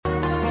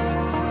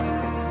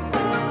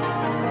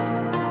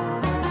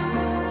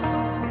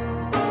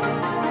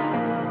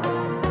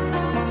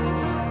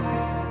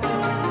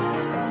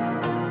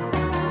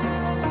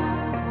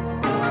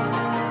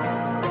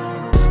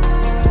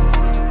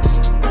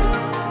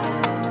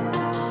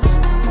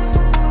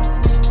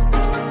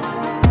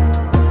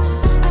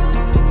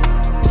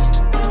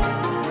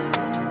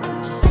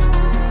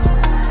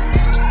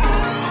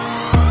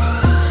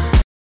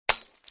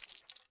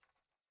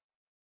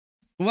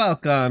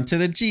welcome to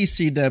the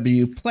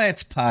GCW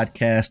Plants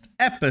Podcast,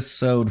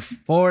 episode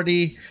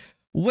 40.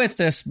 With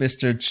us,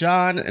 Mr.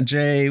 John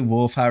J.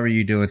 Wolf. How are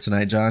you doing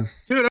tonight, John?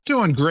 Dude, I'm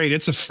doing great.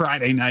 It's a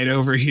Friday night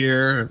over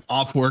here,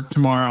 off work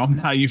tomorrow.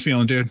 How you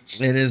feeling, dude?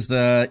 It is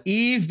the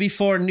eve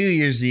before New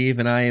Year's Eve,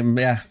 and I am,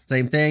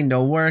 same thing.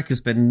 No work.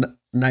 It's been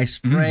a nice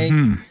break,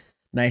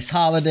 nice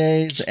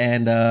holidays,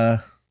 and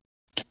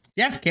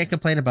can't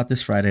complain about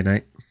this Friday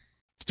night.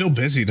 Still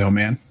busy though,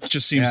 man. It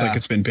just seems like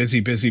it's been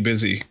busy,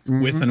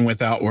 with and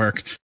without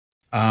work.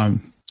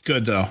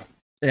 Good though.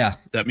 Yeah,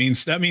 that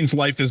means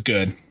life is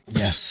good.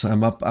 Yes,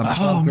 I'm up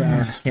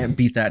ground. Can't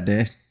beat that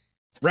day.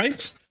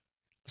 Right?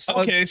 So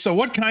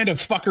what kind of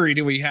fuckery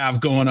do we have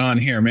going on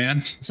here,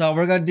 man? So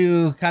we're going to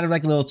do kind of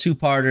like a little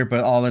two-parter,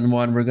 but all in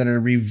one. We're going to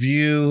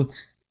review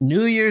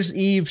New Year's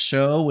Eve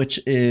show, which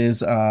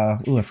is, I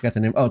forgot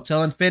the name. Oh,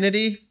 Till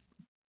Infinity.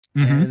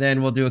 And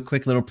then we'll do a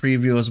quick little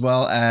preview as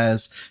well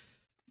as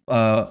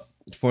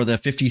for the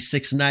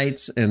 56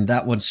 nights. And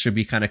that one should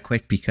be kind of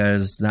quick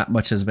because not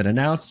much has been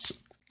announced.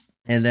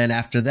 And then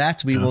after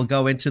that, we will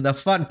go into the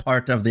fun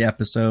part of the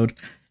episode,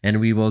 and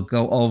we will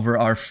go over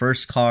our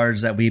first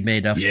cards that we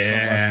made up for our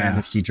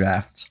fantasy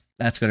draft.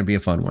 That's going to be a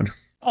fun one.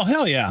 Oh,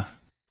 hell yeah.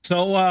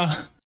 So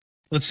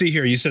let's see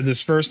here. You said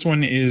this first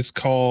one is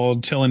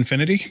called Till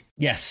Infinity?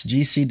 Yes,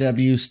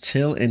 GCW's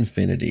Till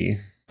Infinity.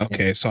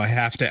 Okay, so I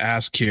have to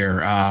ask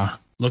here.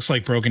 Looks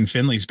like Broken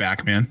Finley's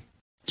back, man.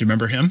 Do you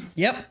remember him?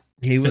 Yep.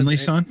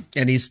 Finley's son?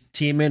 And he's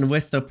teaming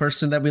with the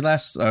person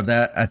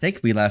that I think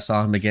we last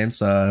saw him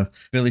against,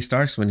 Billy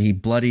Starks, when he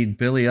bloodied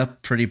Billy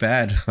up pretty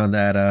bad on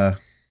that.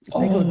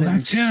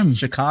 That's him.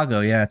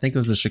 Chicago. Yeah, I think it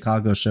was the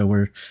Chicago show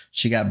where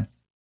she got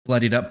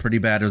bloodied up pretty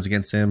bad. It was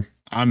against him.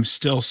 I'm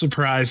still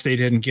surprised they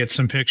didn't get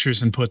some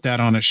pictures and put that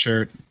on a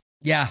shirt.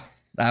 Yeah,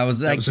 I was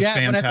like, that was a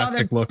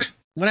fantastic look.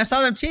 When I saw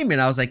them teaming,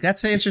 I was like,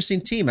 that's an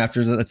interesting team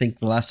after I think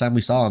the last time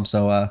we saw him.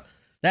 So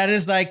that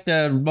is like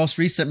the most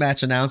recent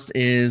match announced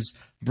is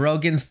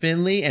Brogan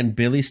Finley and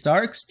Billy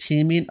Starks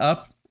teaming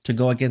up to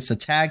go against a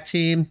tag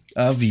team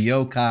of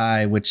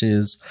Yokai, which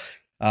is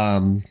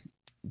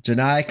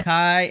Janai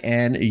Kai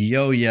and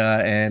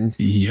Yoya. And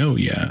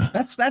Yoya.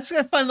 That's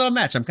a fun little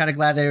match. I'm kind of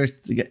glad they were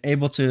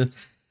able to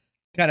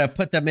kind of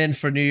put them in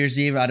for New Year's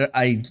Eve.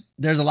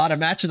 There's a lot of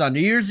matches on New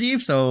Year's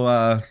Eve, so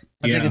I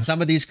was thinking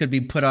some of these could be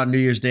put on New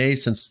Year's Day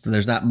since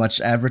there's not much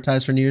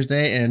advertised for New Year's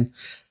Day.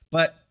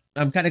 But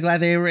I'm kind of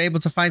glad they were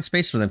able to find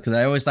space for them because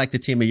I always like the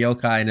team of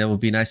Yokai, and it will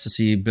be nice to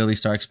see Billy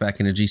Starks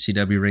back in a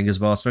GCW ring as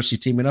well, especially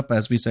teaming up,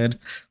 as we said,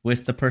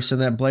 with the person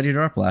that bloodied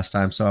her up last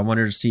time. So I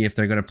wanted to see if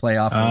they're going to play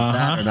off of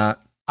that or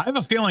not. I have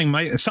a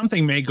feeling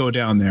something may go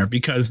down there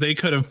because they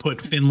could have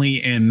put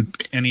Finley in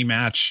any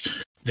match.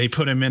 They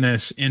put him in an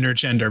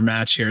intergender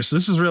match here. So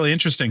this is really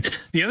interesting.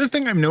 The other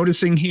thing I'm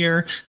noticing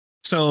here,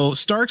 so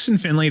Starks and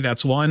Finley,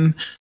 that's 1,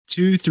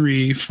 2,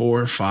 3,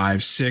 4,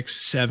 5, 6,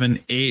 7,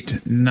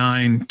 8,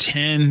 9,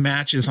 10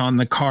 matches on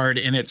the card,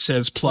 and it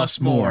says plus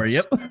more.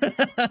 Yep.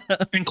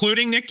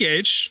 Including Nick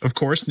Gage. Of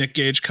course, Nick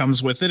Gage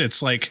comes with it.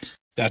 It's like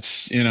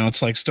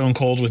it's like Stone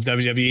Cold with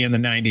WWE in the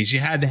 90s. You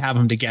had to have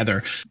them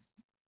together.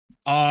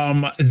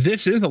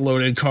 This is a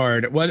loaded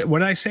card. What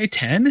did I say?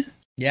 10?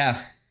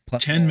 Yeah.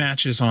 10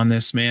 matches on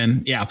this,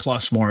 man. Yeah,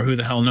 plus more. Who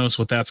the hell knows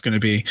what that's going to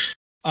be?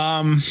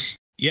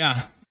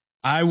 Yeah.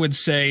 I would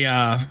say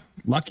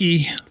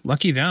lucky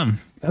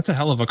them. That's a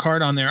hell of a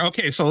card on there.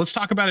 Okay, so let's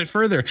talk about it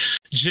further.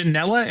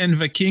 Janela and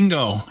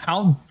Vikingo.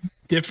 How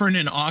different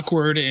and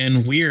awkward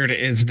and weird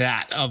is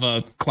that of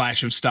a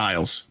clash of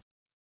styles?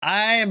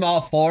 I am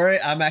all for it.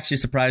 I'm actually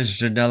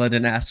surprised Janela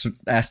didn't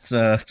ask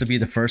to be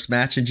the first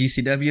match in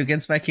GCW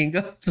against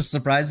Vikingo,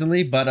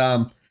 surprisingly. But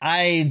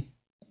I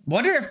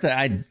wonder if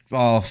I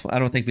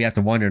don't think we have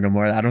to wonder no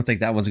more. I don't think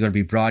that one's going to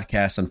be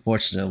broadcast,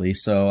 unfortunately.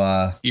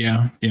 So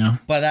yeah.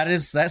 But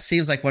that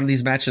seems like one of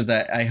these matches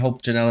that I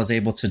hope Janela is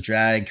able to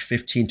drag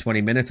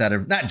 15-20 minutes out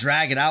of. Not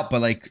drag it out,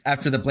 but like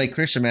after the Blake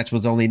Christian match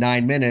was only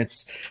 9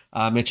 minutes.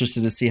 I'm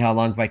interested to see how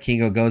long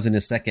Vikingo goes in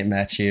his second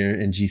match here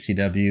in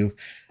GCW.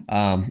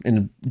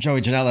 And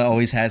Joey Janela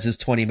always has his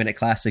 20-minute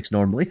classics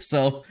normally.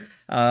 So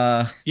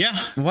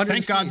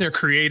thank God they're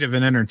creative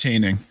and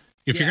entertaining.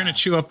 If you're going to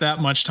chew up that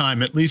much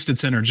time, at least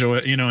it's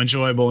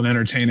enjoyable and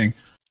entertaining.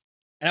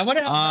 And I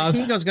wonder how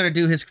Vikingo's going to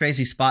do his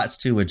crazy spots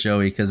too with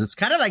Joey, because it's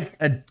kind of like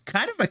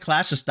a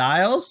clash of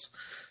styles.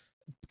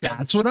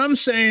 That's what I'm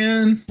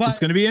saying. But it's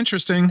going to be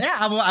interesting. Yeah,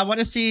 I want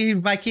to see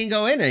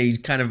Vikingo in a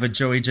kind of a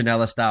Joey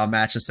Janela style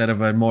match instead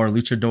of a more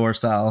luchador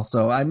style.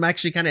 So I'm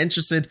actually kind of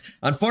interested.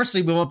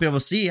 Unfortunately, we won't be able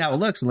to see how it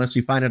looks unless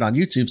we find it on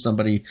YouTube.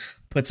 Somebody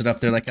puts it up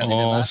there like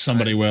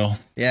somebody will.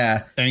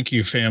 Yeah. Thank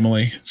you,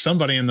 family.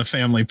 Somebody in the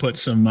family put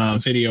some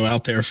video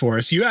out there for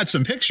us. You had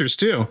some pictures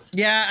too.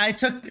 Yeah,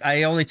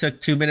 I only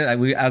took 2 minutes. I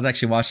was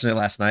actually watching it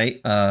last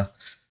night.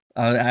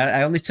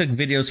 I only took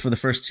videos for the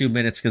first 2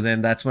 minutes because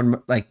then that's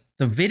when like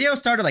the video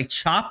started like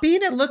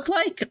chopping. It looked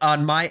like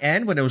on my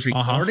end when it was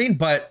recording,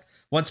 but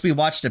once we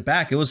watched it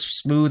back, it was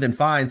smooth and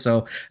fine.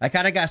 So I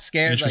kind of got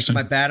scared, like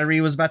my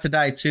battery was about to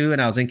die too,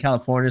 and I was in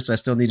California, so I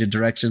still needed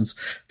directions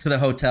to the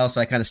hotel.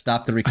 So I kind of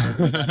stopped the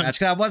recording of that match,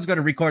 because I was going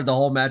to record the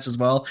whole match as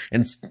well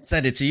and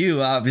send it to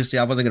you. Obviously,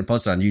 I wasn't going to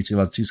post it on YouTube. I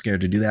was too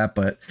scared to do that,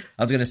 but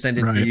I was going to send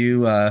it to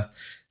you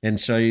and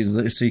show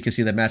you so you can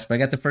see the match. But I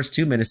got the first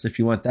 2 minutes if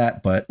you want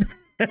that, but.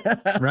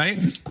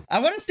 Right. I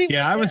want to see.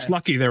 Yeah, I was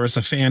lucky. There was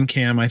a fan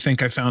cam. I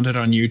think I found it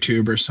on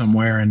YouTube or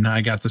somewhere, and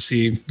I got to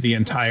see the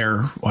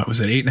entire, what was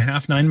it,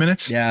 8.5, 9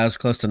 minutes? Yeah, it was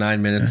close to 9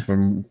 minutes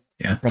from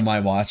my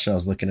watch I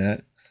was looking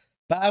at.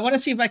 But I want to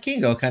see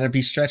Vikingo kind of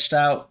be stretched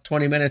out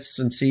 20 minutes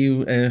and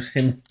see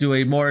him do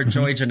a more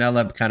Joey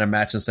Janela kind of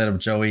match instead of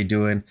Joey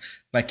doing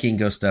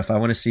Vikingo stuff. I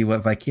want to see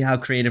how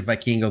creative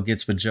Vikingo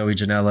gets with Joey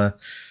Janela.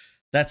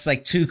 That's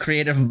like two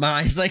creative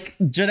minds. Like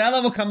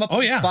Janela will come up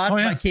with spots,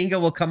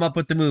 Vikingo will come up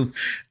with the move.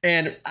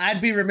 And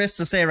I'd be remiss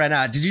to say right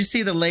now, did you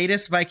see the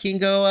latest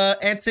Vikingo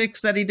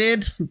antics that he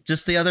did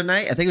just the other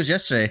night? I think it was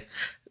yesterday.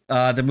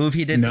 The move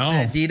he did to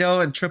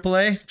Bandito and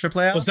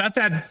AAA. Was that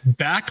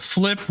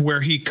backflip where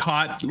he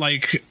caught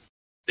like,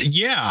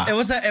 yeah. It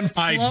was an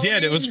imploding. I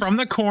did. It was from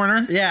the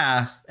corner.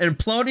 Yeah.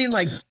 Imploding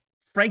like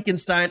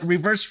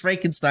reverse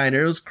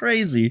Frankensteiner. It was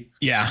crazy.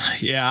 Yeah.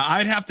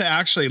 I'd have to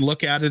actually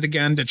look at it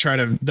again to try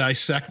to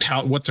dissect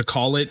what to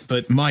call it.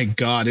 But my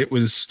God, it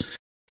was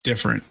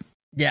different.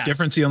 Yeah.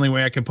 Different's the only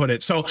way I could put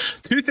it. So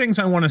 2 things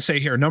I want to say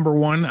here. Number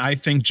 1, I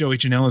think Joey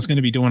Janela is going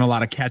to be doing a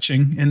lot of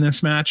catching in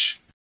this match.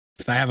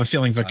 I have a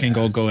feeling Vikingo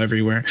will go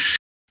everywhere.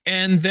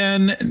 And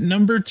then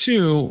number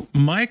 2,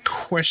 my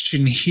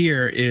question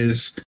here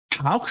is,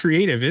 how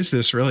creative is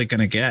this really going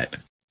to get?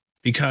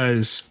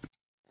 Because,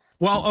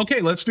 well,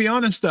 okay, let's be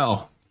honest,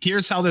 though.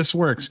 Here's how this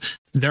works.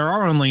 There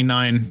are only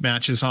 9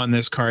 matches on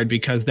this card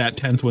because that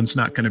 10th one's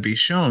not going to be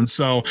shown.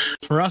 So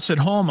for us at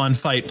home on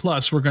Fight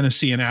Plus, we're going to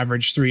see an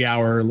average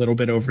 3-hour, a little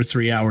bit over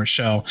 3-hour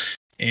show.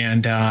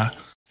 And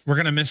we're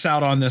going to miss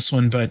out on this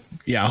one. But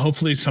yeah,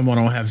 hopefully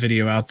someone will have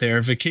video out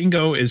there.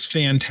 Vikingo is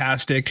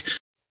fantastic.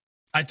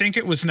 I think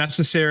it was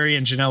necessary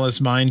in Janela's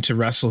mind to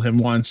wrestle him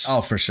once. Oh,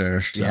 for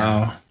sure. So,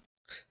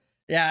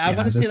 yeah, I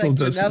want to see like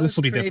this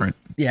will be different.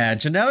 Yeah,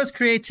 Janela's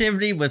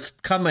creativity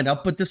with coming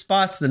up with the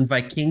spots, then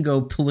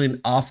Vikingo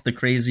pulling off the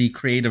crazy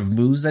creative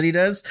moves that he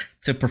does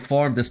to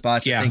perform the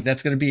spots. Yeah. I think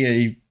that's going to be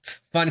a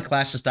fun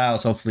clash of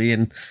styles, hopefully.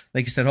 And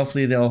like you said,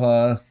 hopefully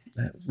they'll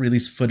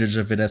release footage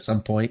of it at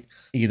some point,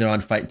 either on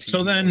Fight TV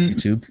or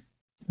YouTube.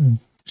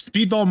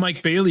 Speedball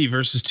Mike Bailey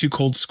versus Too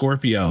Cold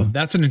Scorpio.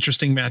 That's an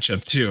interesting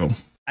matchup too.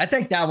 I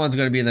think that one's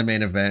going to be the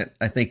main event.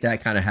 I think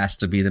that kind of has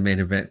to be the main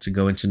event to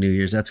go into New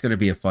Year's. That's going to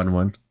be a fun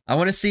one. I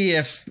want to see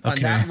if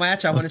on that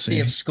match, I want to see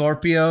if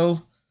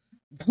Scorpio,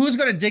 who's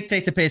going to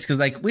dictate the pace? Because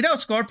like we know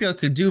Scorpio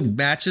could do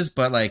matches,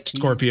 but like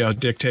Scorpio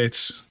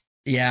dictates.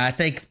 Yeah, I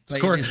think he's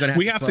going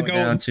to have to go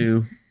down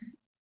to.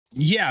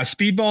 Yeah,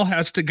 Speedball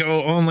has to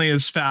go only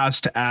as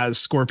fast as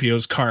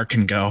Scorpio's car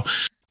can go.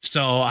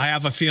 So I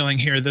have a feeling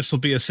here this will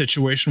be a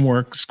situation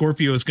where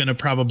Scorpio is going to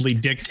probably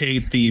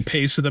dictate the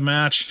pace of the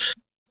match.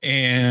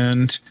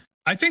 And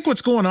I think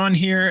what's going on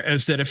here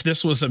is that if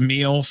this was a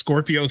meal,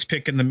 Scorpio's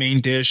picking the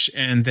main dish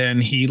and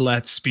then he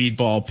lets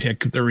Speedball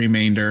pick the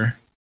remainder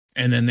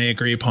and then they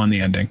agree upon the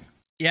ending.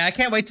 Yeah, I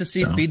can't wait to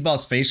see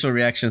Speedball's facial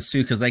reactions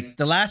too, because like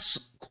the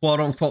last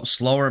quote unquote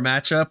slower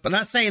matchup, I'm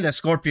not saying that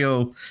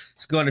Scorpio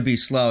is going to be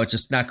slow. It's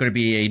just not going to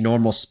be a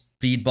normal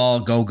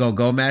Speedball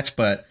go match.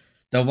 But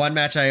the one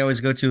match I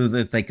always go to,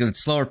 the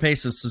slower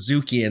pace is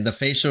Suzuki, and the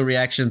facial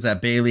reactions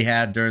that Bailey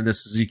had during the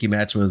Suzuki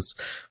match was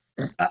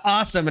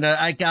awesome. And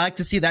I like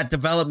to see that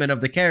development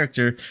of the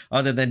character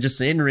other than just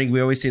the in-ring.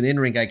 We always see the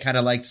in-ring. I kind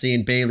of like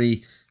seeing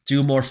Bailey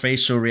do more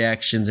facial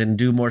reactions and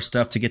do more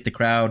stuff to get the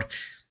crowd.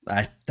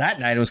 That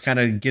night it was kind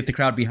of get the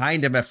crowd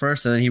behind him at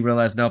first, and then he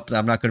realized, nope,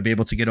 I'm not going to be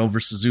able to get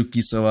over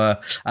Suzuki, so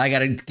I got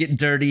to get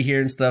dirty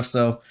here and stuff.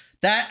 So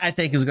that I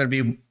think is going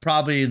to be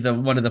probably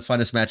one of the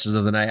funnest matches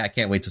of the night. I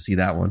can't wait to see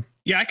that one.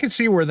 Yeah, I can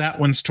see where that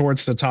one's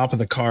towards the top of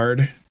the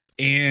card.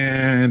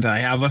 And I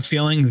have a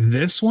feeling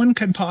this one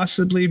could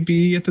possibly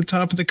be at the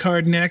top of the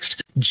card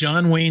next.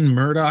 John Wayne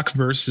Murdoch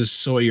versus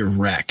Sawyer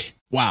Wreck.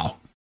 Wow.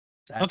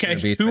 That's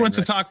okay, who wants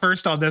to talk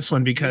first on this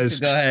one? Because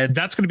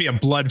that's going to be a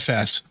blood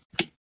fest.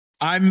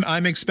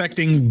 I'm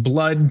expecting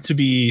blood to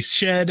be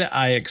shed.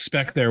 I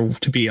expect there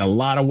to be a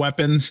lot of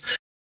weapons.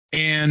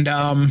 And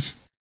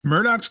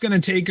Murdoch's going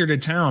to take her to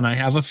town. I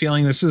have a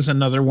feeling this is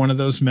another one of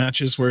those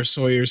matches where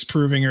Sawyer's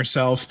proving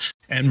herself,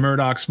 and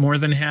Murdoch's more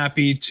than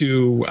happy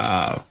to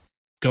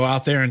go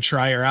out there and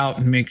try her out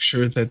and make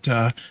sure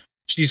that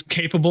she's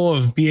capable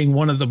of being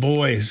one of the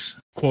boys,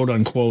 quote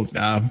unquote,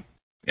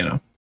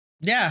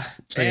 Yeah.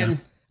 So, and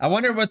I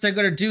wonder what they're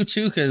going to do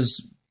too,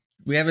 because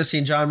we haven't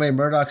seen John Wayne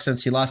Murdoch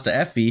since he lost to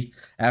Effie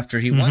after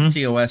he won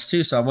TOS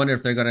too. So I wonder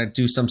if they're going to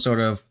do some sort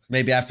of,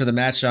 maybe after the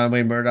match, John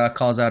Wayne Murdoch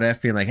calls out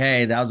Effie and like,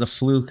 hey, that was a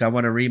fluke. I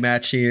want a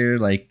rematch here.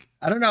 Like,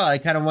 I don't know. I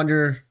kind of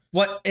wonder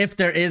what if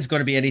there is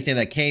going to be anything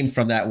that came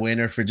from that win,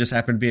 or if it just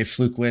happened to be a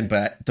fluke win.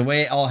 But the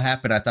way it all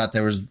happened, I thought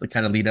there was the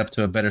kind of lead up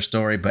to a better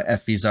story, but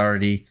Effie's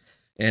already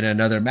in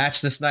another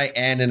match this night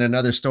and in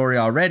another story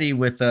already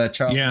with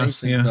Charles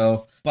Mason. Yeah.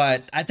 So,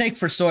 but I think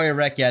for Sawyer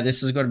Wreck,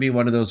 this is going to be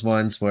one of those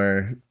ones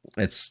where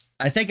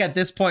I think at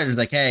this point it's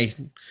like, hey,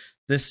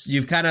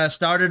 you've kind of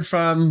started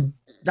from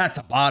not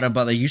the bottom,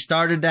 but like you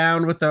started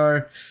down with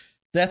our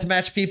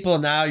deathmatch people.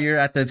 Now you're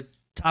at the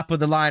top of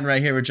the line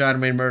right here with John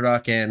Wayne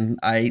Murdoch, and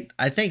I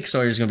think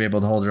Sawyer's going to be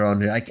able to hold her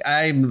own here.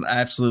 I'm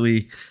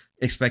absolutely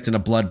expecting a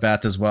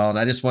bloodbath as well, and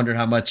I just wonder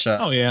how much.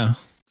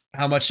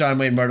 How much John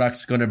Wayne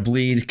Murdoch's going to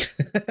bleed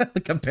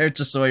compared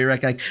to Sawyer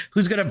Wreck. Like,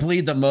 who's going to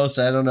bleed the most?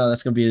 I don't know.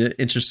 That's going to be an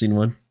interesting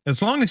one.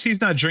 As long as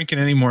he's not drinking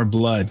any more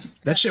blood.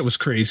 That shit was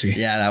crazy.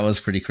 Yeah, that was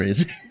pretty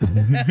crazy.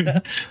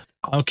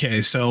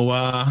 Okay, so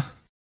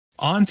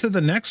on to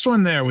the next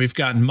one there. We've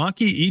got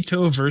Maki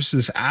Ito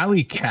versus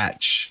Ali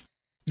Catch.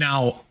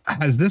 Now,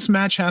 has this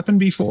match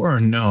happened before or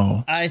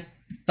no? I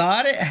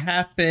thought it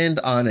happened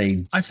on a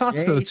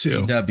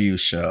GCW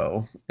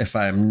show, if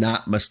I'm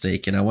not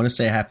mistaken. I want to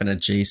say it happened at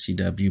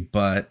JCW,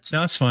 but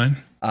no, that's fine.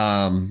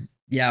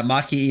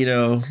 Maki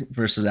Ito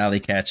versus Ali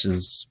Catch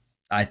is,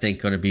 I think,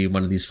 going to be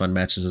one of these fun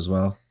matches as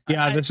well.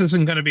 Yeah, this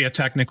isn't going to be a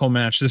technical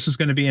match. This is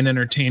going to be an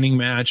entertaining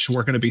match.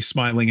 We're going to be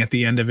smiling at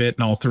the end of it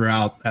and all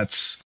throughout.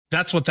 That's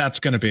what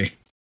that's going to be.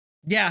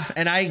 Yeah,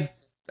 and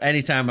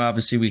anytime,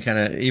 obviously, we kind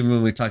of, even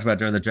when we talked about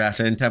during the draft,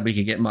 anytime we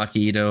could get Maki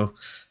Ito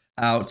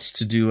out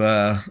to do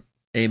a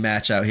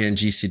match out here in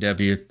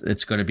GCW,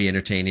 it's going to be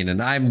entertaining,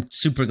 and I'm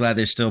super glad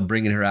they're still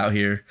bringing her out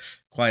here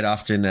quite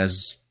often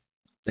as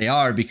they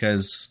are,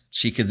 because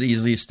she could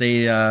easily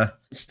stay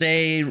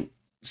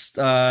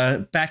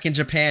back in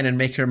Japan and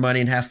make her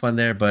money and have fun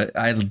there. But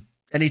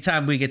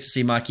anytime we get to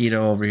see Maki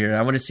Ito over here,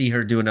 I want to see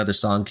her do another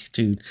song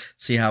to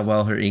see how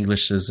well her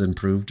English has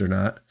improved or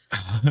not.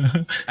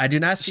 I do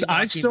not see.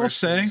 I still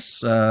say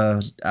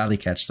Ali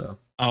Catch though.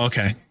 Oh,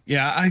 okay.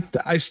 Yeah,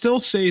 I still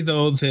say,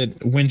 though,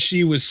 that when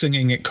she was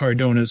singing at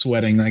Cardona's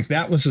wedding, like,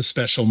 that was a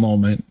special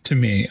moment to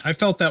me. I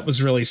felt that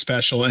was really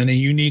special and a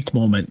unique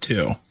moment,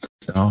 too.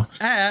 So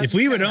if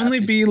we would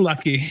only be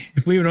lucky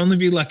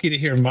to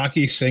hear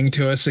Maki sing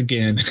to us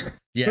again.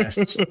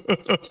 Yes.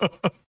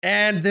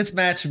 And this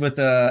match with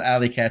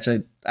Ali Catch,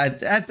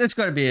 it's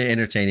going to be an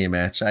entertaining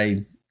match.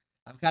 I'm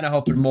kind of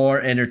hoping more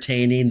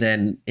entertaining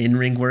than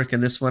in-ring work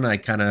in this one. I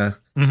kind of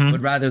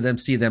would rather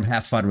see them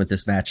have fun with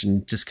this match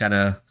and just kind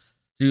of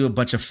do a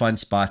bunch of fun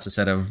spots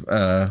instead of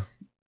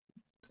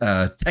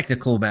a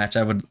technical match.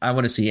 I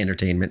want to see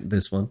entertainment in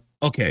this one.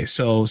 Okay,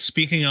 so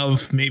speaking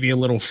of maybe a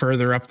little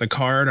further up the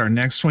card, our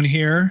next one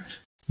here,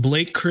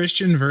 Blake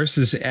Christian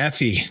versus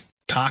Effie.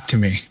 Talk to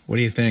me. What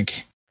do you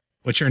think?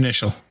 What's your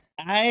initial?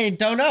 I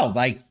don't know.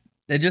 Like,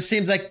 it just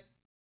seems like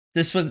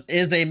this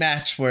is a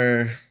match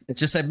where it's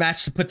just a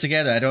match to put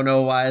together. I don't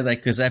know why, like,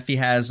 because Effie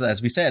has,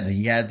 as we said,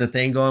 he had the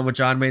thing going with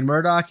John Wayne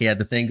Murdoch, he had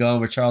the thing going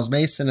with Charles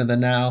Mason, and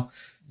then now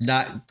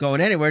not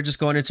going anywhere, just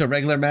going into a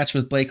regular match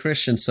with Blake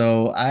Christian.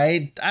 So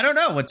I don't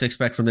know what to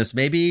expect from this.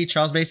 Maybe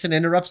Charles Mason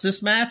interrupts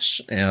this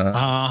match.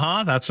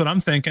 That's what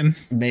I'm thinking.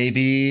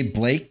 Maybe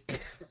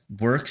Blake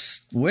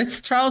works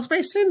with Charles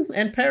Mason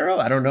and Pero.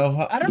 I don't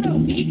know.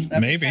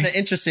 Maybe kind of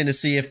interesting to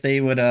see if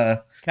they would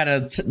kind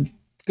of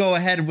go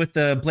ahead with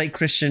the Blake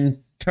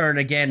Christian turn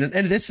again.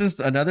 And this is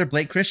another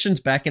Blake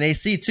Christian's back in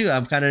AC too.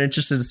 I'm kind of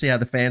interested to see how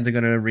the fans are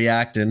going to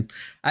react. And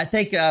I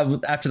think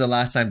after the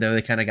last time though,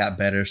 they kind of got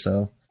better.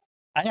 So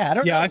I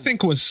don't know. I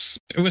think it was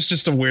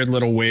just a weird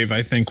little wave,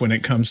 I think, when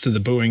it comes to the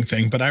booing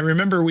thing. But I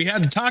remember we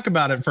had to talk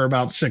about it for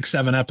about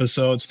 6-7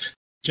 episodes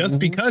just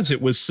because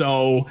it was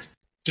so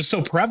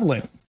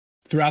prevalent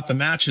throughout the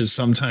matches.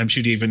 Sometimes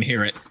you'd even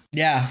hear it.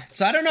 Yeah.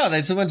 So I don't know.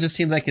 This one just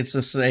seems like it's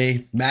just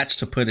a match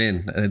to put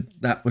in,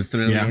 not with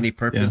really any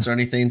purpose or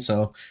anything.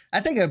 So I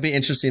think it would be an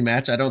interesting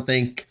match. I don't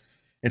think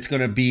it's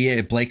going to be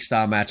a Blake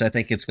style match. I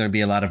think it's going to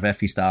be a lot of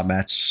Effie style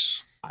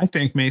match. I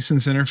think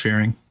Mason's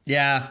interfering.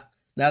 Yeah.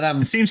 Now that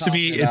it seems to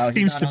be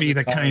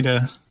the kind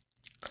of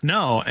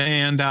no,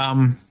 and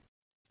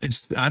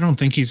I don't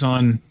think he's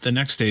on the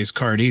next day's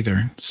card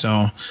either.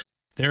 So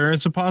there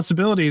is a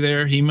possibility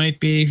there he might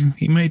be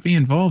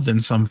involved in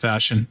some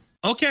fashion.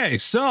 Okay,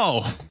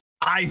 so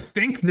I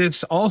think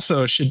this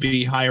also should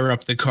be higher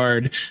up the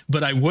card,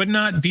 but I would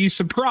not be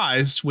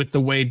surprised with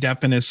the way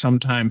Deppen is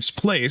sometimes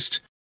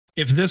placed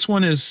if this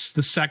one is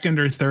the second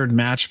or third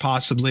match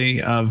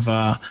possibly of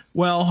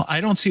I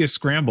don't see a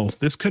scramble.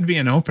 This could be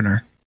an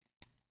opener.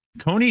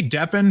 Tony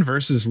Deppen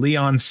versus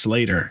Leon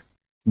Slater.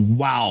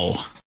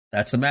 Wow.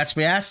 That's the match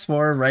we asked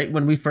for right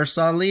when we first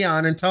saw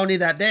Leon and Tony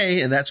that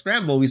day in that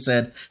scramble. We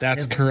said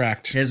that's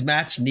correct. His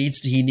match needs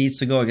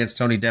to go against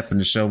Tony Deppen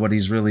to show what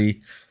he's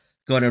really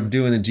going to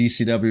do in the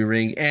GCW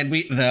ring. And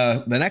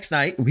the next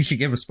night, we could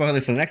give a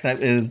spoiler for the next night,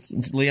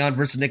 is Leon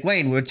versus Nick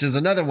Wayne, which is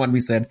another one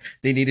we said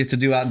they needed to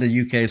do out in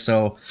the UK.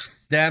 So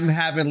them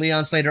having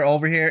Leon Slater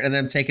over here and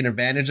them taking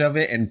advantage of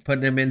it and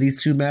putting him in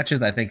these two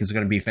matches, I think is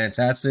going to be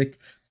fantastic.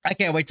 I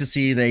can't wait to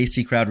see the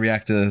AC crowd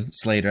react to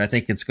Slater. I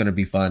think it's going to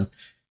be fun.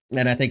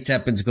 And I think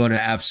Deppen's going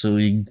to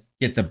absolutely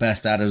get the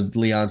best out of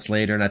Leon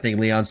Slater. And I think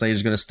Leon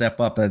Slater's going to step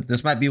up.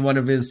 This might be one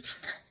of his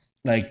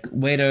like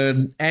way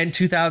to end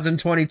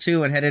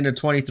 2022 and head into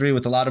 23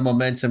 with a lot of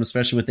momentum,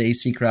 especially with the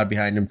AC crowd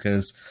behind him,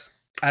 because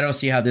I don't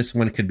see how this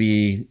one could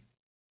be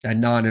a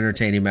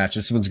non-entertaining match.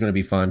 This one's going to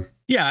be fun.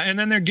 Yeah, and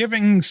then they're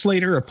giving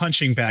Slater a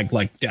punching bag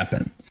like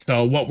Deppen.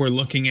 So what we're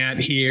looking at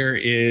here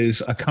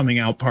is a coming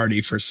out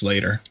party for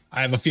Slater.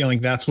 I have a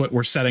feeling that's what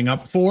we're setting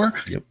up for.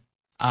 Yep.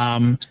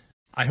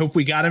 I hope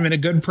we got him at a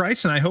good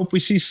price, and I hope we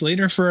see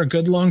Slater for a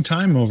good long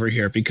time over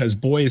here, because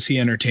boy, is he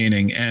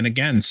entertaining. And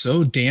again,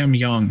 so damn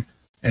young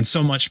and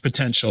so much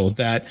potential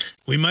that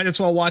we might as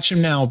well watch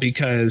him now,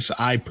 because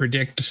I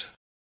predict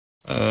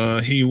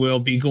he will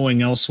be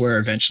going elsewhere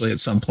eventually at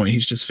some point.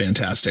 He's just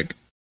fantastic.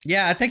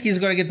 Yeah, I think he's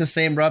going to get the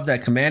same rub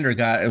that Commander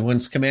got when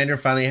Commander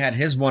finally had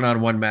his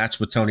one-on-one match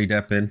with Tony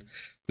Deppen.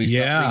 We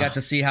got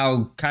to see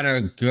how kind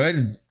of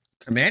good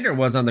Commander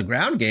was on the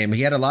ground game.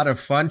 He had a lot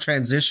of fun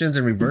transitions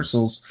and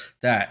reversals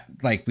that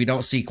like we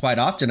don't see quite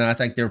often. And I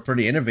think they're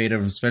pretty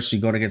innovative, especially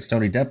going against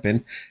Tony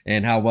Deppen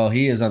and how well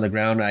he is on the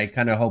ground. I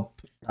kind of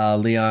hope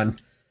Leon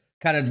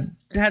kind of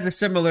has a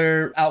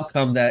similar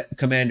outcome that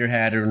Commander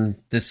had, and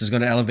this is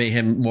going to elevate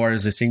him more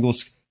as a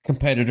singles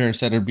competitor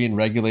instead of being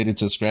regulated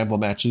to scramble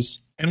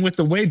matches. And with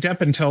the way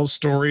Deppen tells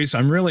stories,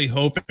 I'm really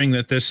hoping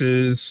that this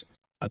is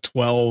a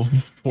 12,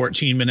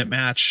 14-minute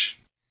match,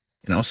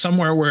 you know,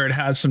 somewhere where it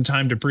has some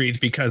time to breathe,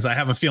 because I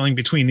have a feeling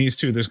between these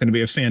two, there's going to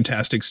be a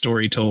fantastic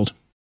story told.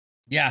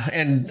 Yeah,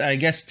 and I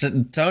guess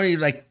Tony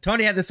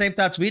had the same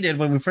thoughts we did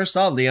when we first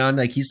saw Leon.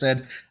 Like he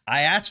said,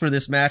 I asked for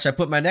this match. I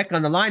put my neck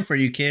on the line for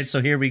you, kid.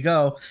 So here we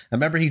go. I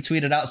remember he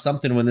tweeted out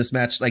something when this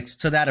match, like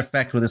to that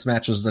effect, when this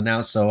match was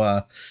announced.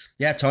 So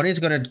yeah, Tony's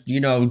going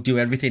to, do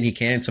everything he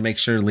can to make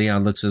sure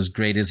Leon looks as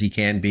great as he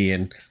can be.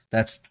 And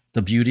that's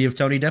the beauty of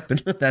Tony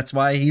Deppen. That's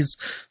why he's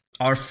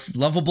our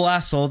lovable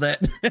asshole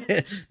that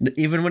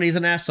even when he's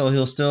an asshole,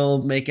 he'll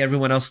still make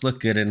everyone else look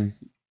good. And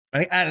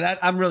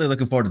I'm really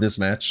looking forward to this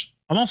match.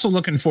 I'm also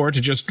looking forward to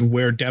just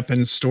where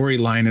Deppen's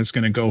storyline is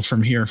going to go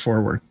from here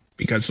forward,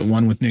 because the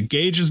one with Nick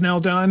Gage is now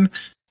done,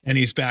 and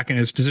he's back in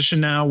his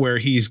position now where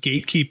he's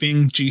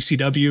gatekeeping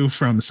GCW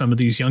from some of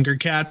these younger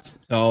cats.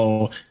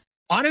 So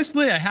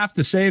honestly, I have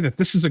to say that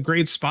this is a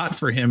great spot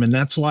for him, and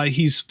that's why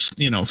he's,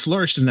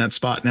 flourished in that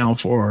spot now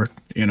for,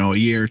 a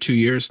year, 2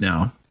 years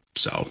now.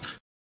 So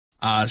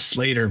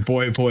Slater,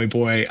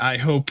 boy, I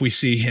hope we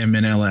see him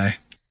in LA.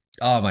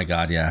 Oh my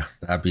God, yeah,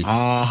 that'd be.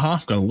 I'm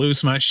gonna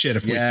lose my shit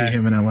if we see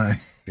him in LA.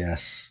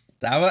 Yes,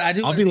 I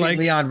do. I'll be like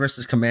Leon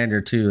versus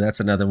Commander too.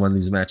 That's another one of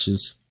these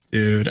matches,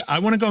 dude. I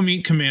want to go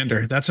meet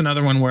Commander. That's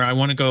another one where I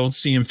want to go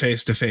see him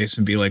face to face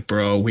and be like,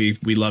 bro, we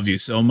love you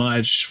so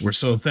much. We're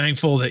so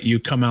thankful that you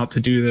come out to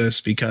do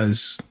this,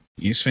 because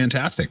he's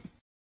fantastic.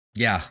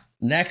 Yeah.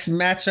 Next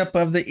matchup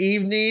of the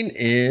evening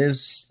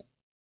is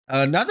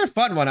another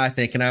fun one, I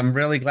think, and I'm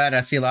really glad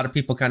I see a lot of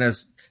people kind of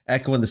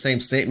echoing the same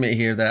statement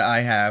here that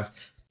I have.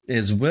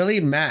 Is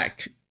Willie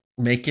Mack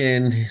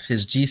making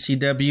his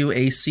GCW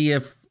AC?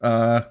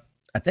 I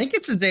think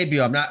it's a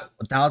debut. I'm not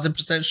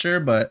 1,000% sure,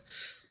 but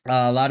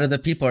a lot of the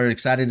people are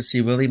excited to see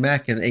Willie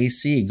Mack in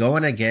AC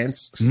going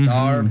against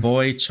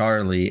Starboy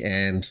Charlie.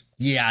 And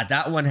yeah,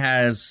 that one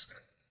has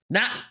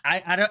not.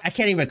 I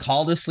can't even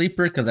call this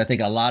sleeper, because I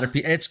think a lot of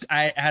people it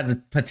has a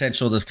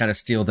potential to kind of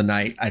steal the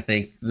night. I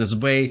think there's a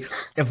way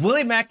if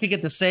Willie Mack could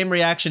get the same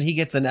reaction he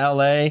gets in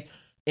LA.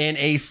 In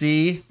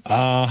AC,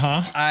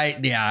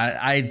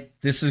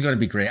 this is going to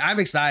be great.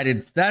 I'm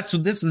excited. This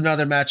is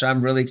another match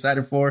I'm really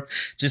excited for,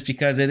 just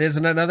because it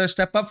isn't another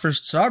step up for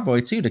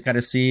Starboy too, to kind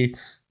of see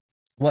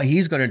what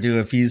he's going to do.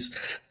 If he's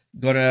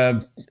going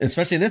to,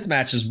 especially in this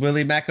match, is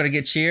Willie Mack going to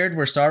get cheered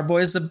where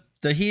Starboy's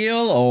the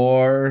heel,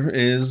 or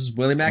is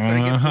Willie Mack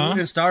going to get booed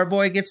and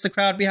Starboy gets the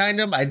crowd behind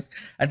him? I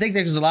think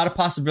there's a lot of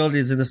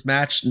possibilities in this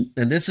match,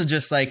 and this is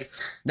just like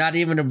not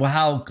even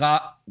how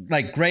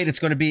great it's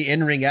going to be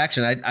in ring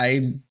action.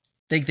 I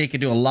think they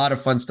could do a lot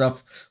of fun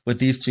stuff with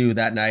these two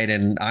that night,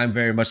 and I'm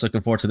very much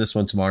looking forward to this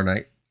one tomorrow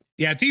night.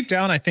 Yeah, deep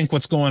down, I think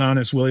what's going on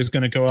is Willie's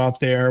going to go out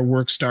there,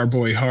 work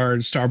Starboy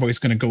hard. Starboy's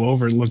going to go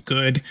over and look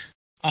good.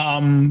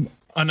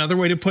 Another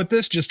way to put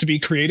this, just to be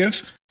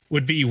creative,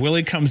 would be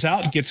Willie comes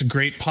out, gets a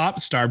great pop.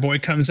 Starboy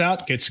comes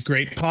out, gets a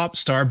great pop.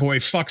 Starboy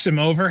fucks him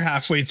over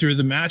halfway through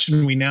the match,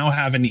 and we now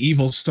have an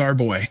evil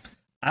Starboy.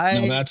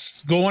 Now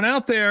that's going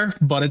out there,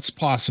 but it's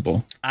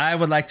possible. I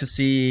would like to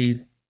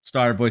see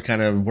Starboy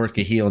kind of work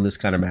a heel in this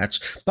kind of match,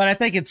 but I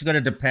think it's going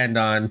to depend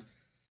on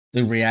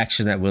the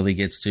reaction that Willie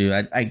gets to.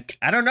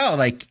 I don't know.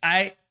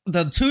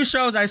 The two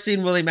shows I've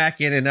seen Willie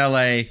Mack in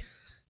LA,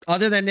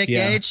 other than Nick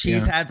Gage,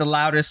 he's had the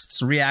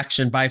loudest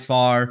reaction by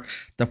far.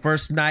 The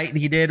first night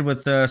he did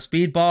with the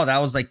Speedball, that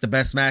was like the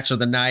best match of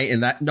the night,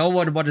 and that no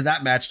one wanted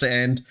that match to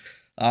end.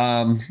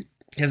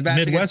 His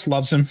match Midwest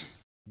loves him.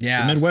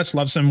 Yeah, the Midwest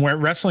loves him.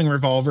 Wrestling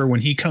Revolver,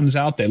 when he comes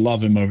out, they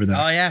love him over there.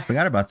 Oh yeah,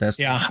 forgot about this.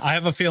 Yeah, I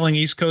have a feeling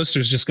East Coast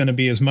is just going to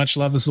be as much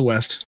love as the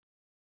West.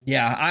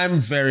 Yeah, I'm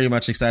very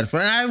much excited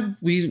for it. I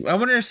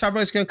wonder if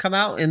Starboy's going to come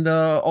out in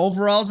the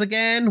overalls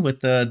again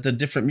with the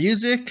different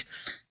music.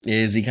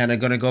 Is he kind of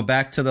going to go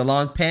back to the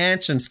long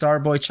pants and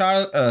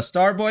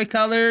Starboy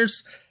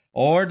colors,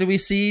 or do we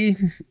see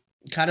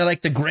kind of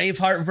like the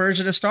Graveheart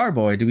version of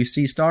Starboy? Do we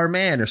see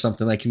Starman or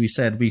something? Like we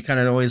said, we kind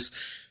of always,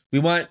 we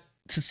want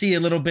to see a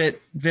little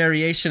bit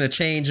variation, a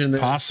change in the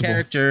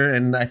character.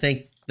 And I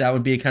think that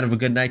would be kind of a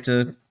good night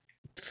to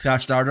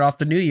start off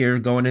the new year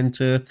going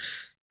into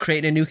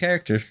creating a new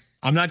character.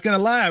 I'm not going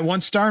to lie. I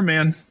want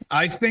Starman.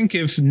 I think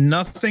if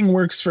nothing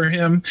works for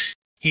him,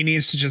 he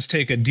needs to just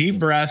take a deep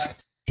breath.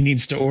 He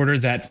needs to order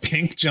that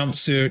pink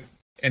jumpsuit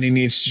and he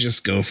needs to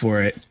just go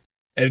for it.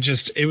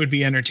 It would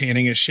be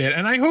entertaining as shit.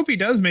 And I hope he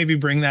does maybe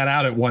bring that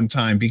out at one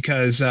time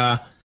because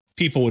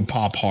people would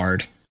pop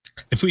hard.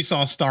 If we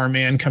saw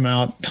Starman come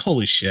out,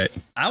 holy shit.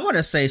 I want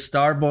to say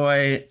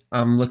Starboy,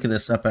 I'm looking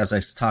this up as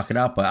I talk it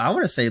out, but I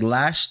want to say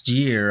last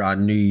year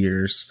on New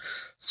Year's,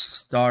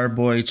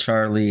 Starboy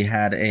Charlie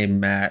had a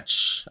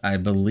match, I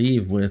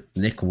believe, with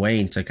Nick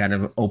Wayne to kind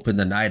of open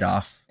the night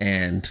off.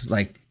 And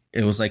like,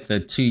 it was like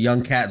the two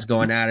young cats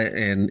going at it.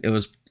 And it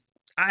was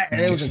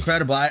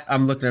incredible.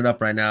 I'm looking it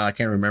up right now. I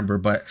can't remember,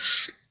 but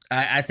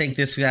I think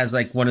this has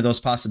like one of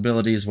those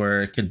possibilities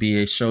where it could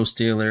be a show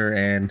stealer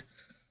and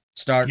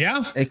start.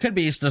 Yeah, it could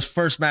be the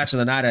first match of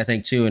the night, I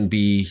think, too, and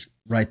be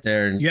right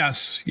there. And,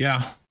 yes,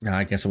 yeah. No,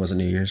 I guess it wasn't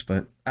New Year's,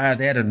 but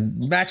they had a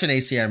match in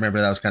AC. I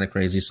remember that was kind of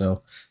crazy.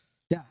 So,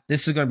 yeah,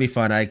 this is going to be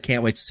fun. I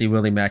can't wait to see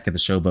Willie Mack at the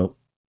Showboat.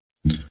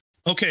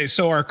 Okay,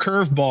 so our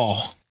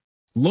curveball,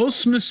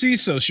 Los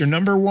Macizos, your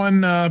number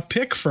one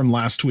pick from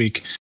last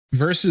week,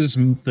 versus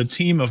the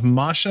team of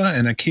Masha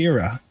and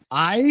Akira.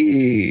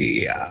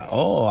 I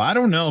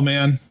don't know,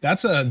 man.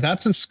 That's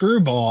a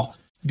screwball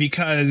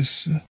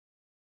because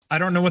I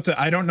don't know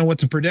what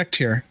to predict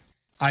here.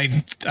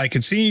 I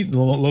could see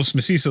Los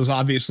Macizos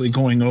obviously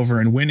going over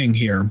and winning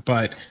here,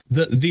 but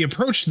the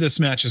approach to this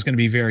match is going to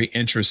be very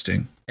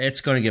interesting.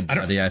 It's going to get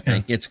bloody. I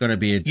think it's going to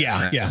be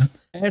yeah.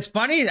 And it's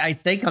funny. I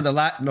think on the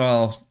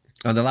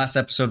last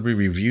episode we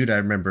reviewed, I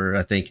remember,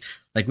 I think,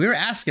 like, we were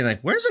asking,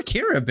 like, where's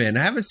Akira been?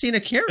 I haven't seen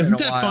Akira in a while.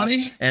 Isn't that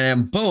funny?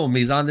 And then boom,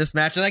 he's on this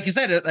match. And like you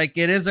said, it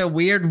is a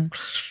weird,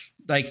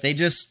 like, they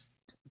just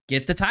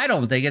get the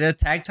title. They get a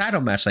tag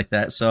title match like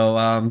that.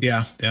 So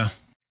yeah.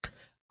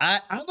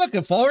 I'm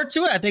looking forward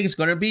to it. I think it's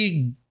going to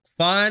be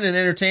fun and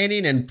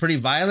entertaining and pretty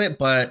violent,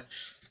 but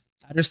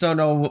I just don't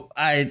know.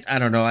 I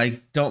don't know. I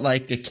don't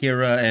like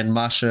Akira and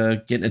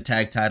Masha getting a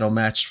tag title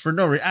match for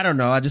no reason. I don't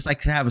know. I just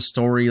like to have a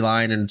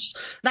storyline and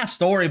not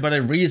story, but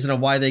a reason of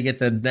why they get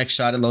the next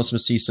shot at Los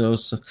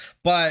Macizos.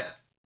 But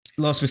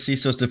Los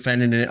Macizos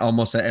defending it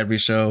almost at every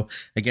show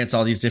against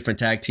all these different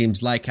tag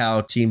teams, like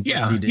how Team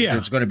Pussy did.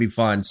 It's going to be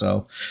fun.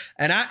 So,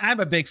 and I'm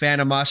a big fan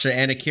of Masha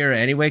and Akira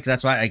anyway, because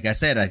that's why, like I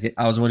said,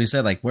 I was the one who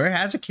said, like, where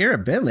has Akira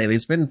been lately?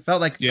 It's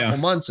felt like a couple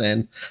months,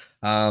 and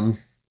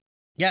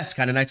yeah, it's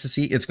kind of nice to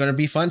see. It's going to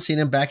be fun seeing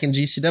him back in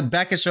GCW,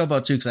 back at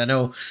Showboat too, because I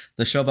know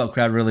the Showboat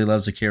crowd really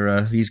loves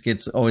Akira. He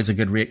gets always a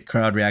good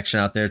crowd reaction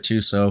out there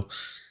too. So,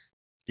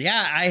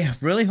 yeah, I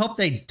really hope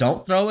they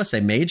don't throw us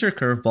a major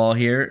curveball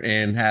here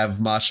and have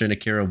Masha and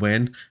Akira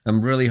win.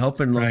 I'm really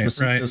hoping Los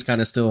Macizos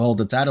kind of still hold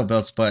the title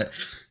belts, but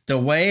the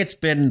way it's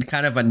been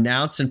kind of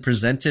announced and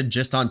presented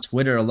just on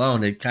Twitter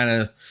alone, it kind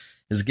of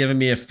is giving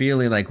me a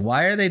feeling like,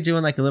 why are they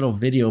doing like a little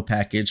video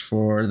package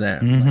for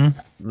them?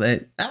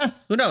 Mm-hmm.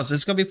 Who knows?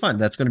 It's going to be fun.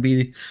 That's going to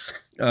be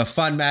a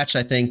fun match,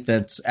 I think,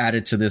 that's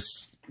added to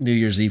this New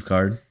Year's Eve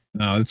card.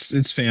 No,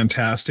 it's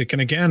fantastic.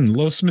 And again,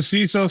 Los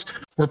Macizos,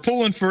 we're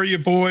pulling for you,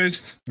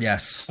 boys.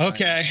 Yes.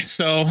 Okay,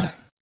 so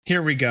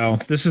here we go.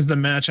 This is the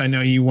match I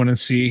know you want to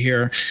see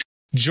here.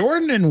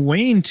 Jordan and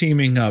Wayne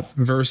teaming up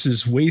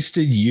versus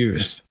Wasted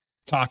Youth.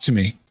 Talk to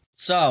me.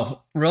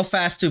 So, real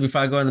fast, too,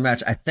 before I go in the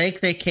match, I think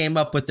they came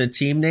up with the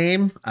team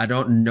name. I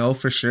don't know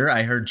for sure.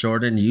 I heard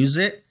Jordan use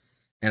it,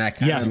 and I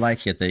kind of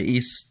like it.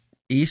 The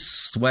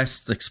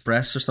East-West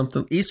Express or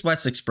something.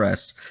 East-West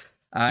Express.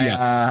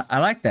 I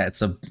like that.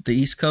 So, the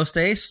East Coast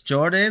Ace,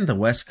 Jordan. The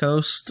West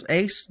Coast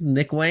Ace,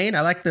 Nick Wayne.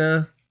 I like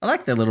the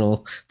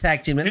little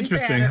tag team.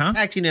 Interesting, huh?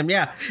 Tag team,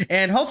 yeah.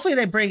 And hopefully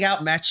they bring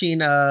out matching,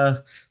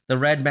 the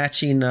red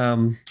matching,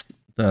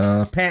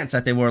 the pants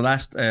that they wore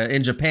last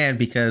in Japan,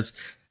 because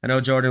I know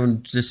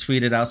Jordan just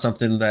tweeted out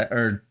something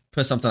or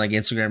put something like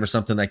Instagram or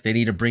something like they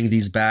need to bring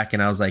these back.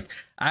 And I was like,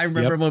 I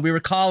remember when we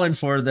were calling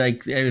for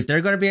if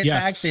they're going to be a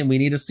tag team, we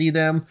need to see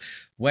them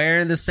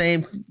wearing the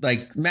same,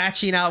 like,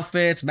 matching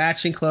outfits,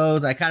 matching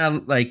clothes. I kind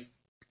of like,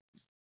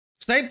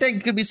 same thing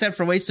could be said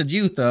for Wasted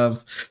Youth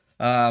of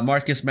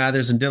Marcus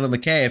Mathers and Dylan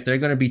McKay. If they're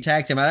going to be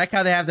tag team, I like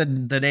how they have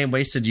the name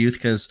Wasted Youth,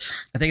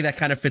 because I think that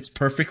kind of fits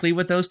perfectly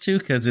with those two,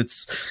 because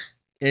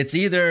it's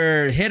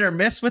either hit or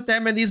miss with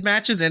them in these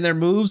matches and their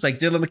moves. Like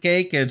Dylan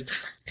McKay could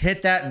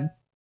hit that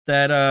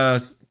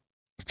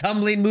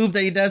tumbling move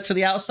that he does to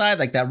the outside,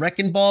 like that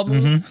wrecking ball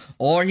move,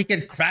 or he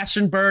could crash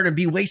and burn and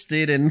be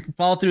wasted and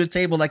fall through the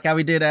table, like how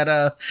he did at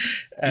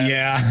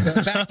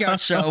the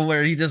Backyard Show,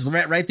 where he just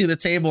went right through the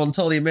table and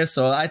totally missed.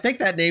 So I think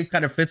that name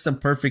kind of fits them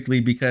perfectly,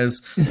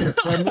 because their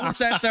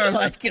movesets are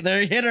like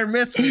they're hit or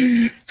miss.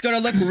 It's going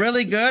to look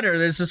really good, or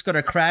it's just going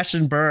to crash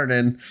and burn.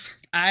 And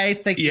I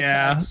think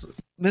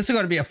This is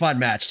going to be a fun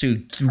match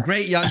too.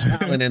 Great young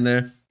talent in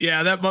there.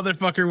 Yeah, that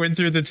motherfucker went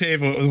through the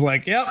table. It was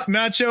like, yep,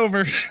 match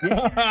over.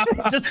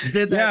 Just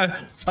did that. Yeah,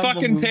 his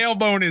fucking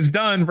tailbone is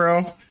done,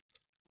 bro.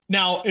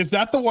 Now, is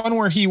that the one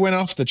where he went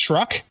off the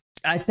truck?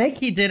 I think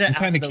he did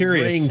it out the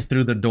ring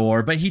through the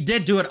door, but he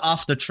did do it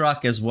off the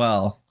truck as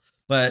well.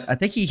 But I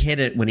think he hit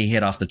it when he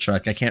hit off the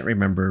truck. I can't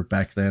remember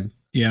back then.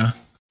 Yeah.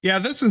 Yeah,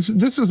 this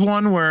is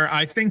one where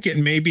I think it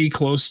may be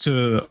close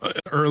to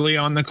early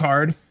on the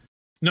card.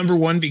 Number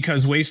one,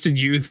 because Wasted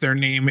Youth, their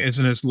name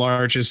isn't as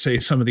large as, say,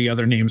 some of the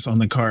other names on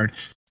the card.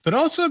 But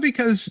also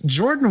because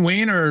Jordan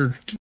Wayne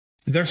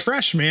they're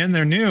fresh, man.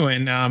 They're new.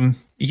 And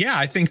yeah,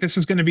 I think this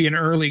is going to be an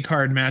early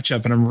card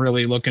matchup, and I'm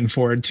really looking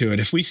forward to it.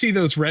 If we see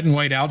those red and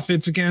white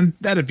outfits again,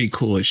 that'd be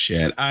cool as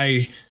shit.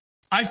 I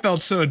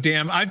felt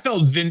I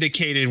felt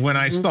vindicated when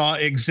I saw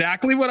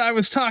exactly what I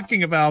was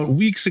talking about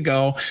weeks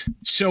ago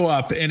show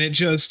up, and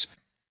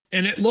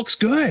it looks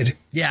good.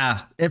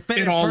 Yeah,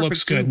 it all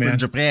looks good, man. For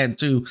Japan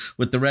too,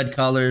 with the red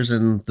colors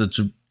and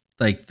the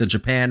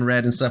Japan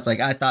red and stuff. Like,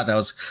 I thought that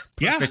was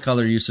perfect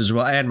color usage.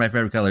 Well, and my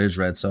favorite color is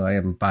red, so I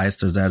am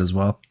biased towards that as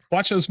well.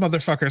 Watch those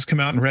motherfuckers come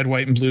out in red,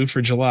 white, and blue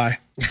for July.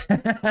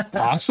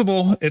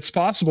 Possible. It's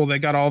possible. They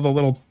got all the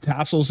little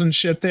tassels and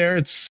shit there.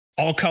 It's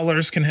all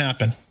colors can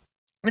happen.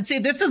 And see,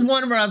 this is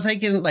one where I'm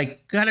thinking,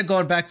 like, kind of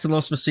going back to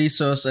Los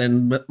Macisos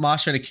and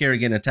Masha and Akira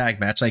again, a tag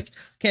match. Like,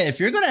 okay, if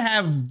you're going to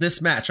have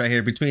this match right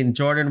here between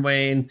Jordan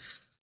Wayne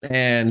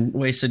and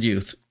Wasted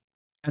Youth,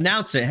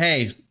 announce it.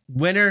 Hey,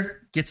 winner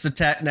gets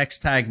the next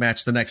tag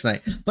match the next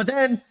night. But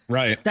then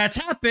that's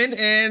happened,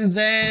 and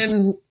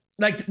then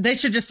like they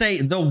should just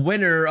say the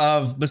winner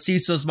of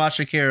Macisos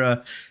Masha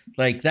Akira.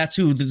 Like, that's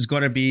who is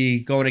going to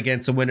be going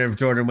against the winner of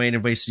Jordan Wayne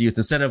and Wasted Youth,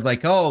 instead of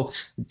like, oh,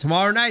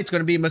 tomorrow night it's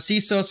going to be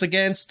Macisos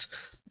against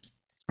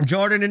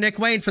Jordan and Nick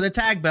Wayne for the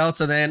tag belts,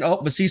 and then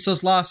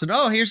Macisos lost, and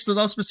here's the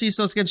Los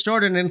Macisos against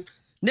Jordan and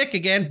Nick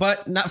again,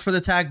 but not for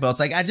the tag belts.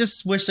 Like, I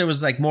just wish there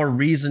was like more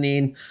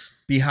reasoning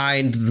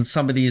behind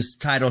some of these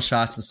title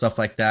shots and stuff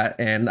like that.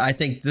 And I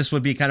think this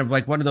would be kind of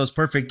like one of those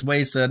perfect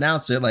ways to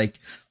announce it. Like,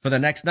 for the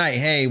next night,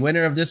 hey,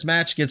 winner of this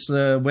match gets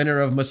the winner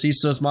of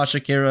Macisos Masha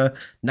Akira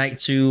night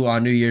 2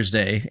 on New Year's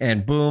Day,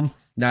 and boom,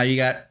 now you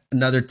got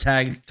another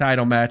tag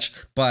title match,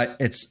 but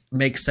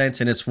makes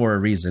sense and it's for a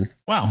reason.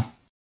 Wow.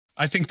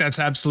 I think that's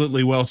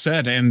absolutely well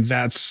said. And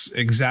that's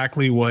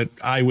exactly what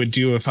I would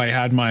do if I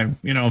had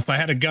if I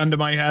had a gun to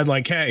my head,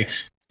 like, hey,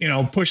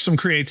 push some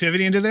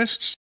creativity into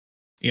this.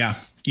 Yeah,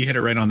 you hit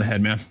it right on the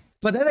head, man.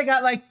 But then they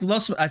got like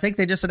I think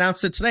they just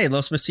announced it today.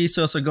 Los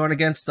Macisos are going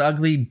against the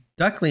Ugly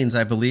Ducklings,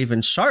 I believe,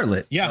 in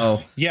Charlotte. Yeah.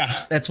 So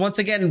yeah. That's once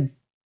again,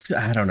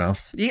 I don't know.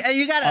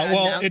 You got to.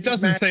 Well, it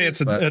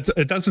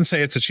doesn't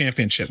say it's a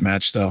championship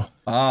match though.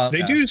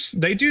 Okay.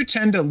 They do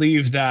tend to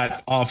leave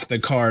that off the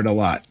card a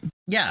lot.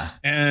 Yeah.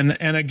 And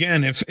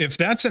again, if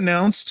that's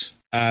announced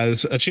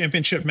as a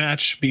championship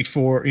match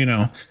before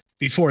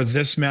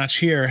this match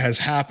here has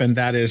happened,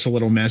 that is a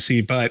little messy,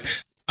 but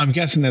I'm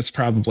guessing I'm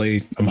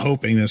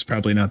hoping that's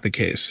probably not the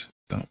case.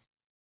 So.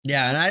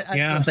 Yeah. And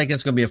I don't think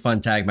it's going to be a fun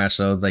tag match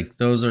though. Like,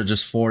 those are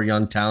just 4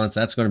 young talents.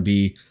 That's going to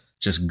be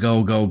just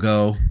go, go,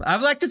 go.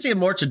 I'd like to see a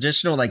more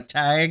traditional like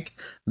tag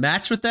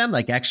match with them,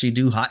 like actually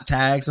do hot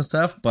tags and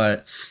stuff,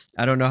 but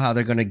I don't know how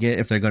they're going to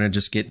if they're going to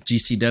just get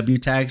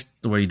GCW tags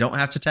where you don't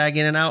have to tag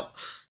in and out.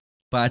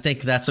 But I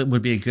think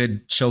would be a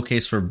good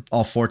showcase for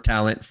all 4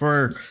 talent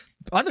for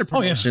other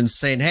promotions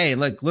saying, hey,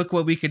 look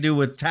what we could do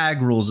with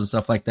tag rules and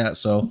stuff like that.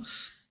 So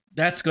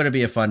that's going to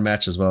be a fun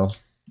match as well.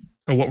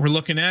 So what we're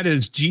looking at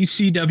is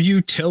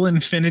GCW Till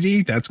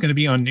Infinity. That's going to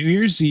be on New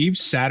Year's Eve,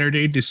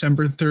 Saturday,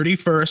 December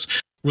 31st.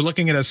 We're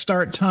looking at a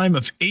start time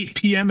of 8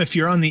 p.m. if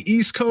you're on the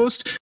East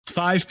Coast,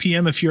 5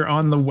 p.m. if you're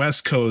on the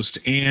West Coast.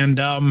 And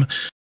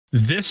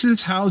this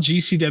is how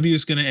GCW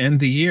is going to end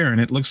the year, and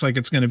it looks like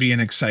it's going to be an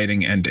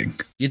exciting ending.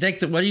 What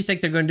do you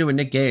think they're going to do with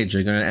Nick Gage?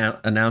 They're going to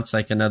announce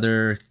like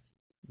another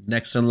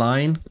next in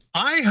line?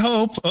 I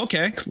hope,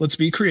 okay, let's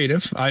be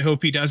creative. I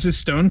hope he does his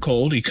Stone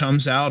Cold. He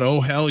comes out,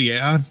 oh, hell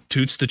yeah,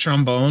 toots the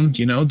trombone,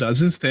 does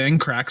his thing,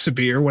 cracks a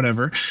beer,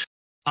 whatever.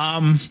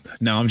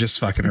 No, I'm just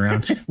fucking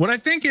around. What I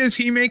think is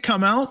he may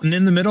come out, and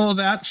in the middle of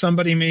that,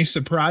 somebody may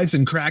surprise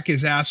and crack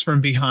his ass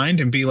from behind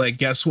and be like,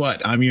 guess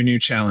what? I'm your new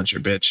challenger,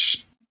 bitch.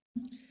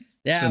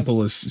 Yeah.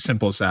 Simple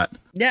as that.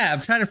 Yeah,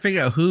 I'm trying to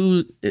figure out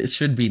who it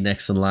should be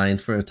next in line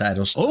for a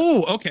title shot.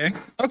 Oh, okay.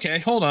 Okay,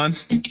 hold on.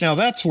 Now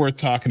that's worth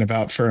talking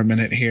about for a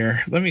minute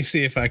here. Let me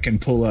see if I can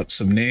pull up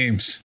some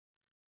names.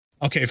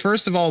 Okay,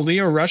 first of all,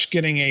 Leo Rush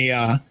getting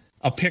a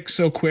pick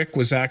so quick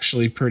was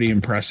actually pretty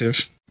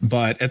impressive.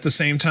 But at the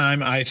same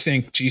time, I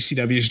think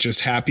GCW is just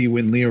happy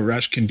when Leo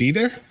Rush can be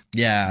there.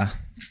 Yeah.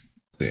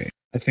 Let's see.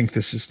 I think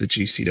this is the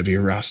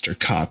GCW roster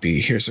copy.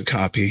 Here's a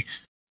copy.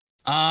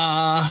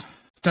 Has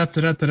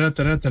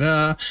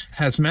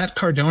Matt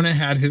Cardona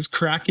had his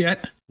crack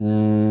yet?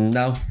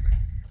 No.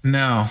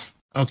 No.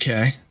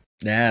 Okay.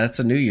 Yeah, that's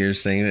a New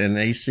Year's thing in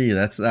AC.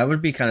 That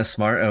would be kind of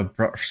smart, a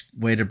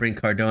way to bring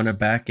Cardona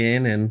back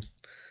in and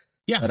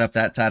set up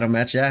that title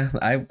match. Yeah,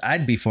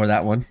 I'd be for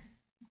that one.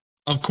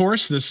 of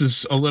course, this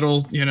is a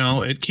little,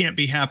 it can't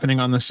be happening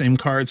on the same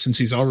card since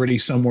he's already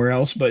somewhere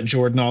else, but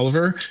Jordan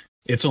Oliver,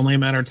 it's only a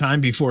matter of time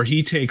before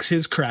he takes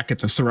his crack at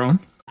the throne.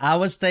 I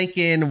was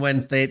thinking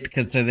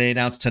because they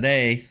announced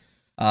today,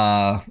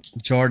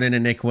 Jordan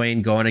and Nick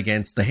Wayne going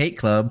against the Hate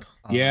Club.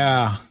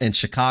 In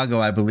Chicago,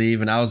 I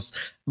believe. And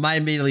my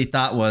immediately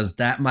thought was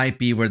that might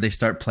be where they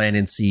start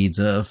planting seeds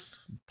of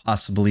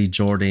possibly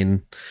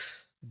Jordan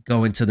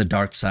going to the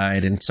dark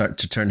side and start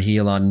to turn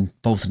heel on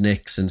both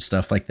Nicks and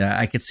stuff like that.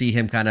 I could see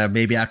him kind of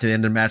maybe after the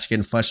end of the match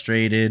getting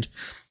frustrated.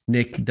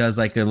 Nick does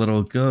like a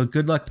little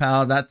good luck,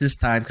 pal, not this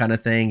time kind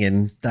of thing.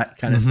 And that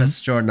kind of sets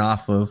Jordan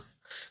off of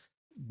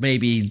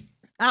maybe,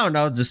 I don't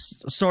know,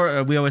 just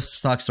we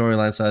always talk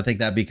storylines. So I think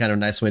that'd be kind of a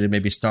nice way to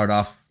maybe start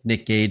off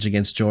Nick Gage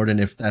against Jordan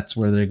if that's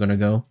where they're going to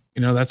go.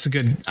 That's a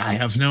good, I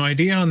have no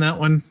idea on that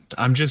one.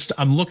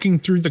 I'm looking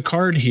through the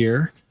card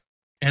here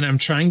and I'm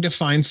trying to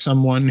find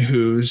someone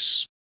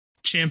who's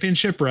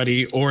championship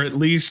ready or at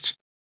least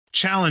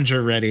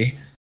challenger ready.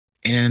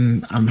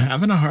 And I'm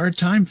having a hard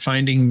time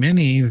finding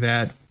many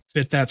that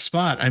fit that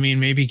spot. I mean,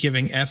 maybe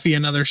giving Effie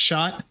another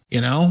shot,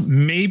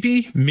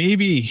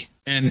 maybe.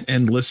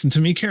 And listen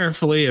to me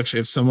carefully.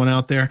 If someone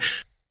out there,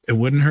 it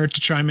wouldn't hurt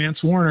to try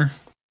Mance Warner.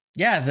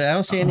 Yeah, I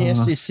don't see any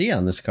SGC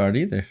on this card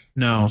either.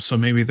 No, so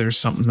maybe there's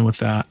something with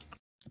that.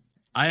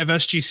 I have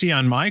SGC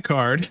on my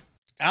card.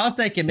 I was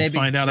thinking maybe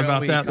we'll find out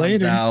about that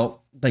later.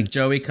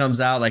 Joey comes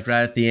out like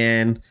right at the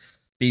end,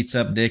 beats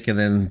up Nick, and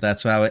then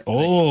that's how it.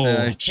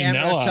 The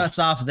camera shuts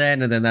off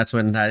then, and then that's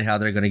when how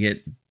they're going to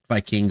get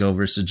Vikingo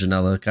versus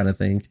Janela kind of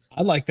thing.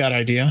 I like that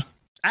idea.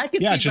 I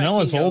could. Yeah,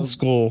 Janela's old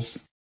school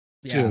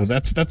too. Yeah.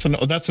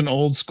 That's an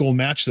old school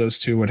match those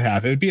two would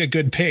have. It would be a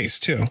good pace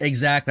too.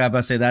 Exactly. I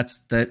was about to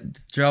say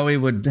that Joey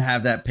would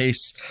have that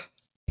pace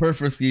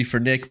perfectly for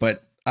Nick,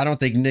 but I don't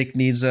think Nick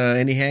needs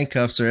any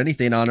handcuffs or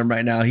anything on him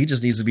right now. He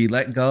just needs to be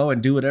let go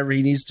and do whatever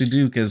he needs to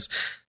do because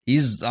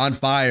he's on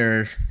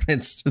fire.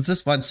 It's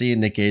just fun seeing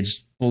Nick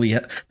Gage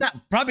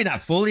probably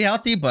not fully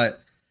healthy,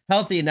 but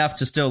healthy enough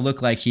to still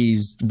look like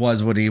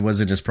was what he was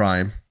in his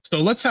prime. So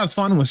let's have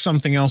fun with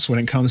something else when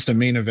it comes to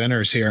main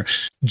eventers here.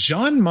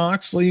 Jon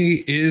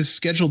Moxley is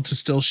scheduled to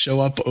still show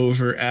up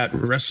over at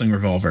Wrestling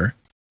Revolver.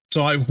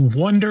 So I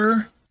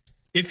wonder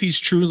if he's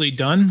truly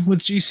done with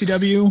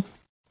GCW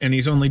and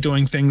he's only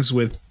doing things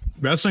with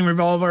Wrestling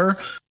Revolver,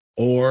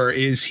 or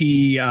is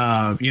he,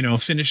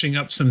 finishing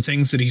up some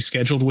things that he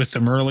scheduled with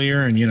them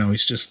earlier and,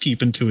 he's just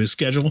keeping to his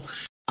schedule.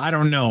 I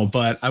don't know,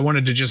 but I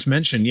wanted to just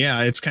mention,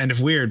 it's kind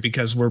of weird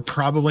because we're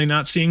probably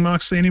not seeing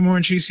Moxley anymore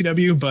in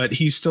GCW, but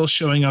he's still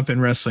showing up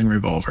in Wrestling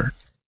Revolver.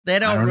 They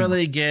don't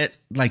really get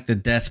like the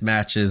death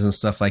matches and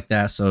stuff like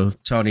that. So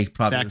Tony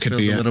probably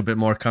feels a little bit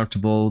more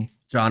comfortable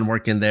John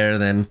working there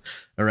than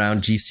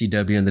around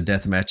GCW and the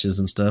death matches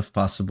and stuff,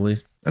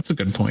 possibly. That's a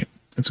good point.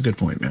 That's a good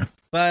point, man.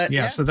 But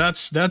yeah, so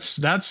that's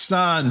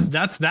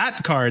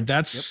that card.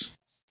 That's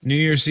New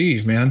Year's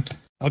Eve, man.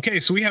 Okay,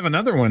 so we have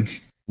another one.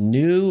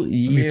 New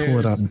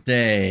Year's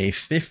Day,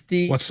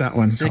 50. What's that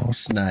one?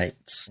 6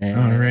 nights.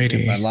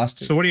 Alrighty. I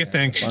lost it. So what do you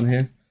think? On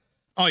here.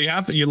 Oh,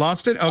 you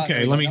lost it?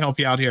 Okay, let me help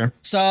you out here.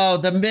 So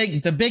the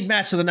big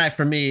match of the night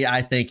for me,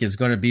 I think, is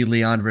going to be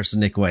Leon versus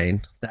Nick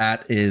Wayne.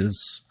 That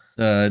is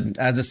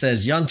as it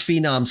says, young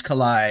phenoms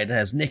collide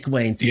as Nick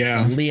Wayne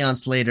takes Leon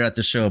Slater at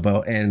the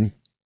Showboat, and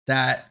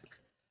that.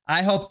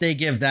 I hope they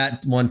give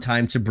that one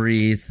time to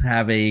breathe,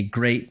 have a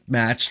great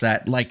match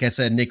that, like I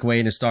said, Nick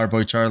Wayne and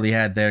Starboy Charlie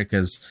had there,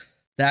 because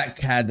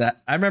I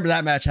remember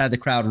that match had the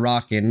crowd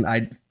rocking.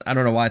 I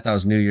don't know why I thought it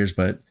was New Year's,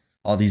 but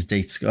all these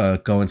dates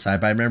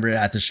coincide. But I remember it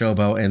at the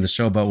Showboat, and the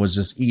Showboat was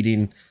just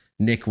eating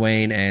Nick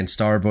Wayne and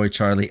Starboy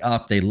Charlie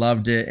up. They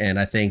loved it, and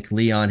I think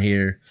Leon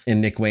here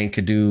and Nick Wayne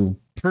could do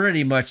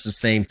pretty much the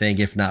same thing,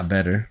 if not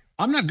better.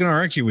 I'm not going to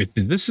argue with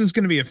you. This is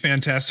going to be a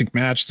fantastic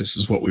match. This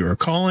is what we were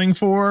calling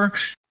for.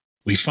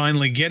 We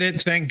finally get it.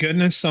 Thank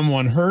goodness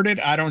someone heard it.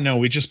 I don't know.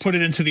 We just put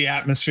it into the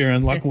atmosphere,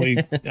 and luckily,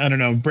 I don't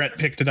know, Brett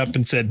picked it up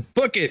and said,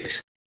 book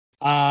it.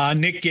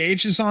 Nick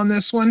Gage is on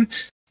this one.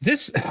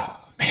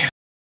 Man,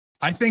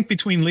 I think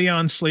between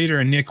Leon Slater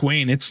and Nick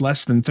Wayne, it's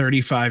less than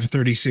 35,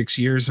 36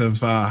 years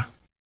of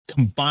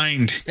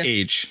combined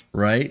age.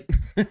 Right?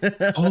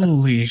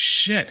 Holy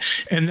shit.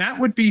 And that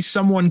would be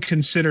someone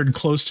considered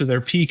close to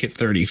their peak at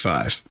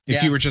 35.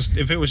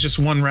 If it was just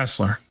one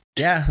wrestler.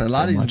 Yeah, a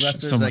lot of these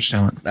wrestlers,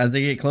 as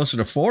they get closer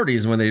to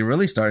 40s, when they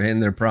really start hitting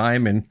their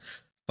prime and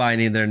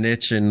finding their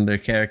niche and their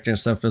character and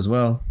stuff as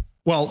well.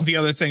 Well, the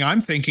other thing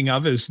I'm thinking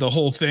of is the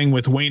whole thing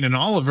with Wayne and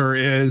Oliver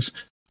is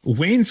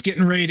Wayne's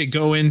getting ready to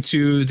go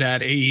into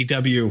that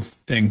AEW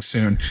thing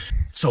soon.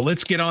 So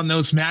let's get on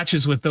those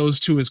matches with those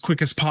two as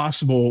quick as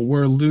possible.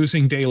 We're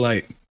losing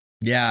daylight.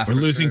 Yeah, we're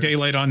losing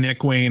daylight on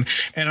Nick Wayne.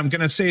 And I'm going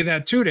to say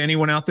that too to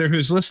anyone out there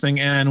who's listening.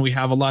 And we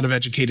have a lot of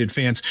educated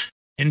fans.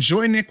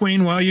 enjoy Nick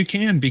Wayne while you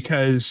can,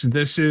 because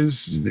this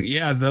is,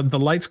 the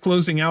light's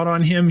closing out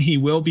on him. He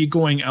will be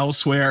going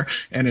elsewhere.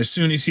 And as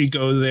soon as he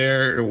goes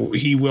there,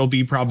 he will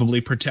be probably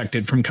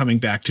protected from coming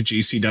back to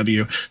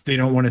GCW. They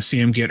don't want to see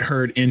him get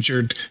hurt,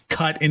 injured,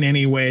 cut in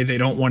any way. They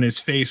don't want his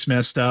face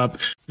messed up.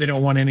 They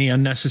don't want any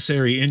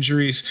unnecessary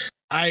injuries.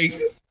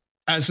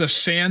 As a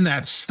fan,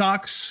 that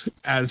sucks.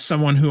 As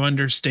someone who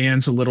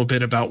understands a little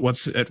bit about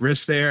what's at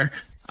risk there,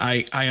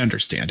 I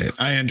understand it.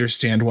 I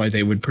understand why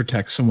they would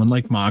protect someone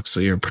like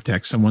Moxley or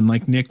protect someone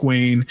like Nick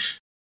Wayne,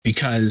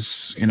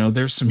 because,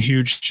 there's some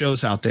huge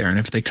shows out there. And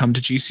if they come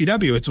to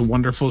GCW, it's a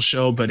wonderful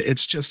show, but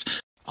it's just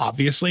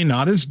obviously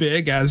not as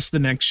big as the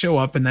next show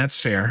up, and that's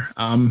fair.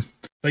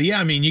 But yeah,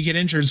 I mean, you get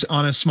injured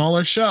on a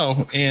smaller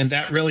show, and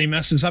that really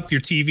messes up your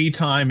TV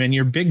time and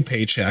your big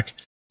paycheck.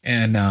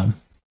 And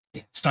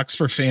it sucks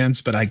for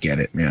fans, but I get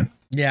it, man.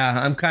 Yeah,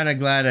 I'm kind of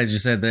glad, as you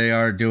said, they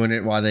are doing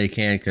it while they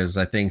can, because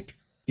I think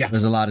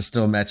there's a lot of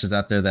still matches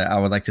out there that I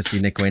would like to see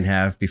Nick Wayne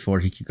have before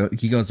he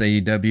goes to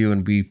AEW,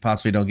 and we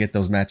possibly don't get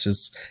those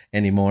matches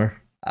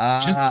anymore.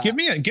 Just give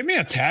me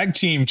a tag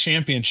team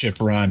championship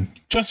run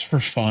just for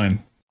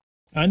fun.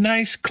 A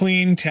nice,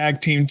 clean tag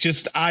team.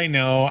 Just, I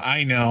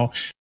know,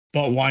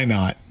 but why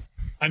not?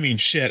 I mean,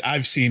 shit,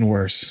 I've seen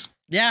worse.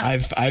 Yeah,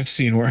 I've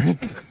seen worse.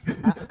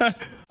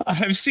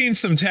 I've seen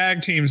some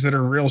tag teams that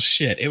are real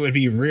shit. It would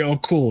be real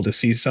cool to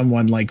see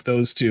someone like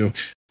those two.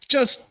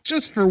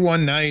 Just for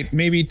one night,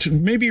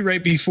 maybe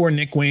right before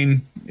Nick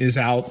Wayne is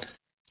out,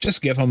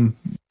 just give him,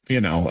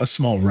 a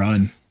small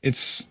run.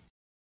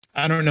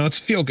 I don't know, it's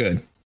feel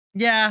good.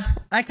 Yeah,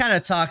 I kind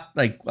of talked,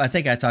 I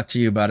think I talked to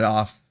you about it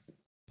off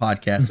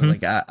podcast,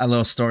 a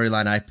little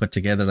storyline I put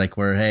together,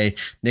 where, hey,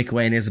 Nick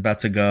Wayne is about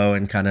to go,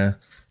 and kind of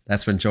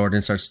that's when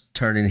Jordan starts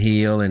turning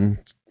heel and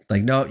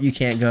no, you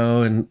can't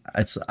go, and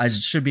I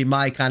should be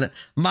my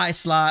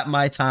slot,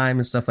 my time,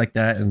 and stuff like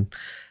that. And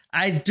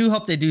I do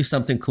hope they do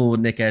something cool with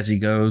Nick as he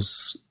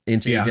goes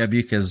into AEW,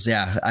 because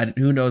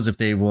who knows if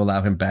they will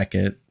allow him back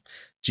at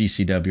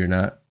GCW or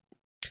not.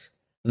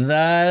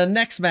 The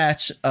next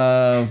match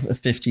of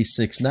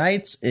 56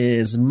 nights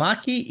is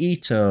Maki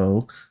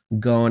Ito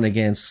going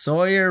against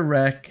Sawyer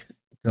Wreck,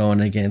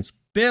 going against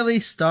Billy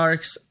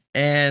Starks,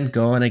 and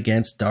going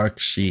against Dark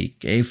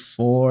Sheik. A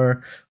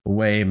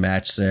 4-way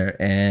match there,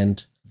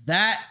 and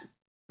that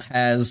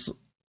has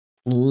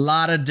a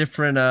lot of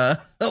different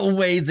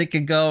ways it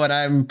could go, and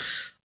I'm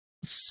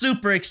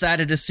super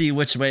excited to see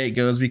which way it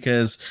goes,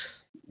 because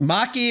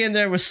Maki in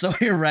there with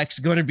Sawyer Wreck's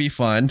going to be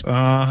fun.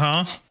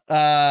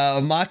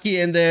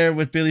 Maki in there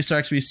with Billy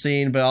Starks we've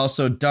seen, but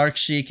also Dark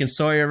Sheik and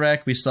Sawyer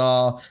Wreck. We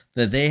saw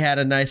that they had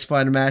a nice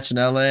fun match in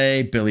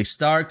LA. Billy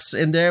Starks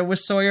in there with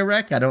Sawyer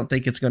Wreck. I don't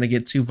think it's going to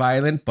get too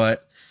violent,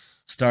 but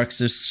Starks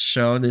has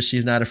shown that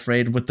she's not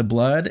afraid with the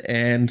blood.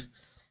 And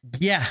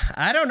yeah,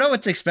 I don't know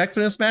what to expect for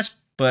this match,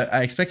 but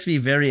I expect to be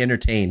very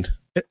entertained.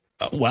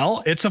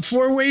 Well, it's a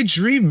 4-way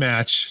dream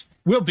match.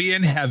 We'll be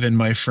in heaven,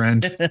 my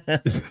friend.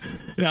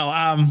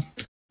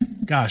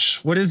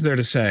 Gosh, what is there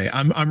to say?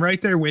 I'm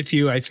right there with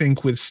you. I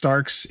think with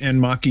Starks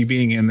and Maki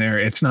being in there,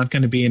 it's not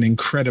going to be an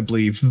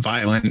incredibly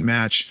violent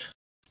match.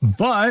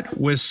 But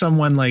with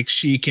someone like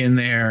Sheik in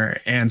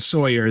there and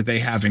Sawyer, they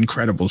have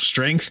incredible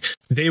strength.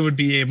 They would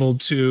be able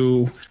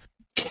to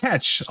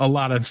catch a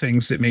lot of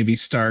things that maybe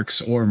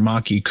Starks or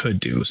Maki could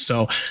do.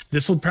 So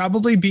this will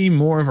probably be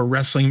more of a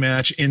wrestling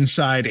match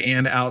inside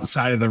and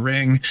outside of the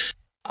ring.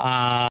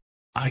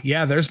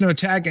 There's no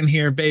tag in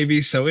here,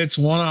 baby. So it's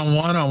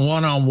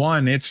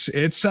one-on-one. It's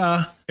there's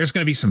going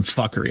to be some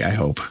fuckery, I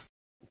hope.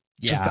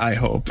 Yeah, I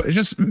hope.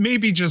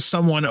 Maybe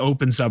someone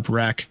opens up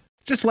Wreck.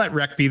 Just let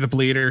Wreck be the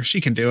bleeder.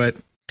 She can do it.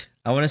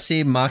 I want to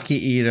see Maki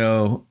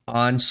Ito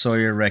on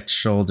Sawyer Wreck's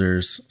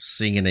shoulders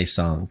singing a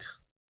song.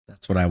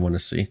 That's what I want to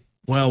see.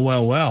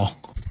 Well.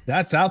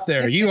 That's out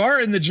there. You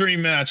are in the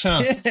dream match,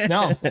 huh?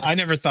 No, I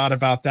never thought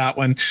about that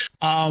one.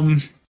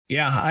 I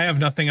have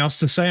nothing else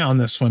to say on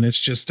this one. It's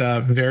just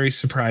very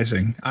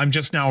surprising. I'm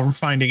just now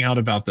finding out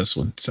about this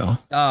one. So.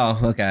 Oh,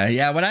 okay.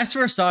 Yeah, when I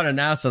first saw it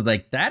announced, I was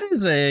like, that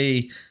is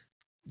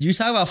you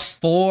talk about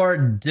 4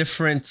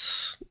 different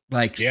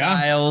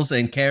styles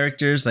and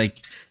characters.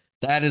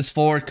 That is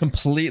 4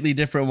 completely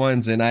different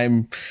ones. And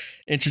I'm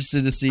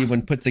interested to see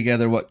when put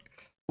together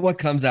what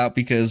comes out,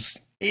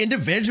 because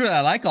individually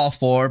I like all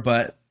 4,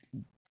 but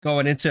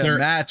going into a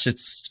match,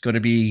 it's going to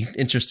be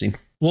interesting.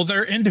 Well,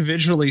 they're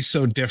individually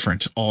so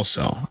different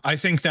also. I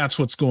think that's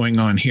what's going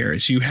on here,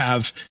 is you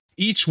have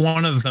each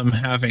one of them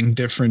having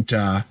different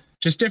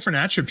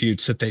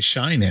attributes that they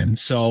shine in.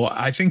 So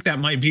I think that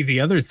might be the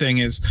other thing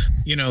is,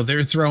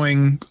 they're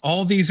throwing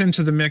all these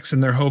into the mix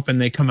and they're hoping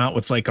they come out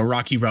with a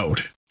rocky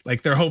road.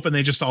 They're hoping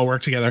they just all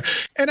work together.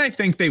 And I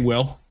think they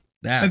will.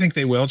 Yeah. I think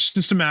they will. It's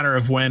just a matter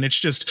of when. It's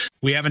just,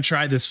 we haven't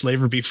tried this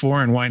flavor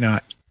before, and why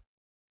not?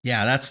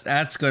 Yeah,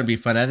 that's going to be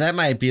fun. And that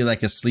might be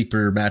a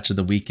sleeper match of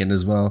the weekend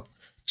as well,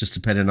 just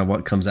depending on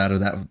what comes out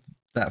of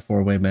that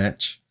 4-way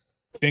match.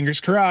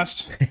 Fingers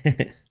crossed.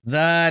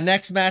 The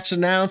next match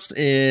announced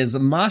is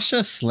Masha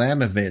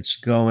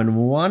Slamovich going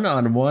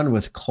 1-on-1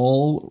 with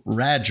Cole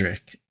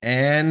Radrick.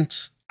 And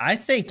I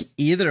think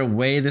either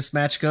way this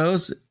match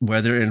goes,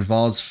 whether it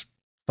involves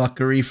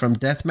fuckery from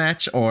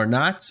deathmatch or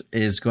not,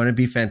 is going to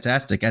be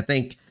fantastic. I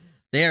think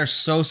they are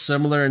so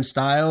similar in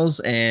styles,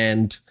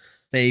 and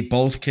they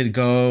both could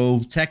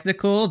go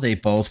technical. They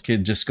both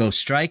could just go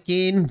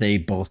striking. They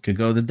both could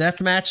go the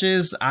death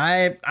matches.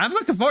 I'm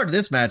looking forward to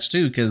this match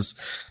too, because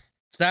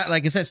it's not,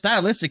 like I said,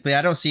 stylistically,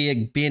 I don't see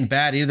it being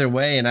bad either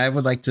way. And I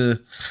would like to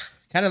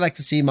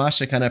see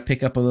Masha kind of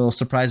pick up a little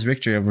surprise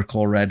victory over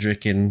Cole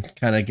Radrick and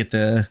kind of get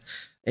the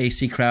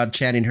AC crowd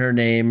chanting her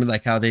name,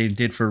 like how they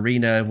did for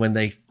Rena when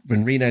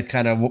Rena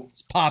kind of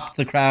popped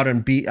the crowd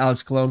and beat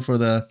Alex Colon for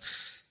the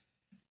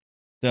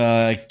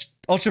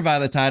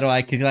Ultraviolet title.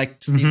 I could like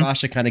to see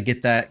Masha kind of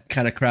get that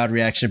kind of crowd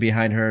reaction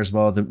behind her as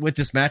well with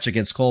this match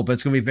against Cole. But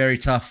it's going to be very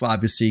tough,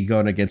 obviously,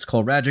 going against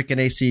Cole Radrick and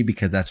AC,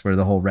 because that's where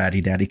the whole Ratty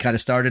Daddy kind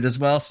of started as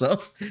well.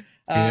 So,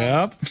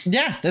 yeah,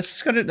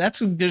 that's just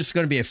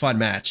going to be a fun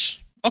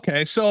match.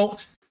 Okay, so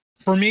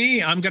for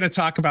me, I'm going to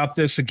talk about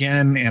this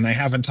again, and I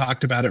haven't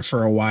talked about it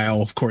for a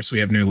while. Of course, we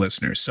have new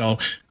listeners. So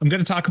I'm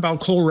going to talk about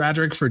Cole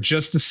Radrick for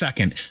just a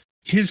second.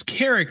 His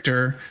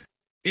character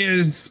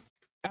is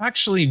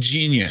actually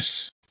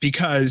genius,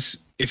 because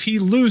if he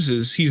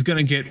loses, he's going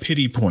to get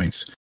pity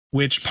points,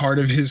 which part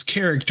of his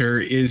character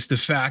is the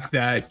fact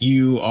that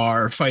you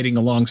are fighting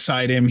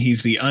alongside him.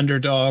 He's the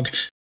underdog.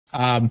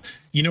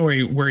 You know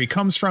where he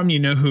comes from, you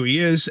know who he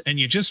is, and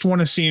you just want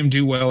to see him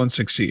do well and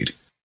succeed.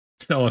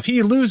 So if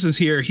he loses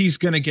here, he's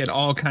going to get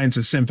all kinds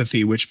of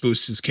sympathy, which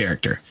boosts his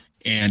character.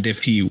 And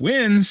if he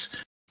wins,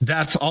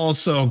 that's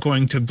also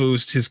going to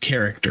boost his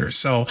character.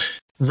 So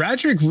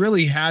Radrick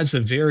really has a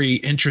very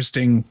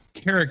interesting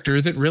character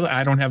that really,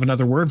 I don't have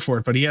another word for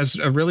it, but he has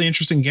a really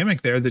interesting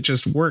gimmick there that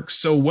just works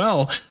so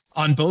well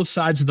on both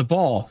sides of the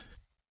ball.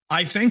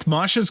 I think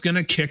Masha's going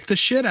to kick the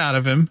shit out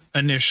of him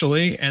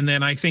initially, and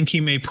then I think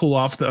he may pull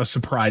off a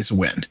surprise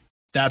win.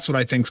 That's what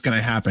I think is going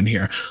to happen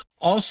here.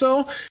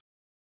 Also,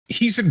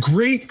 he's a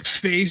great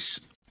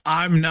face.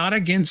 I'm not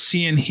against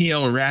seeing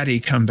heel Ratty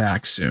come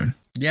back soon.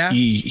 Yeah,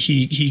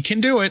 he can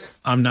do it.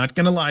 I'm not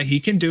going to lie. He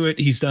can do it.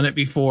 He's done it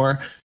before.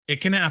 It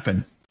can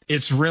happen.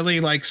 It's really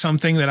like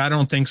something that I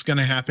don't think is going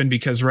to happen,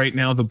 because right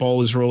now the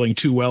ball is rolling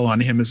too well on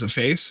him as a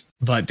face.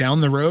 But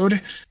down the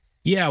road,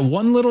 yeah,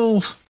 one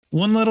little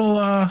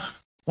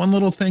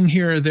thing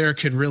here or there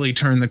could really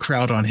turn the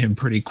crowd on him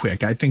pretty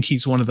quick. I think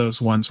he's one of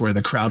those ones where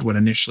the crowd would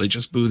initially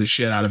just boo the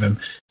shit out of him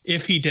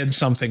if he did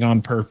something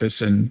on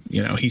purpose and,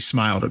 he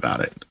smiled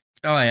about it.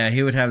 Oh yeah,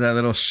 he would have that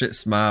little shit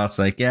smile. It's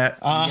like, yeah,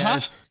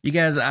 you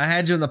guys, I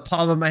had you in the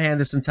palm of my hand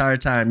this entire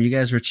time. You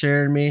guys were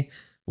cheering me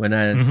when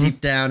I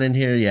deep down in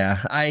here.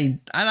 Yeah, I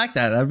like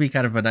that. That would be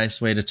kind of a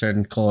nice way to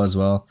turn Cole as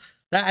well.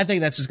 I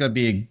think that's just going to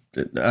be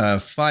a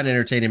fun,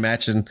 entertaining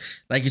match. And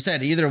like you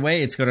said, either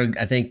way,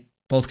 I think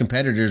both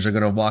competitors are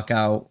going to walk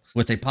out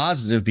with a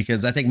positive,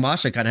 because I think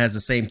Masha kind of has the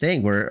same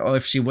thing where,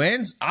 if she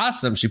wins,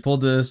 awesome. She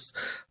pulled this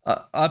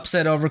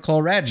upset over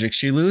Cole Radrick.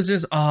 She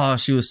loses. Oh,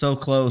 she was so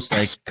close,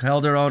 like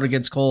held her own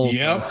against Cole.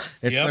 Yep. So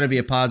it's going to be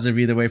a positive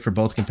either way for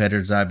both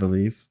competitors, I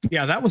believe.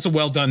 Yeah, that was a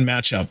well done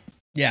matchup.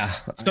 Yeah.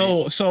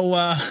 So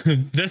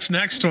this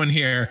next one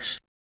here,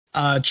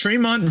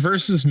 Tremont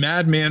versus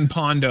Madman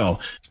Pondo.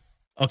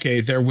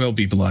 Okay, there will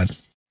be blood.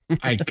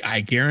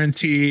 I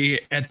guarantee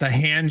at the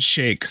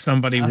handshake,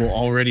 somebody will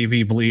already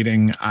be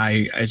bleeding.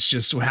 It's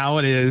just how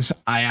it is.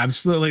 I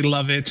absolutely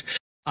love it.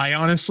 I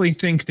honestly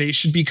think they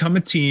should become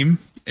a team,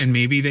 and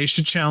maybe they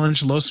should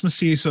challenge Los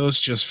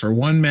Macizos just for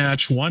one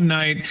match, one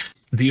night.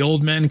 The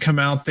old men come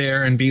out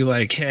there and be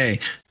like, hey,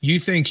 you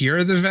think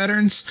you're the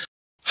veterans?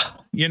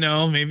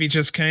 Maybe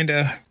just kind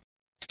of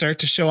start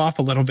to show off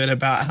a little bit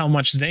about how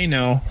much they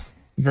know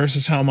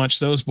versus how much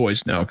those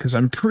boys know. Because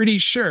I'm pretty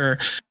sure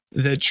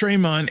that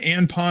Tremont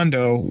and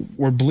Pondo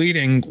were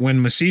bleeding when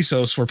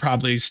Macizos were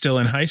probably still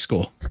in high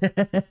school.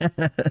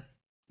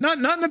 Not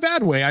in a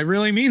bad way. I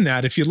really mean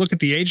that. If you look at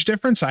the age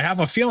difference, I have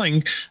a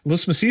feeling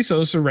Los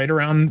Macizos are right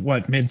around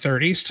mid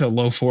 30s to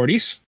low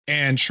 40s.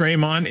 And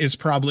Tremont is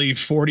probably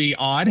 40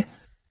 odd,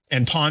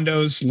 and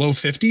Pondo's low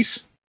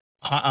 50s.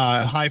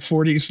 High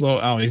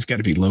 40s, he's got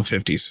to be low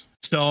 50s.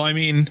 So, I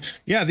mean,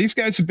 yeah, these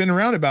guys have been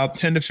around about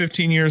 10 to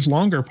 15 years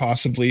longer,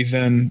 possibly,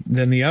 than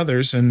the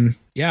others. And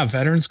yeah,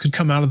 veterans could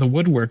come out of the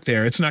woodwork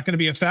there. It's not going to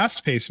be a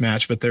fast-paced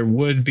match, but there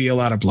would be a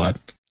lot of blood.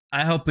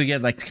 I hope we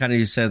get, like, kind of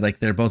you said, like,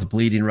 they're both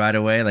bleeding right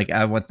away. Like,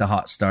 I want the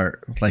hot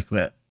start. Like,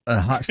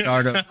 a hot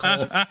start of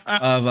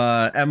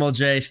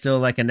MLJ still,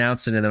 like,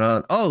 announcing it.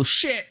 And oh,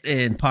 shit!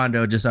 And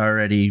Pondo just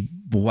already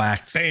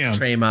whacked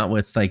Tremont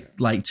with, like,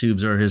 light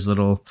tubes or his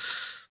little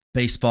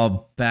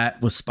baseball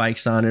bat with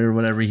spikes on it or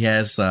whatever he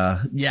has.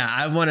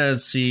 I want to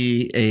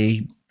see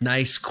a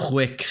nice,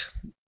 quick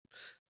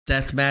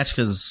death match,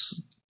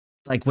 because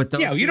like with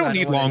those you don't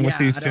need long with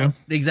these two.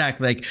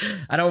 Exactly. Like,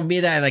 I don't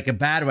mean that in like a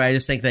bad way. I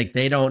just think like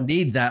they don't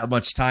need that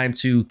much time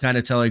to kind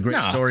of tell a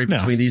great story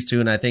between these two.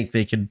 And I think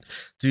they could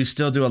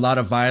still do a lot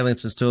of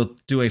violence and still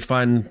do a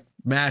fun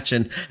match.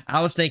 And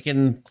I was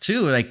thinking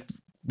too, like,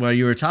 while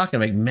you were talking,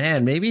 like,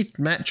 man, maybe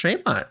Matt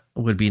Tremont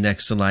would be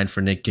next in line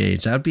for Nick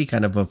Gage. That would be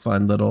kind of a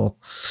fun little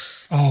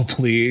Oh,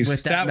 please.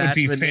 With That would match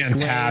be with Nick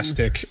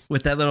fantastic.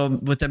 Wayne,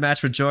 with the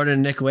match with Jordan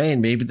and Nick Wayne.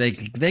 Maybe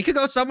they could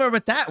go somewhere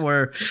with that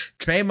where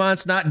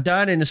Traymon's not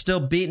done and is still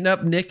beating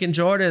up Nick and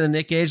Jordan, and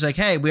Nick Gage like,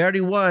 hey, we already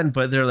won,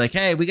 but they're like,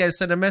 hey, we got to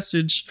send a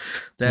message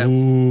that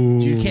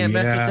you can't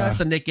mess with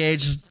us. And Nick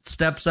Gage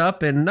steps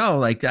up and no,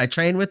 like I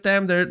train with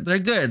them. They're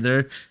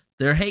good.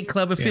 They're Hate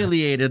Club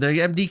affiliated. They're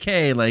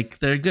MDK. Like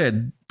they're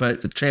good.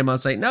 But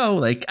Traymon's like, no,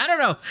 like, I don't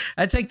know.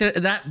 I think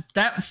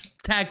that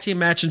tag team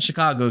match in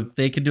Chicago,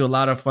 they could do a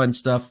lot of fun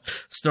stuff,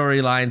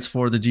 storylines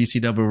for the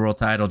GCW World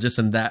title just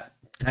in that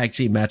tag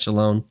team match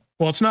alone.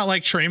 Well, it's not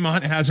like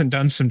Traymont hasn't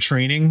done some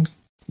training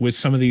with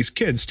some of these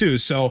kids too.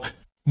 So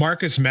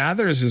Marcus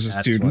Mathers is a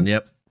student. One,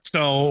 yep.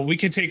 So we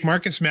could take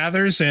Marcus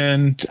Mathers,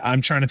 and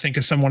I'm trying to think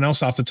of someone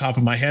else off the top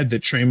of my head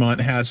that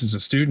Traymont has as a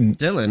student.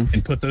 Dylan.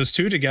 And put those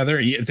two together.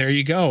 Yeah, there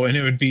you go. And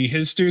it would be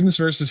his students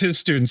versus his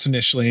students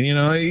initially.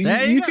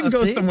 And, you can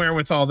go somewhere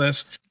with all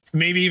this.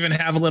 Maybe even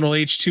have a little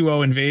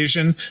H2O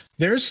invasion.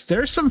 There's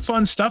some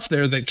fun stuff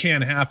there that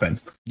can happen.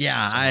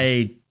 Yeah,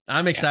 so,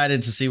 I'm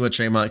excited to see what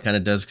Traymont kind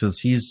of does because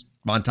he's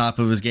on top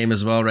of his game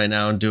as well right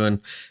now and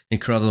doing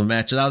incredible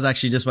matches. I was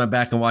actually just went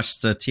back and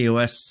watched the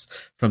TOS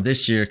from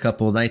this year a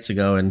couple of nights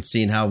ago and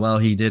seeing how well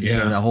he did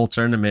during the whole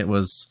tournament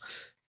was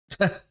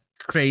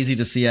crazy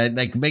to see.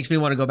 Like makes me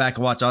want to go back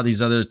and watch all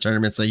these other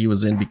tournaments that he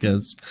was in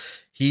because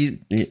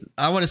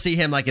I want to see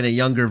him like in a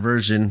younger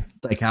version,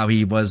 like how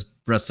he was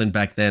wrestling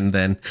back then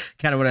than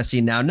kind of what I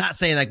see now. Not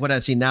saying like what I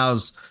see now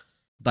is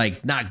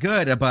like not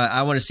good, but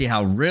I want to see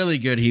how really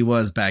good he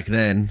was back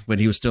then when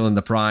he was still in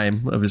the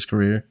prime of his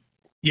career.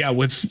 Yeah,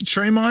 with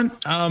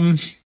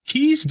Traymont,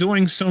 he's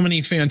doing so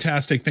many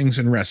fantastic things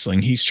in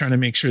wrestling. He's trying to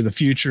make sure the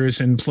future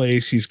is in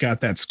place. He's got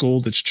that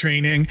school that's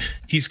training.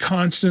 He's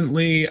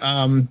constantly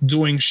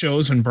doing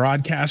shows and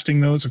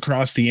broadcasting those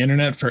across the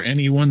internet for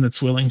anyone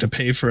that's willing to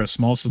pay for a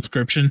small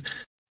subscription.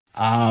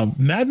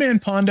 Madman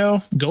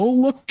Pondo, go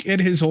look at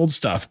his old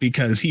stuff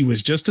because he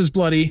was just as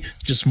bloody,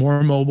 just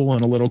more mobile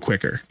and a little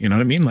quicker. You know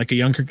what I mean? Like a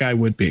younger guy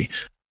would be.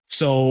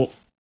 So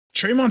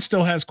Traymont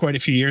still has quite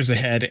a few years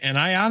ahead, and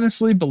I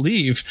honestly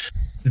believe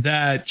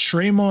that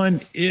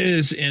Traymont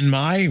is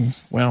I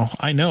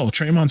know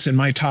Traymont's in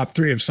my top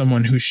 3 of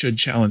someone who should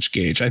challenge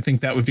Gage. I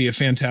think that would be a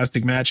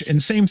fantastic match,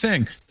 and same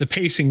thing, the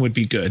pacing would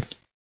be good.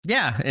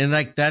 Yeah, and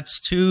like that's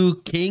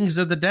 2 kings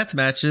of the death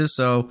matches,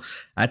 so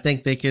I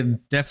think they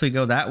could definitely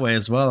go that way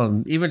as well.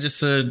 And even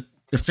just if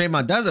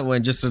Traymont doesn't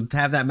win, just to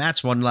have that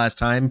match one last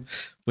time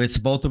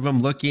with both of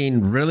them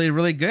looking really,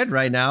 really good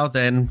right now,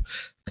 then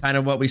kind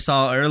of what we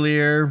saw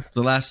earlier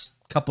the last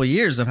couple of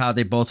years of how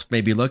they both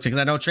maybe looked, because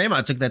I know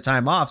Traymont took that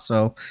time off,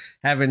 so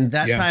having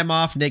that time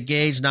off, Nick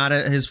Gage not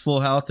at his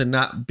full health and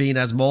not being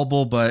as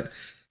mobile, but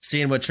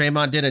seeing what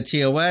Traymont did at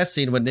TOS,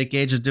 seeing what Nick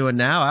Gage is doing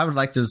now, I would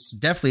like to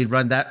definitely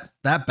run that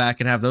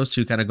back and have those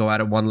two kind of go at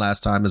it one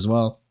last time as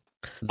well.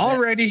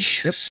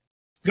 Alrighty. Yep.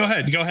 Go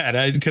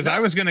ahead. Because I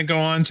was going to go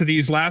on to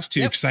these last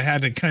two because I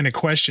had a kind of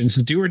questions.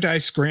 Do or die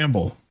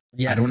scramble.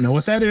 Yes. I don't know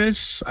what that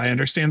is. I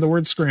understand the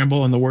word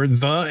scramble and the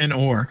word the and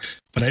or,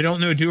 but I don't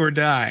know do or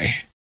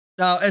die.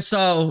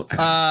 So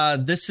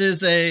this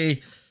is a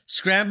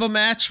scramble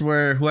match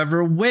where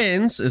whoever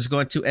wins is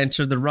going to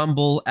enter the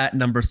Rumble at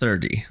number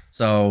 30.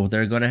 So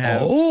they're going to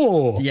have...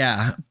 Oh!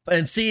 Yeah.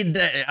 And see,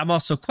 I'm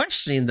also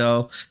questioning,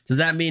 though, does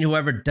that mean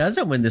whoever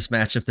doesn't win this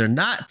match, if they're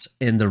not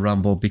in the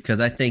Rumble? Because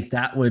I think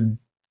that would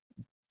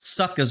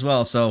suck as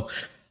well. So...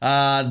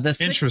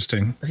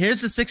 interesting.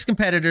 Here's the 6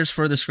 competitors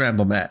for the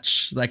scramble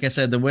match. Like I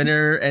said, the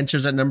winner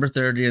enters at number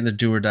 30 in the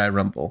do or die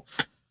Rumble.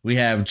 We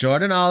have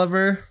Jordan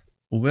Oliver,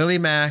 Willie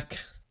Mack,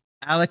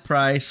 Alec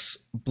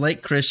Price,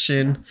 Blake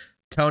Christian,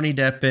 Tony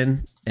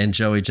Deppen, and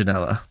Joey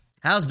Janela.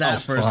 How's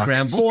that for a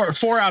scramble?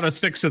 4 out of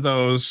 6 of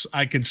those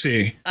I could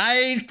see.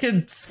 I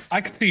could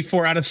see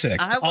 4 out of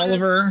 6.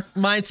 Oliver,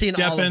 mind seeing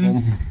Deppen. All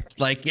of them.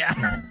 Like,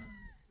 yeah.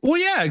 Well,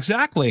 yeah,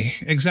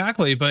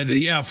 exactly. But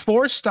yeah,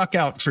 4 stuck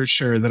out for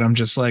sure that I'm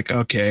just like,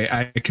 okay,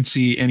 I could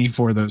see any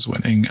 4 of those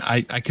winning.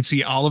 I could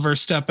see Oliver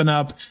stepping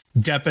up,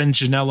 Deppen,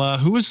 Janela.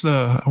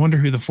 I wonder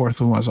who the 4th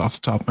one was off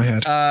the top of my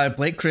head.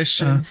 Blake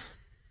Christian.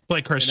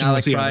 Blake Christian. And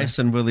Alec Price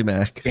and Willie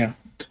Mack. Yeah.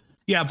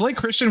 Yeah, Blake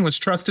Christian was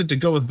trusted to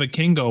go with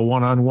Vikingo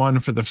one-on-one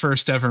for the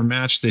first ever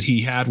match that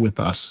he had with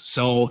us.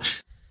 So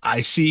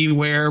I see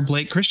where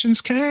Blake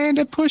Christian's kind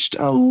of pushed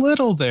a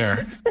little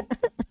there.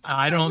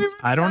 I don't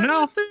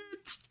know.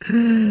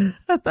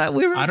 I thought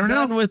we were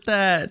done with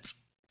that.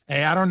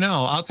 Hey, I don't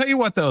know. I'll tell you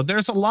what, though.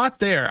 There's a lot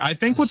there. I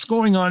think what's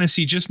going on is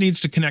he just needs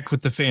to connect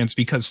with the fans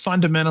because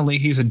fundamentally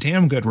he's a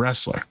damn good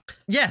wrestler.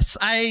 Yes,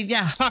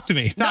 Talk to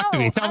me. Tell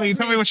me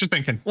what you're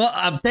thinking. Well,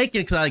 I'm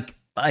thinking because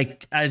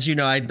like as you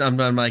know,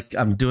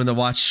 I'm doing the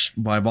watch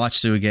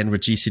through again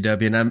with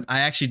GCW, and I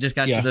actually just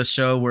got to the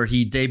show where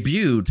he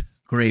debuted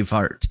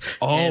Braveheart.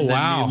 Oh, and the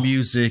wow. new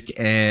music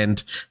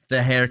and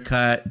the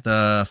haircut,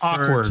 the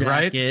awkward, fur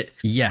jacket. Right?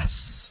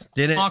 Yes.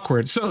 Did it?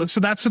 Awkward. So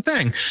that's the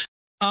thing.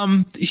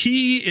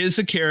 He is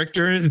a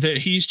character that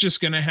he's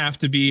just going to have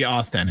to be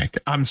authentic.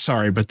 I'm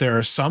sorry, but there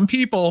are some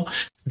people,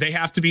 they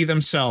have to be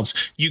themselves.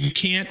 You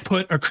can't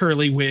put a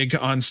curly wig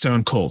on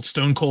Stone Cold.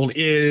 Stone Cold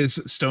is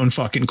Stone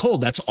fucking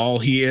Cold. That's all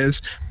he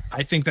is.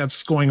 I think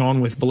that's going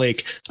on with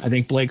Blake. I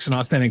think Blake's an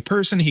authentic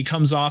person. He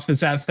comes off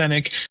as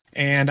authentic,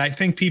 and I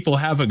think people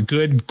have a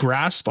good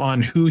grasp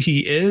on who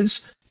he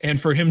is. And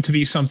for him to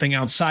be something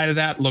outside of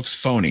that looks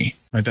phony.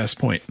 My best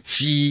point.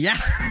 Yeah,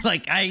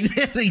 like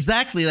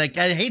exactly. Like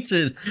I hate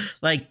to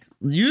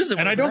use it,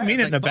 and I don't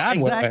mean it in a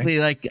bad way. Exactly.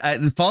 Like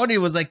phony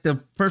was like the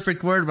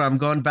perfect word. But I'm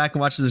going back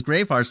and watching this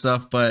Graveheart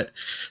stuff. But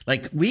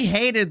like we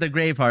hated the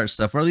Graveheart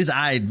stuff, or at least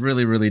I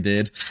really, really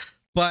did.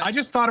 But I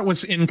just thought it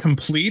was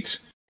incomplete,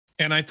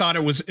 and I thought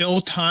it was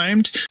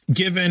ill-timed,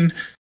 given.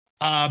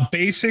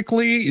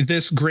 Basically,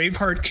 this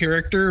Graveheart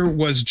character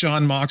was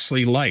John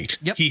Moxley light.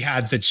 Yep. He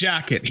had the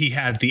jacket, he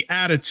had the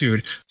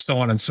attitude, so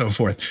on and so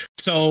forth.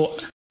 So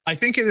I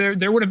think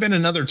there would have been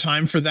another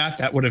time for that.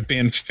 That would have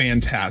been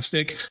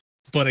fantastic.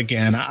 But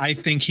again, I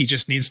think he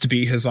just needs to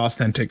be his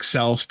authentic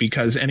self,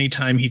 because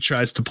anytime he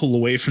tries to pull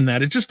away from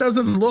that, it just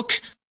doesn't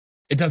look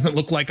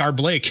like our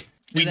Blake.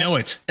 We know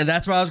it. And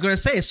that's what I was going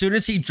to say. As soon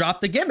as he dropped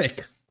the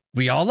gimmick,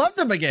 we all loved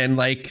him again.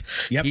 Like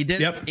he did.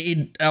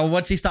 Yep.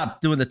 Once he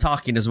stopped doing the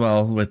talking as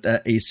well with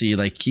AC,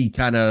 like he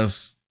kind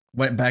of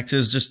went back to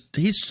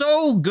he's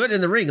so good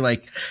in the ring.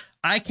 Like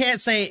I can't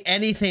say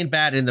anything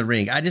bad in the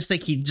ring. I just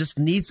think he just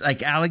needs,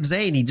 like Alex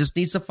Zane. He just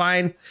needs to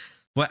find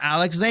what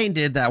Alex Zane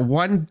did. That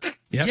one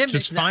gimmick,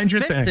 just find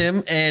your thing,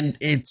 him, and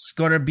it's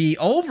going to be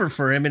over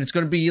for him. And it's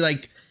going to be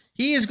like,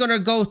 he is going to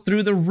go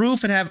through the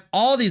roof and have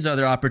all these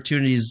other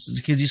opportunities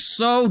because he's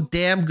so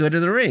damn good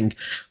in the ring.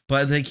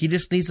 But like he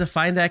just needs to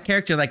find that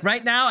character. Like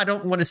right now, I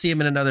don't want to see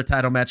him in another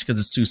title match because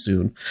it's too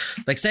soon.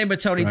 Like same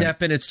with Tony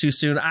Deppen, it's too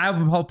soon.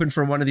 I'm hoping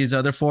for one of these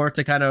other four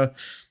to kind of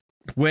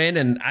win.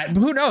 And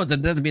who knows?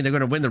 That doesn't mean they're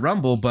going to win the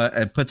Rumble, but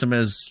it puts them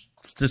as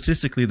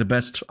statistically the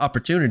best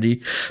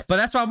opportunity. But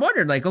that's why I'm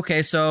wondering, like,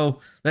 okay, so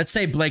let's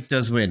say Blake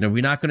does win. Are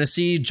we not going to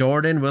see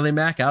Jordan, Willie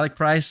Mack, Alec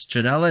Price,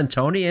 Janela, and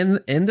Tony in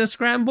the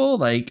scramble,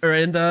 like, or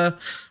in the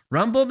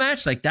Rumble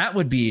match? Like that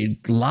would be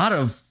a lot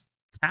of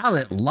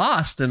talent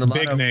lost and a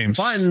lot of names.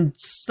 Fun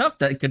stuff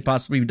that could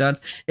possibly be done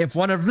if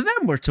one of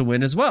them were to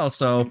win as well.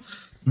 So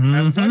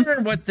I'm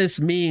wondering what this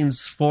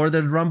means for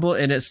the Rumble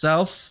in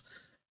itself.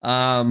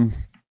 I'll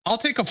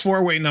take a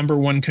 4-way number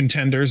one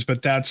contenders,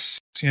 but that's,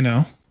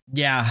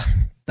 yeah,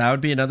 that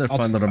would be another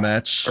fun little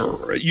match.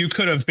 You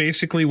could have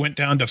basically went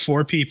down to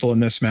 4 people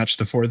in this match.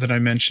 The 4 that I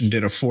mentioned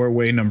did a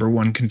 4-way number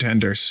one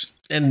contenders.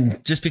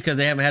 And just because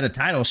they haven't had a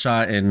title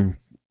shot in,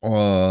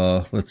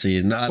 let's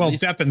see.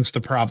 Deppen's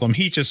the problem.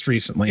 He just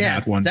recently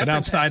had one, but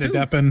outside of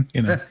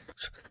Deppen,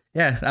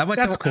 Yeah, I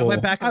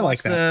went back and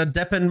watched the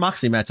Deppen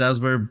Moxley match. That was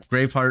where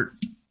Graveheart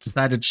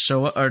decided to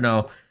show up. Or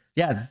no,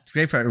 yeah,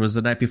 Graveheart was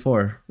the night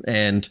before.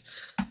 And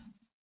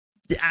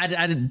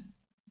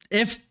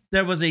if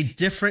there was a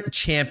different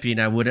champion,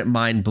 I wouldn't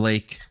mind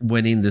Blake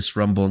winning this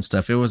Rumble and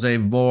stuff. It was a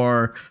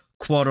more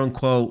quote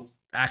unquote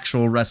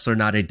actual wrestler,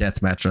 not a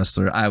deathmatch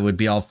wrestler. I would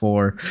be all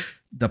for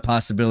the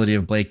possibility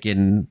of Blake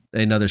getting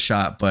another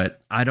shot, but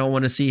I don't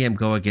want to see him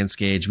go against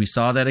Gage. We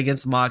saw that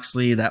against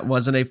Moxley. That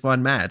wasn't a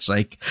fun match.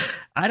 Like,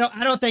 I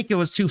don't think it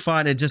was too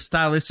fun. It just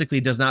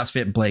stylistically does not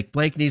fit Blake.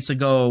 Blake needs to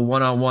go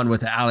one-on-one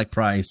with Alec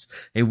Price,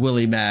 a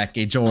Willie Mack,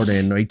 a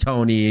Jordan, a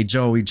Tony, a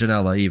Joey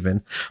Janela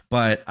even.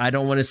 But I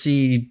don't want to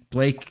see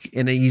Blake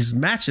in these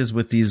matches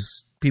with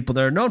these people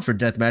that are known for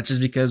death matches,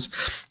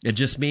 because it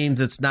just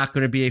means it's not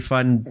going to be a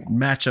fun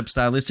matchup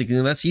stylistically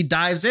unless he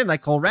dives in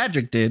like Cole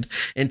Radrick did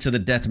into the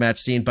death match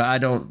scene. But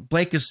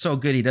Blake is so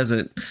good, he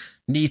doesn't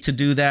need to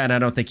do that, and I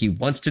don't think he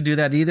wants to do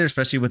that either,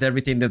 especially with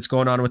everything that's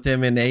going on with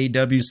him in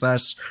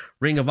AEW /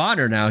 Ring of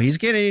Honor now. He's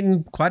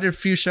getting quite a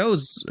few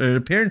shows or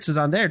appearances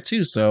on there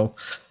too. So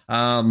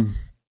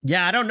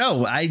yeah, I don't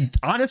know. I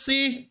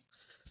honestly,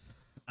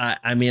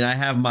 I mean, I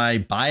have my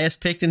bias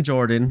picked in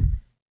Jordan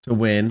to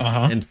win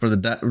and for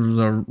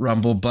the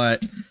Rumble,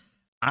 but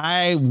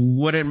I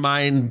wouldn't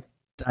mind.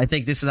 I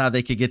think this is how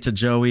they could get to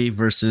Joey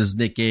versus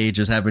Nick Gage,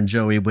 is having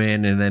Joey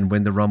win and then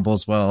win the Rumble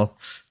as well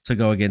to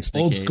go against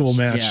Nick old Gage. School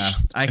match. Yeah,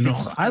 I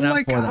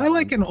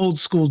like an old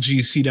school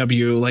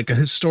GCW, like a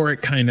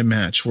historic kind of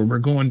match where we're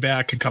going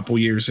back a couple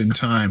years in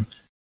time.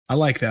 I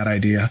like that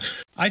idea.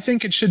 I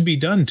think it should be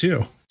done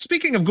too.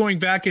 Speaking of going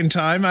back in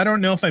time, I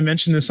don't know if I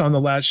mentioned this on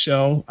the last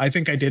show. I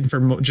think I did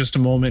for just a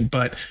moment,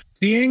 but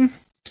seeing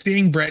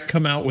Brett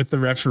come out with the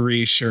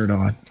referee shirt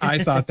on,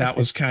 I thought that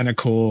was kind of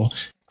cool.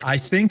 I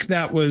think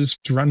that was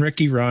Run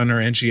Ricky Run or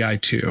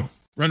NGI 2.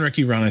 Run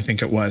Ricky Run, I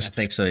think it was. I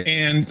think so.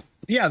 And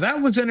yeah,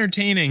 that was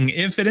entertaining.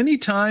 If at any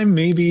time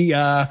maybe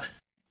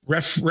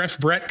Ref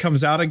Brett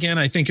comes out again,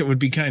 I think it would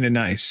be kind of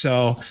nice.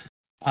 So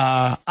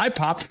I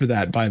popped for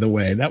that, by the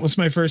way. That was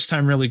my first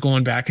time really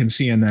going back and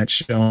seeing that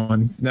show,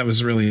 and that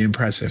was really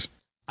impressive.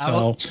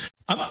 So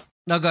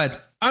no, go ahead.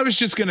 I was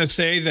just going to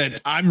say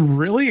that I'm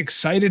really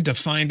excited to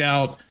find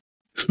out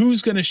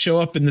who's going to show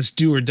up in this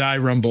Do or Die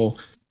Rumble.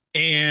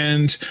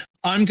 And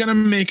I'm going to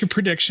make a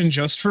prediction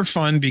just for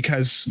fun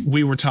because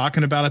we were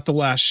talking about it the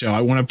last show.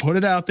 I want to put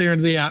it out there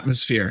into the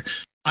atmosphere.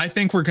 I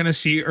think we're going to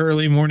see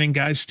early morning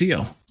guys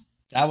steal.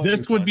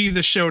 This would be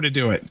the show to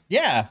do it.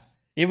 Yeah.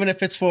 Even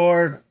if it's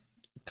for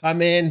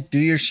come in, do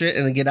your shit,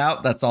 and then get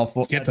out. That's all.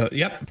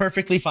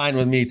 Perfectly fine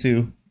with me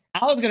too.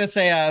 I was going to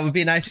say it would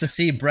be nice to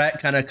see Brett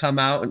kind of come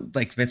out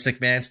like Vince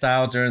McMahon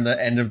style during the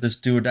end of this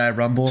Do or Die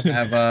Rumble.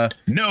 Have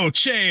no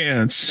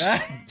chance.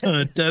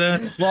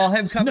 Well,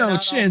 him coming no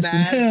out chance in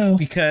hell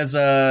because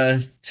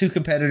two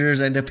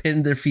competitors end up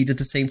hitting their feet at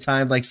the same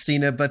time, like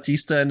Cena,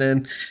 Batista, and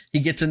then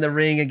he gets in the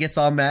ring and gets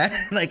all mad.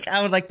 Like,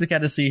 I would like to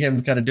kind of see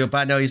him kind of do it. But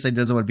I know he said he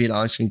doesn't want to be an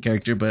on-screen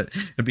character, but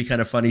it'd be kind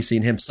of funny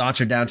seeing him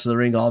saunter down to the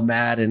ring all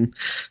mad and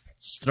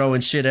throwing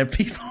shit at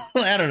people.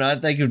 I don't know. I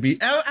think it would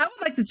be. I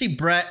would like to see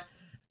Brett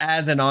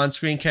as an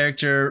on-screen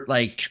character,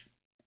 like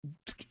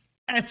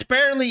as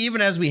sparingly even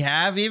as we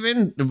have,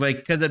 even like,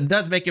 because it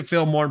does make it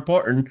feel more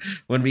important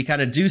when we kind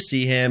of do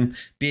see him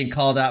being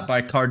called out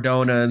by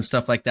Cardona and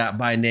stuff like that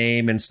by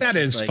name and stuff. That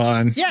is like,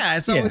 fun. Yeah,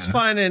 it's always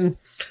fun, and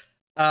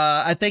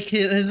I think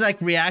his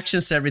like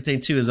reactions to everything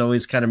too is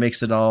always kind of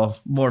makes it all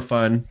more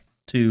fun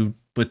too.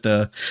 With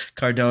the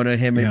Cardona,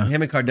 him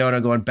and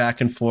Cardona going back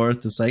and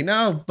forth. It's like,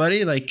 no,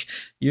 buddy, like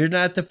you're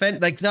not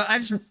defending. Like, no,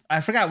 I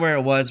forgot where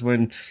it was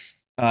when.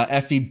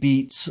 Effie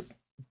beats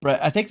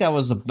Brett. I think that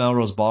was the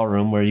Melrose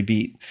Ballroom where he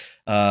beat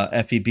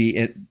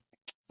FEB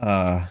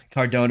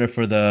Cardona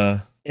for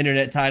the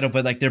internet title,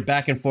 but like their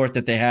back and forth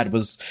that they had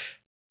was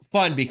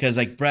fun because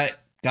like Brett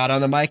got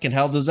on the mic and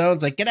held his own.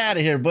 It's like, get out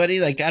of here, buddy.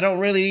 Like, I don't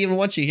really even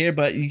want you here,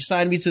 but you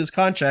signed me to this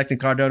contract. And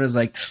Cardona's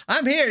like,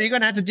 I'm here. You're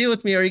going to have to deal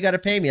with me or you got to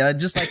pay me. I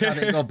just like how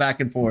they go back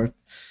and forth.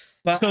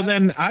 But so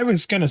then I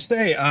was going to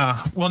say,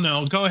 well,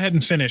 no, go ahead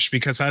and finish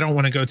because I don't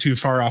want to go too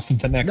far off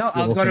into the next. No,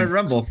 I was going to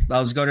Rumble. I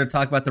was going to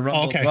talk about the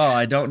Rumble as well.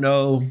 I don't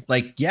know.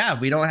 Like, yeah,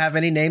 we don't have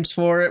any names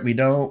for it. We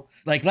don't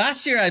like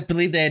last year. I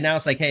believe they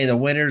announced like, hey, the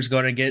winner's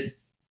going to get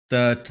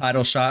the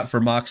title shot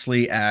for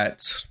Moxley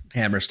at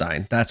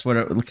Hammerstein. That's what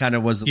it kind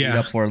of was the lead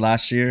up for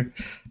last year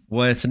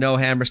with no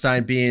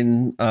Hammerstein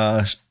being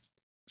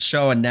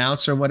show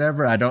announced or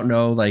whatever. I don't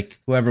know, like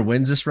whoever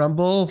wins this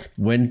Rumble,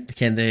 when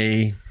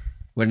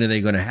are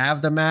they going to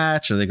have the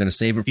match? Are they going to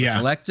save it for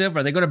collective?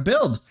 Are they going to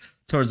build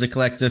towards the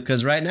collective?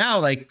 Because right now,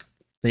 like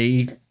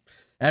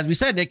as we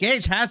said, Nick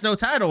Gage has no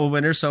title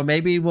winner. So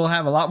maybe we'll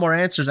have a lot more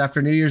answers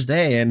after New Year's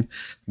Day. And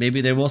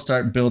maybe they will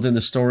start building the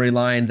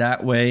storyline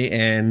that way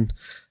and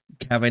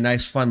have a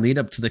nice fun lead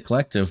up to the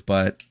collective.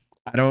 But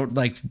I don't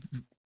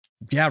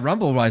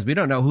Rumble wise, we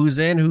don't know who's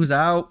in, who's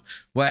out.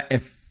 What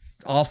if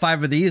all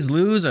five of these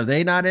lose? Are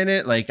they not in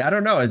it? Like, I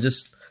don't know. It's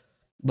just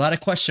a lot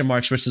of question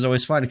marks, which is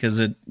always fun because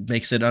it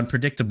makes it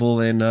unpredictable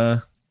and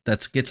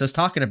that gets us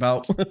talking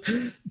about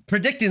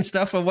predicting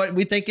stuff of what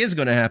we think is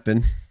going to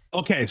happen.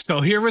 Okay, so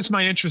here was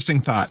my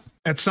interesting thought.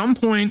 At some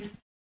point,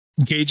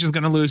 Gage is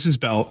going to lose his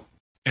belt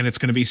and it's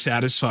going to be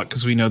sad as fuck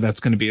because we know that's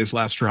going to be his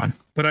last run.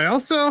 But I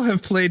also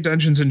have played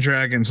Dungeons and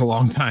Dragons a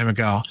long time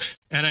ago.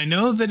 And I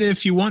know that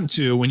if you want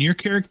to, when your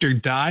character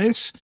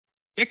dies,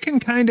 it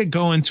can kind of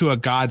go into a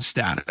god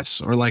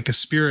status or like a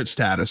spirit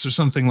status or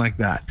something like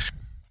that.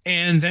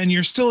 And then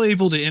you're still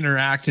able to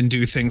interact and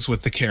do things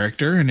with the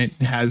character, and it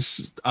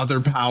has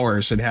other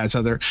powers. It has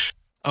other.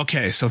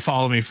 Okay, so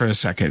follow me for a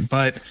second.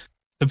 But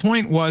the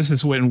point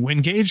is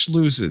when Gage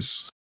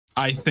loses,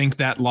 I think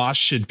that loss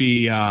should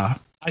be.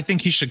 I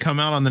think he should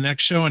come out on the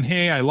next show and,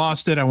 hey, I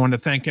lost it. I want to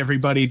thank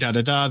everybody.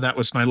 That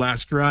was my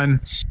last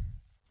run.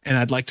 And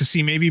I'd like to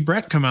see maybe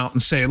Brett come out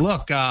and say,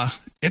 look,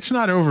 it's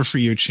not over for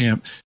you,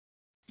 champ.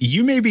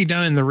 You may be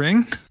done in the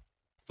ring,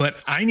 but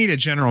I need a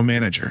general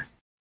manager.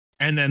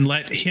 And then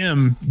let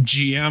him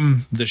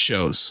GM the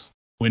shows.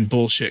 When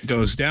bullshit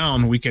goes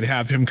down, we could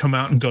have him come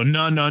out and go,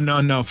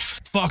 no,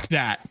 fuck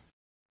that.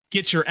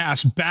 Get your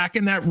ass back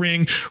in that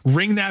ring,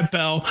 ring that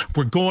bell.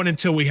 We're going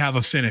until we have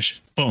a finish.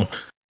 Boom.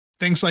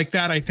 Things like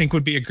that, I think,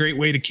 would be a great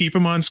way to keep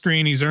him on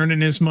screen. He's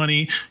earning his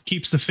money,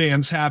 keeps the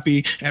fans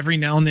happy. Every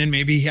now and then,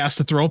 maybe he has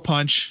to throw a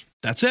punch.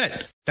 That's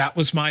it. That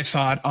was my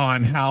thought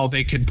on how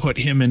they could put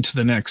him into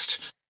the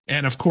next.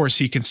 And of course,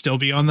 he can still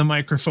be on the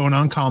microphone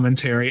on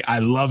commentary. I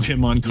love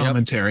him on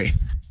commentary.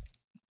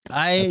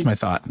 That's my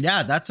thought.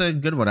 Yeah, that's a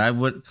good one. I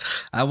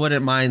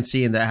wouldn't mind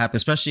seeing that happen,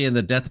 especially in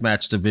the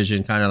deathmatch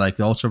division, kind of like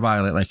the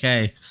ultraviolet. Like,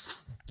 hey,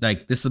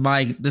 like this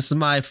is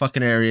my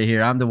fucking area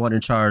here. I'm the one in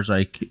charge.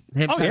 Like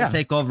him trying to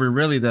take over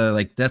really the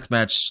like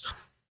deathmatch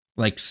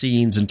like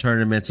scenes and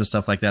tournaments and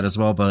stuff like that as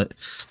well. But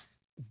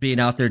being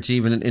out there to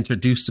even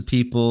introduce the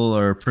people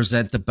or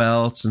present the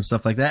belts and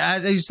stuff like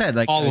that, as you said,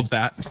 like all of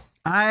that.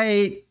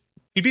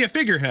 He'd be a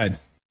figurehead,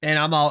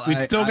 and we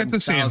still get the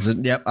same.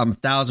 Yep, I'm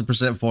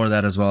 1,000% for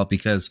that as well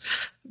because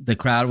the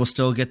crowd will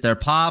still get their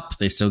pop.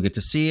 They still get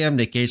to see him.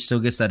 Nick Gage still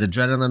gets that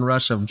adrenaline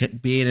rush of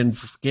getting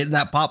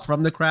that pop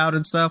from the crowd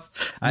and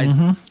stuff.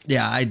 I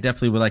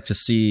definitely would like to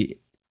see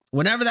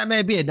whenever that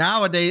may be.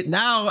 Now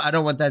I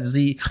don't want that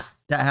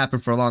that happen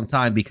for a long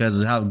time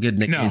because of how good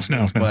Nick Gage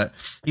is. But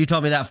you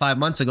told me that 5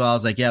 months ago. I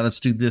was like, yeah, let's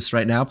do this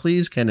right now,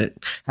 please. Can it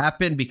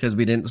happen? Because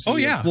we didn't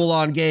see a full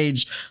on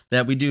Gage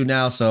that we do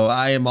now. So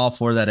I am all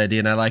for that idea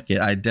and I like it.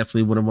 I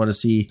definitely wouldn't want to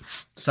see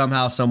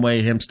somehow, some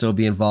way him still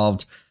be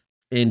involved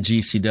in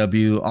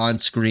GCW on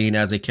screen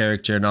as a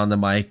character and on the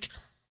mic,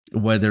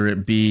 whether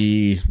it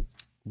be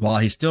while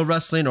he's still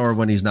wrestling or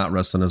when he's not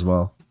wrestling as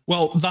well.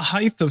 Well, the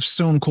height of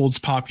Stone Cold's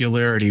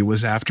popularity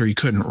was after he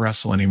couldn't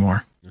wrestle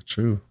anymore.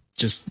 True.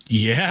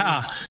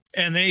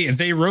 And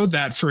they rode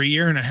that for a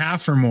year and a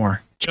half or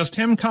more. Just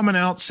him coming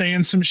out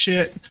saying some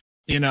shit,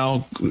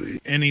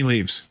 and he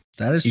leaves.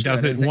 That is he true.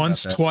 does it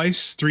once,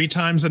 twice, 3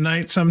 times a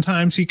night.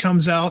 Sometimes he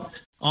comes out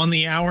on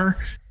the hour,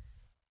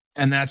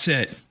 and that's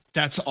it.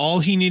 That's all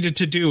he needed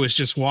to do is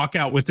just walk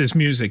out with his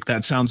music.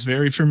 That sounds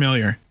very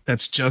familiar.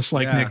 That's just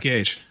like Nick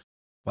Gage.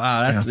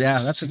 Wow,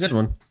 that's a good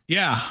one.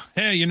 Yeah.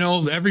 Hey,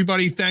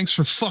 everybody, thanks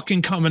for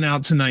fucking coming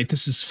out tonight.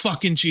 This is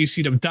fucking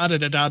GCW. Da da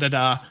da da da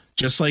da.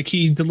 Just like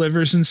he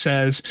delivers and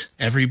says,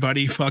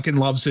 everybody fucking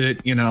loves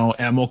it.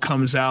 Emil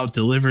comes out,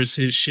 delivers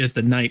his shit.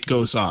 The night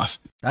goes off.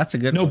 That's a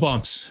good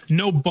one.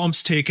 No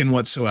bumps taken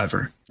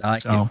whatsoever.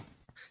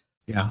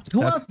 Yeah.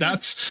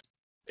 That's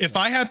if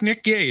I had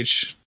Nick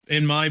Gage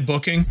in my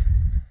booking,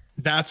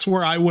 that's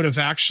where I would have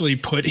actually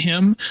put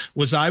him.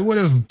 I would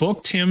have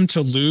booked him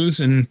to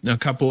lose in a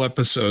couple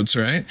episodes,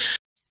 right?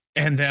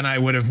 And then I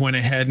would have went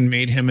ahead and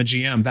made him a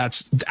GM.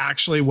 That's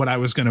actually what I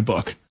was going to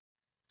book.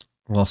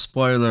 Well,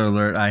 spoiler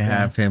alert, I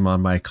have him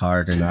on my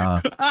card, and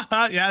yeah,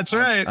 that's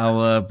right.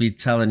 I'll be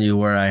telling you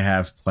where I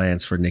have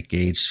plans for Nick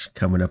Gage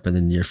coming up in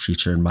the near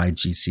future in my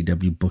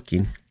GCW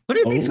booking. What do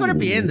you think's going to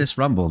be in this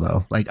Rumble,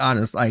 though? I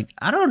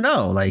don't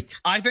know.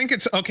 I think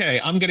it's okay.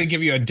 I'm going to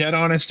give you a dead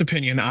honest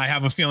opinion. I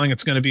have a feeling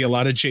it's going to be a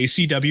lot of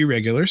JCW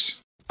regulars.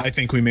 I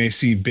think we may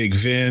see Big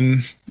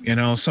Vin,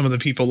 some of the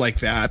people like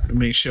that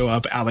may show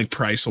up. Alec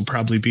Price will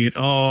probably be that's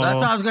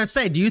what I was going to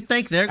say. Do you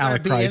think they're going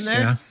to be in there?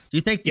 Yeah. Do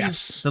you think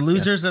the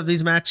losers of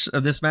this match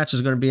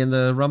is going to be in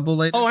the Rumble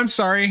later? Oh, I'm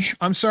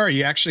sorry.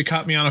 You actually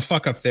caught me on a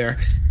fuck up there.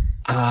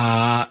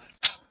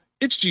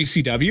 It's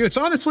GCW. It's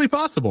honestly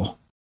possible.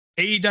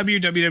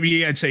 AEW,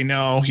 WWE, I'd say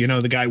no.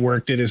 The guy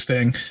did his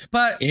thing.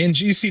 But in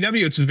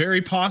GCW, it's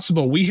very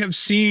possible. We have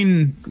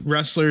seen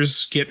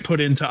wrestlers get put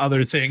into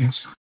other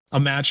things a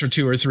match or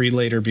 2 or 3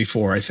 later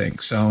before, I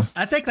think. So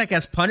I think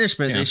as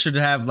punishment, they should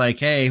have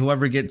hey,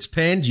 whoever gets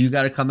pinned, you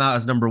got to come out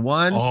as number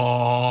 1.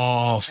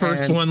 Oh,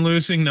 first one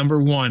losing,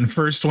 number 1.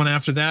 First one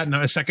after that,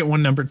 no, second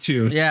one, number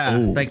 2. Yeah.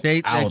 Ooh,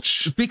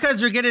 ouch. Because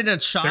you're getting a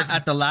shot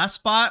at the last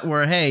spot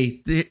where,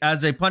 hey,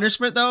 as a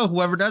punishment though,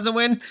 whoever doesn't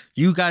win,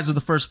 you guys are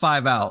the first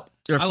 5 out.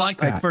 I like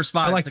that. First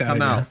 5 to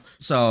come out.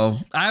 So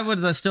I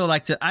would still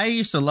like to. I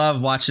used to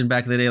love watching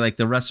back in the day,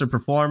 the wrestler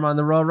perform on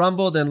the Royal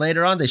Rumble. Then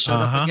later on, they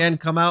showed up again,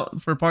 come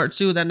out for part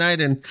 2 that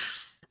night, and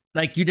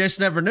you just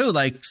never knew.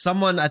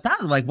 Someone, I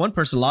thought one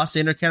person lost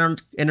the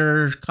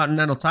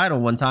Intercontinental title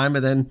one time,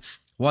 and then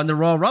won the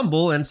Royal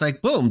Rumble, and it's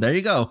boom, there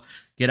you go.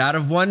 Get out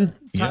of one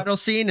title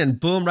scene, and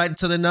boom, right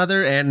into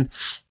another, and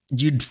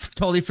you'd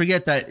totally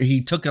forget that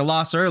he took a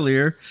loss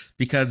earlier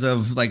because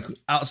of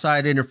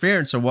outside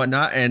interference or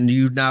whatnot, and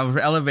you now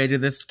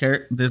elevated this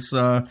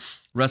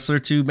wrestler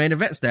to main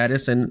event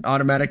status and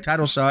automatic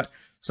title shot.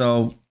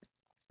 So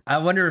I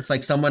wonder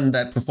if someone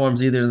that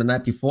performs either the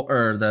night before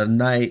or the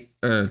night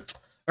earlier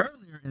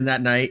in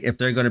that night, if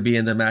they're going to be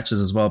in the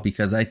matches as well,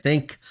 because I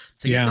think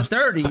to get to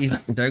 30,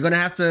 they're going to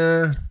have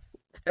to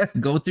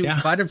go through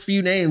quite a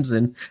few names,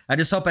 and I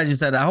just hope, as you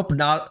said, I hope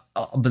not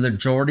the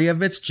majority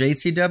of it's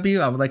JCW.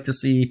 I would like to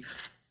see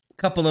a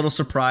couple little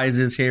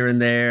surprises here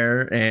and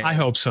there, and I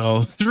hope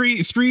so.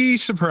 Three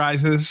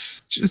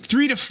surprises, just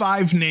 3 to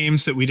 5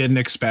 names that we didn't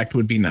expect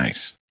would be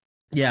nice.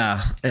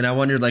 Yeah, and I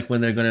wondered when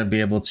they're going to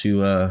be able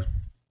to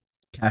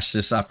cash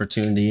this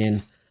opportunity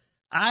in.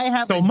 I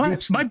have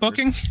my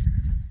booking.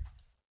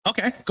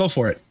 Okay, go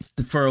for it.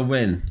 For a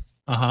win.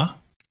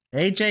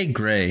 AJ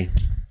Gray.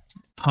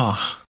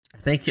 I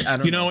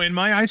don't know. In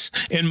my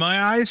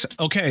eyes,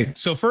 okay.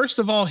 So first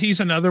of all, he's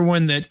another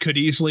one that could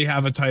easily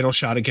have a title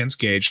shot against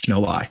Gage, no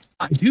lie.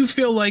 I do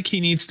feel like he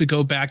needs to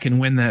go back and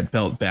win that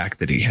belt back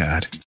that he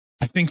had.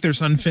 I think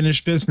there's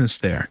unfinished business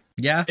there.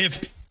 Yeah.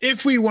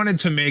 If we wanted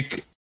to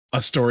make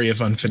a story of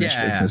unfinished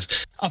business,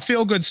 a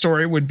feel-good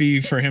story would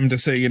be for him to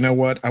say, you know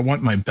what, I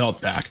want my belt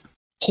back.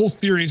 Whole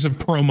series of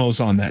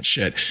promos on that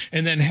shit,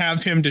 and then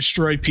have him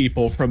destroy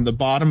people from the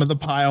bottom of the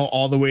pile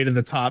all the way to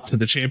the top to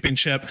the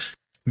championship.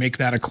 Make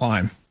that a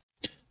climb.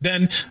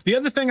 Then the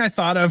other thing I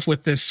thought of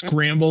with this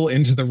scramble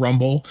into the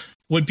Rumble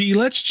would be,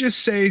 let's just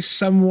say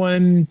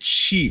someone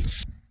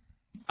cheats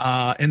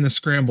in the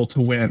scramble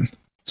to win.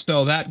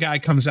 So that guy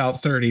comes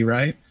out 30,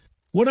 right?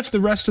 What if the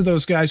rest of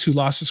those guys who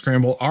lost the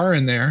scramble are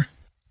in there,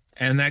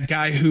 and that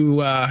guy who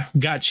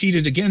got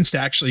cheated against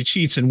actually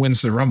cheats and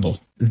wins the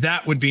Rumble?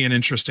 That would be an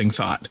interesting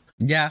thought.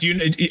 Yeah.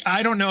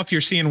 I don't know if you're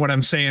seeing what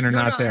I'm saying or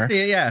not there. I see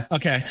it, yeah.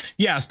 Okay.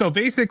 Yeah. So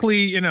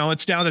basically,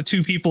 it's down to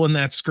 2 people in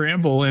that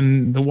scramble,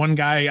 and the one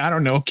guy, I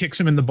don't know, kicks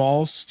him in the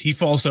balls. He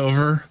falls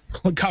over,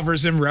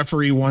 covers him.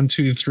 Referee 1,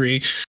 2,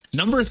 3.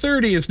 Number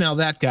 30 is now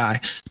that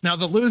guy. Now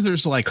the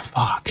loser's like,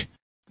 fuck.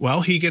 Well,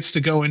 he gets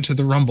to go into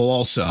the Rumble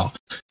also.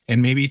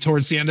 And maybe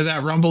towards the end of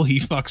that Rumble, he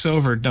fucks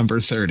over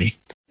number 30.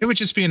 It would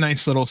just be a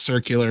nice little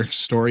circular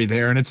story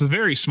there. And it's a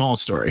very small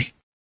story.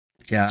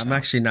 Yeah, I'm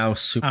actually now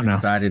super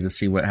excited to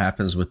see what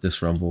happens with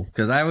this Rumble,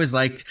 because I always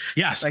like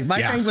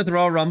my thing with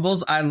Royal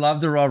Rumbles. I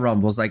love the Royal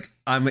Rumbles. Like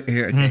I'm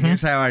here. Okay,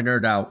 here's how I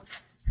nerd out.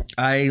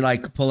 I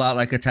like pull out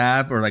like a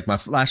tab, or like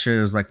last year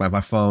it was like my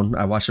phone.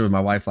 I watched it with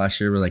my wife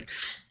last year. We're like,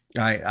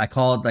 I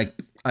called like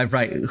I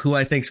write who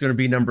I think's going to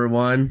be number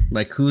 1,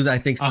 like who's I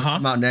think's going to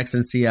come out next,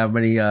 and see how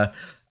many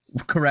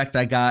correct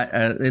I got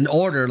in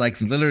order, like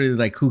literally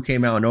like who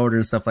came out in order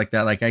and stuff like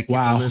that. Like I keep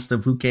a list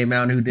of who came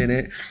out and who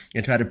didn't,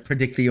 and try to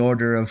predict the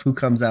order of who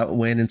comes out and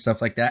when and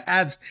stuff like that.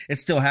 It's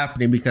still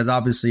happening, because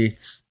obviously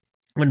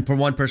when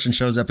one person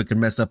shows up, it can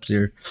mess up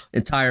your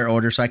entire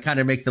order. So I kind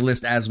of make the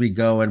list as we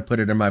go and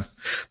put it in my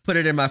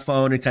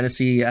phone, and kind of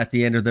see at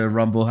the end of the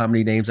Rumble how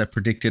many names I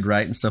predicted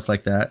right and stuff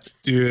like that.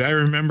 Dude, I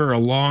remember a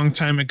long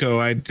time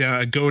ago,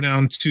 I'd go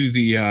down to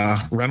the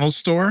rental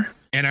store.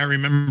 And I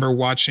remember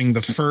watching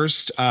the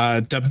first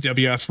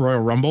WWF Royal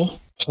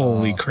Rumble.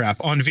 Holy crap.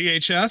 On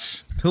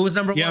VHS. Who was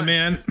number 1? Yeah,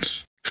 man.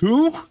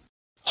 Who?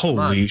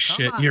 Holy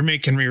shit. You're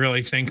making me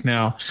really think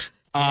now.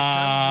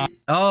 Oh,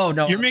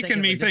 no. You're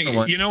making me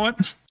think. You know what?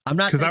 I'm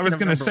not. Because I was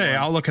going to say,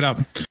 I'll look it up.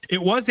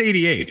 It was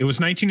 88. It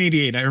was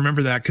 1988. I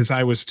remember that because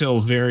I was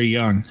still very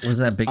young. Was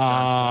that Big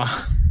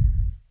John?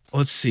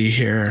 Let's see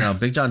here. No,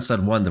 Big John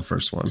Studd won the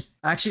first one.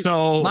 Actually,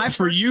 so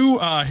for you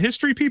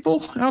history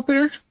people out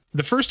there,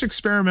 the first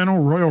experimental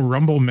Royal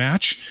Rumble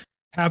match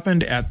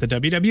happened at the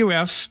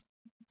WWF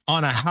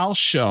on a house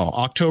show,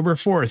 October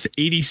 4th,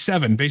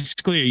 87,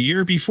 basically a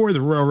year before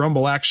the Royal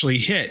Rumble actually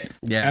hit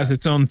as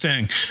its own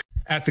thing,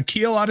 at the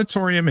Kiel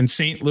Auditorium in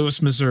St.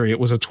 Louis, Missouri. It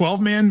was a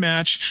 12-man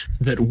match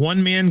that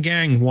one-man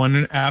gang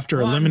won after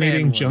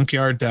eliminating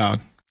Junkyard Dog.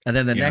 And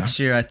then the next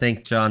year, I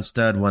think John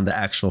Studd won the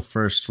actual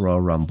first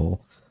Royal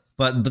Rumble.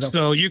 But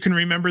so you can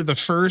remember the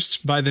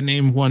first by the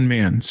name One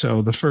Man.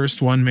 So the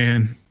first one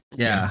man.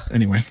 Yeah.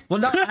 Anyway. Well,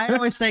 no, I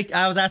always think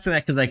I was asking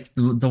that because like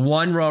the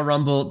one Royal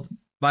Rumble,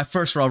 my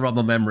first Royal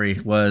Rumble memory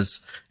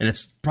was, and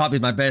it's probably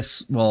my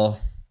best,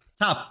 well,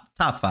 top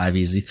 5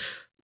 easy.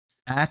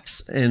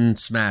 Axe and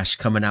Smash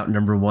coming out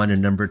number 1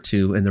 and number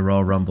 2 in the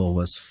Royal Rumble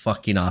was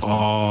fucking awesome.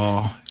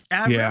 Oh,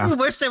 I really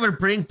wish they would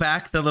bring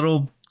back the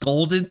little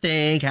golden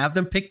thing, have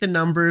them pick the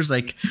numbers.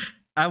 Like,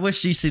 I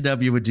wish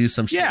GCW would do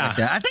some shit like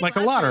that. I think like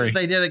a lottery.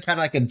 They did it kind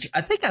of like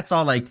I think I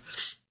saw like,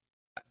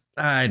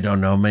 I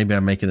don't know, maybe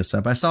I'm making this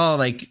up. I saw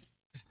like,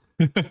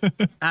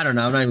 I don't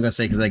know. I'm not even gonna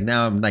say because like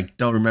now I'm like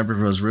don't remember if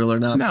it was real or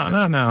not.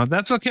 No.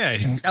 That's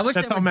okay. I wish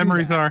that's how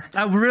memories are.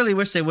 I really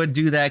wish they would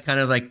do that. Kind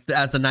of like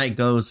as the night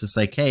goes, it's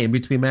like, hey, in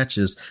between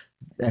matches,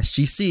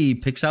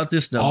 SGC picks out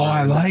this number. Oh,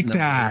 I like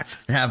that.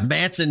 And have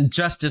Manson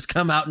Justice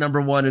come out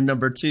number 1 and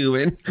number 2,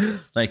 and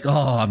like,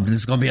 this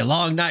is gonna be a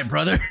long night,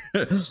 brother.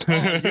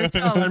 You're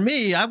telling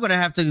me I'm gonna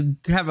have to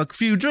have a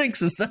few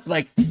drinks and stuff.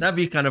 Like that'd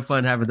be kind of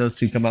fun having those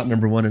two come out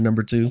number 1 and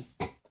number 2.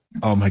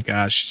 Oh my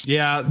gosh.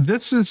 Yeah,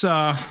 this is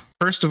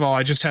first of all,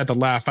 I just had to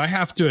laugh. I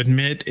have to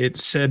admit it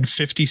said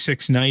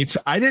 56 nights.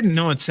 I didn't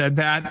know it said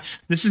that.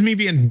 This is me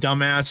being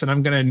dumbass, and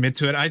I'm going to admit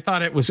to it. I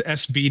thought it was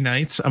SB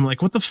nights. I'm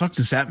like, what the fuck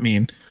does that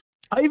mean?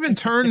 I even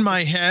turned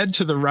my head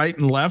to the right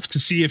and left to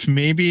see if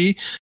maybe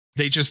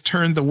they just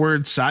turned the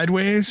word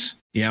sideways.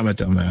 Yeah, I'm a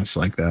dumbass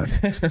like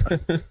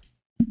that.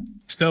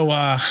 So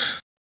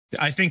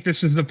I think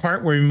this is the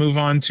part where we move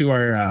on to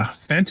our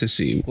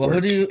fantasy. Well,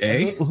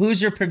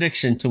 who's your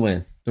prediction to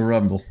win the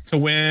Rumble? To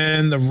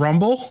win the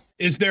Rumble?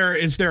 Is there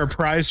a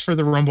prize for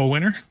the Rumble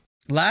winner?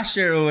 Last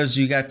year it was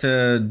you got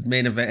to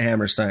main event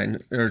Hammerstein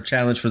or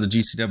challenge for the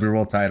GCW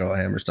World Title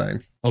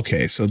Hammerstein.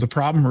 Okay, so the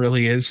problem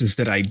really is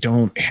that I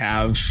don't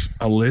have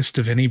a list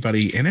of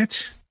anybody in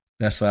it.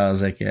 That's why I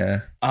was like,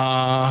 yeah.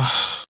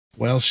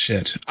 Well,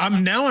 shit.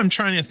 I'm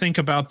trying to think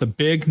about the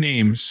big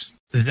names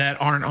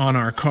that aren't on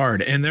our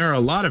card, and there are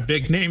a lot of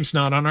big names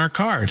not on our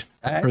card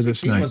for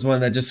this night. Was one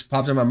that just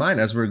popped in my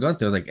mind as we were going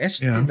through. I was like,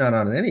 she's not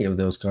on any of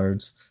those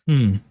cards.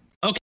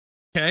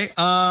 Okay.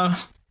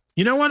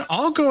 You know what?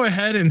 I'll go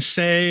ahead and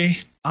say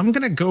I'm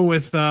gonna go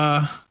with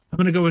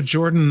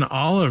Jordan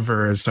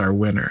Oliver as our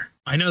winner.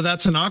 I know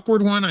that's an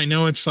awkward one. I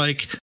know it's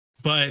like,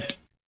 but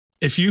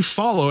if you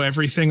follow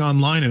everything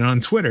online and on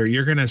Twitter,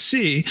 you're gonna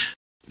see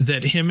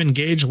that him and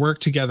Gage work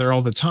together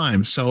all the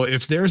time. So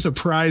if there's a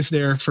prize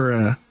there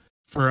for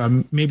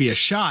maybe a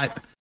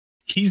shot,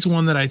 he's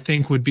one that I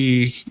think would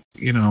be,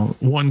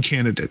 one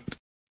candidate.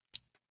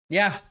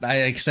 Yeah, like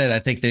I said, I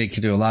think they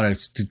could do a lot of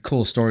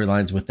cool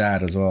storylines with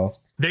that as well.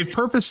 They've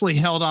purposely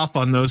held off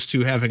on those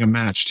two having a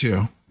match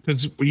too,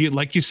 because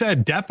like you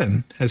said,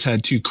 Deppen has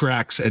had 2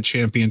 cracks at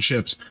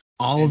championships.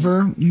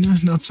 Oliver,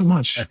 not so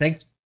much. I think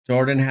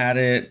Jordan had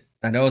it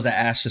I know it was at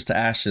Ashes to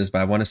Ashes,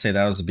 but I want to say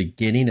that was the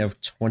beginning of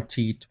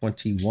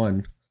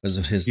 2021 was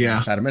his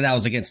last title. And that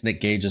was against Nick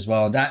Gage as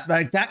well.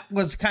 That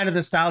was kind of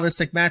the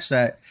stylistic match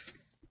that,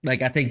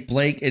 like, I think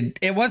Blake,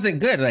 it wasn't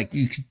good. Like,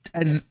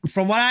 and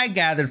from what I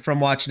gathered from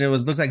watching it,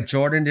 looked like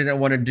Jordan didn't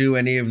want to do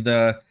any of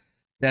the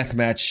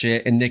deathmatch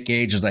shit, and Nick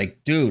Gage was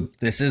like, dude,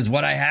 this is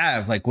what I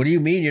have. Like, what do you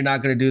mean you're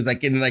not going to do this?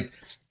 Like, and like,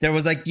 there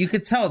was like, you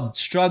could tell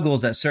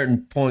struggles at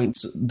certain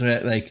points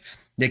that, like,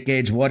 Nick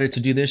Gage wanted to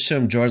do this show.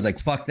 Jordan's like,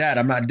 fuck that,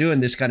 I'm not doing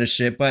this kind of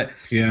shit. But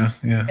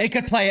it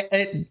could play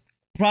it.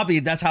 Probably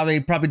that's how they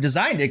probably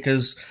designed it,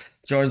 because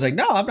Jordan's like,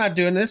 no, I'm not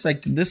doing this.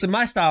 Like, this is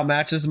my style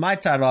match. This is my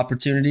title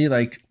opportunity.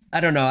 Like, I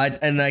don't know.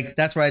 And like,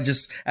 that's why I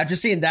just, after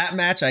seeing that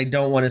match, I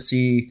don't want to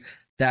see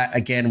that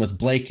again with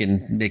Blake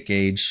and Nick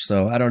Gage.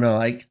 So I don't know.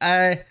 Like,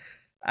 I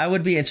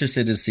would be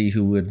interested to see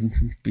who would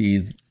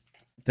be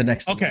the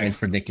next line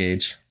for Nick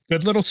Gage.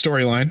 Good little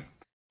storyline.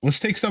 Let's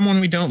take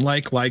someone we don't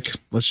like,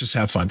 let's just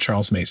have fun.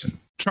 Charles Mason.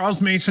 Charles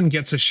Mason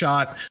gets a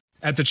shot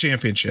at the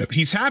championship.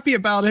 He's happy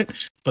about it,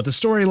 but the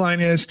storyline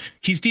is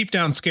he's deep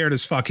down scared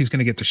as fuck he's going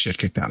to get the shit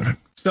kicked out of him.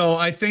 So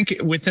I think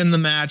within the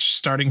match,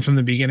 starting from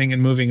the beginning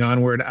and moving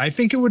onward, I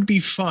think it would be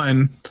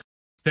fun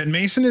that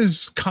Mason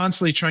is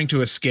constantly trying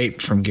to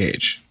escape from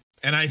Gage.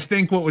 And I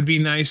think what would be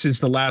nice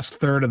is the last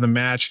third of the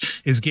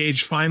match is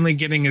Gage finally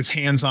getting his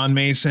hands on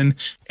Mason,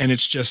 and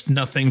it's just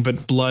nothing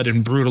but blood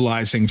and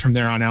brutalizing from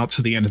there on out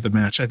to the end of the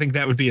match. I think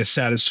that would be a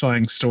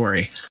satisfying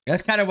story.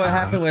 That's kind of what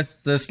happened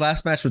with this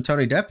last match with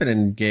Tony Deppen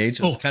and Gage.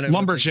 It was kind of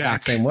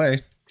lumberjack, same way.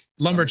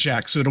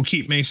 Lumberjack, so it'll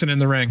keep Mason in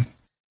the ring.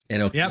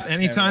 Yep.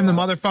 Anytime the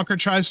motherfucker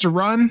tries to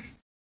run,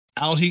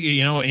 out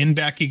in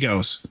back he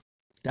goes.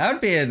 That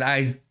would be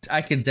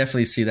I could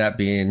definitely see that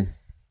being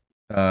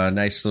a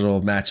nice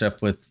little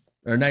matchup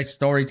or nice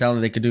storytelling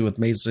they could do with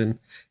Mason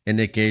and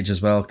Nick Gage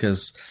as well,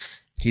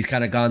 because he's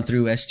kind of gone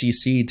through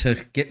SGC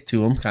to get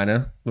to him, kind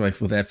of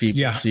like with FEBC.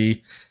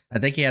 Yeah. I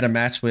think he had a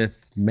match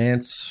with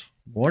Mance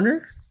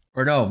Warner,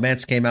 or no,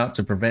 Mance came out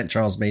to prevent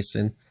Charles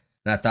Mason.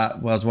 And I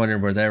was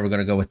wondering where they were going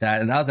to go with that.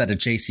 And that was at a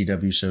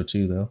JCW show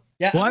too, though.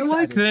 Yeah. Well,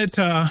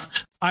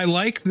 I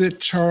like that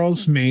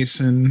Charles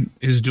Mason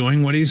is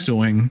doing what he's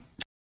doing.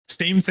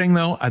 Same thing,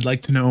 though. I'd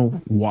like to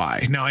know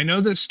why. Now, I know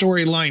the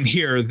storyline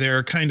here,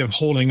 they're kind of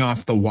holding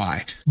off the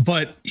why,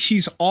 but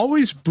he's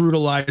always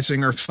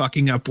brutalizing or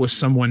fucking up with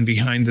someone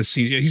behind the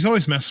scenes. He's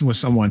always messing with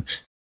someone.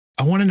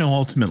 I want to know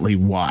ultimately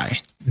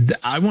why.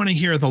 I want to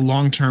hear the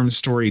long-term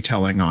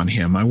storytelling on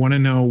him. I want to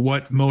know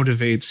what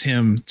motivates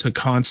him to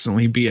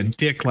constantly be a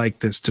dick like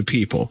this to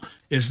people.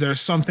 Is there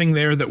something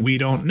there that we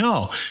don't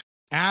know?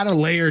 Add a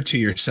layer to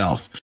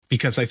yourself,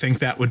 because I think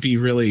that would be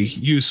really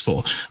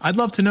useful. I'd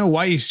love to know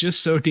why he's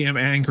just so damn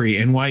angry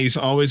and why he's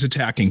always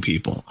attacking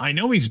people. I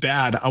know he's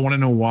bad. I want to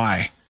know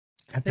why.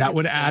 That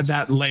would add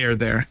that layer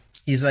there.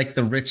 He's like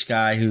the rich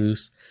guy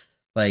who's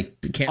like,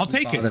 I'll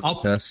take it.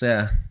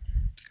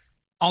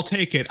 I'll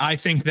take it. I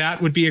think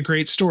that would be a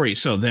great story.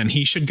 So then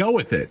he should go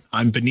with it.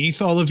 I'm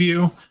beneath all of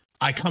you.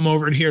 I come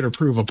over here to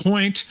prove a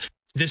point.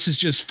 This is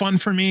just fun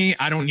for me.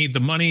 I don't need the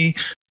money.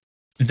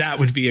 That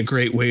would be a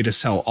great way to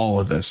sell all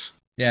of this.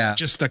 Yeah.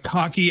 Just the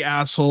cocky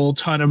asshole,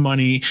 ton of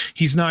money.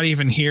 He's not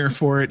even here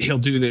for it. He'll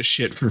do this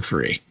shit for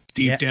free.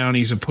 Deep down,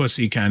 he's a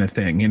pussy kind of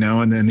thing,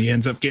 and then he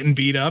ends up getting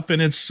beat up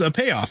and it's a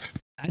payoff.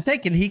 I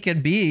think he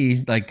could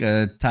be like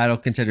a title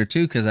contender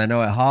too, because I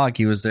know at Hog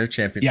he was their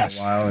champion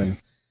for a while. And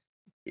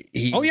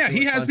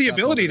he has the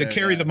ability to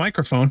carry the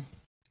microphone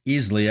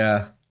easily.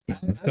 Yeah.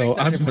 So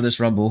I'm for this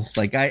Rumble.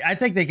 Like, I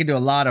think they can do a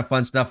lot of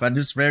fun stuff. I'm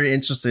just very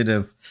interested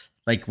of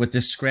like with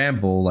this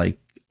scramble, like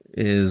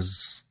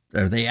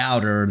are they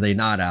out or are they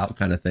not out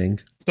kind of thing?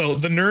 So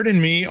the nerd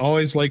in me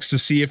always likes to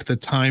see if the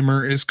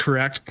timer is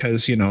correct,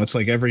 because, it's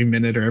like every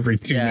minute or every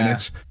 2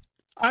 minutes.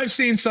 I've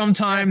seen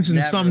sometimes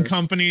some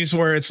companies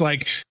where it's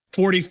like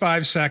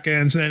 45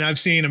 seconds, and then I've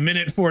seen a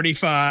minute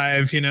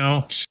 45,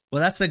 Well,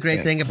 that's the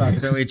great thing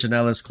about Joey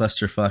Janela's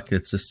clusterfuck.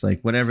 It's just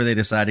like whenever they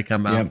decide to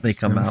come out, they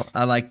come out.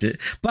 I liked it.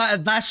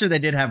 But last year they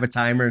did have a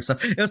timer and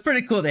stuff. It was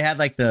pretty cool. They had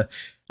like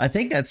I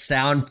think that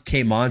sound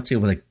came on too,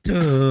 like,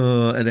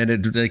 duh, and then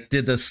it like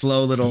did the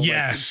slow little.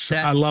 Yes,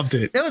 I loved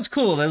it. It was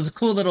cool. It was a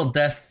cool little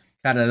death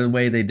kind of the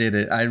way they did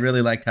it. I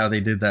really liked how they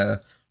did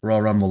that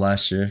Royal Rumble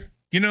last year.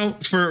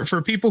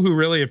 For people who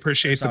really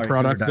appreciate the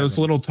product, those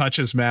little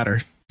touches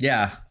matter.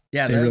 Yeah.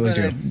 Yeah, they really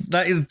do.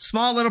 That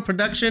small little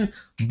production,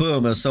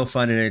 boom, it was so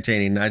fun and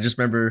entertaining. I just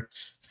remember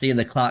seeing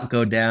the clock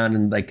go down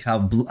and like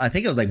how I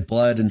think it was like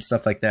blood and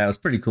stuff like that. It was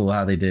pretty cool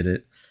how they did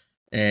it.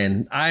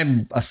 And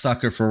I'm a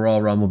sucker for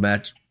Royal Rumble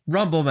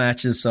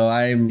matches, so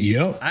I'm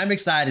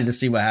excited to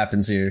see what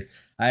happens here.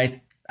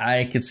 I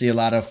could see a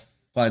lot of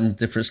fun,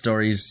 different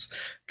stories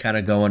kind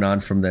of going on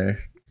from there.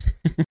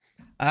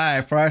 All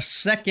right, for our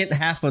second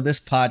half of this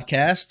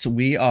podcast,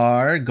 we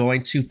are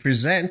going to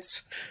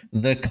present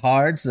the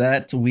cards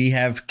that we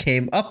have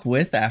came up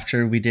with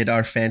after we did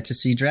our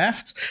fantasy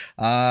draft.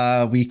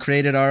 We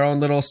created our own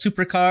little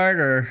super card,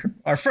 or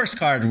our first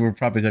card we're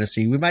probably going to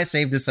see. We might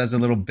save this as a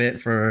little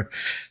bit for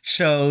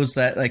shows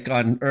that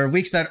or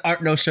weeks that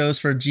aren't no shows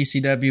for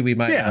GCW. We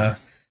might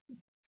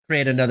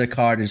create another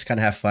card and just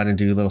kind of have fun and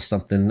do a little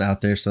something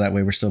out there. So that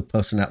way we're still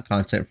posting out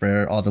content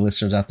for all the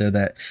listeners out there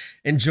that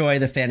enjoy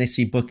the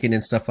fantasy booking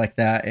and stuff like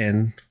that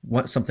and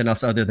want something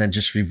else other than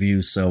just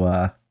reviews.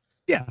 So,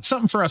 yeah,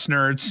 something for us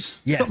nerds.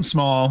 Yes. Something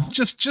small,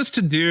 just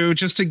to do,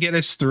 just to get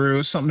us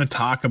through, something to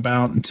talk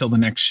about until the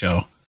next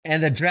show.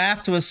 And the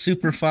draft was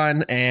super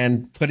fun,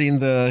 and putting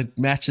the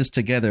matches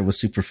together was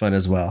super fun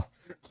as well.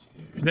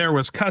 There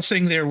was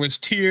cussing, there was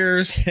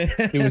tears.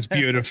 It was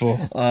beautiful.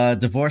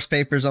 Divorce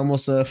papers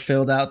almost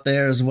filled out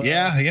there as well.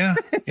 Yeah.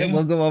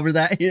 We'll go over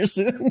that here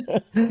soon. All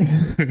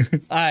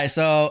right,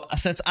 so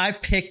since I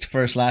picked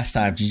first last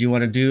time, did you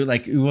want to do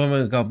you want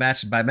to go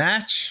match by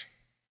match?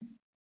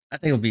 I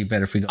think it would be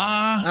better if we go.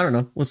 I don't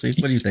know. We'll see.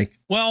 What do you think?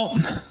 Well,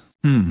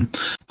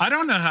 I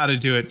don't know how to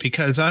do it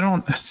because I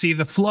don't see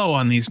the flow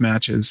on these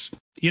matches.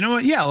 You know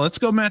what? Yeah, let's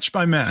go match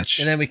by match.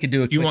 And then we could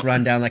do a quick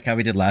rundown like how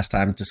we did last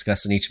time,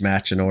 discussing each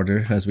match in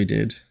order as we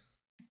did.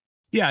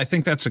 Yeah, I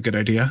think that's a good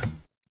idea.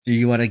 Do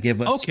you want to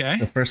give us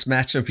the first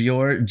match of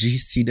your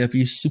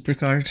GCW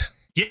Supercard?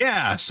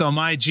 Yeah, so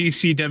my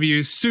GCW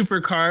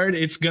Supercard,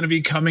 it's going to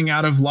be coming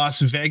out of Las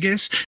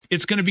Vegas.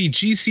 It's going to be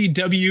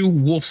GCW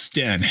Wolf's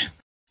Den.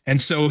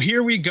 And so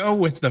here we go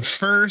with the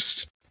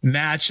first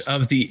match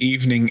of the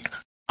evening.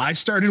 I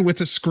started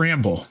with a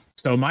scramble.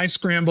 So my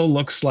scramble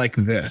looks like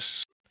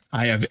this.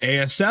 I have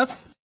ASF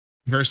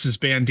versus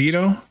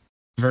Bandito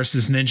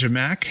versus Ninja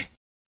Mac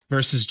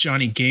versus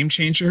Johnny Game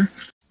Changer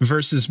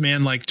versus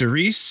Man Like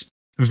Darice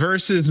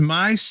versus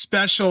my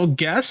special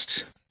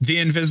guest, the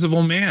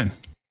Invisible Man.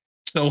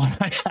 So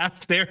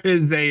there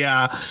is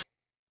a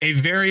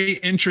very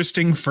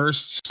interesting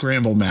first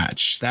scramble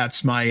match.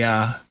 That's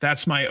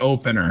my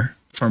opener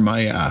for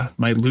my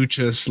my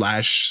lucha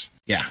slash.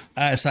 Yeah.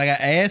 So I got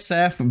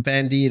ASF,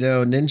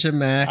 Bandito, Ninja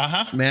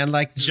Mac, Man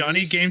Like Darice,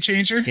 Johnny Game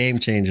Changer. Game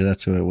Changer,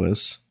 that's who it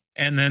was.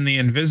 And then the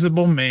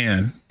Invisible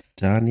Man.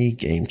 Johnny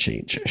Game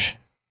Changer.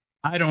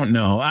 I don't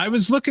know. I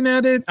was looking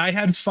at it. I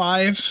had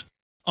 5.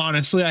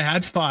 Honestly, I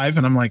had 5,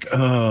 and I'm like,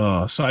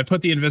 oh. So I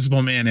put the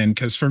Invisible Man in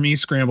because for me,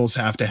 scrambles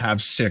have to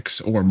have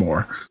 6 or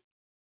more.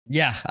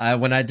 Yeah.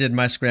 When I did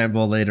my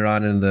scramble later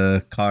on in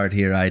the card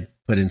here, I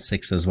put in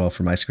 6 as well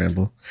for my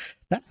scramble.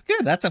 That's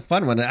good. That's a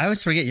fun one. I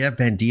always forget you have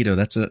Bandito.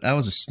 That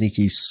was a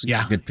sneaky,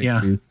 super good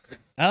pick too.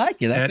 I like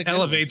it. It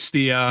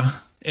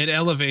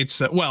elevates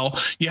that. Well,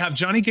 you have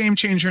Johnny Game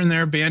Changer in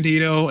there,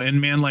 Bandito, and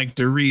Man Like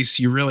Darice.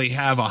 You really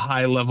have a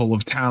high level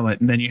of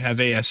talent, and then you have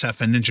ASF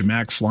and Ninja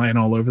Mac flying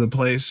all over the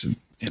place.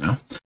 And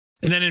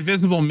then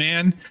Invisible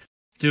Man,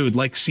 dude,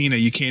 like Cena,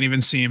 you can't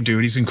even see him,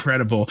 dude. He's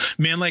incredible.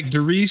 Man Like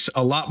Darice,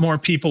 a lot more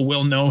people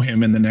will know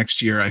him in the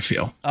next year, I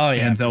feel. Oh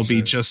yeah, and they'll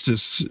be just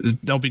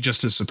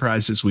as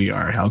surprised as we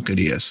are how good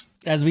he is.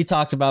 As we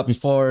talked about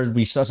before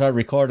we started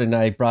recording,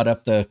 I brought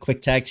up the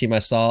quick tag team I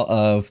saw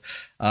of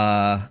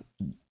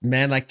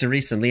Man Like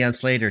Darice and Leon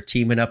Slater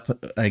teaming up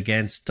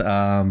against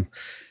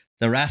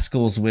the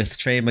Rascals with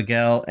Trey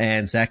Miguel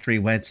and Zachary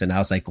Wentz. And I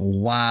was like,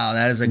 wow,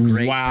 that is a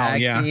great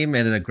tag team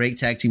and a great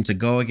tag team to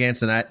go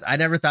against. And I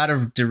never thought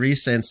of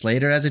Darice and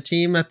Slater as a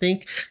team, I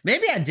think.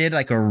 Maybe I did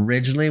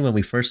originally when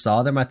we first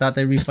saw them. I thought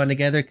they'd be fun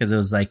together because it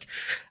was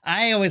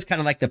I always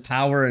kind of like the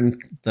power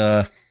and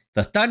the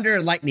thunder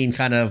and lightning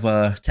kind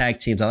of tag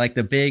teams. I like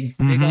the big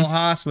old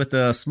hoss with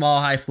the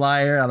small high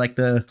flyer. I like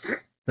the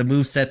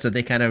move sets that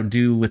they kind of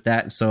do with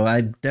that. So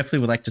I definitely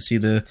would like to see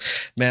the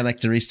Man Like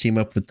Darice team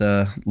up with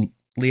the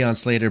Leon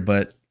Slater,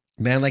 but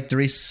Man Like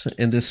Darice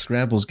in this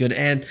scramble is good.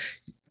 And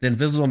the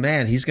Invisible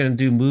Man, he's going to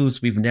do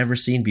moves we've never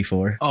seen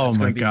before. Oh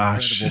my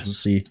gosh. Incredible to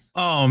see.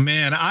 Oh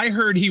man. I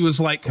heard he was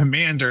like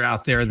Commander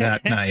out there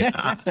that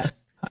night.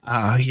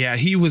 Yeah,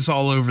 he was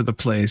all over the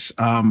place.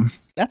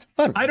 That's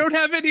fun. I don't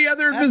have any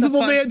other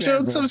Invisible Man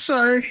jokes. I'm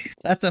sorry.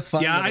 That's a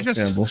fun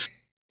scramble.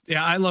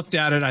 Yeah, I looked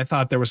at it. I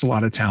thought there was a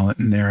lot of talent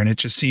in there, and it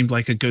just seemed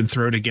like a good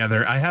throw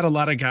together. I had a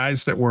lot of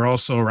guys that were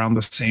also around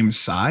the same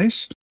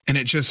size, and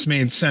it just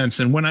made sense.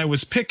 And when I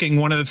was picking,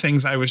 one of the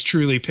things I was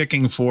truly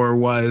picking for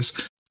was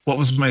what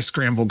was my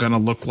scramble going to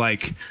look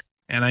like?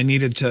 And I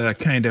needed to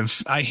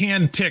I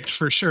handpicked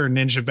for sure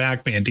Ninja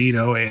Mac,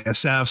 Bandito,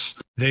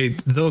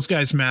 ASF. Those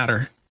guys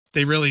matter.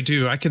 They really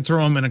do. I can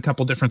throw them in a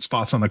couple different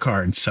spots on the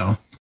card. So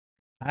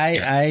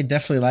I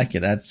definitely like it.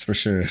 That's for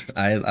sure.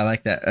 I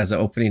like that as an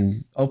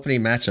opening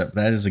matchup.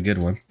 That is a good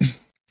one.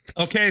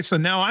 Okay, so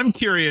now I'm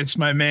curious,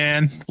 my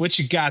man. What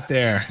you got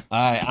there?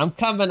 All right, I'm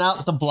coming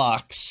out the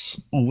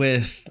blocks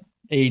with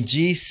a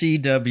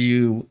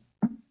GCW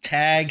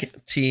tag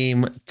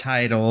team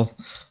title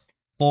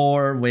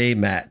 4-way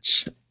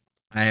match.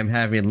 I am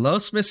having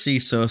Los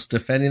Macizos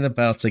defending the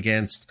belts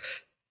against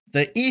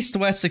the East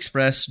West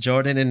Express,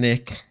 Jordan and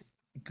Nick.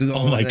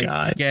 Oh my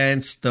God.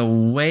 Against the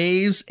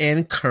Waves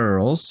and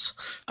Curls.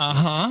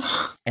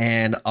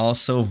 And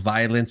also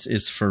Violence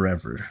is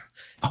Forever.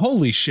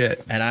 Holy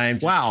shit. And I'm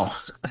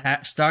just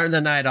starting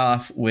the night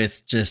off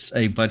with just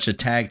a bunch of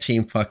tag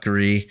team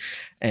fuckery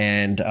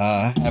and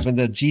having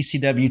the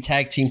GCW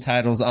tag team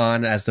titles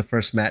on as the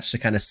first match to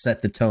kind of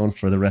set the tone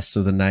for the rest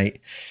of the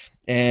night.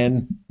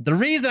 And the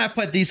reason I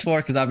put these 4,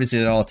 because obviously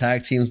they're all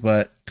tag teams,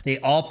 but they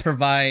all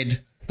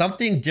provide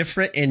something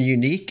different and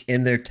unique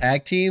in their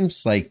tag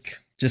teams, like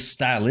just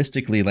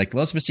stylistically. Like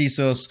Los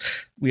Macizos,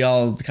 we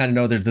all kind of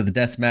know they're the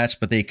death match,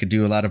 but they could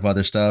do a lot of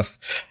other stuff.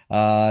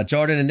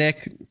 Jordan and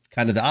Nick,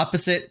 kind of the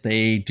opposite.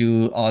 They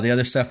do all the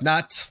other stuff,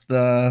 not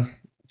the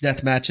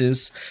death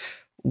matches.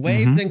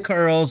 Waves and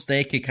Curls,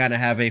 they could kind of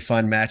have a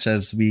fun match,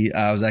 as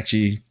I was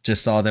actually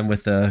just saw them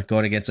with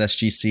going against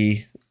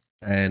SGC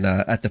and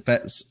at the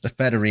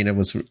Fet Arena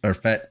or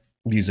Fet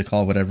Music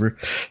Hall, whatever.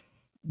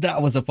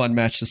 That was a fun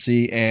match to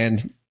see.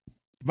 And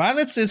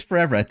Violence is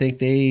forever. I think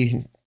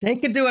they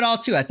could do it all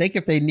too. I think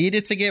if they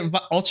needed to get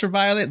ultra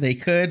violent, they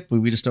could,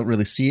 but we just don't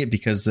really see it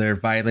because their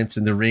violence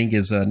in the ring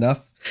is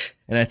enough.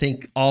 And I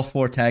think all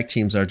 4 tag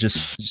teams are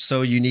just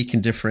so unique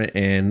and different.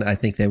 And I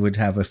think they would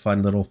have a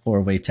fun little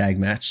 4-way tag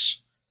match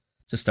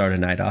to start a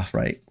night off,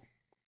 right?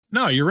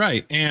 No, you're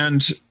right.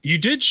 And you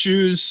did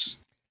choose,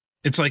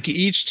 it's like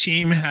each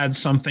team had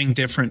something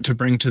different to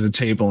bring to the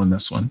table in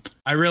this one.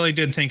 I really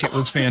did think it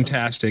was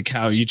fantastic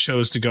how you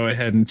chose to go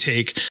ahead and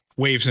take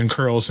Waves and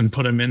Curls and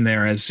put them in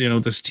there as,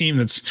 this team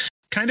that's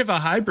kind of a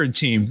hybrid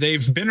team.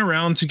 They've been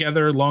around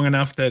together long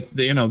enough that,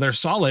 they're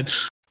solid.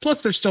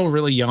 Plus, they're still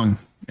really young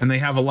and they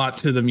have a lot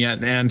to them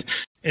yet. And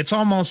it's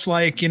almost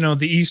like, the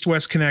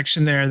East-West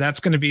connection there. That's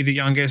going to be the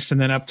youngest,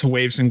 and then up to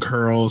Waves and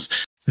Curls.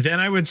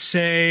 Then I would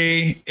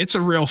say it's a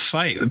real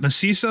fight.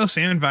 Macizos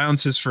and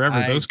Violence is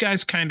Forever. Those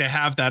guys kind of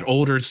have that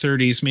older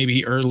 30s,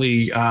 maybe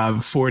early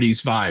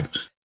 40s vibe.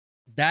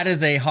 That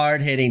is a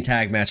hard-hitting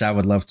tag match. I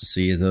would love to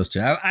see those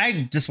two.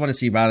 I just want to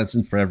see Violence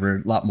and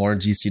Forever a lot more in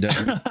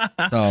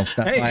GCW. So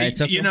that's why I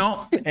took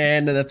them.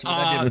 And that's what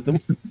I did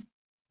with them.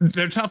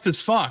 They're tough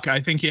as fuck.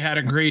 I think you had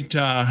a great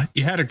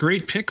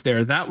pick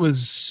there. That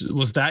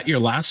was that your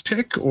last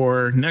pick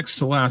or next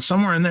to last,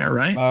 somewhere in there,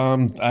 right?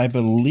 I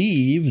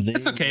believe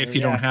that's okay if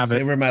you don't have it.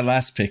 They were my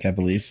last pick, I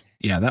believe.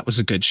 Yeah, that was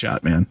a good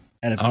shot, man.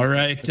 All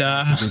right.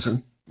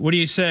 What do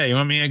you say? You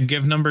want me to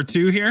give number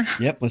 2 here?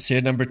 Yep, let's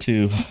hear number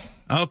 2.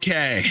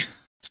 Okay.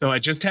 So I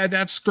just had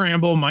that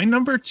scramble. My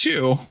number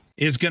 2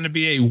 is going to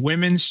be a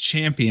women's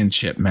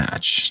championship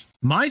match.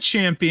 My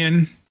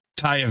champion,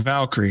 Taya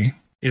Valkyrie,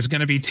 is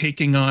going to be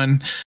taking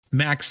on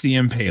Max the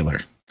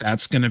Impaler.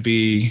 That's going to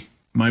be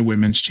my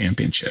women's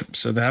championship.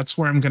 So that's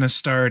where I'm going to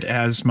start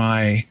as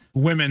my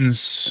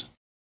women's.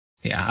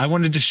 Yeah, I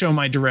wanted to show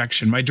my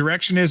direction. My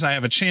direction is I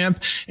have a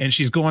champ and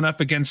she's going up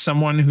against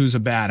someone who's a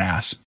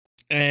badass.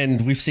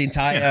 And we've seen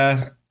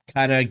Taya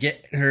kind of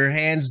get her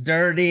hands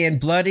dirty and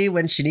bloody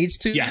when she needs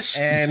to. Yes.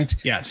 And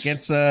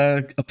against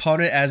a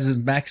opponent as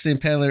Max the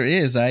Impaler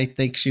is, I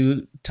think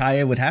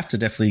Taya would have to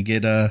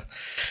definitely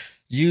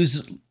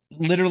use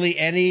literally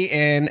any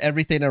and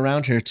everything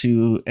around her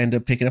to end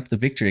up picking up the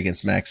victory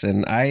against Max.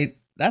 And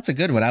that's a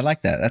good one. I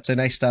like that. That's a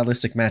nice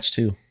stylistic match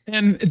too.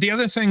 And the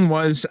other thing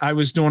was I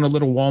was doing a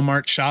little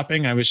Walmart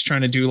shopping. I was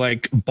trying to do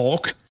like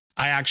bulk.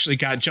 I actually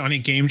got Johnny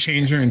Game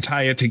Changer and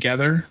Taya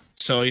together.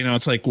 So,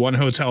 it's like one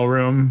hotel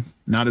room,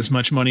 not as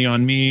much money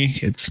on me.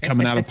 It's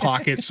coming out of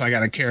pocket. So I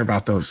got to care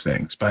about those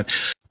things. But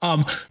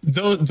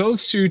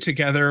those two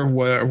together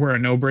were a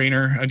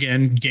no-brainer.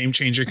 Again, Game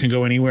Changer can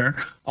go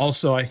anywhere.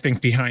 Also, I think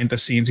behind the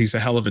scenes, he's a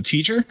hell of a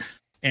teacher.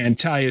 And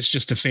Ty is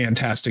just a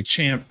fantastic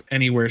champ.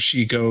 Anywhere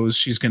she goes,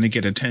 she's going to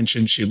get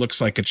attention. She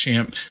looks like a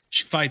champ.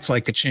 She fights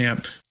like a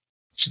champ.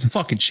 She's a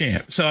fucking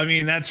champ. So, I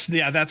mean,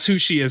 that's who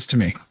she is to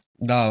me.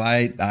 No,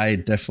 I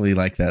definitely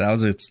like that.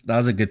 That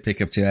was a good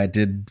pickup too. I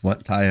did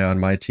want Taya on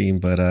my team,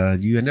 but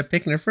you ended up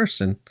picking her first,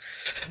 and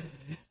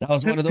that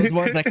was one of those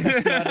ones I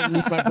could feel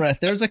underneath my breath.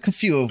 There's a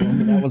few of them,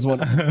 but that was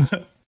one of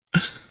them.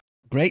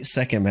 Great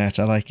second match.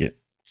 I like it.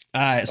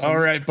 All right, so all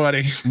right,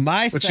 buddy.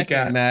 My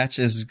second match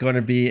is going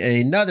to be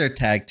another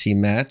tag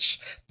team match,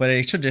 but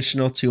a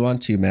traditional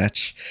 2-on-2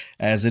 match,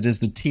 as it is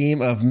the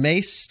team of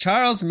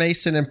Charles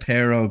Mason and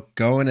Pero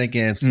going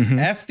against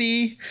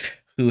Effie,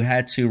 who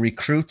had to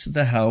recruit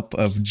the help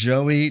of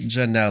Joey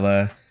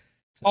Janela.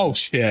 Oh,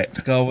 shit.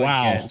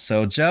 Wow.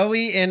 So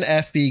Joey and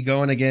Effie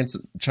going against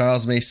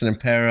Charles Mason and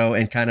Pero,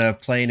 and kind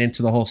of playing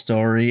into the whole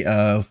story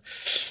of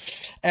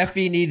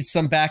Effie needs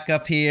some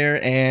backup here,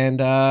 and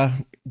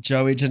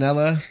Joey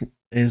Janela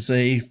is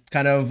a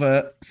kind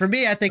of, for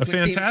me, I think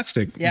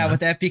fantastic.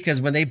 With Effie,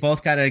 because when they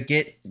both kind of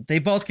they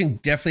both can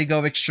definitely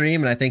go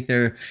extreme, and I think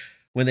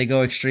when they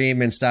go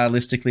extreme and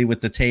stylistically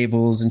with the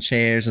tables and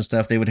chairs and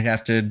stuff, they would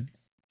have to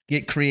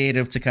get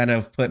creative to kind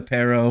of put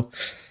Pero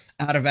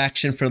out of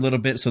action for a little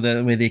bit, so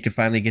that way they could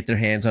finally get their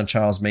hands on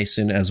Charles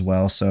Mason as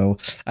well. So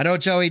I know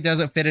Joey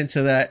doesn't fit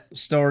into that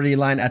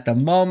storyline at the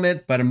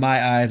moment, but in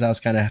my eyes, I was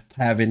kind of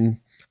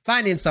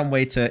finding some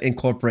way to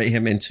incorporate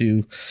him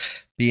into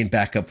being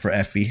backup for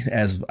Effie,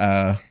 as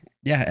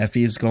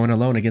Effie is going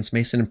alone against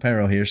Mason and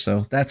Pero here.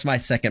 So that's my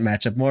second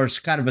matchup, more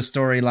kind of a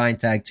storyline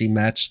tag team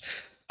match.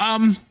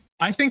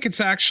 I think it's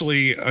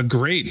actually a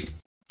great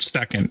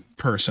second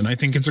person. I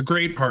think it's a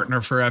great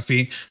partner for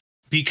Effie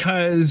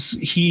because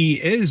he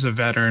is a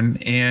veteran,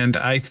 and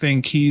I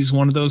think he's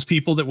one of those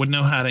people that would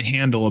know how to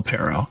handle a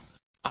Pero.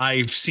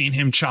 I've seen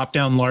him chop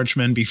down large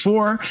men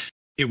before.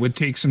 It would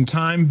take some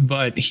time,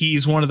 but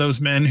he's one of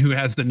those men who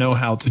has the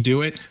know-how to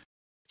do it.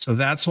 So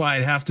that's why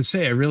I'd have to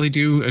say I really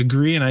do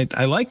agree, and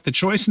I like the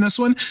choice in this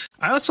one.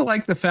 I also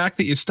like the fact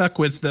that you stuck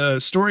with the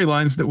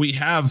storylines that we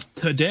have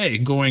today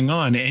going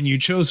on, and you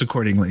chose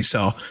accordingly.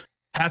 So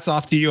hats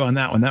off to you on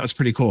that one. That was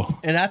pretty cool.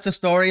 And that's a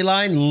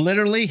storyline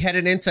literally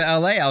headed into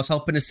LA. I was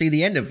hoping to see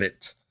the end of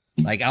it.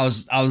 Like I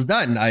was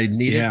done. I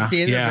needed to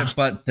see the end of it,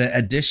 but the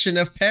addition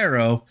of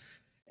Pero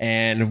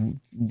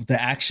and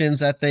the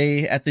actions at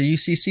the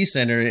UCC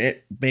Center,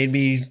 it made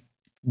me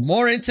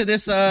more into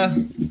this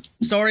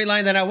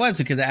storyline than I was,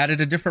 because it added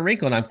a different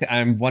wrinkle, and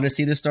I want to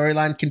see the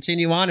storyline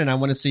continue on, and I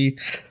want to see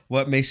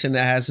what Mason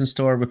has in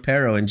store with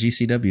Pero and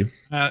GCW.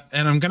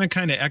 And I'm going to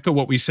kind of echo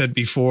what we said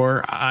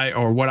before,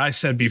 what I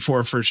said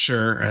before for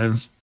sure.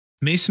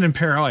 Mason and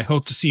Pero, I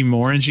hope to see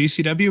more in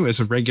GCW as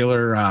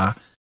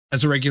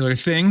a regular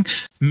thing.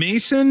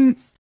 Mason,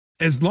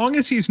 as long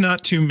as he's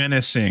not too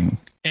menacing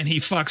and he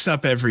fucks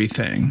up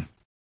everything,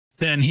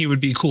 then he would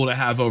be cool to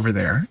have over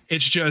there.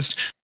 It's just,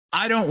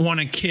 I don't want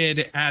a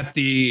kid at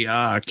the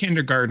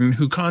kindergarten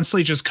who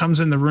constantly just comes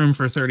in the room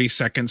for 30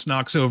 seconds,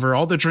 knocks over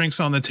all the drinks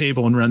on the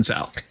table, and runs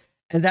out.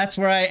 And that's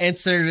where I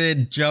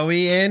inserted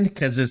Joey in,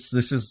 because this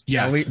is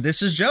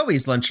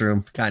Joey's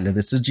lunchroom, kind of.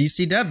 This is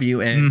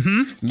GCW,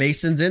 and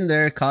Mason's in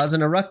there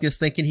causing a ruckus,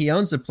 thinking he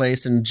owns the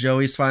place, and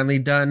Joey's finally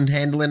done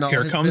handling all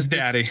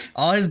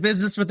his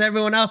business with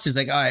everyone else. He's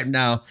like, all right,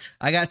 now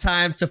I got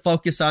time to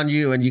focus on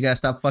you, and you guys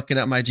stop fucking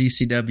up my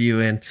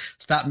GCW and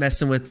stop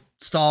messing with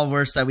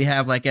stalwarts that we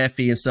have like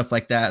Effie and stuff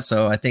like that.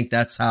 So I think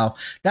that's how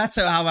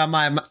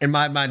in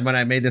my mind, when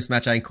I made this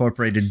match, I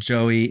incorporated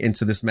Joey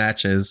into this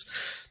match as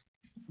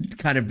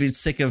kind of been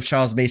sick of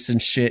Charles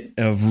Mason's shit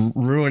of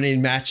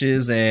ruining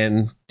matches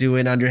and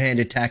doing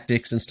underhanded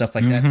tactics and stuff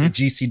like that to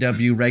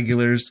GCW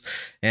regulars.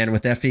 And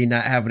with Effie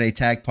not having a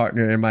tag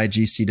partner in my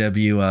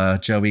GCW,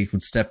 Joey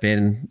would step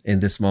in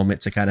this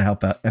moment to kind of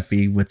help out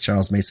Effie with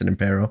Charles Mason and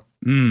Pero.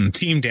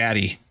 Team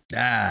Daddy.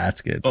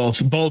 That's good.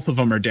 Both of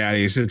them are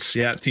daddies. It's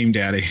Team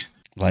Daddy.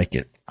 Like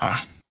it.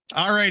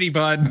 All righty,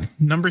 bud.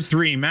 Number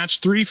 3,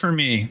 match 3 for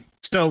me.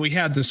 So we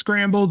had the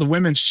Scramble, the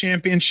Women's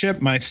Championship.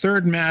 My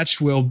third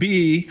match will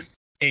be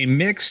a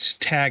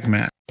mixed tag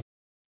match.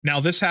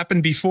 Now, this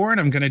happened before, and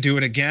I'm going to do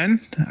it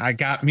again. I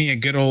got me a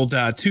good old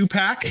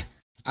 2-pack.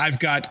 I've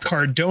got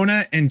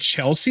Cardona and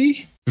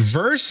Chelsea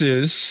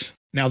versus,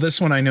 now this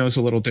one I know is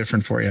a little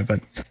different for you,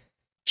 but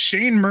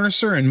Shane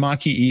Mercer and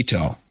Maki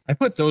Ito. I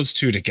put those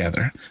two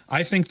together.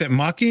 I think that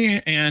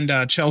Maki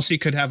and Chelsea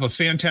could have a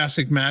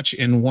fantastic match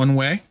in one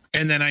way.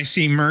 And then I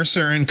see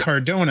Mercer and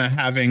Cardona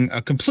having a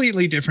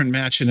completely different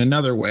match in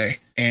another way.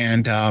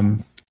 And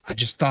I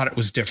just thought it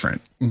was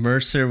different.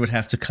 Mercer would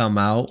have to come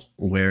out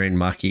wearing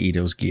Maki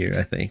Ito's gear,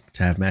 I think,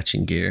 to have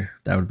matching gear.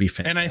 That would be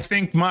fantastic. And I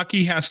think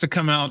Maki has to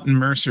come out in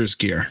Mercer's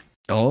gear.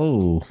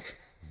 Oh.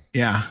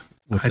 Yeah.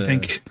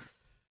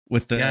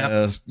 With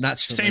the not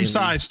same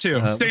size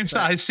too.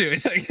 Size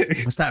too.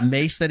 What's that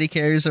mace that he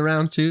carries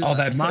around too? Oh,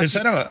 that is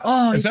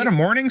that a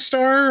Morning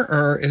Star,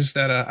 or is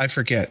that a, I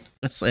forget.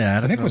 I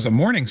think it was a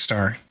Morning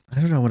Star.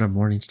 I don't know what a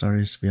Morning Star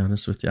is, to be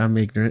honest with you. I'm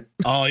ignorant.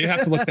 Oh, you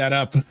have to look that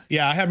up.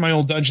 Yeah, I had my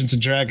old Dungeons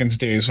and Dragons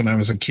days when I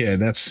was a kid.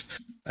 That's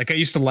like, I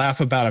used to laugh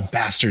about a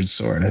bastard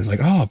sword. I was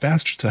like, oh,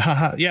 bastard.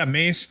 Haha. Yeah,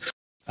 mace.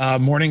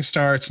 Morning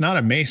Star. It's not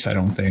a mace, I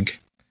don't think.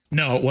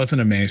 No, it wasn't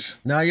a mace.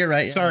 No, you're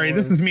right. Sorry,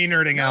 this is me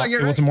nerding out.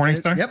 It was a Morning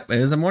Star? Yep, it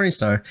was a Morning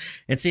Star.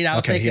 And see, I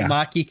was thinking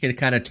Maki could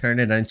kind of turn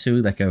it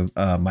into like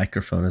a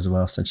microphone as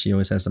well, since she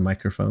always has the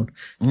microphone.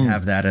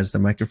 Have that as the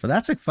microphone.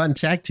 That's a fun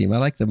tag team. I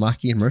like the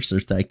Maki and Mercer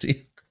tag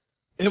team.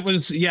 It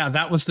was,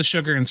 that was the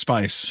sugar and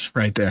spice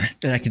right there.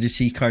 And I could just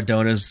see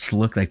Cardona's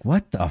look like,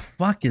 what the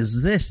fuck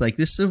is this? Like,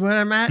 this is where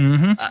I'm at?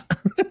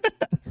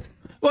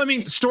 Well, I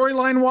mean,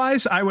 storyline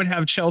wise, I would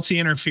have Chelsea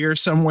interfere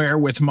somewhere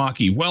with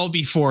Maki well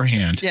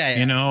beforehand,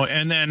 you know,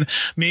 and then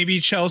maybe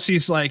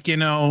Chelsea's like, you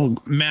know,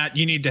 Matt,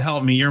 you need to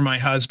help me. You're my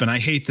husband. I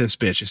hate this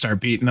bitch. You start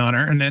beating on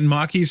her. And then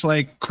Maki's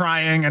like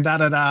crying and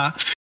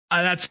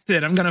that's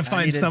it. I'm going to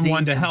find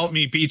someone to help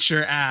me beat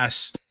your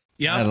ass.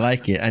 Yeah, I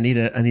like it. I need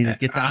to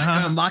get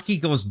that.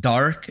 Maki goes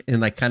dark and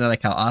like kind of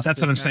like how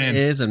Austin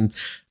is, and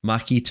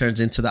Maki turns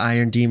into the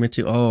Iron Demon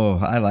too. Oh,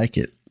 I like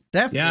it.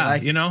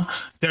 Definitely. You know,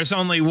 there's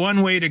only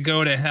one way to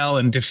go to hell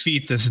and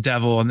defeat this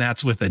devil, and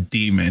that's with a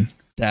demon.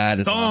 That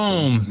is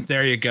awesome.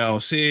 There you go.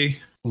 See,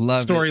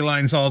 love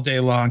storylines all day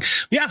long.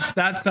 Yeah,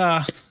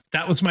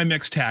 that was my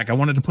mixed tag. I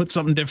wanted to put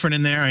something different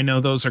in there. I know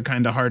those are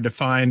kind of hard to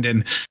find,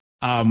 and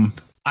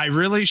I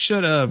really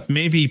should have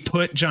maybe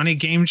put Johnny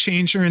Game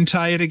Changer and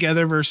Taya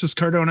together versus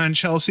Cardona and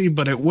Chelsea,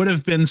 but it would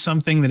have been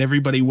something that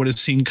everybody would have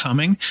seen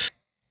coming.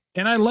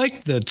 And I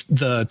liked the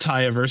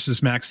Taya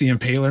versus Max the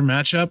Impaler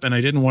matchup, and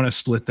I didn't want to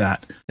split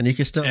that. And you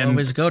can still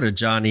always go to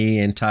Johnny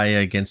and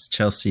Taya against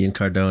Chelsea and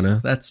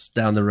Cardona. That's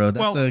down the road.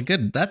 That's a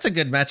good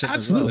matchup.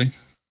 Absolutely. As well.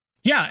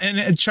 Yeah,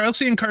 and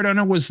Chelsea and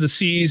Cardona was the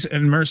C's,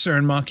 and Mercer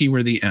and Maki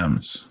were the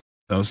M's.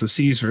 That was the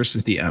C's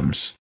versus the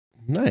M's.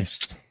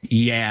 Nice.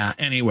 Yeah.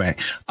 Anyway.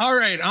 All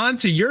right. On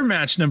to your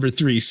match number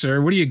 3,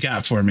 sir. What do you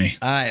got for me?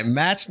 All right.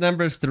 Match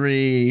number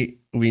 3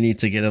 we need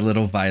to get a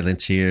little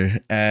violent here,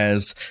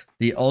 as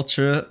the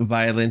Ultra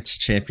Violent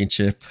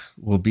Championship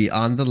will be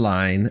on the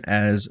line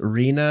as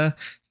Rina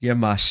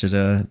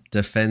Yamashita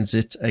defends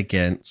it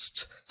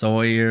against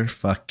Sawyer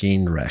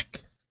fucking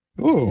Wreck.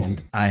 Ooh,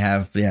 I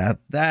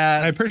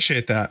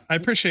appreciate that. I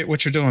appreciate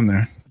what you're doing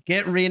there.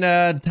 Get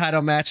Rina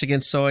title match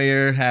against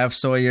Sawyer, have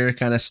Sawyer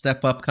kind of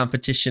step up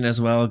competition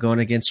as well, going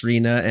against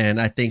Rina. And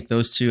I think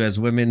those two as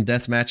women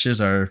death matches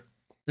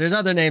there's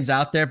other names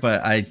out there,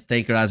 but I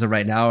think as of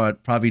right now, are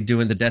probably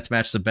doing the death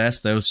match the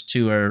best. Those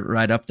two are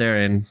right up there.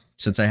 And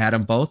since I had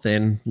them both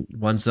and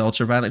one's the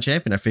Ultra Violent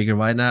champion, I figured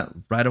why not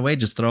right away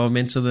just throw them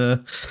into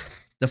the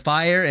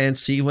fire and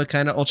see what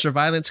kind of ultra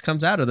violence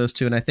comes out of those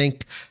two. And I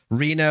think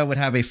Rina would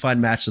have a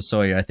fun match with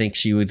Sawyer. I think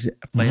she would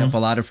play up a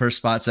lot of her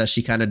spots that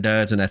she kind of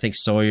does. And I think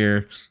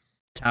Sawyer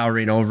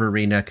towering over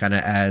Rina kind of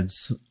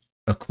adds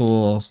a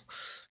cool,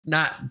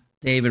 not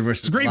David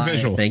versus great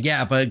visual thing.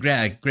 Yeah, but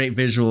great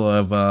visual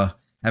of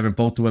having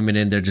both women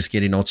in there just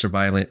getting ultra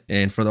violent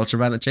and for the ultra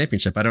violent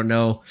championship. I don't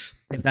know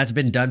if that's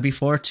been done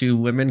before to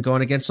women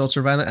going against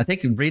ultra violent. I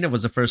think Rina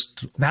was the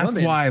first. That's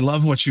woman. Why I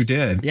love what you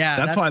did. Yeah,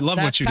 that's why I love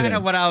what you did. That's kind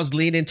of what I was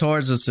leaning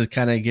towards, was to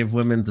kind of give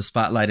women the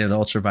spotlight in the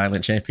ultra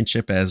violent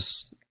championship.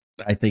 As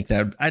I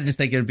just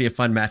think it would be a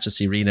fun match to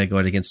see Rina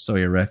going against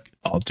Sawyer Wreck.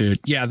 Oh, dude.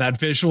 Yeah, that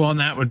visual on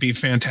that would be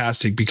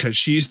fantastic because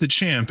she's the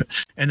champ.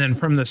 And then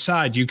from the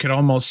side, you could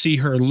almost see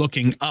her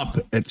looking up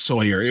at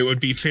Sawyer. It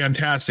would be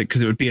fantastic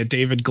because it would be a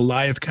David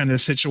Goliath kind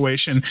of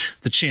situation.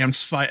 The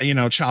champs fight,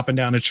 chopping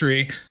down a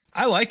tree.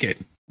 I like it.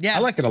 Yeah, I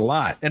like it a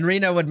lot. And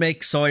Rina would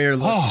make Sawyer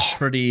look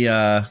pretty,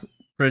 the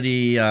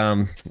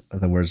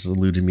word's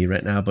eluding me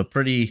right now, but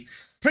pretty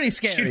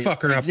scary. She'd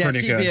fuck her up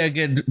pretty good. She'd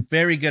be a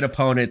very good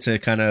opponent to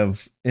kind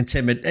of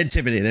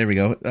intimidate. There we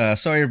go.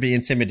 Sawyer be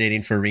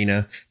intimidating for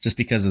Rina just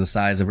because of the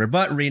size of her.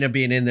 But Rina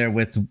being in there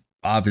with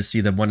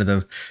obviously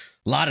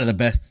lot of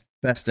the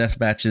best death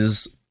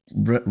matches,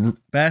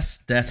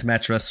 best death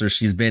match wrestler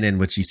she's been in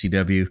with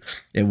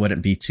GCW, it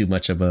wouldn't be too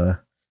much of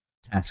a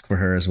task for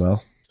her as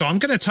well. So I'm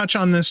going to touch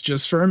on this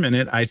just for a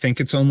minute. I think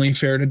it's only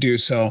fair to do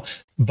so.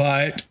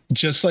 But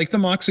just like the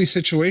Moxley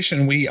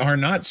situation, we are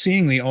not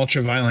seeing the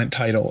Ultra Violent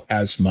title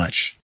as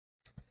much.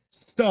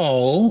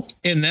 So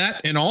in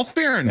all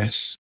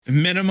fairness,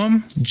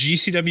 minimum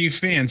GCW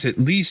fans at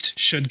least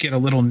should get a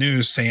little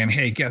news saying,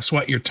 hey, guess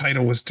what? Your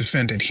title was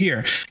defended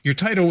here. Your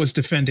title was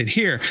defended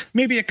here.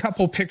 Maybe a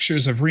couple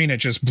pictures of Rina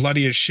just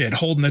bloody as shit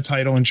holding the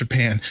title in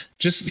Japan.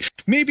 Just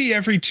maybe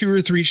every 2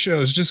 or 3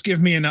 shows, just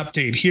give me an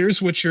update.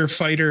 Here's what your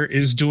fighter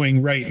is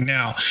doing right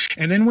now.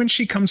 And then when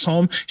she comes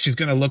home, she's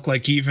going to look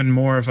like even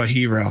more of a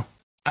hero.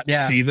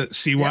 Yeah.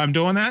 See why I'm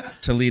doing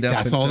that? To lead up.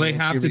 That's all they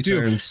have to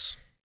do.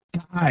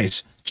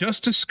 Guys,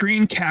 just a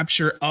screen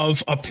capture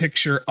of a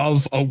picture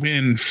of a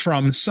win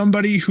from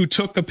somebody who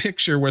took a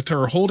picture with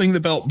her holding the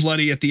belt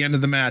bloody at the end of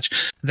the match.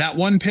 That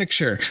one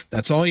picture,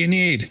 that's all you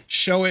need.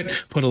 Show it,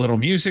 put a little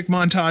music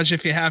montage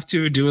if you have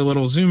to, do a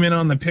little zoom in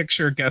on the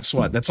picture. Guess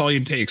what? That's all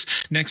it takes.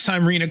 Next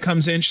time Rina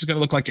comes in, she's going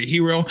to look like a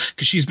hero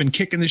because she's been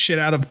kicking the shit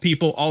out of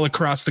people all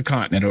across the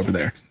continent over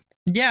there.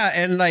 Yeah,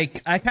 and I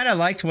kind of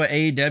liked what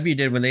AEW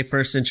did when they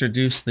first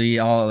introduced the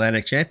All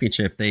Atlantic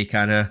Championship. They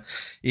kind of,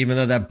 even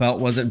though that belt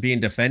wasn't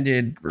being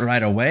defended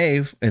right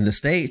away in the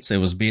States, it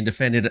was being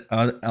defended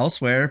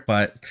elsewhere.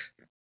 But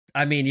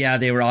I mean, yeah,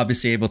 they were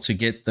obviously able to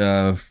get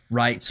the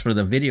rights for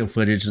the video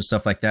footage and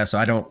stuff like that. So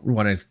I don't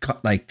want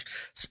to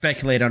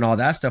speculate on all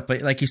that stuff.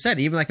 But like you said,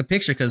 even like a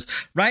picture, because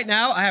right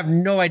now I have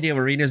no idea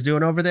what Rena's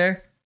doing over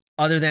there,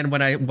 other than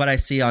what I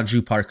see on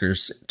Drew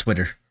Parker's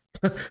Twitter.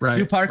 Right,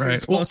 Drew Parker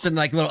is posting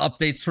little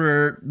updates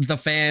for the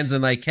fans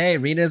and hey,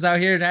 Rina's out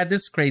here, had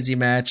this crazy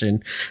match,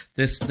 and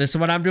this is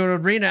what I'm doing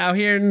with Rina out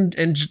here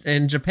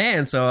in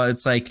Japan. So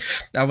it's I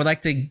would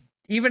like to,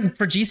 even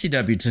for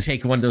GCW, to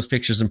take one of those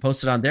pictures and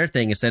post it on their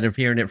thing instead of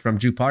hearing it from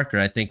Drew Parker.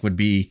 I think would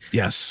be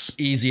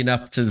easy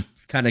enough to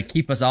kind of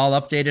keep us all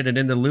updated and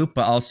in the loop,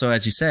 but also,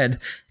 as you said,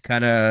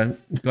 kind of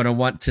going to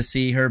want to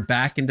see her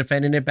back and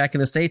defending it back in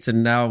the States,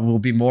 and now we'll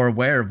be more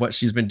aware of what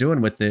she's been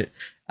doing with it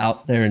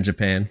out there in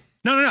Japan.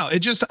 No.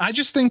 I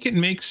just think it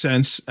makes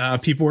sense.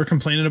 People were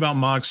complaining about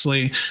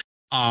Moxley.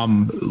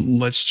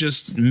 Let's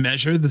just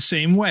measure the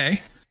same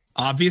way.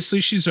 Obviously,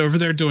 she's over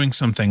there doing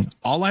something.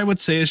 All I would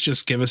say is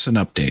just give us an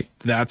update.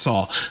 That's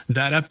all.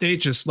 That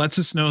update just lets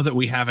us know that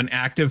we have an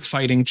active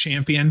fighting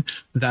champion.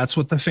 That's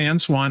what the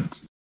fans want.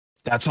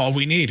 That's all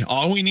we need.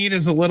 All we need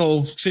is a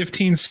little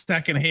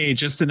 15-second, hey,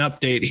 just an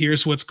update.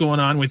 Here's what's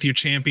going on with your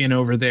champion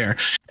over there.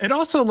 It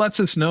also lets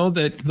us know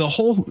that the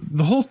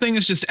whole thing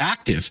is just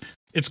active.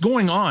 It's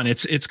going on.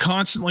 It's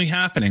constantly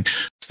happening.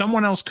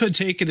 Someone else could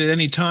take it at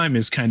any time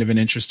is kind of an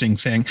interesting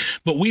thing,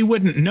 but we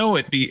wouldn't know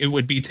it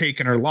would be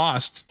taken or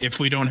lost if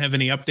we don't have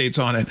any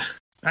updates on it.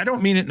 I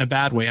don't mean it in a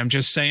bad way. I'm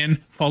just saying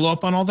follow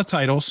up on all the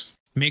titles.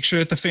 Make sure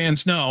that the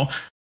fans know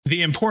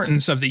the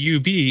importance of the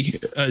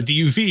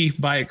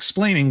UV by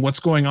explaining what's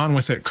going on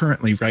with it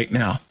currently right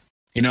now.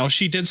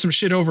 She did some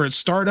shit over at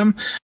Stardom.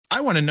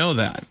 I want to know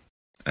that.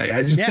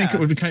 I just think it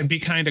would be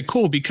kind of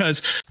cool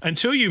because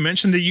until you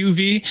mentioned the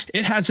UV,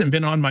 it hasn't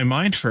been on my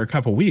mind for a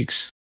couple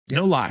weeks.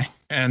 No lie.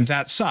 And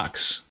that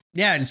sucks.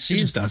 Yeah, and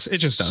it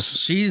just does.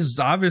 She's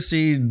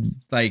obviously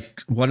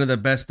like one of the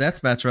best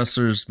deathmatch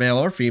wrestlers, male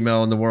or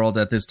female, in the world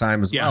at this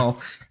time as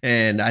well.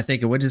 And I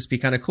think it would just be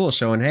kind of cool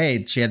showing,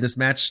 hey, she had this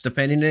match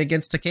defending it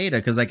against Takeda.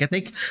 Because like I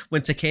think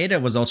when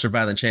Takeda was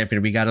Ultraviolent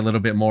champion, we got a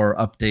little bit more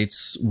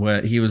updates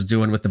what he was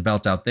doing with the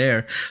belt out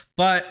there.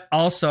 But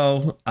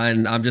also,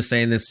 and I'm just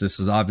saying this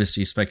is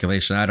obviously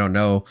speculation, I don't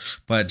know,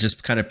 but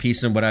just kind of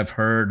piecing what I've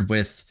heard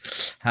with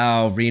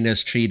how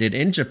Rina's treated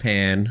in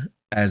Japan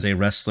as a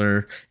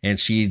wrestler, and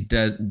she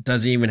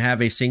doesn't even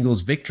have a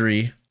singles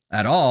victory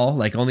at all.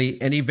 Like only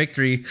any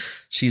victory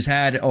she's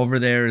had over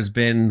there has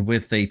been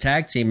with a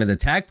tag team, and the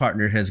tag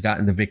partner has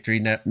gotten the victory,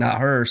 not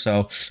her.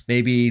 So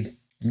maybe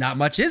not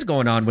much is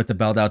going on with the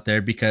belt out there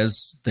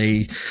because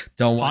they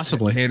don't want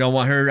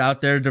her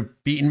out there to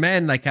beating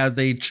men like how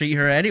they treat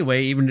her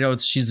anyway. Even though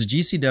she's a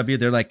GCW,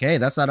 they're like, hey,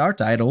 that's not our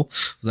title.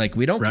 Like,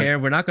 we don't care.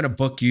 We're not going to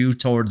book you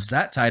towards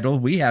that title.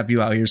 We have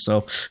you out here.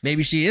 So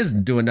maybe she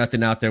isn't doing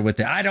nothing out there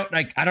with it. I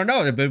don't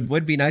know. It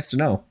would be nice to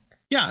know.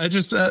 Yeah,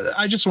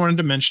 I just wanted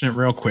to mention it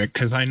real quick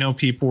because I know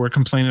people were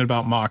complaining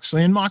about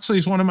Moxley, and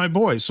Moxley's one of my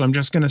boys. So I'm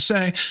just going to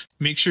say,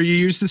 make sure you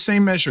use the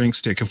same measuring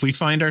stick. If we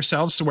find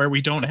ourselves to where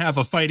we don't have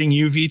a fighting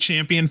UV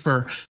champion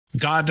for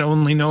God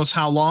only knows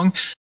how long,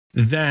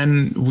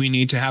 then we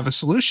need to have a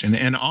solution.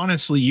 And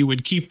honestly, you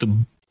would keep the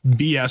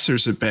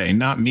BSers at bay,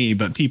 not me,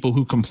 but people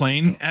who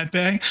complain at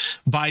bay,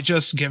 by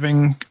just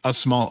giving a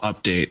small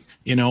update.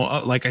 You know,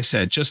 like I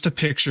said, just a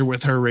picture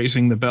with her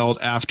raising the belt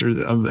after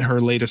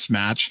her latest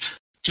match.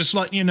 Just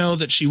letting you know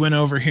that she went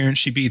over here and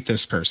she beat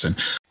this person.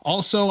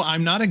 Also,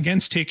 I'm not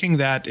against taking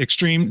that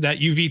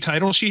UV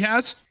title she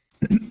has,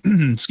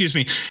 excuse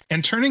me,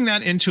 and turning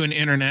that into an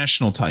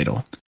international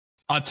title,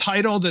 a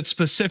title that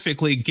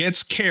specifically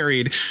gets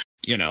carried,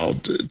 you know,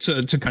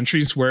 to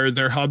countries where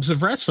they're hubs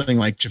of wrestling,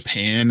 like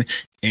Japan,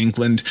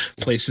 England,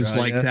 places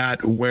like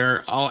that,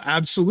 where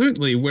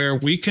where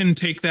we can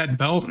take that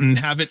belt and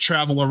have it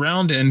travel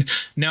around. And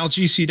now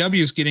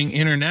GCW is getting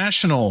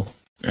international,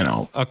 you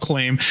know,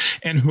 acclaim,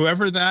 and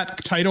whoever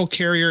that title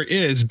carrier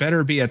is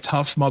better be a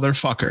tough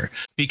motherfucker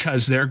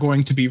because they're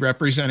going to be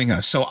representing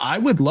us. So I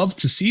would love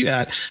to see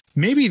that.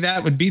 Maybe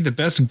that would be the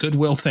best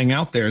goodwill thing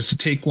out there, is to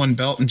take one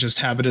belt and just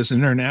have it as an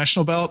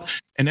international belt,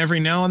 and every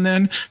now and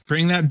then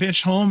bring that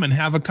bitch home and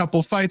have a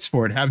couple fights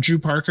for it. Have Drew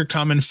Parker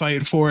come and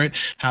fight for it.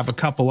 Have a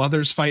couple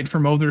others fight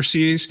from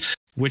overseas,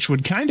 which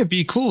would kind of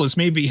be cool. Is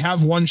maybe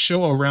have one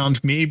show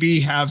around maybe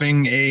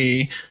having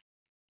a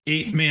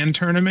 8-man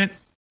tournament,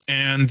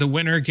 and the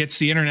winner gets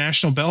the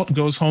international belt,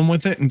 goes home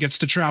with it, and gets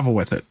to travel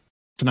with it.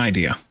 It's an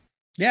idea.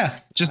 Yeah.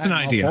 Just an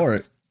idea. For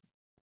it.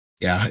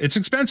 Yeah, it's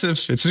expensive.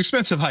 It's an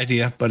expensive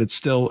idea, but it's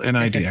still an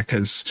idea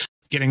because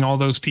getting all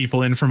those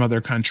people in from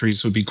other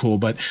countries would be cool.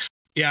 But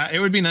yeah, it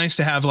would be nice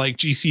to have like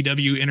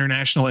GCW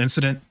International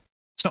Incident,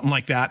 something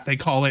like that. They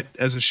call it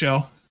as a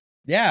show.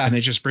 Yeah. And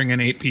they just bring in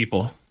 8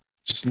 people.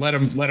 Just let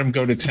them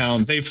go to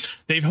town. They've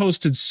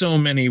hosted so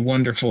many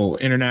wonderful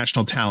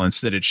international talents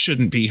that it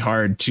shouldn't be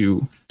hard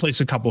to place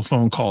a couple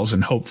phone calls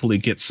and hopefully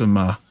get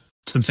some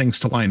things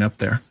to line up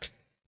there.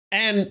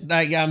 And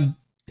like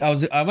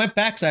I went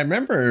back, so I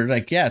remember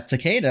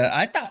Takeda.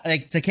 I thought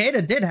like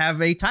Takeda did have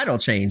a title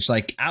change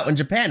like out in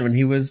Japan when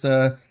he was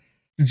the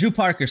Drew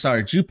Parker.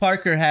 Sorry, Drew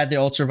Parker had the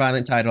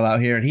Ultraviolent title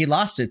out here, and he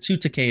lost it to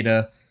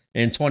Takeda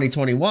in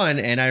 2021,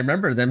 and I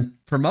remember them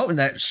promoting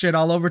that shit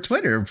all over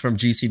Twitter from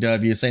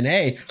GCW, saying,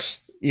 hey,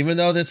 even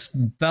though this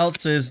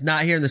belt is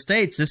not here in the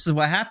States, this is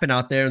what happened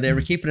out there. They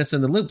were keeping us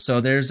in the loop. So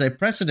there's a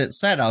precedent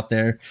set out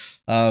there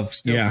of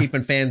still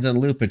keeping fans in the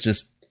loop. It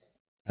just,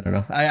 I don't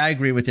know. I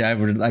agree with you. I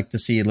would like to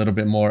see a little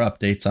bit more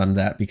updates on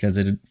that, because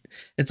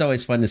it's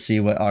always fun to see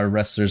what our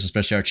wrestlers,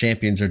 especially our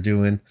champions, are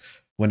doing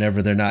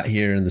whenever they're not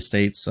here in the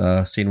States,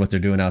 seeing what they're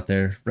doing out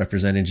there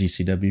representing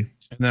GCW.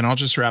 And then I'll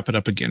just wrap it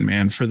up again,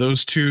 man. For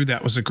those two,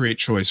 that was a great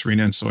choice.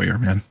 Rena and Sawyer,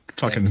 man.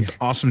 Fucking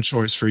awesome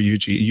choice for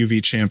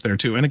UV champ there,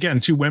 too. And again,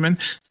 2 women.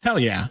 Hell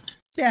yeah.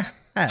 Yeah.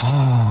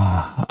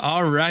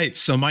 All right.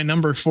 So my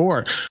number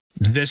 4,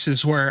 this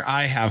is where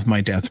I have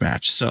my death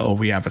match. So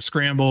we have a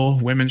scramble,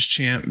 women's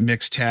champ,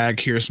 mixed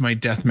tag. Here's my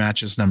death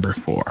matches number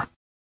 4.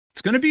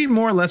 It's going to be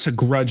more or less a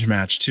grudge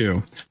match,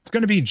 too. It's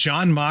going to be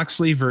Jon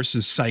Moxley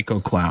versus Psycho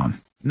Clown.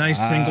 Nice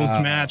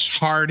singles match,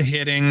 hard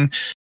hitting.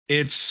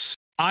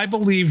 I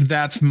believe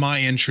that's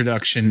my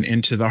introduction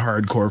into the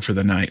hardcore for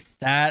the night.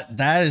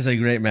 That is a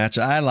great match.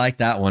 I like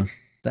that one.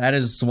 That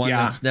is one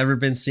that's never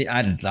been seen.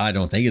 I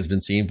don't think it's been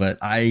seen, but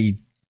I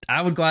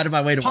would go out of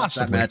my way to watch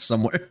that match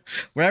somewhere.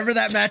 Wherever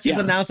that match is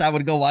announced, I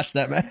would go watch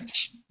that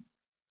match.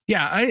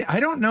 Yeah, I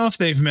don't know if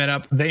they've met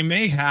up. They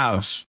may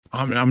have.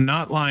 I'm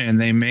not lying.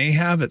 They may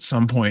have at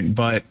some point,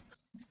 but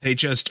they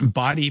just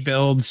body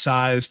build,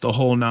 size, the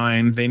whole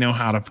 9. They know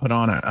how to put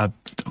on a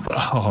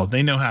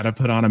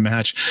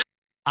match.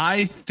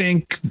 I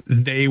think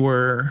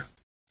they're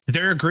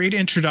a great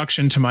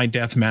introduction to my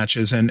death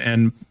matches,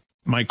 and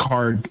my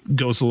card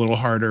goes a little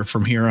harder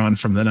from here on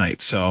from the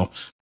night. So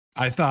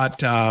I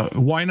thought,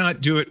 why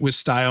not do it with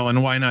style,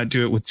 and why not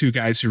do it with two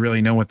guys who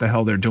really know what the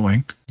hell they're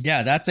doing?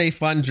 Yeah, that's a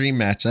fun dream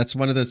match. That's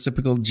one of the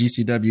typical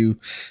GCW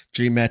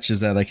dream matches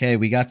that, like, hey,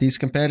 we got these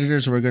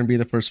competitors. We're going to be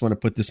the first one to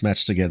put this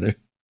match together.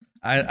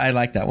 I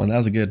like that one. That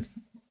was a good.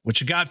 What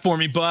you got for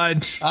me,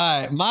 bud?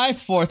 All right, my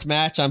fourth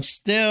match. I'm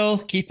still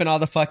keeping all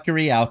the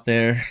fuckery out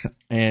there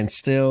and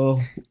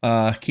still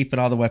keeping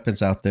all the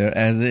weapons out there.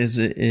 As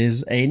it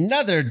is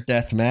another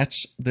death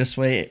match. This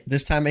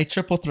time a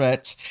triple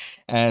threat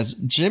as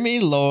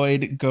Jimmy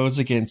Lloyd goes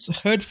against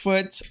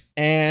Hoodfoot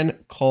and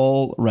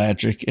Cole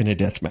Radrick in a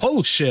death match.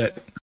 Oh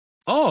shit!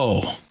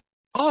 Oh,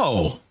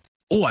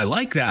 I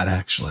like that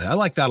actually. I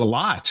like that a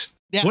lot.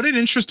 Yeah. What an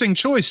interesting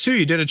choice too.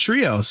 You did a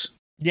trios.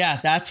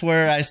 Yeah, that's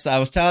where I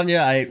was telling you.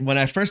 When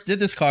I first did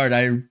this card,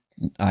 I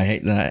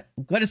hate that.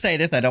 I'm going to say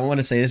this. I don't want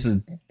to say this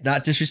is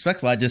not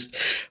disrespectful. It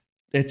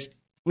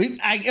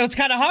was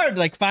kind of hard,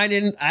 like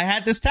finding. I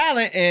had this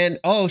talent, and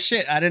oh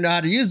shit, I didn't know how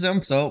to use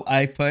them, so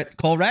I put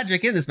Cole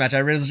Radrick in this match. I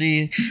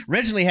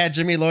originally had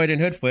Jimmy Lloyd and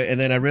Hoodfoot, and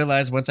then I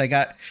realized once I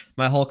got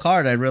my whole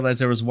card, I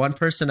realized there was one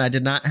person I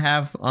did not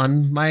have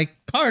on my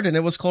card, and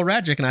it was Cole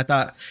Radrick. And I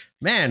thought,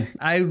 man,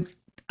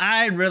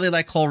 I really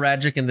like Cole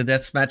Radrick in the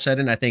deathmatch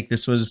setting. I think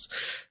this was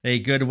a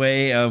good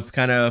way of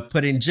kind of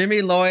putting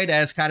Jimmy Lloyd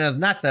as kind of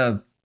not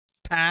the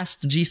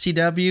past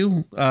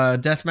GCW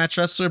deathmatch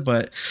wrestler,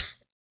 but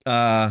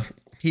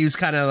he was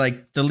kind of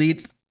like the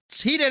lead.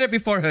 He did it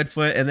before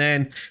Hoodfoot, and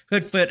then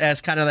Hoodfoot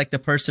as kind of like the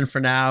person for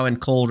now, and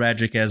Cole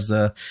Radrick as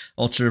the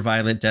ultra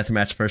violent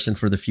deathmatch person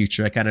for the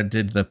future. I kind of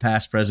did the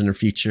past, present, or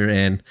future,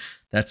 and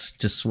that's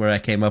just where I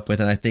came up with.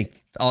 And I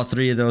think all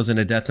three of those in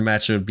a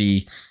deathmatch would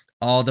be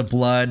all the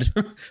blood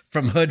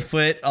from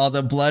Hoodfoot, all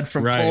the blood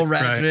from Cole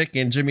Radrick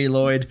and Jimmy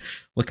Lloyd,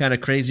 what kind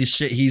of crazy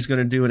shit he's going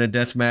to do in a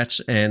death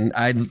match. And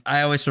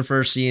I always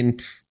prefer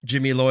seeing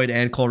Jimmy Lloyd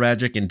and Cole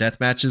Radrick in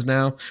death matches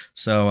now.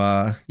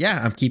 So,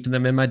 yeah, I'm keeping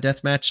them in my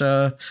death match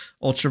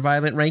ultra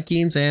violent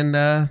rankings. And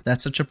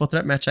that's a triple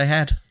threat match I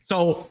had.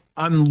 So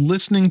I'm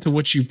listening to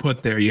what you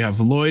put there. You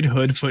have Lloyd,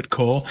 Hoodfoot,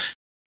 Cole.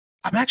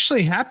 I'm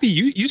actually happy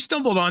you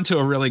stumbled onto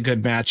a really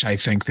good match, I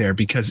think, there,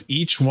 because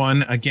each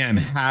one, again,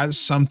 has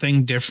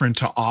something different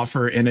to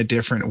offer in a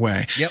different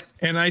way. Yep.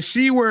 And I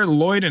see where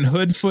Lloyd and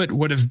Hoodfoot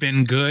would have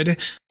been good,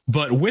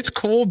 but with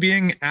Cole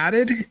being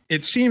added,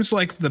 it seems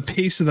like the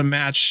pace of the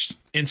match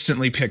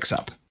instantly picks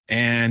up.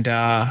 And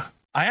I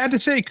had to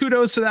say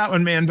kudos to that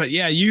one, man. But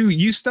yeah,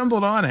 you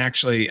stumbled on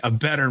actually a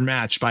better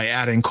match by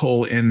adding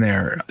Cole in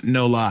there.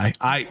 No lie.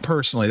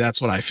 Personally, that's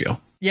what I feel.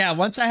 Yeah,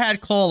 once I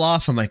had Cole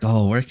off, I'm like,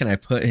 oh, where can I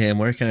put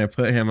him?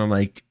 I'm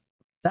like,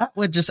 that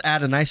would just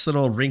add a nice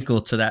little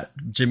wrinkle to that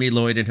Jimmy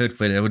Lloyd and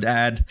Hoodfoot. It would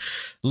add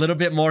a little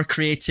bit more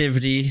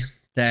creativity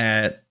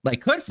that,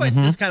 like, Hoodfoot's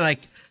just kind of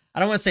like, I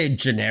don't want to say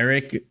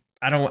generic.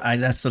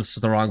 That's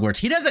the wrong word.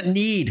 He doesn't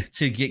need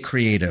to get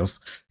creative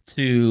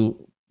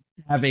to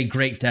have a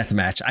great death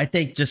match. I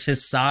think just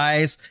his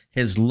size,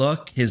 his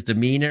look, his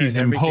demeanor, he's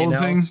and everything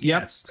imposing. else.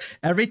 Yep. Yes.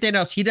 Everything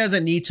else. He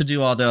doesn't need to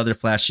do all the other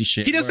flashy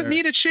shit. He doesn't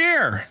need a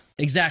chair.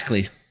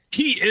 Exactly.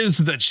 He is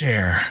the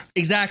chair.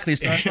 Exactly.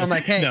 So that's why I'm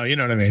like, hey, no, you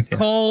know what I mean? Yeah.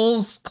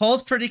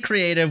 Cole's pretty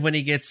creative when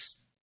he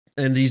gets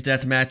in these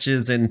death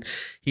matches, and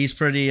he's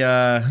pretty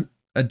a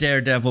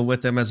daredevil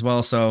with them as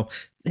well. So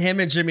him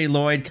and Jimmy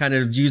Lloyd kind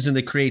of using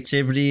the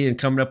creativity and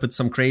coming up with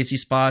some crazy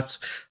spots,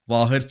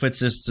 while Hoodfoot's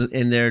just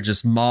in there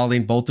just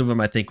mauling both of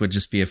them, I think would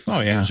just be a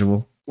fun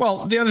visual.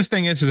 Well, the other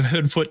thing is that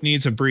Hoodfoot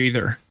needs a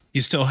breather.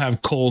 You still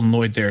have Cole and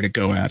Lloyd there to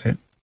go at it.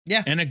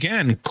 Yeah. And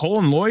again, Cole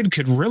and Lloyd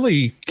could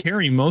really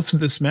carry most of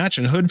this match,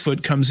 and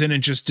Hoodfoot comes in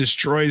and just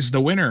destroys the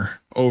winner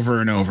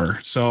over and over.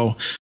 So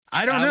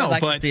I don't know,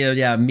 like but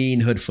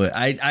mean Hoodfoot.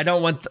 I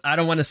don't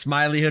want a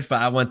smiley Hoodfoot.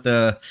 I want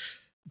the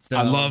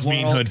I love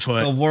mean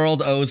Hoodfoot. The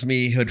world owes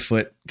me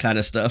Hoodfoot kind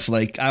of stuff.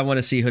 Like, I want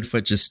to see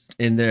Hoodfoot just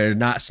in there,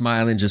 not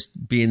smiling,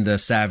 just being the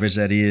savage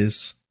that he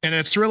is. And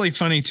it's really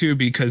funny too,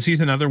 because he's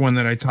another one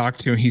that I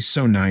talked to. He's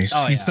so nice.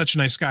 He's such a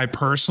nice guy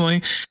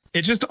personally.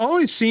 It just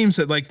always seems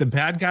that like the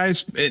bad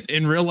guys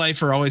in real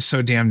life are always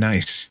so damn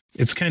nice.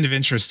 It's kind of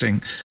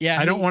interesting. Yeah.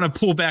 I don't want to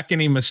pull back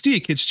any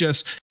mystique. It's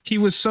just, he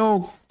was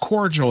so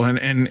cordial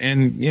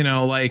and, you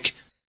know, like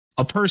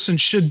a person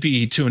should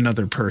be to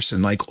another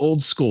person, like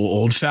old school,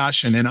 old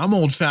fashioned. And I'm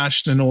old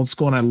fashioned and old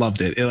school. And I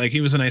loved it. Like, he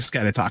was a nice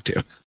guy to talk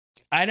to.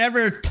 I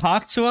never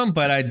talked to him,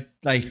 but I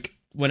like,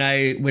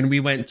 when we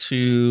went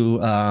to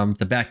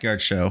the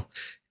backyard show,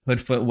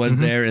 Hoodfoot was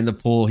there in the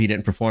pool. He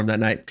didn't perform that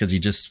night because he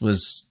just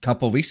was a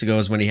couple of weeks ago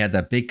is when he had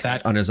that big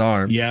cut on his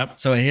arm. Yep.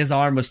 So his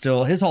arm was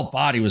still, his whole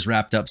body was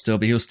wrapped up still,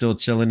 but he was still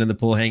chilling in the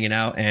pool, hanging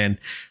out and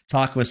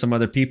talking with some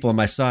other people. And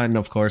my son,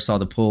 of course, saw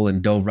the pool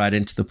and dove right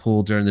into the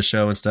pool during the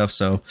show and stuff.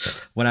 So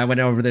when I went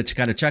over there to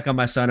kind of check on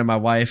my son and my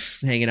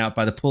wife hanging out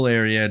by the pool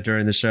area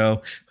during the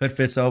show,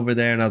 Hoodfoot's over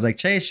there. And I was like,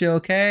 Chase, you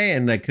okay?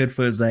 And like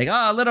Hoodfoot's like,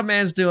 oh, little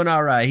man's doing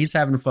all right. He's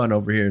having fun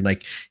over here. And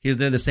like, he was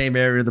in the same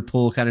area of the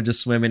pool, kind of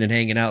just swimming and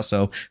hanging out.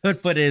 So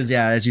Hoodfoot is,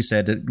 yeah, as you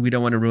said, we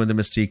don't want to ruin the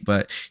mystique,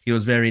 but he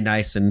was very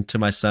nice and to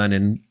my son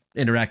and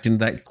interacting,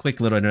 that quick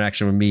little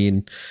interaction with me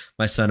and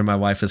my son and my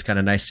wife was kind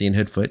of nice seeing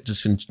Hoodfoot.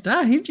 Just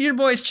your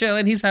boy's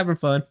chilling. He's having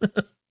fun.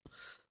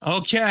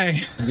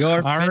 Okay.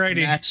 Your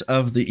match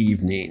of the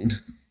evening.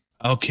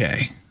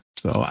 Okay.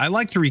 So I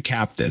like to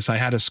recap this. I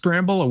had a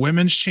scramble, a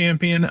women's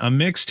champion, a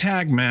mixed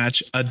tag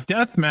match, a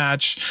death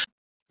match.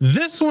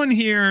 This one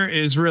here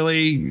is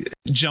really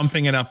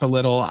jumping it up a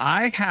little.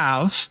 I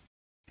have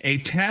a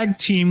tag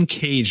team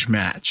cage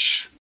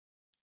match.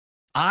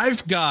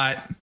 I've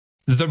got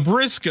the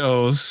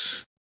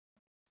Briscoes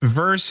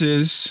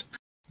versus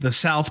the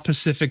South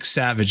Pacific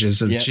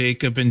Savages of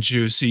Jacob and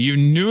Juicy. You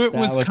knew it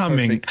was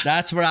coming. Perfect.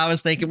 That's where I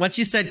was thinking. Once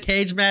you said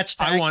cage match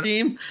tag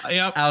team,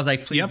 I was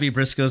like, please be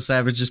Briscoe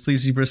Savages.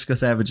 Please be Briscoe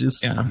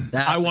Savages. Yeah.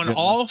 I want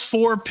all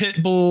 4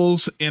 pit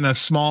bulls in a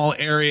small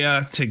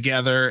area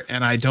together,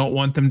 and I don't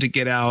want them to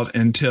get out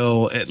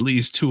until at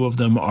least 2 of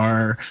them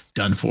are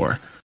done for.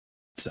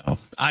 So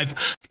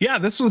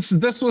this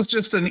was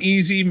just an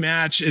easy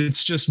match.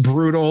 It's just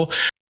brutal.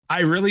 I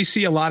really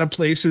see a lot of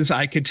places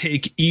I could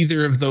take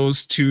either of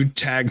those 2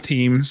 tag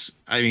teams.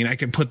 I mean, I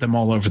could put them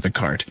all over the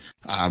card.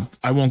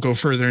 I won't go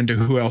further into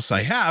who else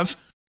I have,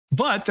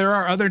 but there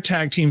are other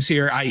tag teams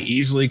here I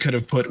easily could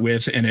have put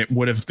with, and it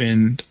would have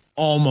been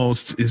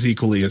almost as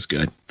equally as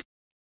good.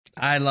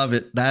 I love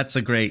it. That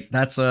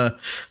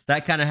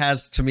kind of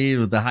has, to me,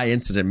 the high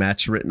incident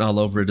match written all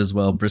over it as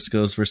well.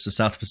 Briscoes versus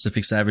South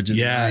Pacific Savages.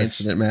 Yeah, high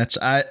incident match.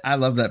 I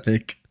love that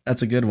pick.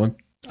 That's a good one.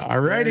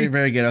 Alrighty. Very,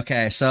 very good.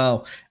 Okay,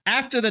 so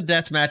after the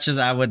death matches,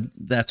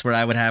 that's where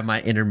I would have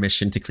my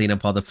intermission to clean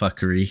up all the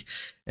fuckery.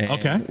 And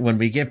okay. When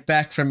we get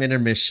back from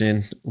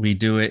intermission, we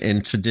do it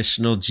in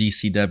traditional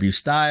GCW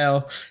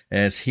style,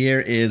 as here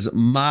is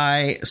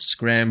my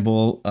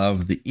scramble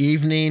of the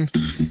evening.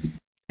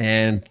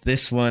 And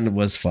this one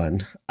was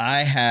fun.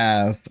 I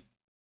have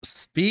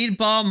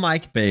Speedball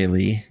Mike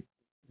Bailey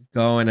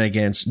going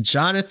against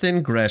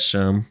Jonathan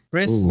Gresham,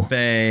 Chris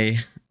Bay,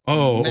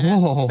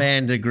 Matt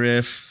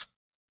Vandegrift,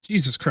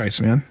 Jesus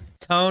Christ, man,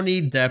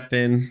 Tony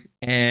Deppen,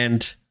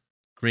 and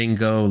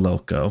Gringo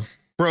Loco.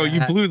 Bro,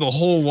 you blew the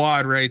whole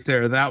wad right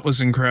there. That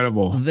was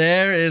incredible.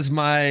 There is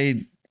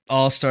my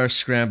all-star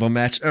scramble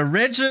match.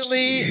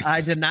 Originally,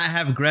 I did not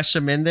have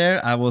Gresham in there.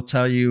 I will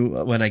tell you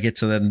when I get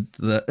to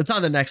the it's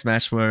on the next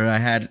match where I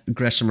had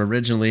Gresham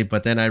originally,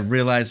 but then I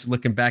realized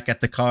looking back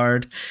at the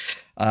card,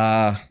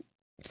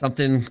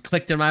 something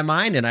clicked in my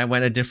mind and I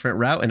went a different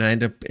route and I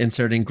ended up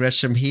inserting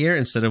Gresham here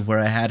instead of where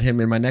I had him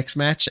in my next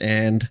match.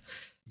 And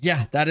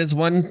yeah, that is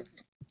one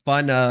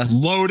fun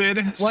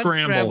loaded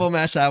scramble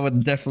match I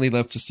would definitely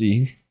love to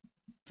see.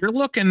 You're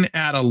looking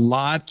at a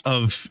lot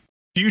of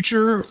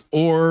future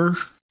or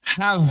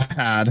have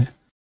had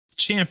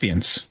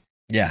champions.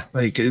 Yeah,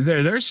 like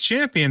there's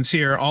champions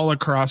here all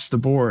across the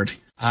board.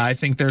 I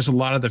think there's a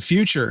lot of the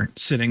future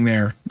sitting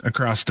there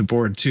across the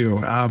board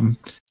too.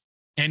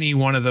 Any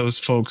one of those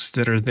folks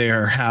that are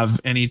there have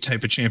any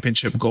type of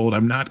championship gold.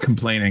 I'm not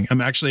complaining.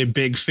 I'm actually a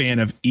big fan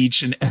of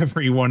each and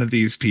every one of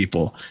these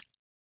people.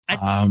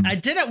 I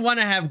didn't want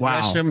to have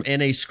Gresham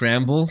in a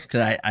scramble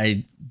because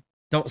I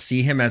don't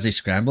see him as a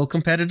scramble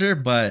competitor,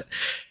 but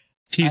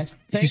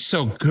he's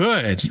so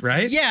good,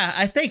 right? Yeah,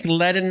 I think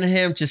letting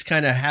him just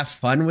kind of have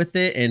fun with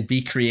it and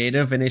be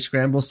creative in a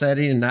scramble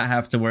setting and not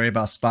have to worry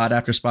about spot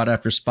after spot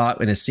after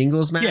spot in a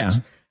singles match. Yeah.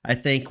 I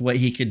think what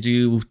he could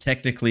do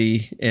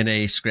technically in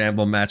a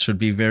scramble match would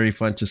be very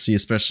fun to see,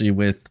 especially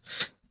with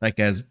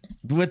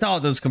all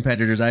those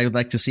competitors. I would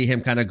like to see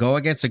him kind of go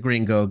against a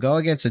Gringo, go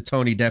against a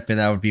Tony Deppen.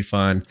 That would be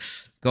fun.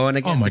 Going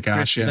against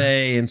Chris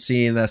Bay and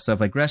seeing that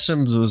stuff. Like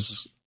Gresham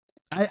was,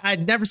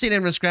 I'd never seen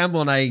him in a scramble,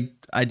 and I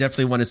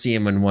definitely want to see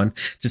him in one.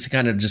 Just to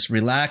kind of just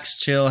relax,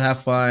 chill,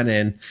 have fun,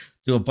 and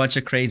do a bunch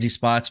of crazy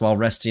spots while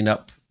resting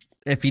up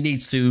if he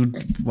needs to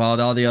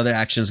while all the other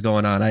action is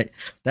going on.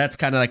 That's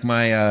kind of like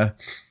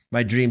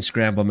my dream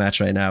scramble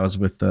match right now is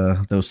with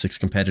those 6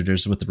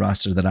 competitors with the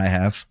roster that I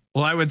have.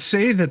 Well, I would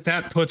say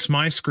that puts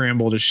my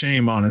scramble to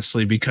shame,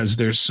 honestly, because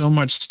there's so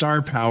much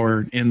star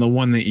power in the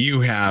one that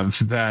you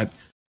have that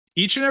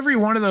each and every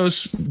one of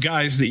those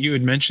guys that you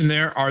had mentioned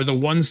there are the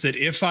ones that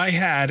if I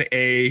had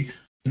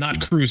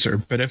not cruiser,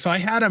 but if I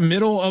had a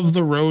middle of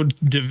the road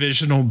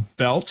divisional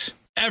belt,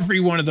 every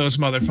one of those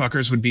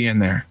motherfuckers would be in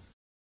there.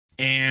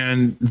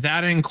 And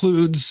that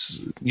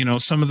includes,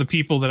 some of the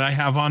people that I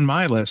have on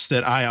my list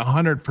that I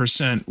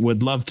 100%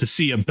 would love to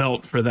see a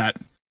belt for that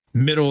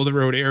middle of the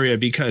road area,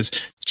 because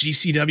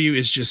GCW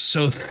is just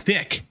so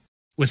thick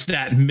with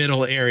that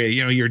middle area.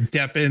 Your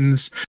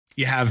Deppens,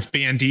 you have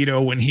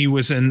Bandito when he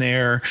was in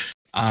there.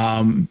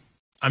 I'm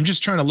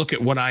just trying to look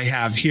at what I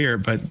have here,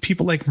 but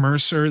people like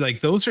Mercer, like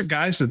those are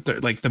guys that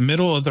they're like the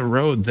middle of the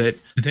road that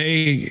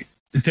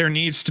there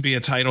needs to be a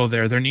title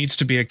there. There needs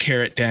to be a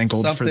carrot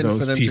dangled something for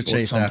those for them people to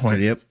chase at some after.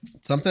 point. Yep,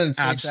 something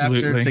to chase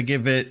after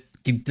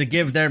to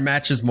give their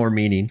matches more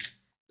meaning,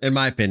 in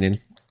my opinion.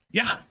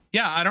 Yeah,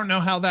 Yeah, I don't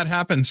know how that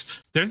happens.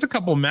 There's a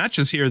couple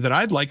matches here that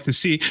I'd like to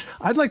see.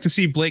 I'd like to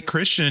see Blake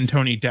Christian and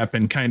Tony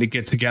Deppen kind of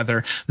get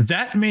together.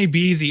 That may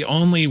be the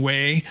only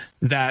way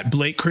that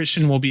Blake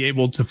Christian will be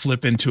able to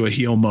flip into a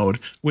heel mode,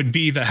 would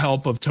be the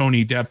help of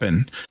Tony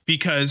Deppen,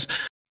 because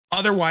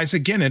otherwise,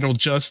 again, it'll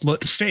just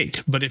look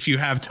fake. But if you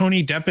have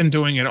Tony Deppen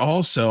doing it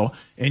also,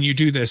 and you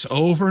do this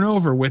over and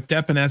over with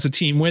Deppen as a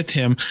team with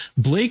him,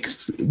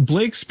 Blake's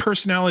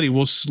personality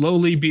will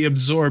slowly be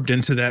absorbed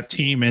into that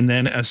team. And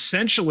then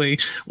essentially,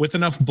 with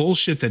enough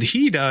bullshit that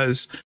he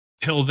does,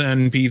 he'll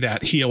then be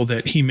that heel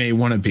that he may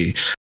want to be.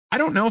 I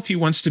don't know if he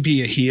wants to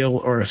be a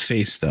heel or a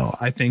face, though.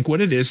 I think what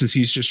it is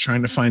he's just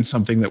trying to find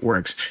something that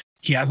works.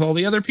 He has all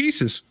the other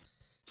pieces.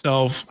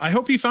 So I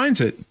hope he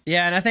finds it.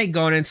 Yeah, and I think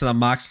going into the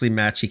Moxley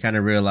match, he kind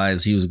of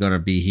realized he was going to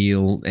be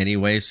heel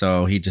anyway,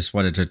 so he just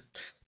wanted to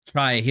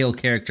try a heel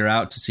character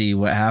out to see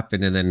what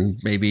happened, and then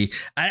maybe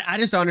I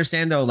just don't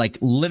understand though. Like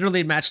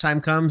literally, match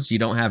time comes, you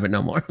don't have it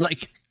no more.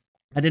 Like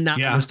I did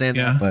not understand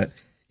that, but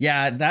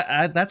yeah,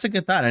 that's a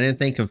good thought. I didn't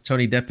think of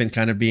Tony Deppen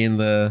kind of being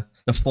the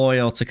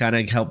foil to kind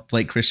of help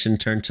Blake Christian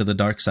turn to the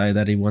dark side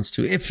that he wants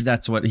to, if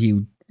that's what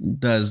he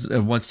does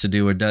wants to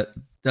do or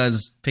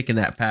does pick in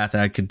that path.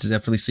 I could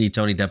definitely see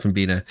Tony Deppen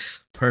being a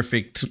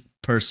perfect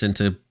person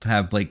to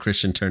have Blake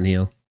Christian turn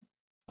heel.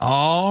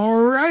 All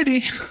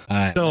righty.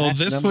 So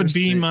this would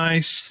be 6.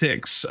 my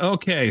 6.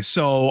 Okay,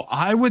 so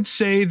I would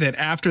say that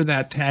after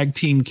that tag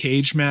team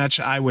cage match,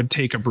 I would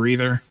take a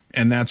breather,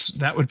 and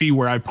that would be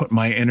where I put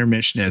my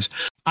intermission is.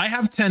 I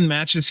have 10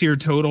 matches here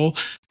total.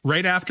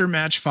 Right after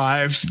match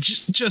 5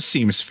 just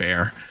seems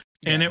fair.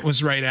 And it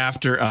was right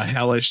after a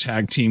hellish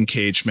tag team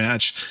cage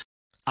match.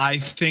 I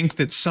think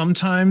that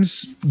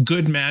sometimes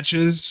good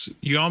matches,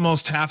 you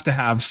almost have to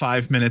have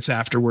 5 minutes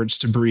afterwards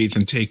to breathe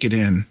and take it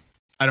in.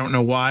 I don't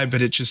know why,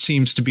 but it just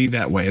seems to be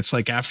that way. It's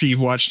like after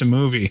you've watched a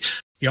movie,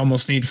 you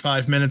almost need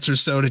 5 minutes or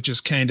so to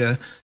just kind of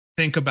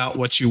think about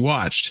what you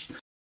watched.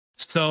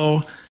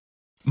 So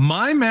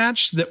my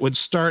match that would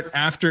start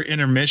after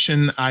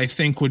intermission, I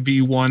think would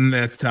be one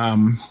that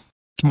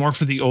more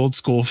for the old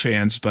school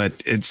fans, but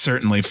it's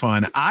certainly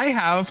fun. I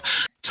have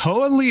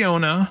Toa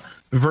Leona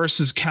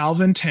versus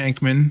Calvin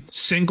Tankman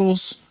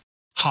singles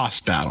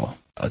Haas battle.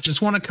 I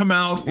just want to come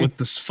out with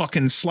this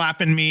fucking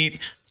slapping meat,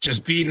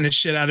 just beating the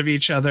shit out of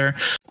each other.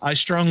 I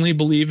strongly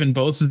believe in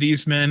both of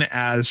these men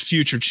as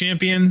future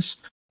champions,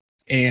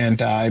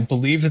 and I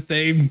believe that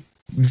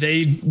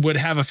they would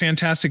have a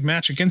fantastic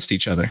match against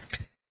each other.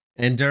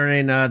 And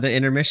during the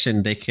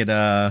intermission, they could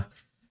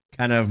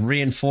kind of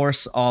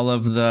reinforce all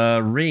of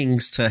the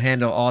rings to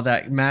handle all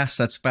that mass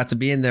that's about to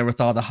be in there with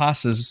all the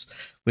Haas's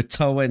with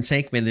Toa and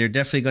Tankman. They're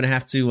definitely going to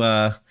have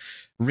to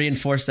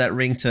reinforce that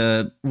ring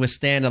to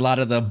withstand a lot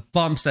of the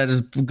bumps that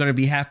is going to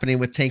be happening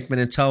with Tankman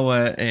and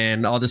Toa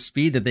and all the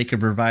speed that they could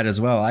provide as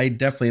well. I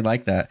definitely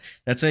like that.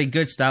 That's a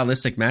good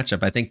stylistic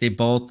matchup. I think they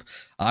both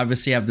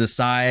obviously have the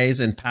size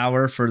and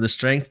power for the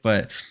strength,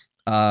 but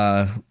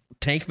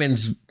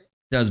Tankman's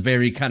does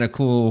very kind of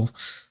cool.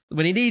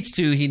 When he needs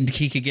to,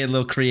 he could get a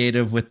little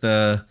creative with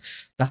the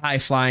high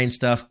flying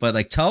stuff. But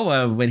like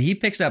Toa, when he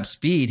picks up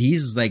speed,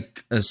 he's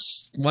like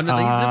one of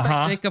these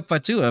like Jacob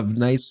Fatu of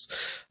nice,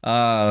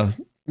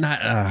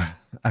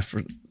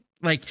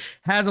 like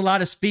has a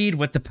lot of speed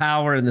with the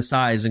power and the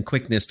size and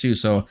quickness too.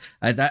 So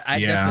I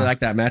definitely like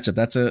that matchup.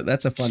 That's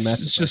a fun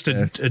matchup. It's just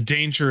a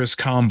dangerous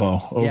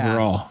combo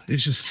overall. Yeah.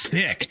 It's just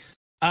thick.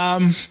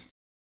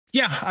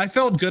 Yeah, I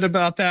felt good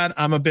about that.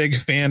 I'm a big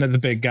fan of the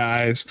big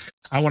guys.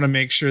 I want to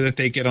make sure that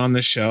they get on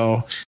the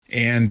show.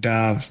 And,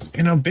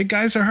 big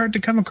guys are hard to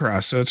come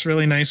across. So it's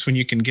really nice when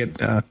you can get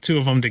 2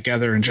 of them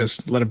together and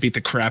just let them beat the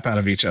crap out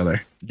of each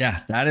other. Yeah,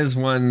 that is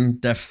one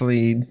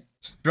definitely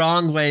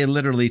strong way,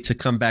 literally, to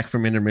come back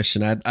from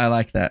intermission. I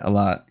like that a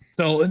lot.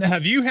 So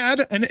have you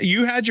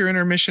had your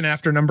intermission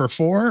after number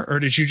 4, or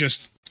did you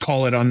just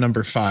call it on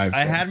number 5?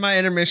 I had my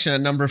intermission at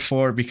number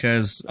 4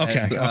 because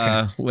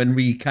when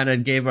we kind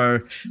of gave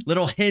our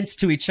little hints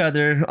to each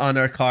other on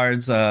our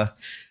cards,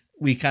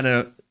 we kind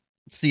of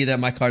see that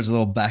my card's a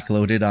little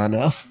backloaded on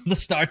the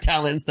star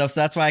talent and stuff. So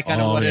that's why I kind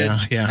of wanted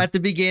at the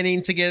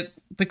beginning to get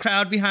the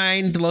crowd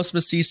behind Los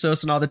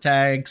Macizos and all the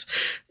tags,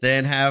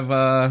 then have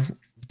the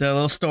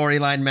little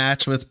storyline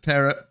match with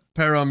Pero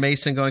and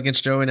Mason going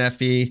against Joe and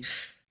Effie.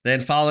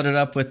 Then followed it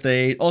up with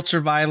a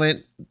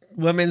ultra-violent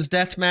women's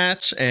death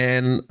match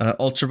and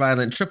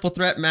ultra-violent triple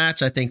threat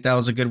match. I think that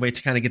was a good way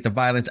to kind of get the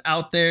violence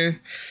out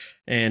there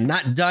and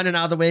not done and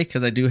out of the way,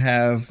 because I do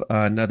have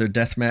another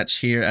death match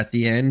here at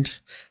the end,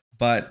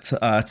 but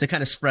to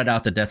kind of spread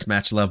out the death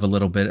match love a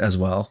little bit as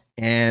well.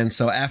 And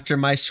so after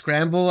my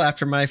scramble,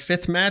 after my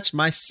 5th match,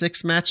 my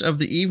 6th match of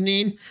the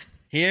evening,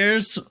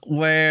 here's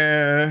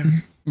where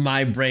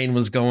my brain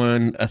was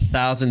going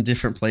 1,000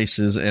 different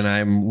places, and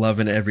I'm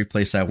loving every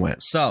place I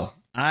went. So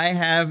I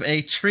have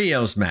a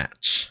trios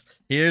match.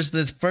 Here's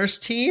the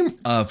first team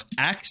of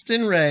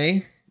Axton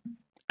Ray,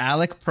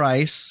 Alec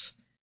Price,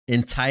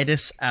 and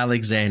Titus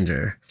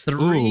Alexander.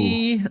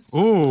 3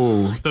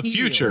 the heels.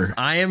 future.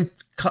 I am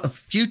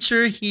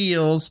future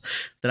heels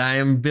that I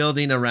am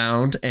building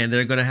around, and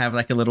they're going to have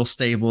like a little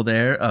stable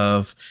there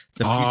of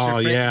the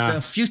future.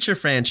 The future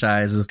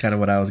franchise is kind of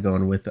what I was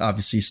going with.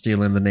 Obviously,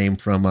 stealing the name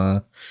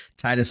from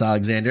Titus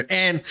Alexander.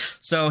 And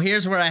so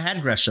here's where I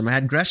had Gresham. I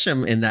had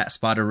Gresham in that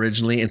spot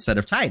originally instead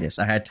of Titus.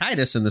 I had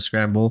Titus in the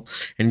scramble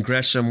and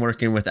Gresham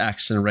working with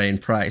Axton, Ray,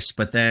 and Price.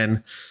 But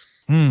then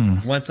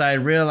once I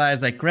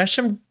realized like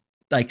Gresham,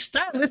 like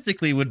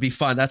stylistically would be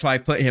fun. That's why I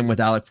put him with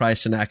Alec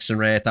Price and Axton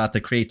Ray. I thought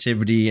the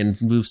creativity and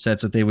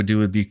movesets that they would do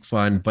would be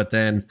fun. But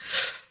then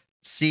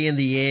seeing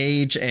the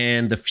age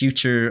and the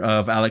future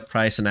of Alec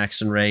Price and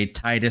Axton Ray,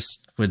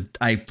 Titus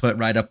I put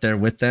right up there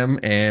with them.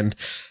 And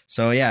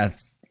so, yeah,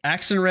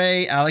 Axton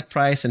Ray, Alec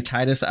Price, and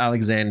Titus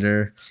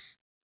Alexander.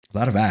 A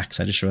lot of Axe.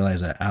 I just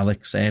realized that.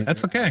 Alexander.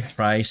 That's okay.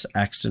 Price,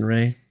 Axton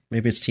Ray.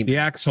 Maybe it's Team... The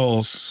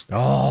Axholes.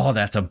 Oh,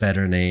 that's a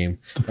better name.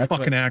 The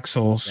fucking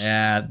Axholes.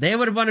 Yeah, they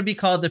would want to be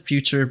called the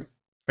Future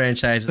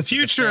franchise. The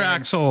Future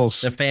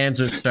Axholes. The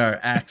fans would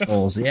start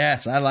Axholes.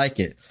 Yes, I like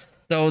it.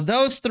 So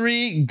those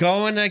three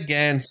going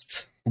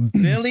against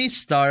Billy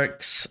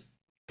Starks,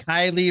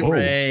 Kylie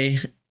Ray,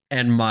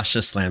 and Masha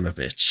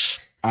Slamovich.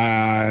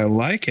 I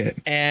like it.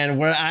 And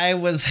where I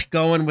was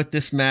going with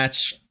this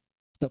match,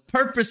 the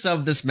purpose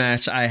of this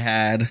match I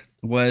had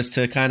was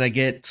to kind of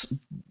get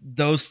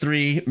those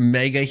three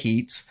mega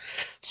heats.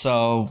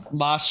 So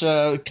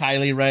Masha,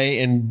 Kylie Ray,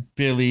 and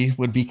Billy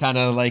would be kind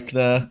of like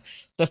the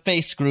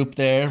face group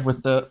there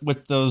with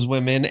those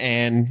women.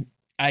 And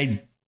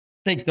I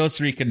think those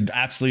three could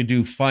absolutely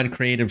do fun,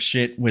 creative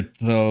shit with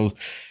those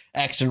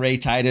Axton Ray,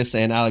 Titus,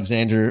 and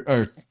Alexander,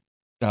 or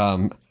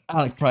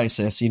Alec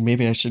Price.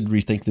 Maybe I should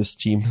rethink this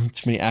team.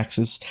 Too many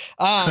axes.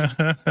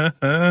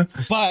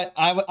 But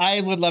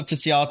I would love to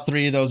see all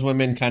three of those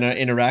women kind of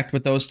interact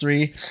with those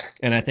three.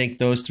 And I think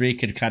those three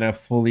could kind of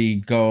fully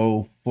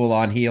go full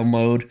on heel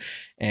mode.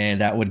 And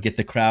that would get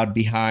the crowd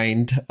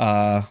behind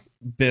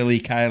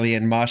Billy, Kylie,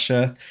 and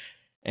Masha.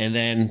 And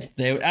then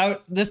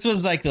this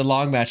was like the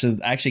long match. I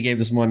actually gave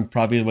this one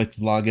probably like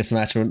the longest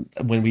match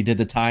when we did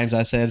the times.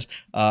 I said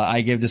I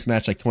gave this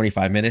match like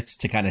 25 minutes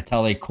to kind of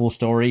tell a cool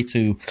story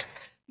to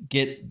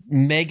get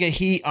mega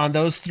heat on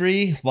those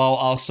three while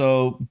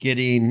also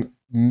getting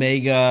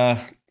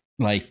mega,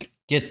 like,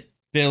 get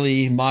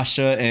Billy,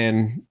 Masha,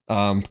 and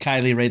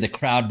Kylie Ray, the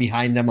crowd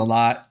behind them a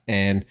lot,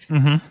 and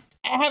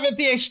have it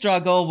be a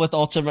struggle with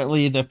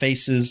ultimately the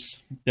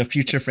faces, the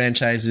future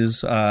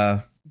franchises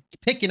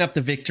picking up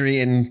the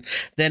victory. And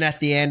then at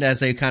the end, as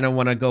they kind of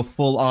want to go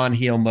full on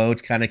heel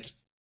mode, kind of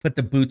put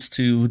the boots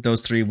to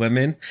those three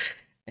women.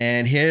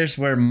 And here's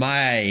where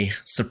my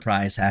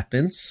surprise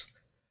happens.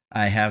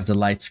 I have the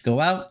lights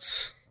go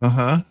out,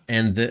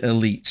 and the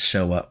Elite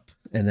show up,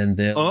 and then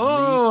the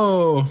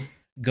Elite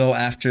go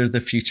after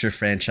the future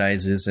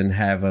franchises and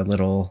have a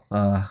little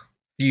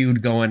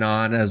feud going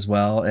on as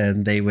well.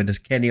 And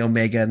Kenny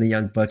Omega and the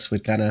Young Bucks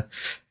would kind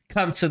of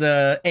come to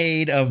the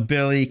aid of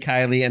Billy,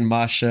 Kylie, and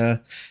Masha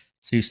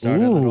to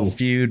start a little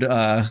feud.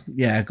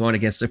 Going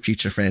against the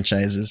future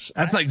franchises.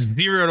 That's like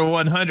 0 to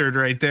 100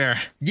 right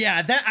there.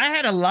 Yeah, I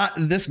had a lot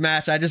in this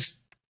match.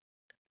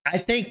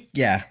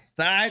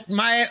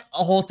 My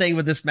whole thing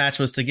with this match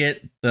was to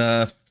get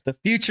the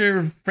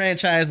future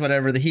franchise,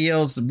 whatever, the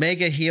heels, the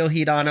mega heel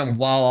heat on them,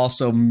 while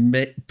also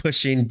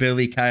pushing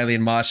Billy, Kylie,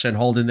 and Masha and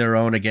holding their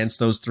own against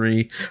those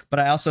three. But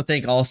I also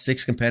think all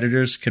 6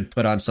 competitors could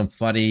put on some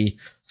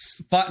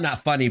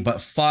not funny, but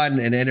fun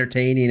and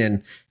entertaining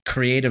and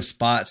creative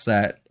spots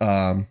that,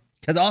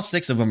 because all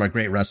 6 of them are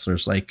great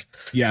wrestlers. Like,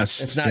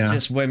 yes, it's not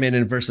just women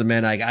and versus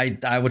men. Like,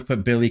 I would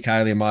put Billy,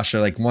 Kylie, and Masha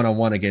like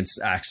 1-on-1 against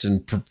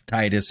Axton,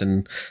 Titus,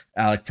 and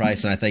Alec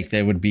Price, and I think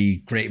they would be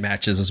great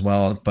matches as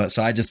well. But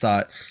so I just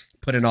thought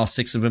putting all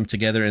 6 of them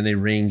together in the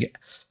ring,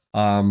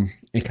 and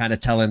kind of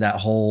telling that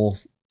whole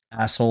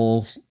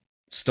asshole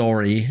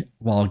story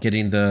while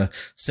getting the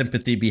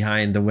sympathy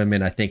behind the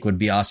women, I think would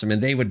be awesome,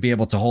 and they would be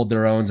able to hold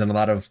their own and a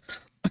lot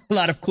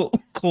of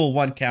cool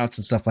 1 counts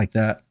and stuff like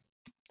that.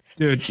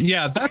 Dude,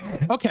 yeah,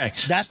 that's okay.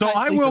 So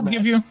I will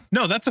give you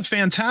that's a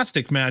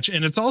fantastic match,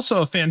 and it's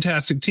also a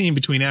fantastic team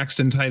between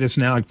Axton, Titus,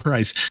 and Alec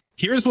Price.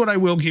 Here's what I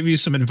will give you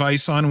some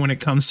advice on when it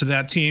comes to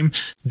that team.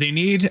 They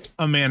need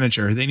a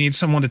manager. They need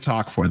someone to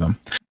talk for them,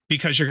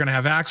 because you're going to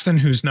have Axton,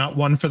 who's not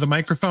one for the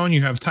microphone.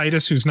 You have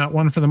Titus, who's not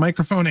one for the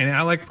microphone, and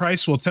Alec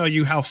Price will tell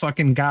you how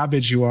fucking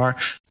garbage you are,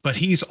 but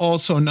he's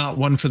also not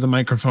one for the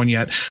microphone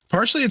yet.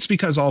 Partially, it's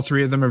because all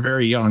 3 of them are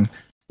very young,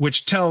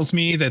 which tells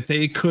me that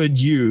they could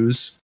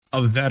use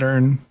a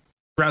veteran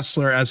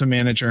wrestler as a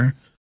manager,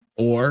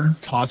 or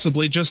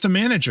possibly just a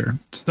manager.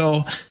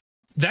 So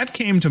that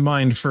came to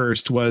mind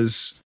first.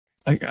 Was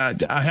I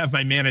have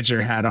my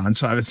manager hat on,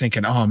 so I was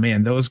thinking, oh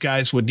man, those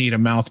guys would need a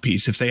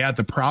mouthpiece. If they had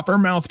the proper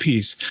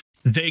mouthpiece,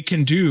 they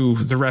can do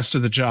the rest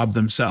of the job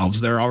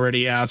themselves. They're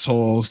already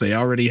assholes. They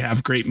already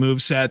have great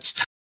movesets.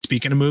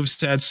 Speaking of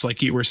movesets,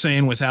 like you were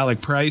saying with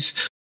Alec Price,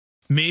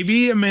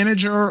 maybe a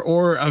manager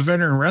or a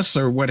veteran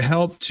wrestler would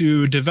help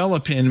to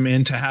develop him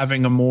into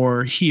having a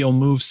more heel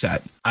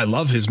moveset. I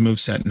love his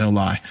moveset, no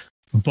lie.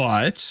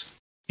 But,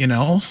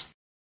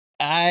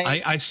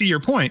 I see your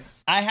point.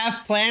 I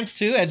have plans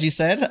too, as you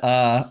said.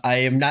 I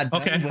am not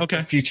done with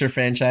the future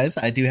franchise.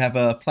 I do have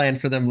a plan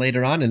for them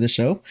later on in the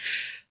show.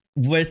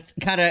 With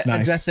kind of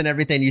addressing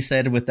everything you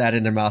said with that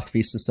in their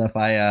mouthpiece and stuff,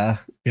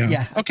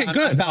 okay, good.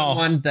 I found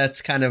one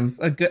that's kind of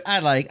a good.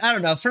 I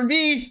don't know. For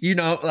me,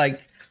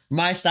 like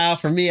my style.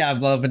 For me, I'm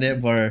loving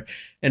it. Where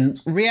in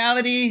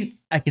reality,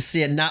 I can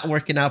see it not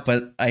working out.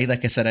 But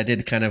like I said, I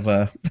did kind of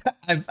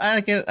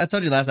I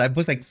told you last night, I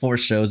booked like 4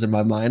 shows in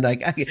my mind.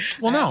 Like I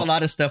have a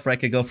lot of stuff where I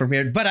could go from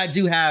here. But I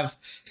do have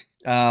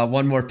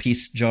one more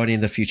piece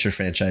joining the future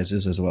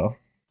franchises as well.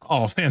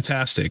 Oh,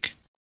 fantastic.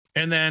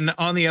 And then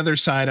on the other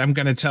side, I'm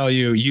going to tell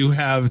you, you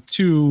have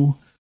 2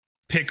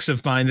 picks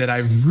of mine that I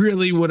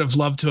really would have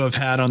loved to have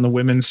had on the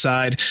women's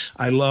side.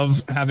 I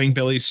love having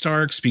Billy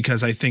Starks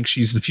because I think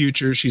she's the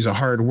future. She's a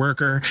hard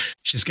worker.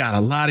 She's got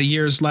a lot of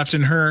years left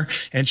in her.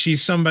 And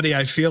she's somebody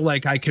I feel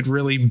like I could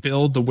really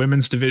build the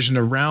women's division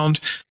around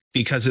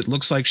because it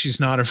looks like she's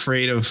not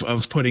afraid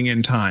of putting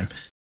in time.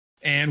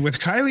 And with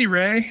Kylie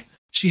Rae,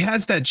 she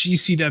has that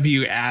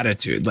GCW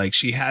attitude. Like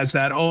she has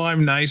that, oh,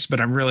 I'm nice,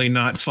 but I'm really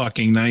not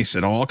fucking nice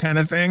at all kind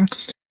of thing.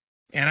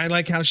 And I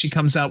like how she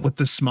comes out with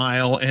the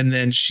smile and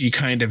then she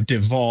kind of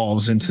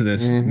devolves into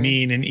this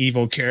mean and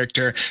evil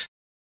character.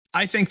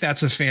 I think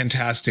that's a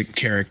fantastic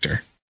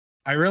character.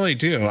 I really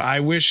do. I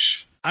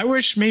wish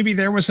maybe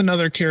there was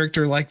another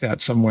character like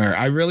that somewhere.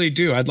 I really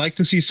do. I'd like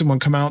to see someone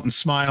come out and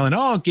smile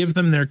and give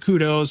them their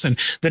kudos. And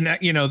then,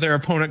 their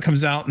opponent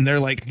comes out and they're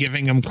like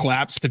giving them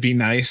claps to be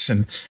nice.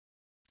 And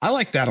I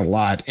like that a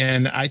lot.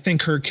 And I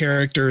think her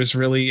character is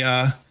really,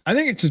 I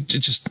think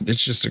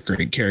it's just a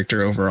great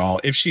character overall.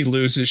 If she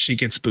loses, she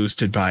gets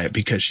boosted by it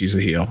because she's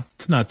a heel.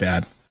 It's not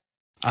bad.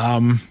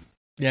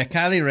 Yeah,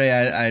 Kylie Rae,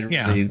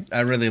 I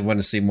really want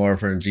to see more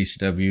of her in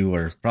GCW,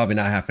 or probably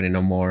not happening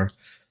no more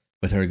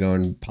with her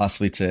going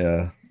possibly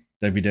to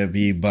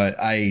WWE. But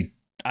I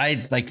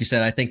like you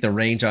said, I think the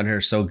range on her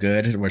is so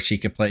good where she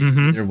could play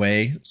either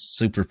way.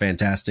 Super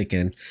fantastic.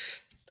 And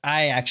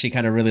I actually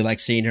kind of really like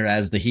seeing her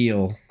as the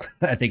heel.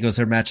 I think it was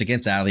her match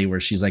against Allie where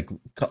she's like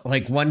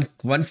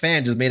one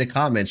fan just made a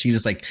comment. She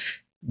just like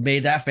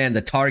made that fan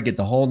the target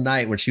the whole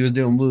night when she was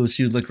doing moves.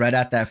 She would look right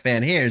at that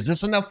fan. Here, is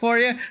this enough for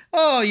you?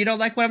 Oh, you don't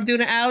like what I'm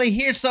doing to Allie?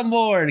 Here's some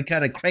more. And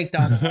kind of cranked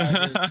on.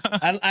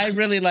 I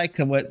really like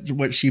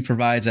what she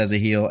provides as a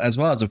heel as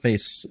well as a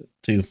face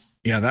too.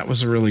 Yeah, that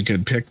was a really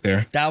good pick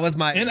there. That was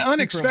my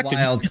unexpected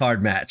wild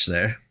card match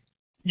there.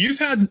 You've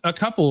had a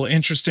couple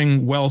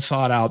interesting, well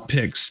thought out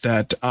picks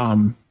that,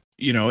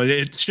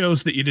 it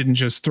shows that you didn't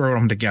just throw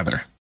them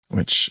together,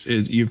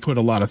 you put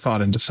a lot of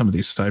thought into some of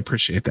these. So I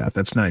appreciate that.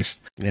 That's nice.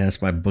 Yeah,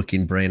 that's my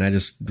booking brain. I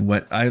just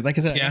went, like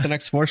I said, the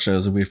next 4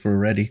 shows if we're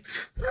ready.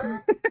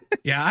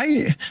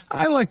 Yeah,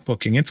 I like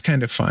booking. It's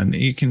kind of fun.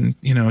 You can,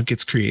 it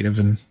gets creative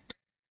and.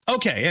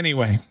 Okay,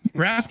 anyway,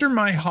 after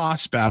my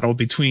Haas battle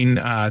between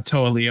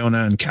Toa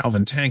Leona and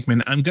Calvin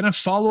Tankman, I'm going to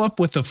follow up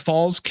with the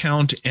Falls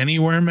Count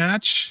Anywhere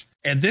match.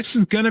 And this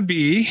is going to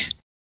be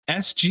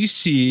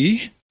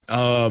SGC,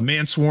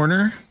 Mance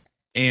Warner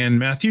and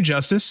Matthew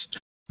Justice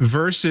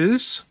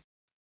versus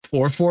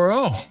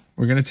 440.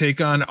 We're going to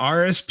take on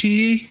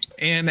RSP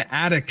and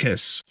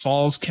Atticus,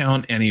 Falls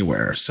Count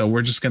Anywhere. So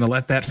we're just going to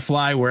let that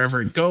fly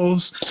wherever it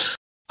goes.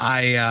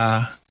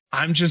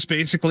 I'm just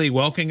basically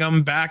welcoming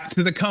them back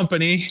to the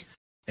company.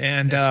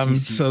 And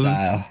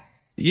so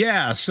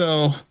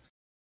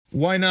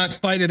why not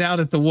fight it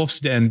out at the Wolf's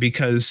Den?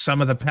 Because some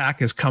of the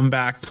pack has come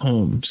back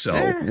home. So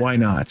why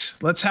not?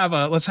 Let's have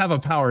a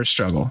power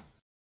struggle.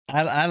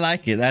 I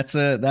like it. That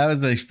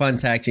was a fun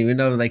tag team. We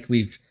know, like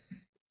we've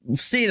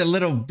seen a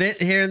little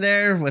bit here and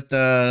there with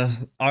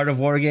the Art of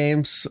War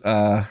Games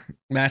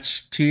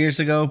match 2 years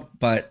ago,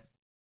 but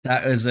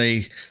that was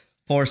a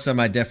foursome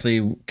I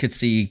definitely could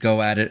see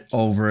go at it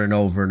over and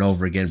over and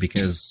over again,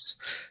 because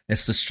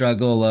it's the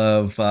struggle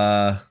of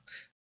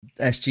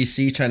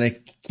SGC trying to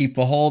keep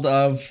a hold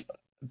of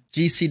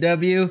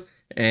GCW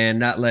and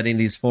not letting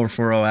these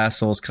 440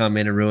 assholes come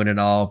in and ruin it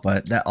all.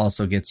 But that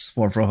also gets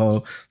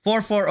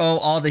 440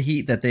 all the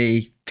heat that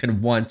they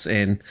could want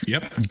and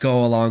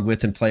go along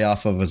with and play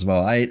off of as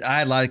well.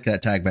 I like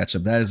that tag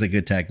matchup. That is a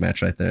good tag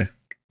match right there.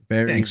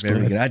 Very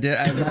good. That's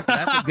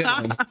a good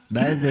one.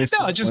 That is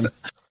one.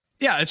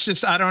 It's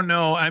just, I don't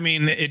know. I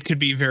mean, it could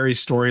be very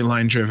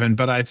storyline driven,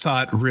 but I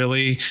thought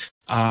really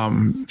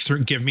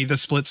give me the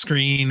split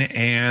screen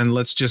and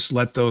let's just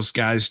let those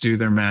guys do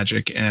their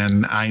magic.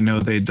 And I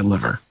know they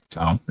deliver.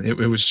 So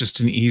it was just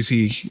an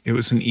easy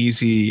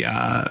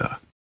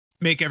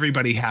make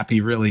everybody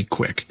happy really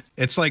quick.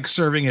 It's like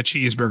serving a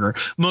cheeseburger.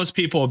 Most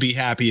people will be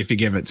happy if you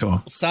give it to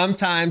them.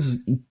 Sometimes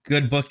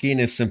good booking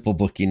is simple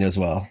booking as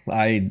well.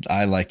 I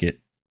like it.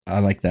 I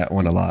like that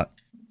one a lot.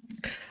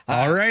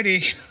 All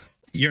righty.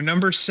 You're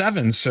number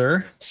 7,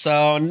 sir.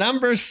 So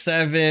number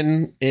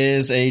 7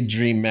 is a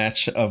dream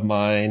match of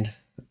mine.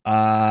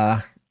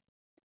 I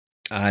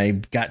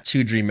got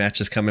 2 dream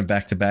matches coming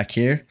back to back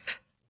here,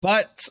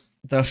 but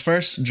the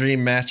first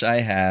dream match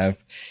I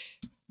have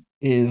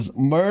is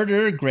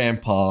Murder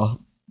Grandpa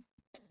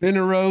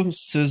Minoru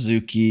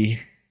Suzuki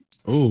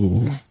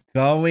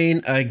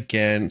Going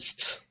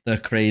against the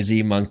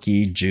crazy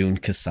monkey Jun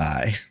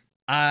Kasai.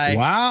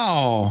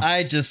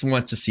 I just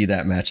want to see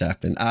that match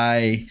happen.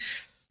 I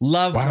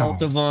love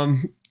both of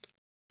them.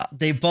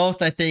 They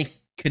both, I think,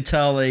 could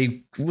tell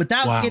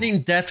without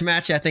getting death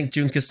match. I think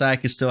Jun Kasai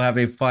could still have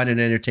a fun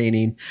and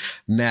entertaining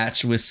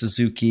match with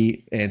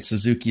Suzuki, and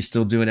Suzuki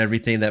still doing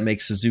everything that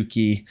makes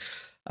Suzuki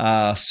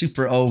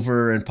super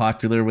over and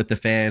popular with the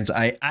fans.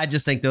 I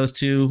just think those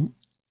two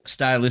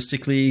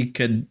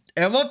stylistically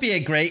it won't be a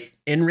great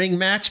in-ring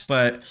match,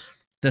 but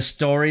the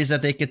stories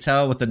that they could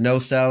tell with the no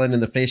selling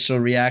and the facial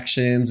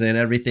reactions and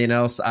everything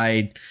else,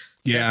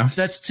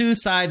 that's two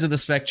sides of the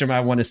spectrum I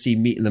want to see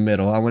meet in the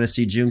middle. I want to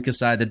see Jun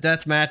Kasai, the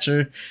death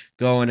matcher,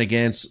 going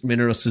against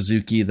Minoru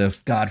Suzuki, the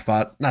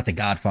Godfather, not the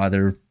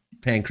Godfather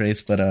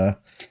Pancrase, but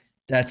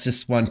that's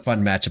just one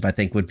fun matchup I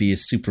think would be a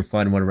super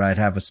fun one where I'd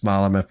have a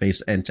smile on my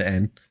face end to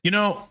end.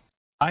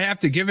 I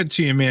have to give it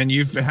to you, man.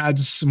 You've had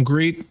some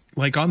great,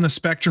 on the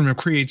spectrum of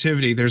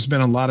creativity, there's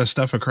been a lot of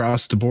stuff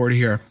across the board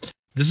here.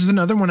 This is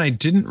another one I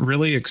didn't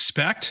really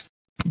expect,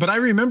 but I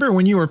remember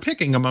when you were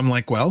picking him, I'm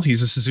like, well,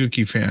 he's a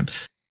Suzuki fan.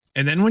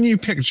 And then when you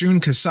pick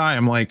Jun Kasai,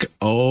 I'm like,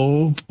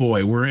 oh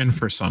boy, we're in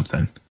for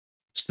something.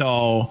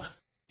 So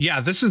yeah,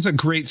 this is a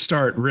great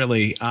start,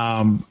 really.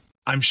 I'm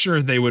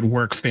sure they would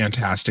work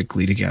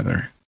fantastically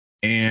together,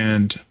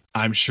 and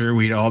I'm sure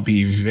we'd all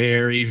be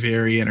very,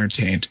 very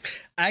entertained.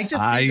 I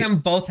just see them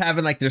both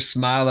having their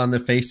smile on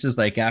their faces,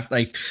 like Brock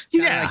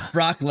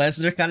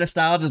Lesnar kind of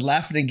style, just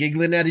laughing and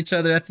giggling at each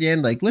other at the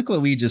end. Like, look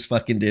what we just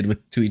fucking did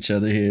to each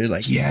other here.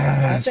 Like,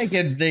 yes.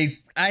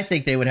 I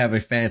think they would have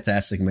a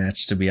fantastic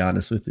match, to be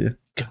honest with you.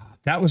 God,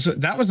 that was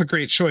a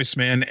great choice,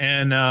 man.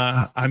 And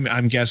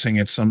I'm guessing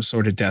it's some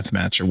sort of death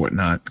match or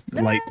whatnot,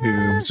 light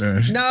tubes or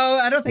no.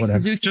 I don't think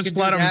whatever.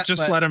 Suzuki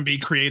Just let him be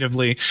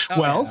creatively.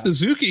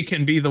 Suzuki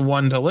can be the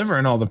one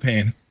delivering all the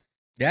pain.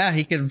 Yeah,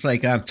 he could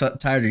I'm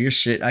tired of your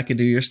shit. I could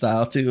do your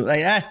style too.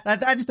 I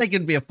just think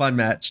it'd be a fun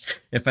match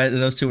if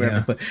those two were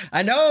ever put.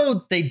 I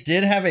know they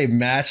did have a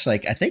match, I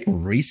think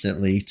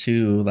recently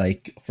too,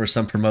 for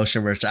some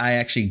promotion where I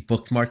actually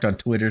bookmarked on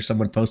Twitter.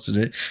 Someone posted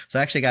it, so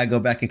I actually gotta go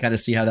back and kind of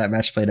see how that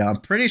match played out.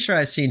 I'm pretty sure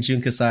I've seen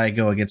Jun Kasai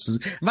go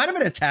against. It might have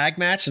been a tag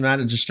match and not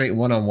just straight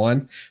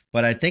 1-on-1.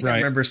 But I think I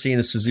remember seeing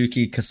a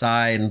Suzuki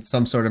Kasai and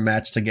some sort of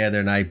match together,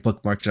 and I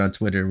bookmarked it on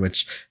Twitter,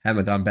 which I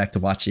haven't gone back to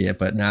watch it yet.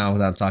 But now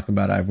that I'm talking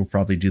about it, I will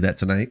probably do that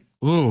tonight.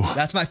 Ooh,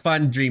 that's my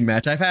fun dream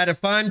match. I've had a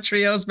fun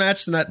trios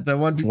match, not the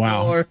one before.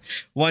 Wow.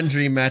 One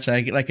dream match.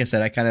 Like I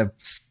said, I kind of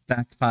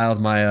backpiled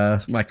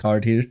my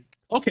card here.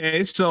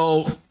 Okay,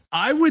 so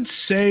I would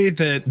say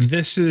that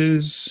this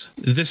is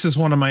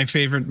one of my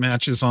favorite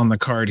matches on the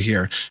card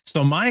here.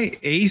 So my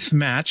 8th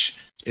match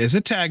is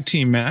a tag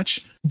team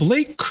match.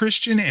 Blake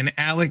Christian and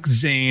Alex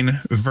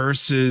Zane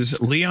versus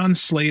Leon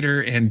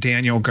Slater and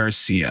Daniel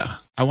Garcia.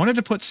 I wanted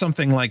to put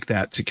something like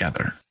that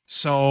together.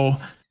 So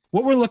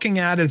what we're looking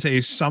at is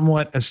a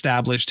somewhat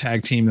established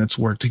tag team that's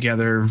worked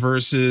together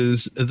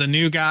versus the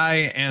new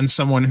guy and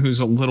someone who's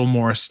a little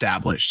more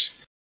established.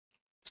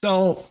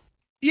 So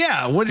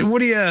yeah, what do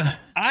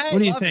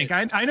you think?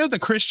 I know the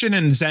Christian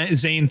and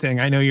Zane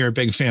thing. I know you're a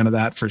big fan of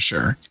that for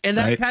sure. And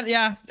that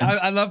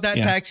I love that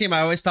tag team.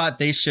 I always thought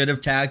they should have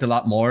tagged a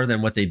lot more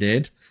than what they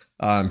did,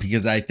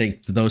 because I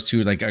think those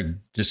two are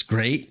just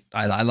great.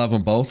 I love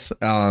them both.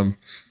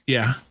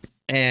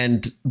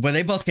 And when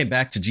they both came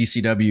back to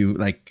GCW,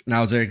 and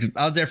I was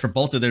there for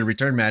both of their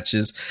return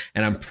matches,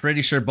 and I'm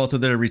pretty sure both of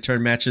their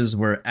return matches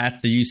were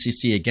at the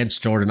UCC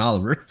against Jordan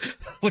Oliver,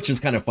 which was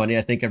kind of funny.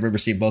 I think I remember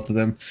seeing both of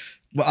them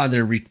on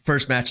their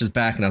first matches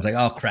back, and I was like,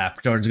 oh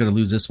crap, Jordan's going to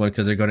lose this one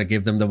because they're going to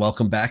give them the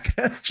welcome back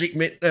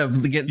treatment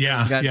of getting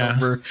those guys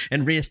over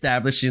and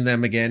reestablishing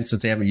them again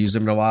since they haven't used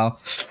them in a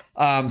while.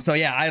 So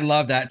yeah, I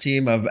love that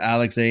team of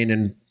Alex Zane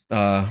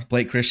and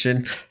Blake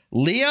Christian.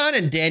 Leon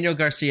and Daniel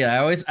Garcia. I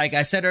always, like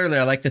I said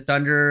earlier, I like the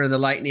thunder and the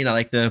lightning. I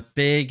like the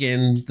big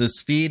and the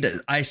speed.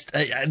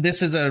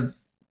 This is a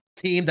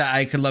team that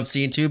I could love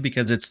seeing too,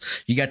 because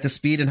you got the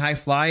speed and high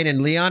flying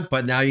in Leon,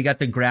 but now you got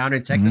the ground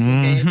and technical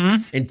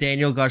game in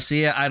Daniel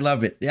Garcia. I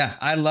love it. Yeah,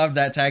 I love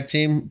that tag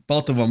team.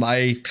 Both of them.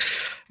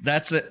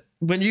 That's it.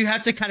 When you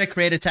have to kind of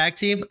create a tag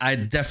team, I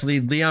definitely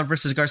Leon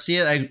versus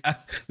Garcia.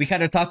 We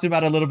kind of talked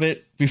about it a little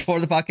bit before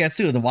the podcast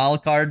too. The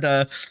wild card,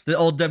 the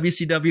old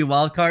WCW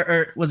wild card,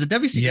 or was it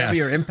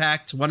WCW or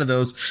Impact? One of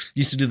those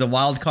used to do the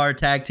wild card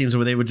tag teams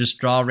where they would just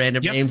draw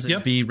random names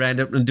and be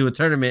random and do a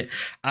tournament.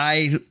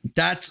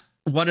 That's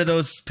one of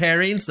those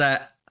pairings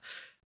that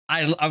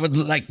I would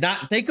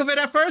not think of it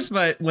at first,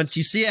 but once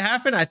you see it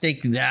happen, I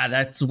think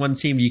that's one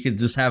team you could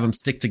just have them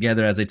stick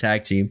together as a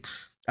tag team.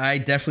 I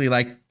definitely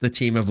like the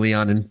team of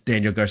Leon and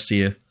Daniel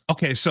Garcia.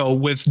 Okay, so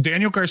with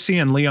Daniel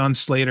Garcia and Leon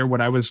Slater, what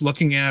I was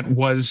looking at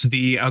was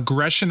the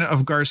aggression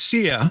of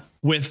Garcia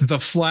with the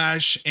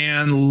flash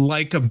and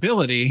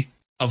likability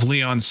of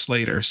Leon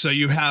Slater. So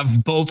you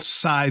have both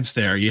sides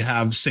there. You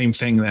have same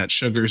thing, that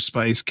sugar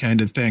spice kind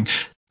of thing.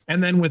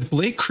 And then with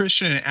Blake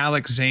Christian and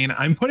Alex Zane,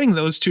 I'm putting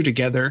those two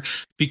together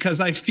because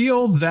I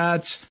feel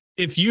that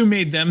if you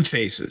made them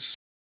faces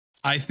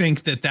I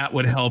think that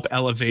would help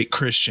elevate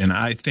Christian.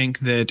 I think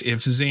that if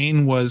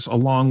Zayn was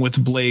along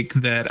with Blake,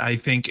 that I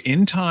think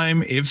in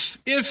time, if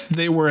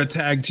they were a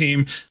tag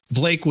team,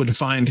 Blake would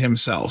find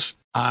himself.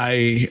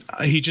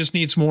 He just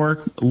needs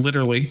more,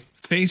 literally,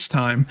 face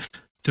time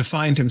to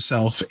find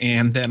himself,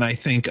 and then I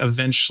think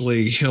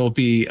eventually he'll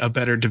be a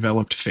better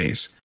developed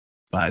face.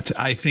 But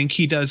I think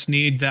he does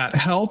need that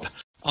help.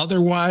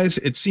 Otherwise,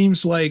 it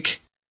seems like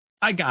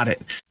I got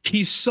it.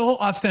 He's so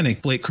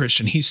authentic, Blake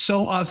Christian. He's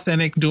so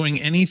authentic.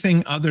 Doing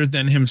anything other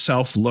than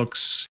himself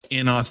looks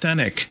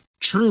inauthentic.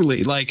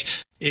 Truly, like,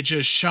 it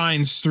just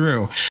shines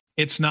through.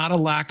 It's not a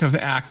lack of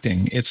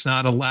acting. It's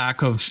not a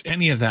lack of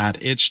any of that.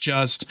 It's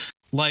just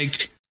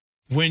like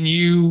when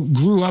you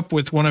grew up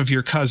with one of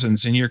your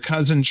cousins and your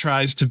cousin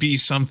tries to be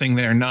something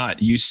they're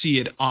not, you see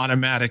it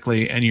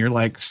automatically and you're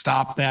like,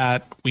 stop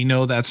that. We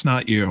know that's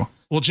not you.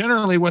 Well,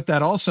 generally what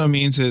that also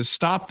means is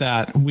stop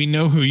that. We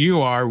know who you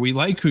are. We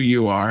like who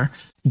you are.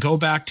 Go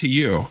back to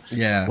you.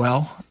 Yeah.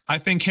 Well, I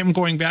think him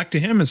going back to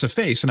him is a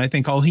face, and I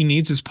think all he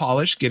needs is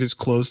polish, get his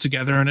clothes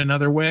together in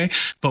another way.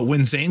 But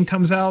when Zayn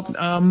comes out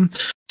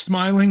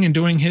smiling and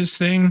doing his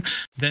thing,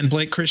 then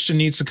Blake Christian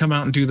needs to come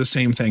out and do the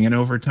same thing. And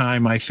over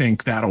time, I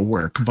think that'll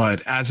work.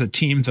 But as a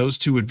team, those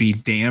two would be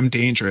damn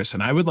dangerous.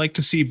 And I would like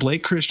to see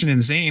Blake Christian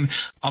and Zayn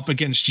up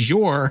against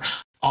your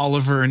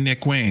Oliver and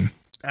Nick Wayne.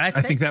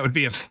 I think that would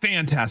be a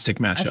fantastic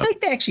matchup. I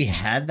think they actually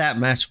had that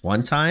match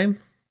one time.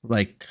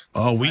 Like,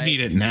 we need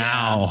it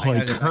now. Yeah,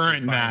 like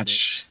current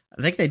match.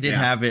 I think they did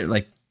have it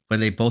like when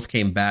they both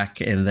came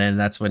back, and then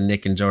that's when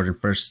Nick and Jordan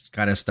first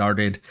kind of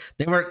started.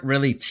 They weren't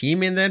really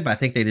teaming then, but I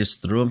think they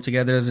just threw them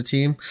together as a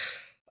team.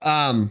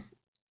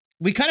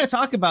 We kind of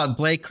talk about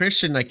Blake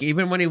Christian, like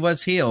even when he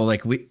was heel,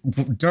 like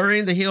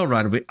during the heel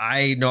run,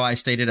 I know I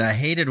stated I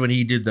hated when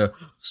he did the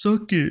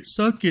suck it.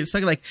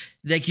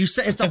 Like you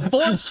said, it's a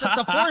forced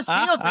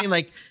heel thing.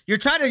 Like you're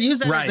trying to use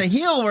that as a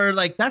heel, where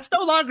like that's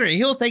no longer a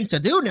heel thing to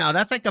do now.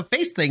 That's like a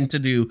face thing to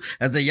do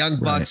as the Young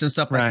Bucks and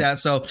stuff like that.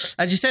 So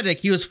as you said, like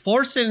he was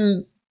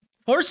forcing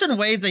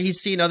ways that he's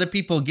seen other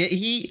people get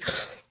heat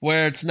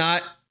where it's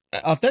not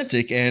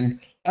authentic. And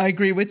I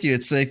agree with you.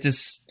 It's like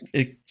just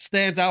it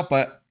stands out,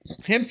 but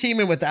him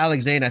teaming with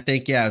Alex Zane, I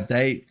think,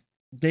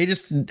 they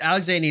just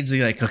Alex Zane needs to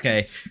be like,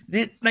 okay,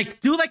 like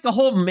do like a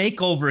whole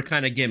makeover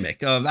kind of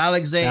gimmick of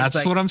Alex Zane. That's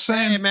like, what I'm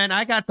saying. Hey man,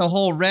 I got the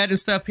whole red and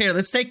stuff here.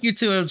 Let's take you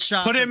to a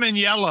shop. Put him in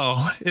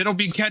yellow. It'll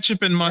be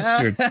ketchup and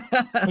mustard.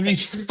 It'll be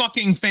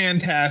fucking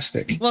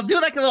fantastic. Well, do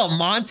like a little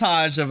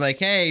montage of like,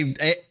 hey,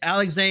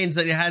 Alex Zane's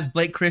that has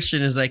Blake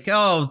Christian is like,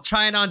 oh,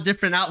 trying on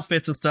different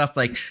outfits and stuff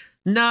like.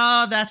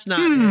 No, that's not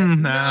it.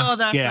 No,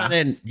 that's not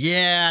it.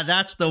 Yeah,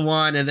 that's the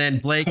one. And then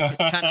Blake kind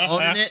of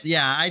owning it.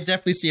 Yeah, I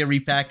definitely see a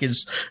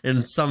repackage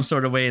in some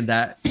sort of way in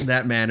that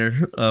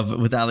manner of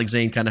with Alex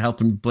Zane kind of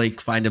helping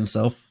Blake find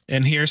himself.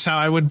 And here's how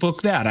I would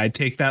book that. I'd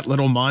take that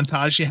little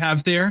montage you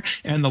have there,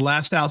 and the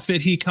last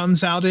outfit he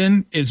comes out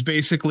in is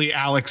basically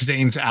Alex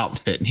Zane's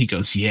outfit. And he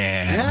goes,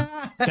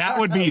 yeah. That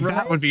would be right?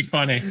 That would be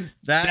funny.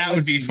 That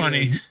would be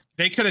funny. Good.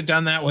 They could have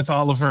done that with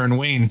Oliver and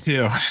Wayne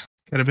too.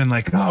 Could have been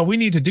like, oh, we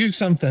need to do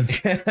something.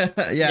 I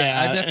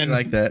definitely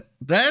like that.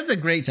 That's a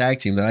great tag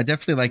team, though. I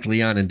definitely like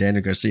Leon and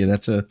Daniel Garcia.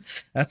 That's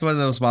one of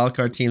those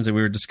wildcard teams that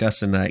we were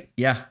discussing. Like,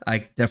 yeah, I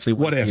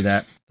definitely want to see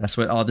that. That's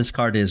what all this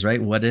card is,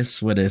 right? What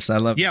ifs? I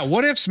love it. Yeah,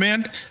 what ifs,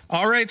 man.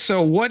 All right,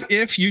 so what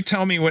if you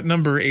tell me what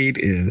number 8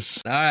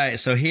 is? All right,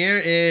 so here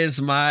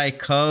is my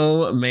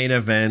co-main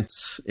event.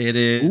 It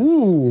is.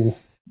 Ooh.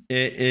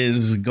 It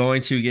is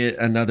going to get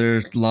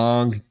another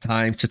long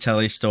time to tell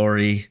a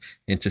story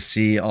and to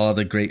see all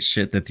the great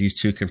shit that these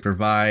two can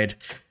provide.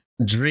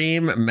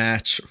 Dream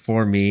match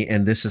for me,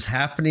 and this is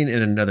happening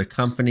in another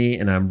company,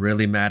 and I'm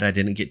really mad I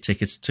didn't get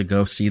tickets to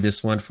go see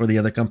this one for the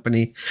other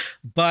company.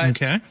 But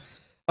okay.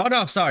 Oh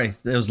no, sorry.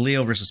 It was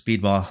Leo versus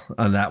Speedball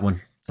on that one.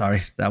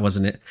 Sorry, that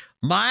wasn't it.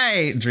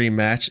 My dream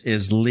match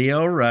is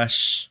Leo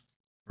Rush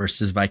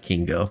versus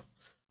Vikingo.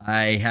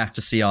 I have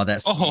to see all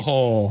that speed.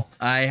 Oh,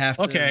 I have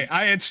to. Okay,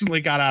 I instantly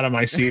got out of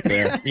my seat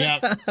there.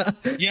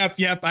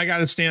 Yep. I got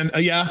to stand.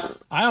 I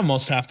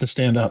almost have to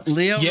stand up.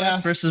 Leo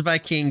Rush versus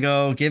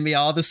Vikingo. Give me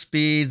all the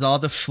speeds, all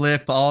the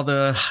flip, all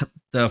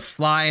the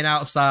flying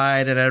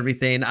outside and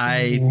everything.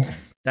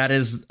 That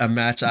is a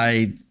match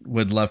I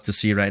would love to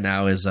see right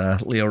now. Is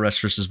Leo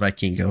Rush versus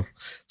Vikingo.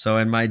 So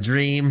in my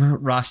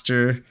dream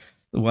roster,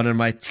 one of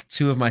my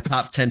two of my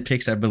top 10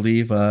 picks, I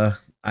believe.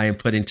 I am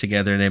putting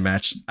together in a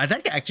match. I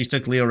think I actually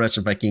took Leo Rush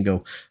and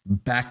Vikingo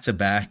back to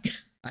back.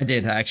 I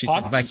did. I actually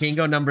took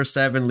Vikingo number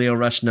 7, Leo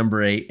Rush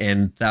number 8,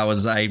 and I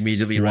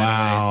immediately ran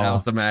away. That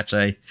was the match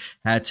I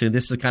had to.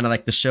 This is kind of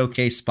like the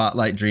showcase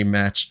spotlight dream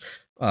match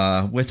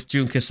with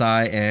Jun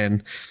Kasai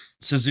and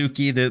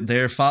Suzuki.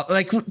 They're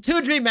like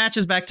 2 dream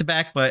matches back to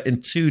back, but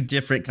in 2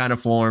 different kind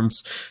of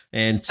forms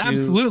and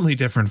absolutely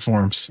different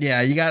forms.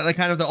 Yeah, you got like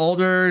kind of the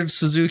older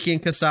Suzuki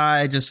and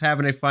Kasai just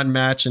having a fun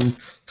match and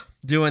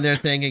doing their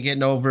thing and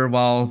getting over,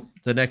 while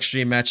the next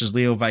dream match is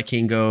Leo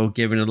Vikingo,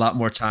 giving a lot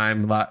more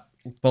time,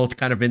 both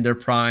kind of in their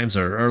primes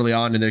or early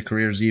on in their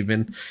careers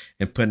even,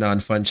 and putting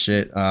on fun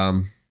shit.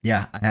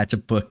 Yeah, I had to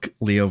book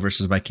Leo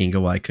versus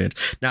Vikingo while I could.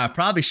 Now, I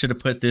probably should have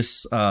put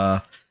this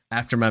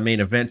after my main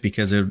event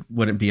because it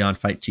wouldn't be on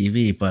Fight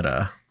TV, but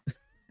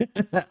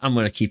I'm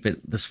going to keep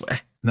it this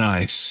way.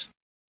 Nice.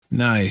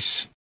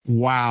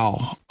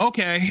 Wow.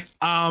 Okay.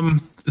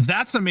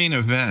 That's the main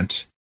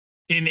event.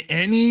 In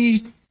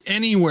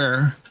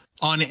anywhere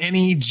on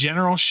any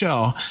general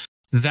show,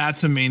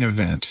 that's a main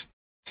event.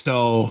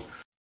 So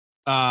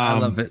I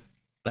love it.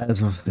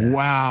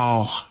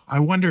 Wow. I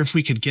wonder if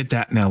we could get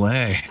that in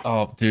LA.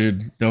 Oh,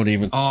 dude, don't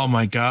even. Oh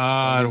my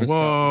God.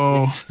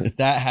 Whoa. If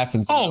that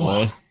happens in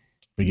LA,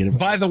 forget about it.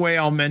 By the way,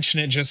 I'll mention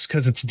it just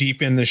because it's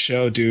deep in the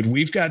show, dude.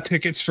 We've got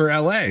tickets for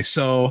LA.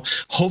 So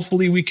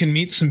hopefully we can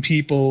meet some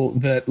people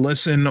that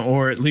listen,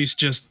 or at least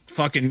just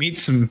fucking meet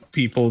some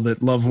people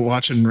that love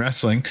watching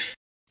wrestling,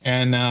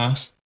 and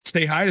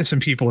say hi to some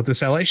people at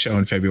this LA show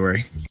in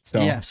February.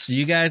 So yes,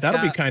 you guys,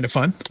 that'll be kind of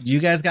fun. You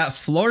guys got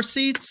floor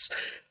seats,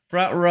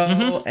 front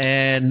row,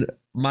 and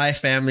my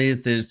family.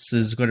 This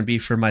is going to be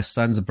for my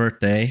son's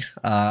birthday.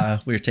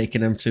 We're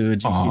taking him to a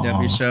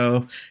GCW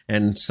show,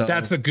 and so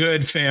that's a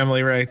good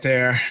family right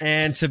there.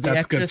 And to be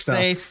extra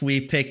safe,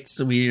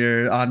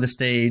 we're on the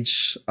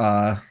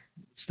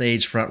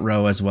stage front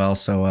row as well.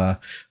 So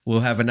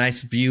we'll have a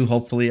nice view,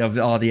 hopefully, of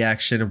all the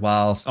action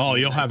while.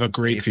 You'll have a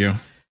great view.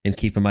 And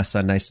keeping my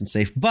son nice and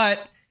safe,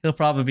 but he'll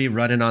probably be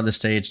running on the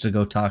stage to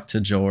go talk to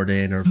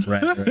Jordan or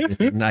Brett or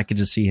anything. And I could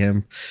just see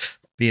him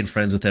being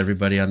friends with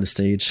everybody on the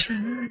stage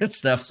and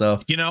stuff.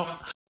 So,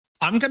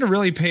 I'm going to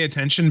really pay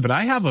attention, but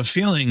I have a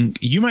feeling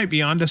you might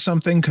be onto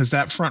something, because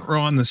that front row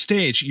on the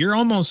stage, you're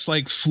almost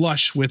like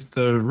flush with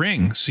the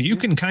ring. So you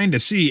can kind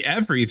of see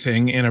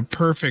everything in a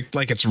perfect,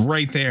 like it's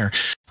right there.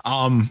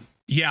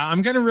 Yeah,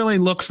 I'm going to really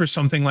look for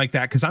something like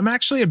that, because I'm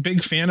actually a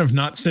big fan of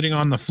not sitting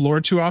on the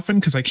floor too often,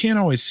 because I can't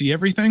always see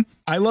everything.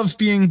 I love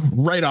being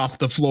right off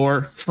the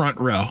floor, front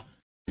row.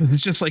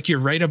 It's just like you're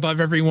right above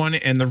everyone,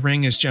 and the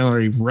ring is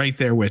generally right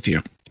there with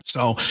you.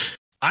 So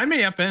I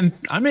may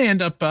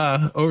end up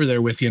over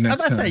there with you next time.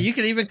 How about that? You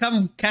can even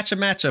come catch a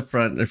match up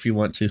front if you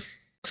want to.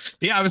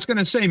 Yeah, I was going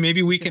to say,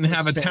 maybe we can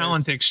have a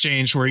talent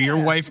exchange where your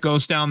wife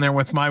goes down there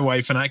with my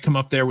wife and I come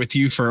up there with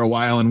you for a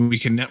while, and we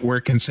can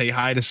network and say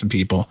hi to some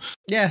people.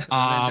 Yeah.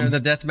 During the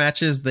death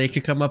matches, they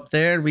could come up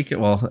there and we could,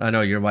 well, I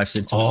know your wife's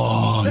into it.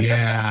 Oh,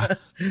 yeah.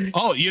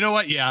 Oh, you know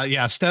what?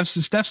 Yeah.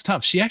 Steph's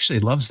tough. She actually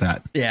loves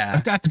that. Yeah.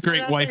 I've got the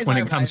great wife when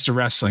it comes to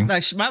wrestling.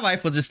 My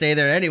wife will just stay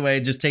there anyway,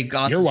 just take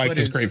awesome Your wife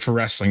footage. is great for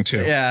wrestling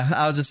too. Yeah.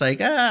 I was just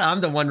like, I'm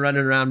the one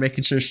running around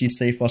making sure she's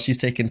safe while she's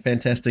taking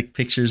fantastic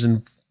pictures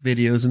and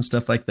videos and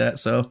stuff like that.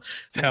 So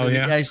hell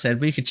yeah. I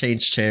said we could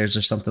change chairs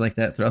or something like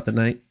that throughout the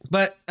night.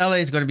 But LA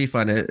is going to be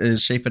fun. It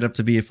is shaping up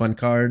to be a fun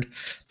card.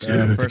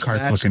 Dude, the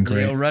card's looking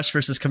great. Leo Rush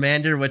versus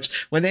Commander,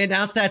 which when they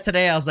announced that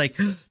today, I was like,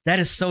 that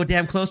is so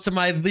damn close to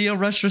my Leo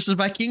Rush versus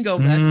Vikingo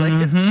match. Like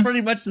it's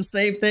pretty much the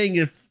same thing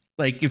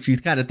if you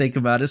kind of think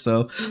about it.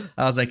 So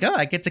I was like,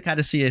 I get to kind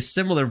of see a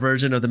similar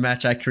version of the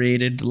match I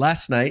created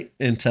last night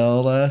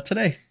until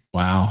today.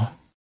 Wow.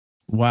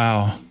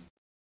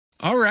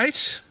 All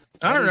right.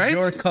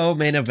 Your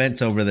co-main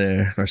event over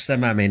there, or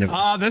semi-main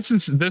event? This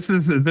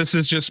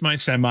is just my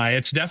semi.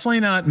 It's definitely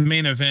not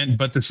main event,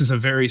 but this is a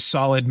very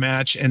solid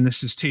match, and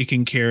this is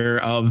taking care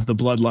of the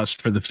bloodlust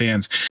for the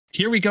fans.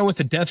 Here we go with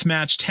the death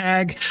match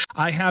tag.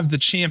 I have the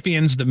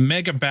champions, the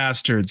Mega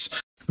Bastards,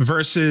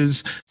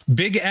 versus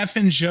Big F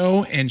and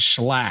Joe and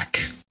Schlack.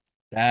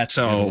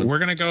 We're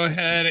gonna go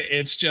ahead.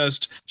 It's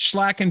just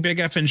Schlack and Big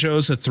F and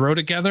Joe's a throw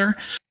together.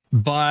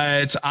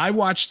 But I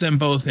watch them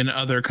both in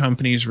other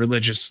companies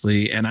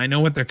religiously, and I know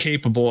what they're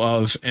capable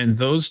of. And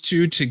those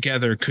two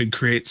together could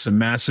create some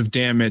massive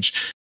damage.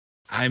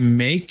 I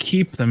may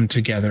keep them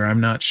together.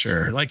 I'm not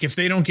sure. Like if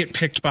they don't get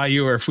picked by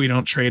you, or if we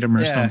don't trade them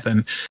or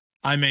something,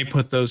 I may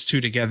put those two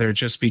together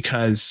just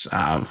because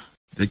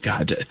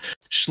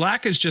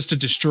Schlack is just a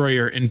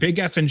destroyer, and Big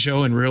F and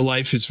Joe in real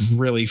life is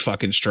really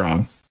fucking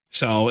strong.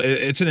 So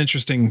it's an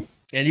interesting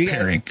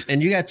pairing.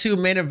 And you got two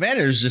main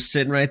eventers just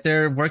sitting right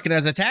there working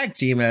as a tag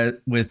team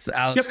with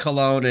Alex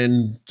Colon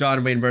and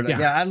John Wayne Burnett.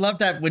 Yeah, I love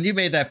that. When you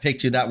made that pick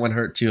too, that one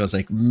hurt too. I was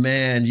like,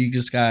 man, you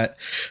just got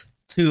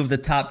two of the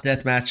top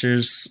death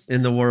matchers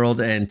in the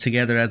world and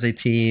together as a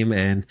team,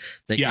 and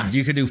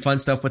you could do fun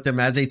stuff with them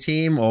as a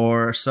team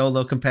or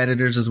solo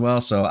competitors as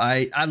well. So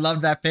I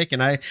love that pick,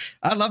 and I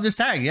love this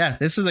tag. Yeah,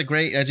 this is a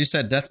great, as you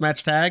said, death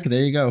match tag.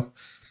 There you go.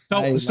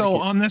 So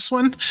on this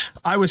one,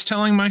 I was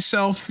telling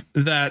myself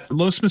that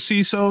Los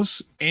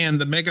Macizos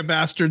and the Mega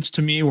Bastards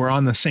to me were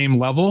on the same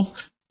level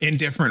in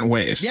different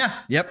ways. Yeah.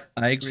 Yep.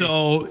 I agree.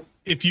 So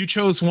if you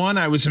chose one,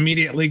 I was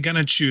immediately going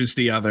to choose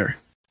the other.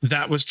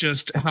 That was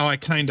just how I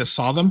kind of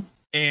saw them.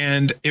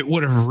 And it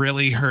would have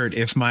really hurt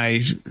if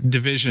my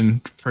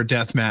division for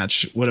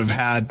deathmatch would have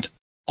had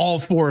all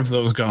four of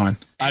those gone.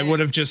 I would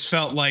have just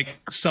felt like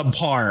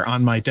subpar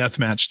on my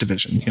deathmatch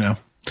division,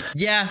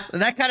 Yeah,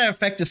 that kind of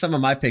affected some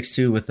of my picks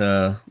too with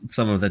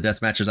some of the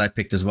death matchers I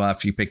picked as well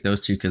after you picked those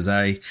two, because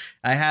I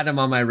had them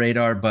on my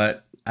radar,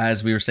 but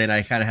as we were saying,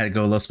 I kind of had to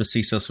go Los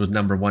Macisos with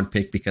number 1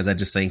 pick because I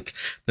just think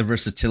the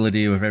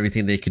versatility of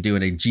everything they could do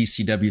in a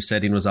GCW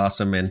setting was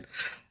awesome. And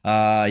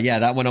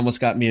that one almost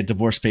got me a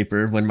divorce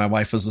paper when my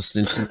wife was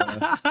listening to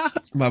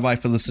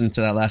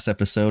that last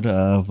episode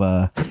of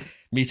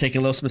me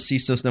taking Los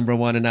Macisos number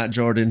 1 and not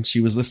Jordan. She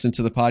was listening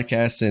to the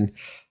podcast and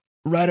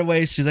right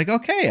away she's like,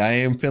 okay, I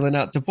am filling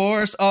out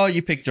divorce. Oh,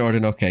 you picked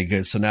Jordan. Okay,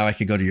 good. So now I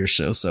could go to your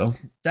show. So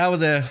that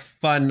was a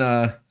fun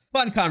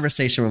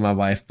conversation with my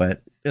wife,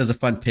 but it was a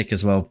fun pick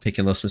as well,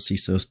 picking Los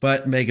Macisos.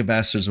 But Mega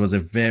Bastards was a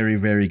very,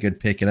 very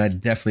good pick, and I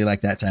definitely like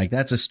that tag.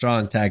 That's a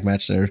strong tag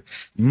match there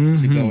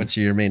to go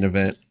into your main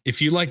event.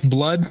 If you like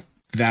blood,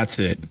 that's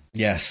it.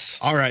 Yes.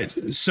 All right.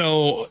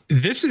 So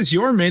this is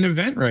your main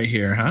event right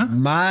here, huh?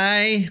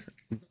 My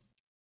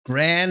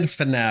grand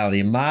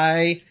finale,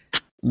 my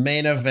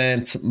main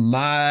event,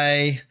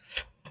 the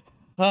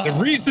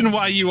reason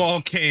why you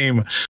all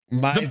came,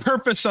 the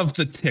purpose of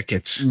the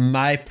tickets,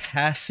 my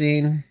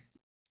passing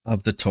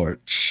of the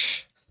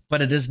torch.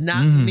 But it does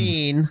not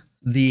mean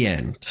the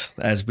end,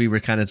 as we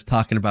were kind of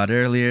talking about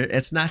earlier.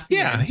 It's not the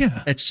end.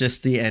 Yeah. It's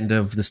just the end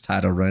of this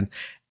title run,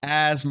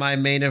 as my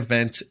main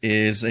event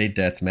is a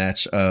death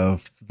match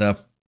of the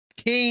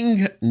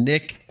King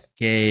Nick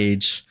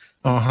Gage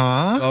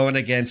going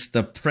against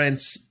the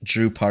Prince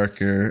Drew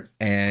Parker.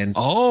 And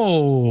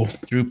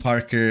Drew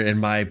Parker, in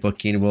my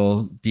booking,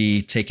 will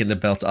be taking the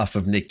belt off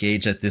of Nick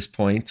Gage at this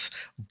point.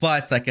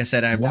 But like I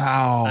said,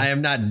 I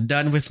am not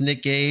done with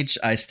Nick Gage.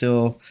 I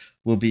still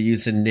will be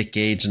using Nick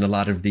Gage in a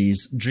lot of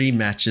these dream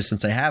matches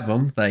since I have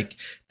them. Like,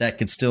 that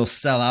could still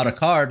sell out a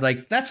card.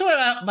 Like, that's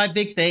what my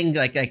big thing,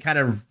 like, I kind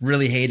of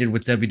really hated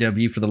with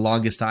WWE for the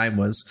longest time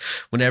was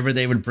whenever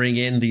they would bring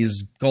in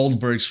these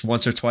Goldbergs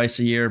once or twice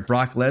a year,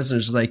 Brock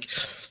Lesnar's like,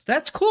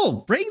 that's cool,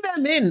 bring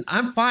them in,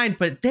 I'm fine,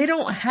 but they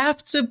don't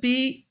have to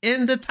be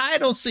in the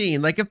title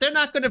scene. Like, if they're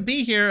not going to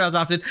be here as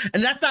often,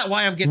 and that's not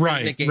why I'm getting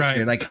Nick Gage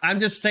here. Like, I'm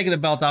just taking the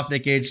belt off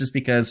Nick Gage just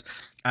because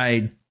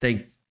I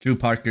think Drew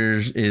Parker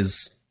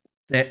is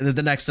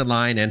the next in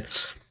line, and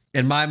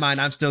in my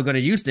mind, I'm still going to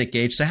use Nick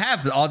Gage to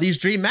have all these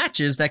dream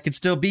matches that could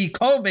still be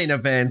co-main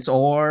events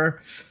or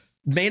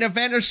main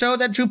event or show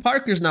that Drew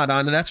Parker's not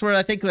on. And that's where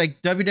I think,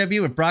 like,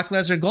 WWE with Brock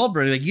Lesnar and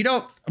Goldberg, like, you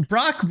don't,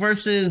 Brock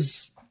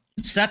versus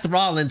Seth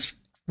Rollins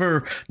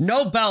for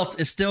no belt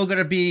is still going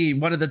to be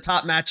one of the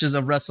top matches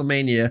of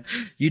WrestleMania.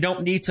 You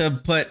don't need to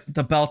put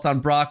the belt on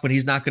Brock when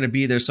he's not going to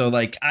be there. So,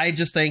 like, I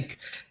just think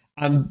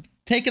I'm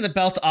taking the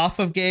belt off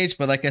of Gage,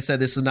 but like I said,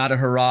 this is not a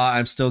hurrah.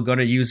 I'm still going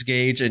to use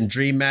Gage in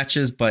dream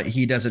matches, but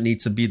he doesn't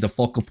need to be the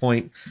focal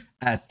point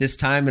at this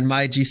time in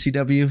my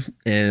GCW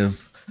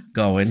if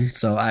going.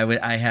 So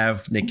I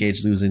have Nick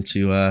Gage losing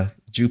to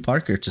Drew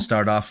Parker to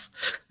start off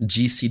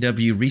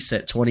GCW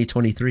Reset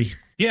 2023.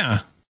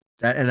 Yeah.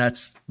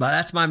 That's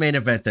my main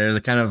event there.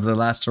 The kind of the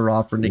last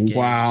hurrah for Nick Gage.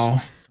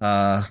 Wow.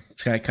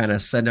 To kind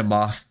of send him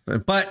off.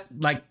 But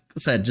like I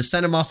said, just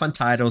send him off on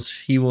titles.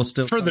 He will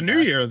still for the new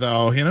year,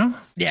 though, you know.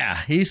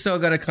 Yeah, he's still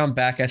gonna come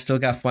back. I still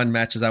got fun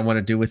matches I want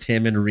to do with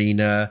him and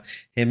Rena,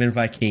 him and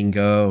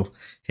Vikingo,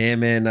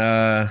 him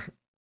and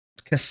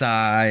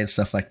Kasai and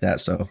stuff like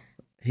that. So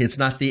it's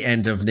not the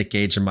end of Nick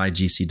Gage and my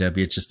GCW.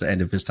 It's just the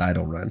end of his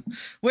title run,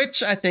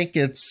 which I think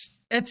it's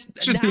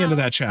just now, the end of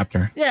that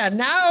chapter. Yeah,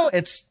 now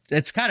it's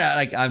kind of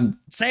like I'm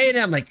saying it,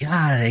 I'm like,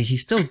 God,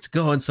 he's still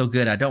going so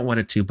good. I don't want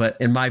it to, but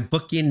in my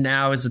booking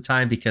now is the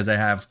time because I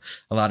have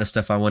a lot of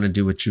stuff I want to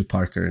do with Drew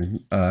Parker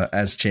and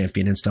as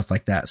champion and stuff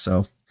like that.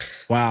 So,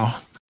 wow.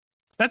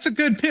 That's a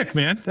good pick,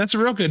 man. That's a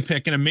real good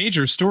pick and a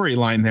major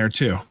storyline there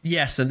too.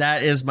 Yes, and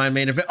that is my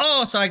main event.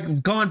 Oh, so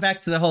I'm going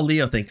back to the whole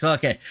Leo thing.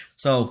 Okay,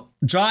 so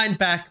drawing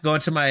back, going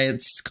to my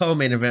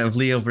co-main event of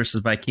Leo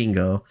versus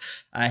Vikingo,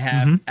 I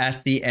have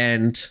at the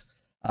end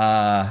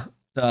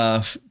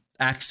the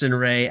Axton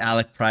Ray,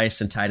 Alec Price,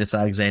 and Titus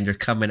Alexander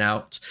coming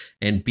out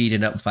and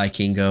beating up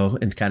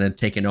Vikingo and kind of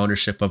taking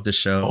ownership of the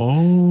show.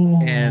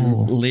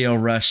 And Leo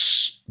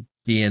Rush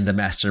being the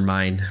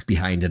mastermind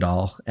behind it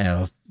all,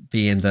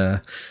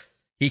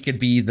 he could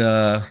be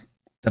the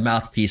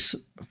mouthpiece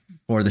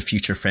for the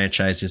future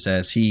franchises,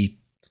 as he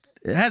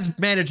has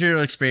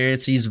managerial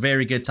experience. He's a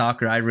very good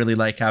talker. I really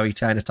like how he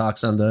kind of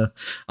talks on the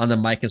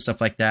mic and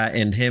stuff like that.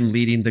 And him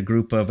leading the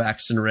group of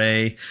Axton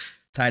Ray,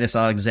 Titus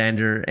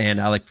Alexander, and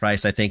Alec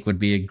Price, I think would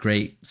be a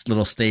great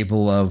little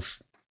stable of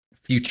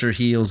future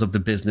heels of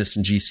the business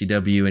in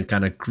GCW, and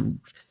kind of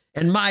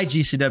in my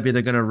GCW,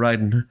 they're going to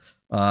run,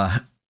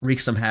 wreak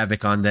some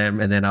havoc on them.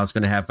 And then I was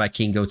going to have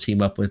Vikingo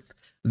team up with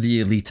the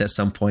Elite at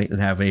some point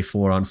and have a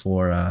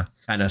 4-on-4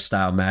 kind of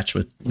style match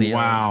with Leo.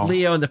 Wow.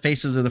 Leo and the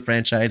faces of the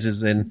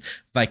franchises, and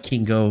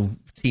Vikingo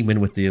teaming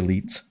with the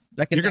Elite.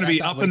 You're going to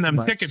be upping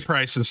them ticket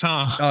prices,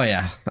 huh? Oh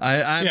yeah,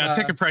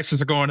 ticket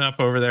prices are going up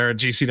over there at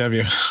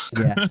GCW.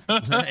 Yeah,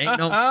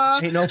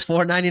 ain't no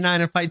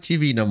 $4.99 on Fight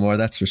TV no more.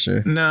 That's for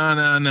sure. No,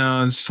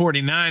 it's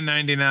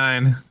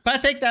 $49.99. But I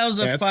think that was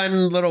a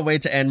fun little way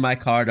to end my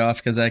card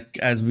off, because I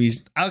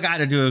got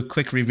to do a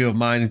quick review of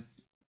mine,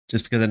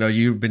 just because I know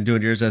you've been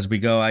doing yours as we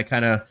go. I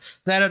kind of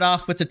set it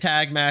off with the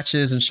tag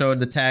matches and showing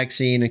the tag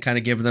scene and kind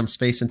of giving them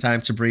space and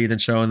time to breathe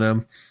and showing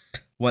them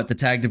what the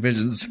tag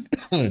division's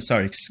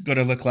sorry, going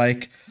to look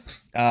like.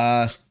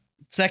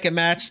 Second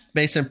match,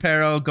 Mason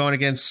Pero going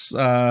against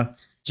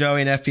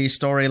Joey and Effie,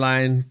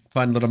 storyline,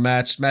 fun little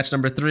match. Match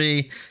number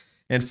 3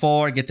 and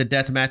 4 get the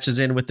death matches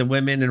in with the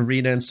women and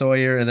Rena and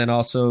Sawyer, and then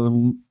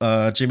also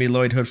Jimmy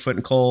Lloyd, Hoodfoot,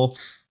 and Cole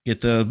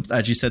get the,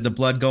 as you said, the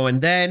blood going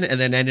then, and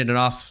then ended it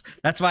off.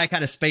 That's why I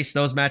kind of spaced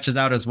those matches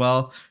out as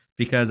well,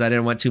 because I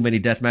didn't want too many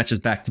death matches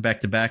back to back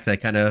to back. I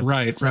kind of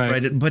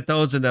separated, put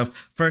those in the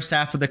first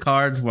half of the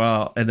card.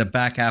 Well, in the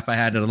back half, I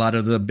had a lot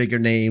of the bigger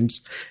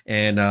names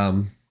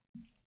and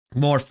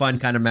more fun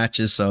kind of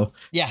matches. So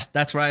yeah,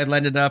 that's where I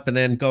landed up. And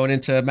then going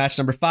into match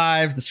number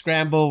 5, the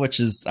Scramble, which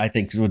is, I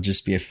think, will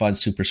just be a fun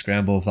super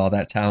scramble with all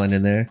that talent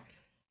in there.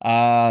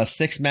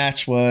 6th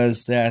match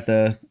was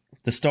the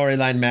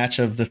storyline match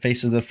of the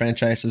faces of the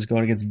franchises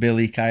going against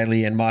Billy,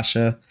 Kylie, and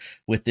Masha,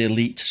 with the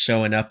Elite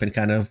showing up and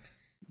kind of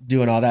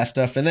doing all that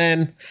stuff. And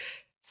then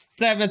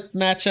 7th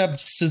matchup,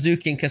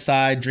 Suzuki and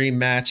Kasai, dream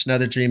match,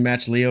 another dream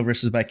match, Leo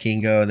versus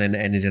Vikingo, and then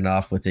ended it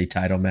off with a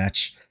title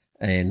match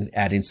and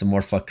adding some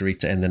more fuckery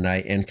to end the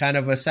night, and kind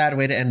of a sad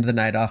way to end the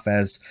night off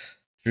as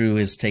Drew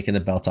is taking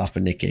the belt off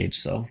of Nick Gage.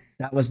 So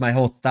that was my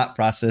whole thought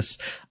process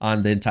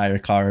on the entire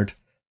card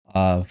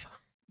of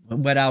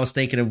what I was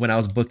thinking of when I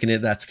was booking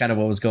it. That's kind of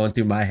what was going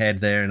through my head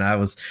there. And I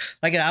was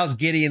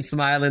giddy and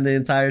smiling the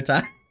entire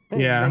time.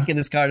 Yeah. Making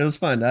this card. It was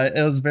fun.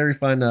 It was a very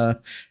fun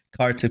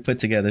card to put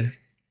together.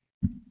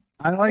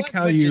 I like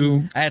how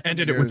you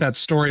ended it with that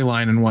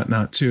storyline and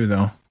whatnot too,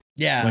 though.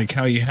 Yeah. Like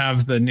how you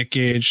have the Nick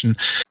Gage and,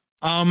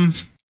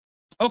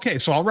 okay,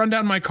 so I'll run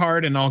down my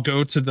card and I'll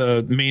go to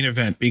the main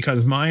event,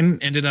 because mine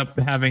ended up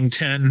having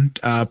 10,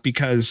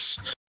 because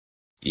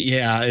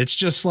yeah, it's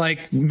just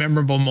like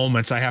memorable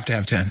moments. I have to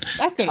have 10.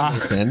 I could have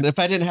made 10. If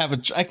I didn't have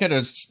I could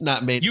have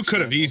not made. You could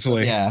have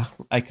easily. Yeah,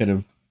 I could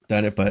have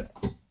done it, but.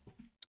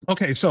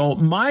 Okay, so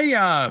my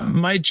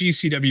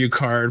GCW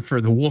card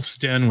for the Wolf's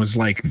Den was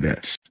like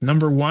this.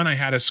 Number 1, I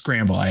had a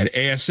scramble. I had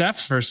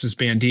ASF versus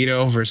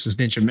Bandito versus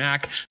Ninja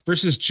Mac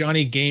versus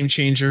Johnny Game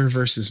Changer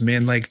versus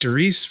Man Like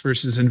Doris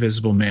versus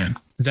Invisible Man.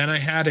 Then I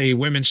had a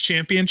women's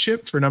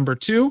championship for number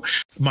 2.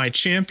 My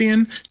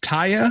champion,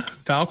 Taya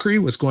Valkyrie,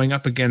 was going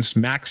up against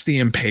Max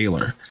the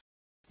Impaler.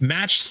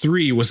 Match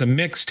 3 was a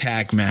mixed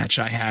tag match.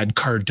 I had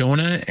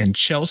Cardona and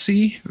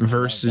Chelsea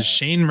versus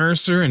Shane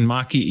Mercer and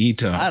Maki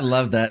Ito. I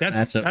love that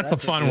matchup. That's a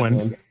fun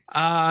one.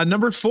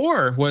 Number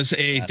 4 was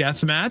a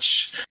death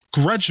match,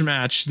 grudge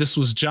match. This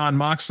was John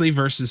Moxley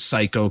versus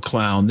Psycho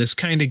Clown. This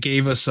kind of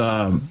gave us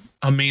a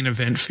main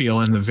event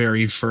feel in the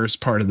very first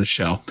part of the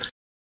show.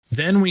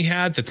 Then we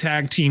had the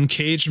tag team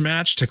cage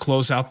match to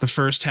close out the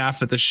first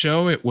half of the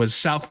show. It was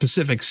South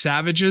Pacific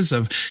Savages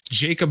of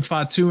Jacob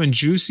Fatu and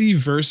Juicy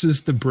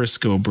versus the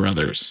Briscoe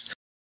brothers.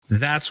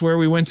 That's where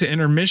we went to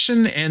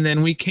intermission, and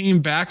then we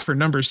came back for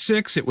number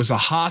 6. It was a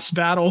Haas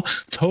battle,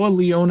 Toa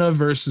Leona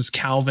versus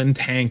Calvin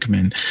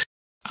Tankman.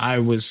 I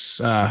was,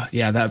 that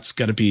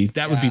would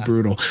be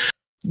brutal.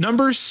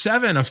 Number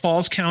 7, a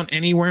Falls Count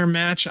Anywhere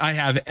match. I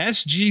have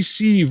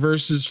SGC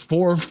versus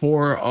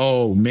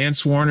 440,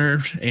 Mance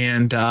Warner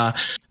and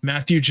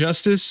Matthew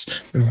Justice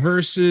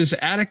versus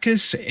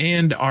Atticus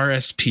and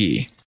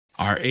RSP.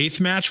 Our 8th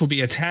match will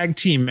be a tag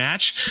team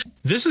match.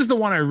 This is the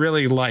one I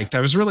really liked.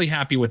 I was really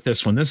happy with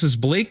this one. This is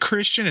Blake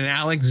Christian and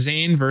Alex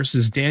Zane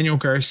versus Daniel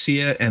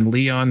Garcia and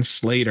Leon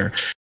Slater.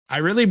 I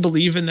really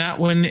believe in that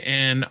one,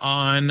 and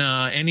on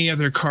any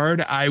other card,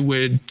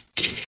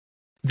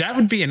 that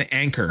would be an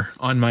anchor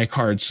on my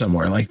card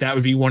somewhere. Like that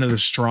would be one of the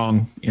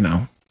strong,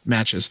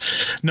 matches.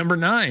 Number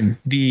 9,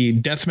 the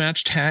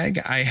deathmatch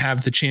tag. I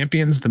have the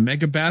champions, the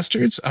Mega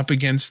Bastards, up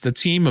against the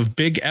team of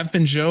Big F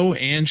and Joe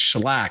and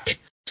Shellac.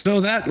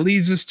 So that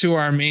leads us to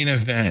our main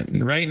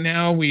event. Right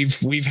now,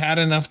 we've had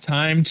enough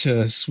time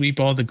to sweep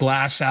all the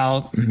glass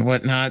out and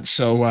whatnot,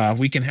 so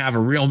we can have a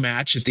real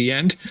match at the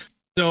end.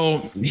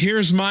 So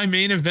here's my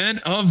main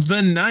event of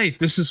the night.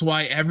 This is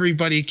why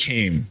everybody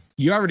came.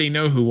 You already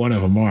know who one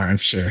of them are, I'm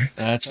sure.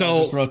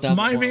 So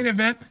my main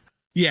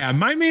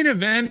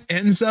event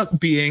ends up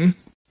being,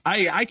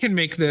 I can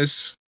make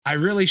this, I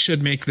really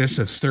should make this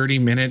a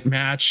 30-minute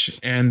match,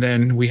 and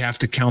then we have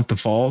to count the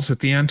falls at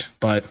the end.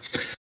 But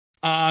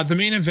the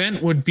main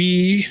event would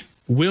be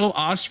Will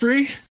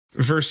Ospreay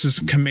versus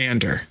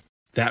Commander.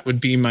 That would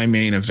be my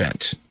main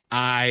event.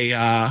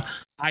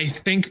 I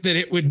think that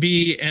it would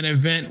be an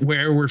event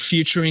where we're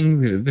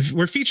featuring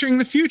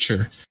the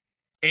future.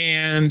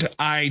 And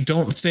I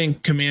don't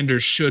think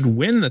Commander should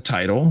win the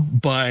title,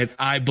 but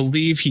I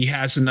believe he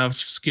has enough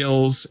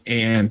skills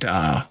and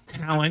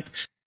talent,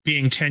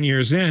 being 10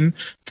 years in,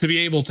 to be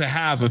able to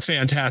have a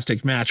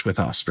fantastic match with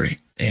Ospreay.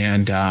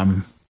 And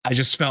I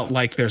just felt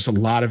like there's a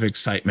lot of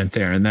excitement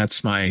there, and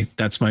that's my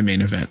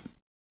main event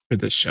for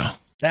this show.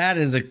 That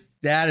is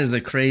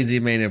a crazy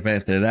main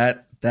event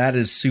there. That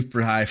is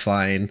super high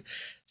flying,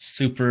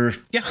 super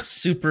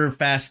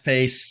fast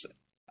paced.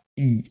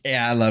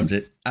 Yeah, I loved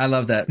it. I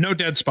love that. No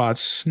dead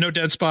spots,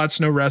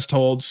 no rest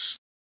holds.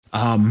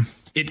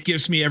 It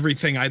gives me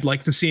everything I'd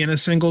like to see in a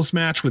singles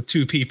match with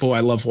two people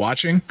I love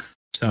watching.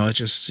 So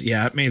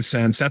it made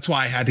sense. That's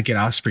why I had to get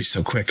Osprey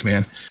so quick,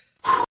 man.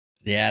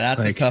 Yeah,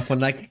 that's a tough one.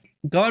 Like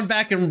going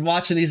back and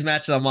watching these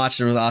matches I'm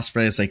watching with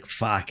Osprey, it's like,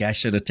 fuck, I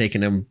should have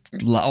taken him.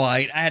 Well,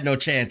 I had no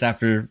chance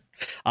after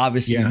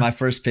obviously my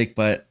first pick,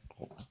 but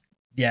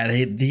yeah,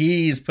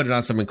 he's putting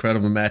on some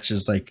incredible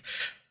matches. Like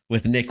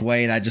with Nick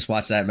Wayne, I just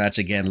watched that match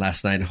again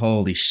last night.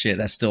 Holy shit,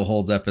 that still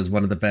holds up as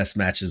one of the best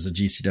matches of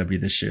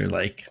GCW this year.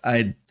 Like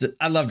I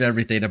loved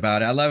everything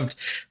about it. I loved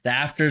the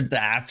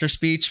after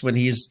speech when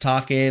he's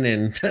talking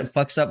and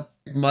fucks up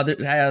mother.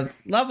 I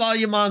love all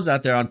you moms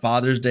out there on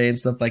Father's Day and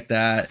stuff like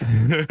that.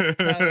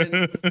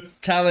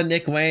 telling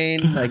Nick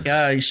Wayne like,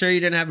 you sure you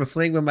didn't have a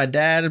fling with my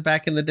dad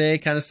back in the day,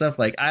 kind of stuff.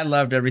 Like I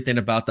loved everything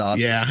about the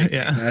Osprey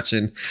match.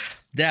 And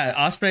yeah,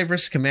 Osprey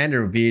versus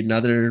Commander would be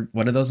another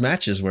one of those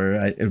matches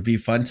where it would be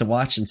fun to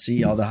watch and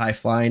see all the high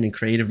flying and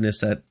creativeness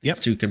that these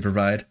two can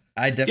provide.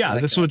 I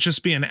definitely this would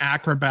just be an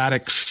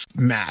acrobatic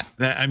match.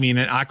 An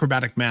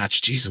acrobatic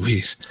match. Jeez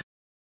Louise.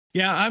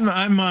 Yeah,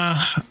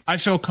 I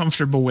feel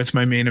comfortable with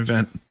my main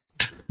event.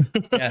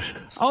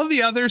 Yes. all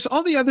the others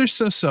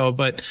so,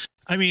 but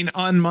I mean,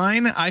 on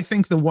mine, I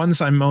think the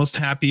ones I'm most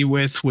happy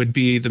with would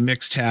be the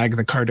mixed tag,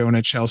 the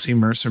Cardona, Chelsea,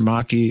 Mercer,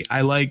 Maki.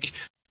 I like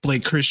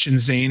Blake Christian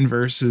Zane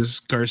versus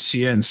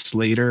Garcia and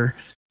Slater.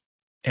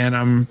 And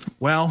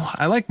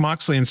I like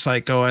Moxley and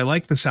Psycho. I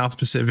like the South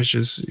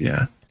Pacifics.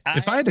 Yeah.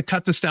 If I had to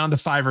cut this down to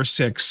 5 or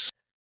 6,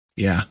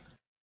 yeah.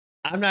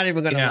 I'm not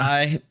even going to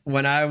lie.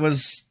 When I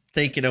was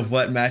thinking of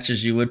what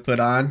matches you would put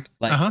on,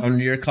 like on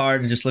your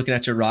card and just looking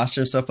at your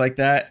roster and stuff like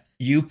that,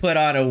 you put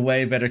on a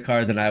way better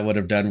card than I would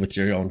have done with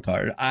your own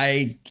card.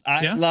 I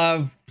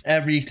love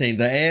everything.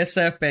 The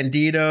ASF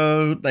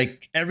Bandito,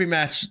 like every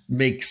match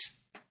makes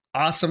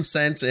awesome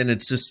sense, and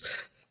it's just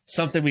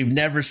something we've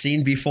never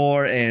seen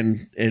before,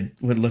 and it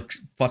would look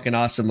fucking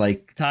awesome.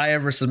 Like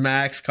Taya versus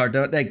Max,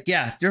 Cardona, like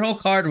your whole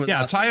card would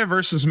awesome. Taya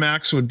versus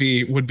Max would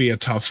be a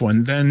tough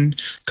one. Then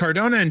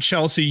Cardona and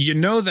Chelsea,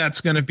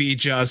 that's going to be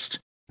just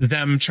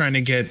them trying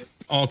to get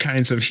all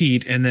kinds of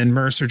heat, and then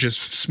Mercer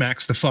just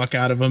smacks the fuck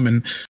out of them,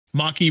 and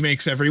Maki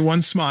makes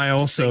everyone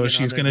smile, so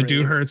she's going to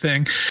do her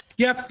thing.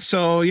 Yep.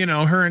 So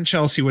her and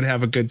Chelsea would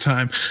have a good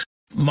time.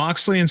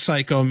 Moxley and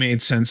Psycho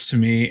made sense to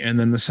me, and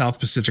then the South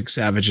Pacific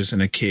Savages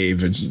in a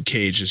cage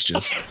is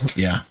just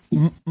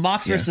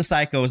Mox versus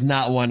Psycho is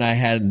not one I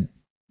had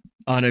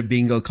on a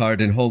bingo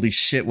card, and holy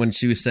shit, when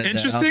she was said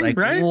that, I was like,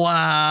 right?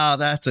 Wow,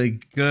 that's a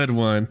good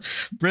one.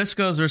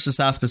 Briscoes versus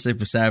South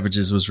Pacific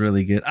Savages was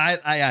really good.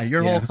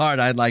 Your whole card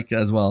I like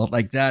as well.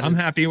 Like that, I'm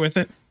happy with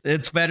it.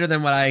 It's better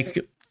than what I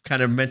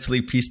kind of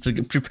mentally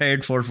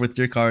prepared for with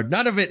your card.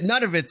 None of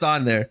it's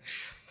on there,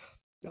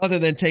 other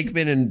than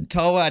Tankman and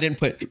Toa. I didn't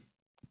put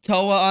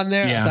Toa on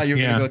there. I thought you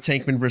were gonna go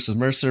Tankman versus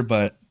Mercer,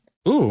 but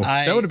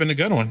that would have been a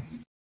good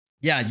one.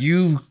 Yeah,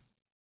 you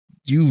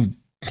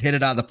hit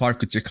it out of the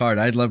park with your card.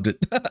 I loved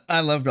it.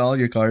 I loved all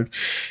your card.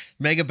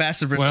 Mega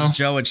Bastard versus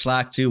Joe and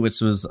Schlack too, which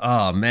was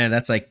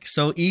that's like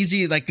so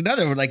easy. Like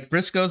another one, like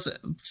Briscoe's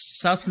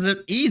South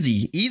Pacific,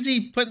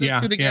 easy putting the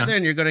two together,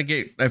 and you're gonna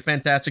get a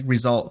fantastic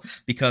result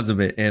because of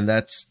it. And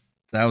that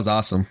was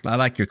awesome. I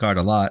like your card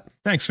a lot.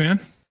 Thanks, man.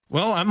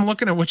 Well, I'm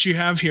looking at what you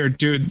have here,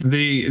 dude.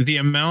 The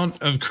amount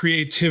of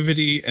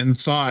creativity and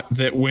thought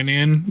that went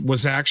in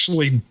was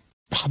actually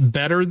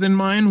better than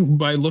mine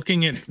by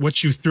looking at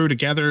what you threw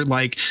together.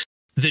 Like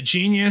the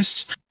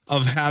genius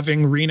of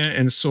having Rena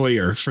and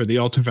Sawyer for the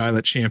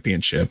Ultraviolet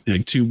Championship,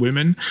 like 2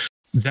 women.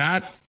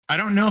 That, I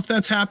don't know if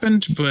that's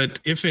happened, but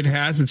if it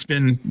has, it's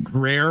been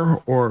rare,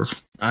 or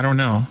I don't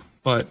know.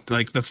 But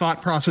like the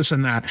thought process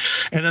in that,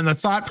 and then the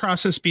thought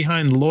process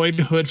behind Lloyd,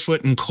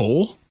 Hoodfoot, and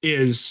Cole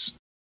is,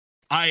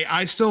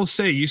 I still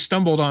say you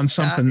stumbled on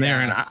something there,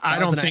 and I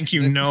don't think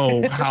you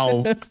know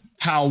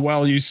how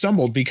well you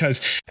stumbled,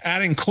 because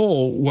adding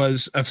Cole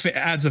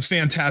adds a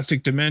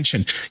fantastic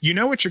dimension. You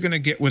know what you're going to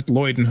get with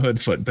Lloyd and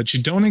Hoodfoot, but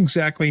you don't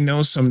exactly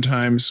know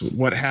sometimes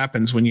what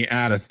happens when you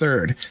add a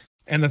third.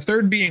 And the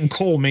third being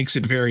Cole makes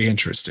it very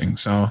interesting.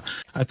 So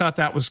I thought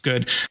that was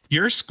good.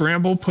 Your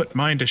scramble put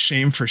mine to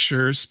shame for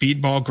sure.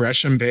 Speedball,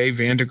 Gresham Bay,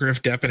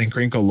 Vandegrift, Deppin, and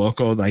Gringo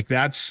Loco. Like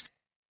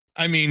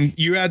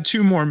you had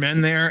 2 more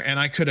men there, and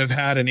I could have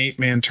had an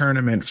 8-man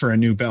tournament for a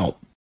new belt.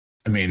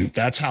 I mean,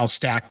 that's how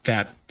stacked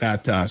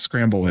that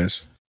scramble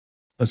is.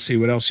 Let's see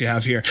what else you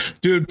have here.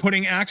 Dude,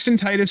 putting Axton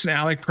Titus and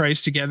Alec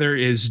Price together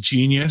is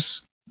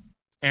genius.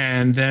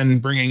 And then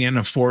bringing in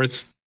a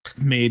 4th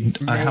made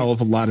a hell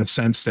of a lot of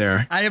sense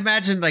there. I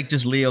imagine like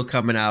just Leo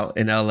coming out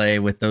in LA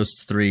with those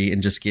 3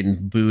 and just getting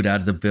booed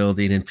out of the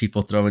building and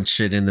people throwing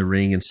shit in the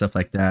ring and stuff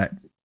like that.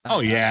 Oh,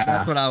 yeah.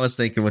 That's what I was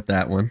thinking with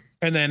that one.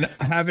 And then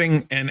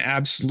having an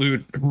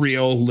absolute,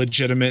 real,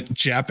 legitimate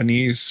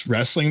Japanese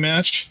wrestling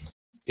match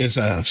is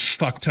a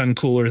fuck ton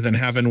cooler than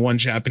having one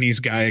Japanese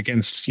guy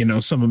against,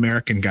 some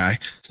American guy.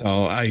 So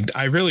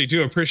I really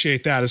do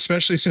appreciate that,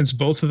 especially since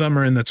both of them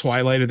are in the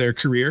twilight of their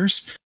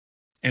careers.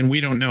 And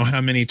we don't know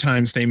how many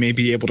times they may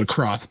be able to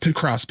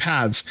cross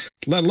paths,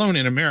 let alone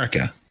in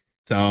America.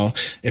 So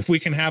if we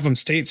can have them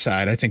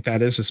stateside, I think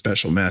that is a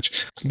special match.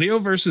 Leo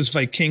versus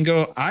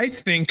Vikingo. I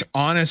think,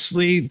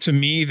 honestly, to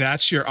me,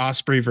 that's your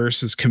Osprey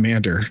versus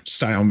Commander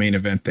style main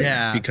event there.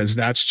 Yeah. Because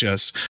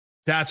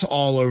that's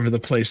all over the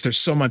place. There's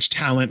so much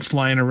talent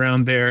flying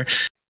around there.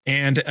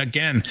 And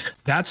again,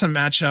 that's a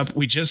matchup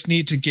we just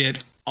need to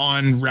get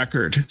on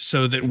record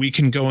so that we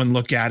can go and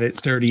look at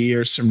it 30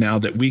 years from now,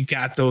 that we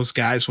got those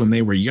guys when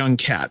they were young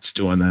cats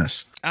doing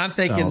this. I'm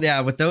thinking,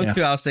 with those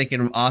two, I was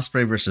thinking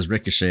Osprey versus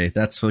Ricochet.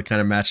 That's the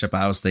kind of matchup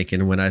I was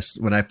thinking when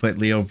I put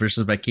Leo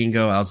versus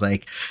Vikingo. I was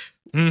like,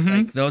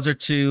 like those are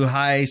two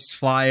high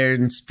flyer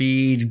and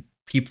speed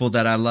people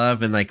that I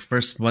love. And like,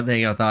 first one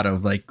thing I thought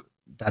of, like,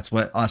 that's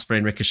what Osprey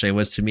and Ricochet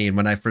was to me. And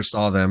when I first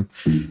saw them,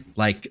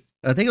 like,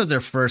 I think it was their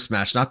first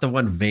match, not the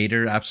one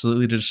Vader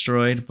absolutely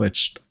destroyed,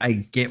 which I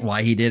get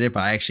why he did it,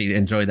 but I actually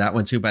enjoyed that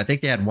one too. But I think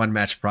they had one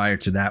match prior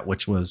to that,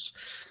 which was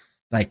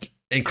like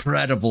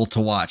incredible to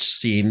watch.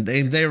 Seeing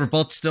they were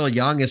both still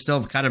young and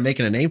still kind of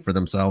making a name for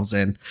themselves.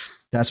 And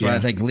that's why I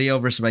think Leo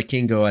versus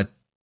Vikingo,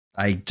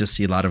 I just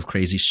see a lot of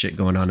crazy shit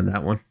going on in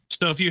that one.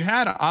 So if you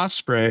had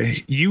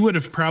Osprey, you would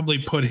have probably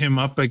put him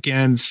up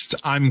against,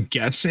 I'm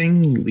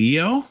guessing,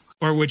 Leo?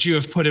 Or would you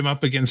have put him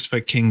up against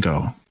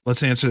Vikingo?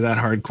 Let's answer that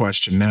hard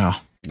question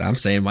now. I'm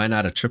saying, why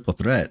not a triple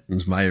threat?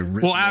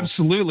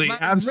 Absolutely.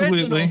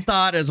 Original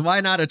thought is,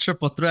 why not a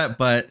triple threat?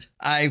 But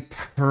I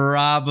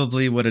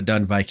probably would have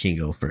done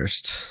Vikingo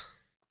first.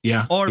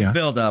 Yeah. Or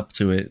build up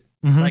to it.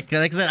 Like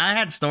I said, I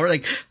had story.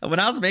 Like when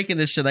I was making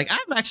this shit, like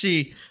I'm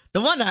actually,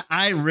 the one that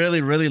I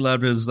really, really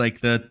loved was like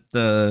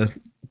the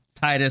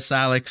Titus,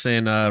 Alex,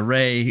 and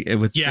Ray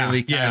with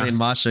Billy, Kylie, and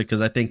Masha,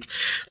 because I think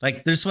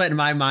like there's what in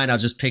my mind I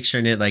was just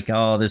picturing it like,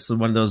 oh, this is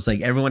one of those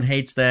like everyone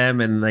hates them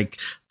and like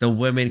the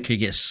women could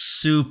get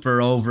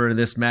super over in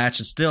this match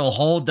and still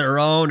hold their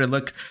own and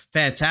look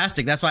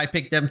fantastic. That's why I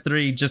picked them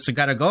three, just to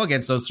kind of go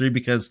against those three,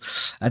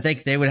 because I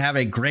think they would have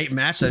a great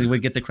match that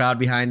would get the crowd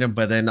behind them,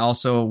 but then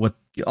also with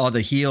all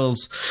the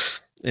heels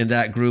in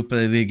that group,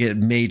 they get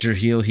major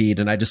heel heat,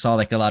 and I just saw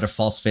like a lot of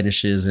false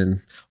finishes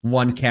and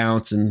one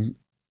counts and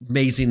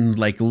amazing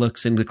like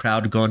looks in the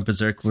crowd going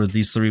berserk with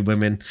these three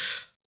women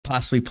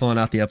possibly pulling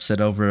out the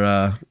upset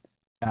over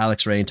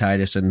Alex, Ray, and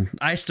Titus. And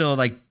I still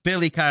like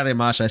Billy, Kylie, and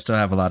Masha. I still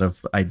have a lot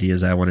of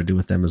ideas I want to do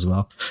with them as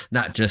well,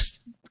 not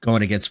just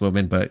going against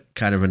women, but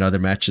kind of in other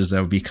matches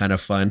that would be kind of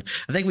fun.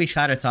 I think we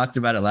kind of talked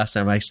about it last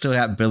time. I still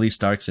have Billy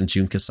Starks and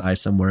Jun Kasai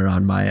somewhere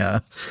on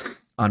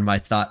my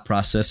thought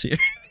process here.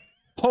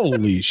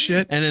 Holy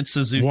shit. And then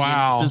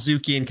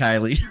Suzuki and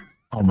Kylie.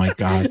 Oh my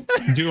God.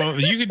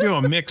 You could do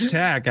a mixed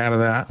tag out of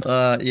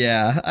that.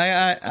 Yeah,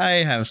 I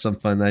have some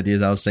fun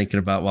ideas I was thinking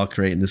about while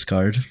creating this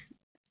card.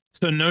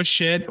 So no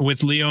shit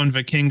with Leo and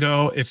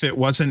Vikingo. If it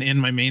wasn't in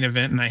my main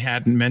event and I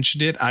hadn't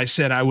mentioned it, I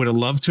said I would have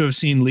loved to have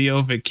seen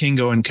Leo,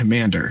 Vikingo, and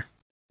Commander.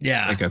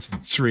 Yeah. Like a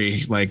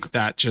three. Like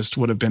that just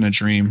would have been a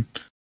dream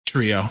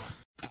trio.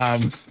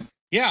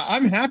 Yeah,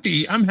 I'm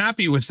happy. I'm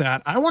happy with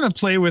that. I want to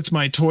play with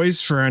my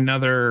toys for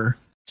another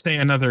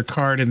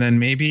card, and then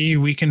maybe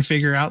we can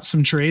figure out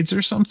some trades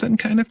or something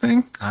kind of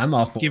thing. I'm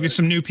all for Give you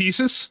some new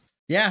pieces.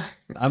 Yeah,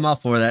 I'm all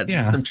for that.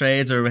 Yeah. Some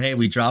trades, or hey,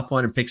 we drop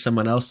one and pick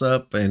someone else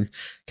up, and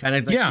kind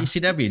of like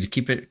GCW to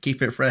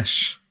keep it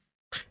fresh.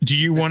 Do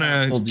you want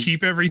to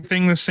keep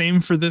everything the same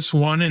for this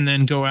one and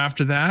then go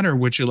after that, or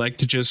would you like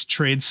to just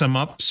trade some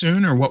up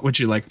soon, or what would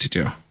you like to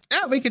do?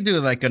 Yeah, we could do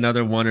like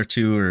another one or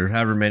two or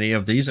however many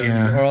of these,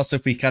 or also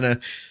if we kind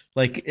of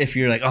like, if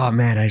you're like, oh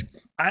man,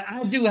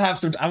 I do have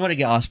some. I want to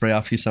get Osprey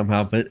off you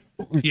somehow, but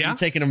I'm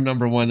taking him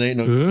number one. There ain't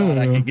no thought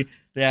I could get.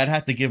 Yeah, I'd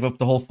have to give up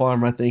the whole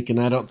farm, I think, and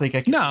I don't think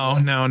I can. No,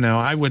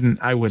 I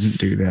wouldn't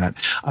do that.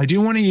 I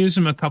do want to use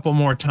him a couple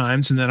more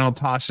times, and then I'll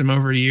toss him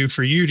over to you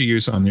for you to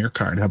use on your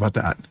card. How about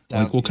that?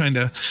 Like we'll kind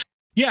of.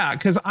 Yeah,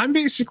 because I'm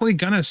basically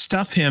gonna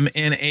stuff him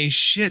in a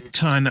shit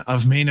ton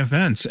of main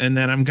events, and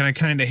then I'm gonna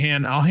kind of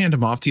I'll hand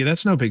him off to you.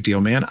 That's no big deal,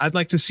 man. I'd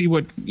like to see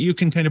what you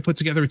can kind of put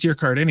together with your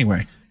card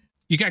anyway.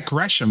 You got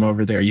Gresham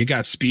over there. You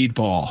got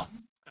Speedball.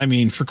 I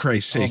mean, for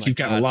Christ's sake, you've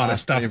got a lot of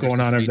stuff going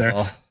on over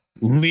there.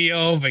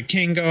 Leo,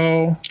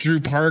 Vikingo,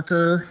 Drew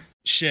Parker.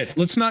 Shit,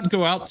 let's not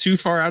go out too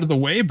far out of the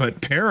way,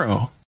 but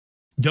Pero.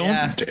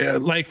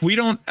 We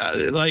don't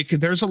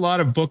there's a lot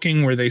of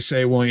booking where they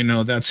say,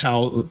 well, that's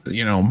how,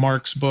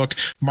 Mark's book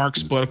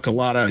a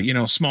lot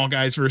of, small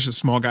guys versus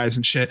small guys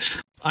and shit.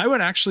 I would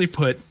actually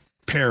put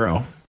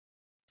Pero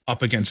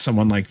up against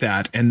someone like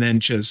that and then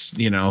just,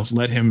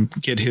 let him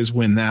get his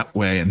win that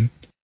way and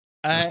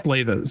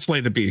slay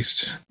the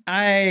beast.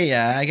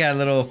 I got a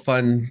little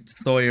fun.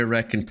 Sawyer,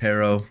 Wreck, and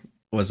Pero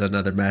was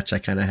another match I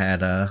kind of had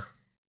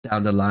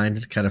down the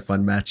line. Kind of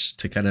fun match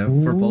to kind of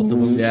for both of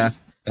them. Yeah.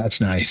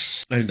 That's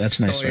nice. That's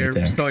nice right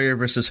there. Sawyer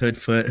versus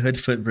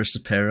Hoodfoot versus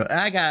Pero.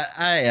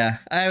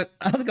 I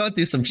was going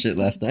through some shit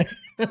last night.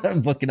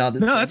 I'm booking all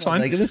this. No, that's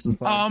fine. Like, this is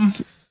fun.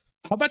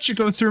 How about you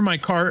go through my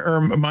card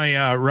or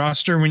my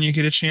roster when you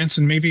get a chance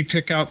and maybe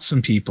pick out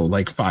some people,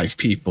 like 5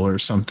 people or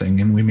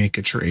something, and we make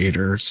a trade,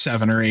 or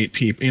 7 or 8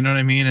 people. You know what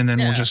I mean? And then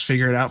we'll just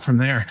figure it out from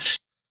there.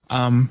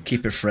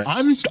 Keep it fresh.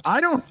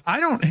 I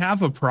don't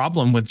have a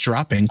problem with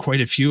dropping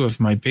quite a few of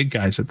my big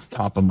guys at the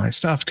top of my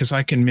stuff because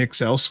I can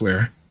mix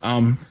elsewhere.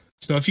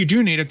 So if you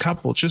do need a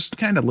couple, just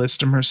kind of list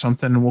them or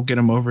something and we'll get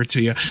them over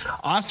to you.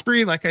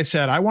 Osprey, like I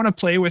said, I want to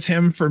play with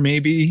him for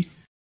maybe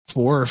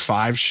 4 or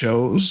 5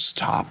 shows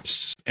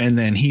tops, and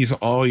then he's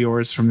all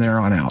yours from there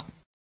on out.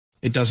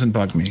 It doesn't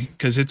bug me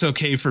because it's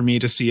okay for me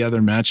to see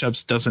other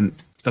matchups.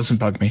 Doesn't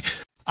bug me.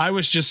 I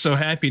was just so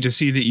happy to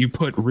see that you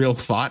put real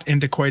thought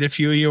into quite a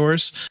few of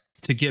yours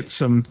to get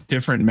some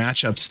different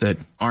matchups that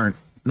aren't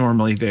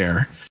normally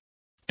there.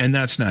 And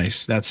that's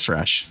nice. That's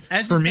fresh.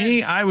 For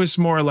me, I was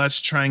more or less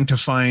trying to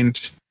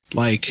find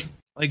like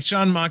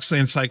John Moxley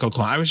and Psycho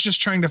Clown. I was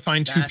just trying to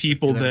find 2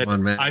 people that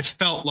I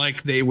felt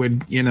like they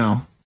would,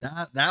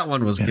 That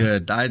one was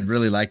good. I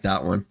really liked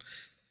that one.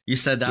 You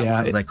said that one.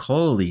 I was like,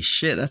 holy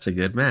shit, that's a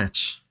good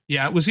match.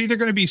 Yeah, it was either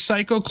going to be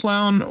Psycho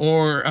Clown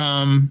or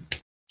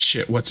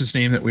what's his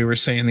name that we were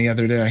saying the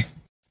other day?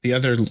 The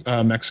other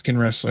Mexican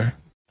wrestler.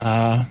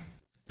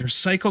 There's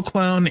Psycho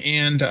Clown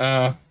and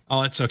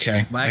it's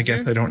okay. Wagner? I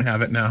guess I don't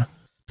have it now.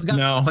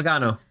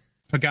 Pagano.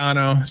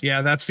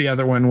 Yeah, that's the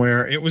other one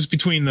where it was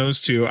between those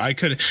 2. I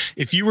could,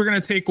 if you were going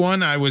to take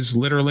one, I was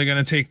literally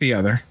going to take the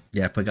other.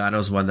 Yeah,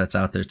 Pagano's one that's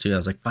out there too. I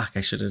was like, fuck,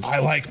 I should have. I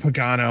like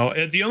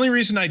Pagano. The only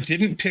reason I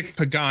didn't pick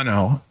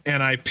Pagano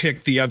and I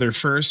picked the other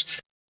first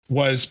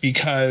was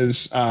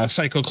because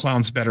Psycho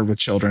Clown's better with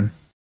children.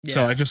 Yeah.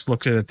 So I just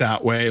looked at it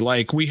that way.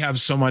 Like, we have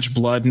so much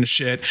blood and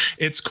shit.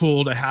 It's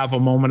cool to have a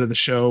moment of the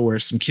show where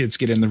some kids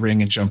get in the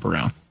ring and jump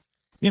around.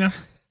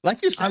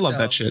 Like you said, I love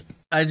that shit.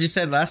 As you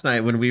said last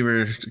night when we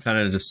were kind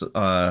of just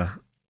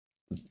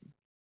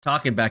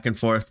talking back and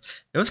forth,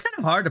 it was kind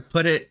of hard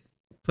to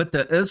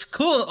it's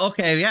cool.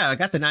 Okay, yeah, I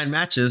got the 9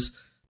 matches.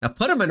 Now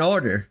put them in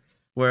order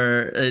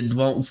where it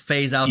won't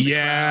phase out the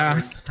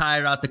crowd,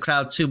 tire out the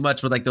crowd too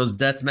much with like those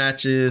death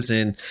matches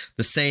and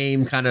the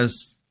same kind of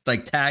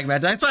like tag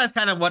match. That's why I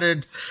kind of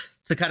wanted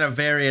to kind of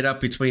vary it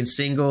up between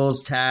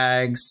singles,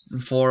 tags,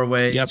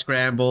 4-way,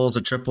 scrambles,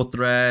 a triple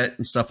threat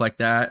and stuff like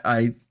that.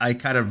 I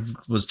kind of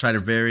was trying to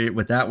vary it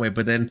with that way,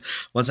 but then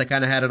once I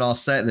kind of had it all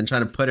set and then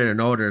trying to put it in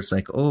order, it's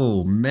like,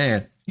 oh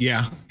man.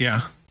 Yeah.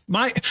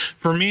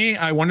 For me,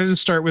 I wanted to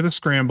start with a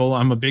scramble.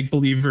 I'm a big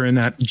believer in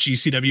that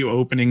GCW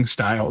opening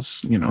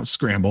styles,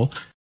 scramble.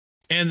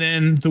 And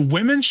then the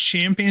women's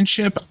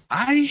championship,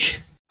 I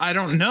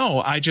don't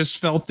know. I just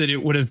felt that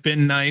it would have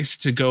been nice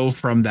to go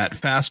from that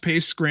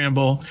fast-paced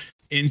scramble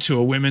into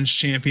a women's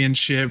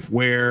championship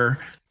where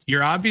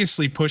you're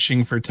obviously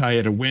pushing for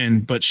Taya to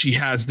win, but she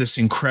has this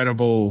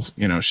incredible,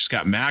 she's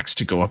got Max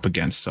to go up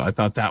against. So I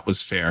thought that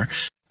was fair.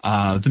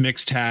 The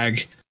mixed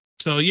tag.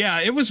 So yeah,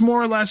 it was more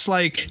or less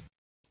like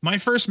my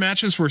first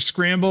matches were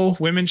scramble,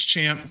 women's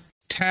champ,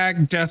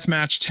 tag,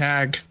 deathmatch,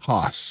 tag,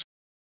 Haas.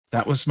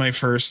 That was my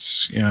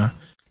first, And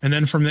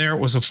then from there, it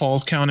was a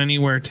falls count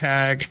anywhere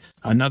tag,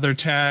 another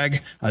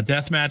tag, a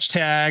deathmatch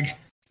tag,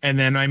 and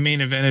then I main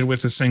evented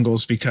with the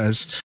singles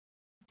because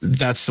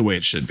that's the way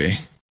it should be.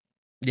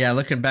 Yeah,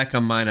 looking back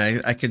on mine,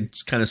 I could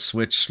kind of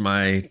switch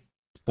my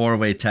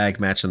 4-way tag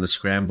match on the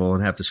scramble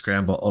and have the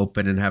scramble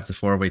open and have the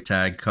 4-way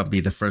tag come be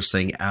the first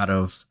thing out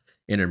of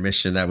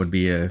intermission. That would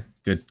be a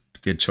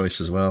good choice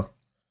as well.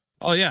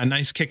 Oh yeah, a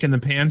nice kick in the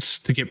pants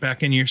to get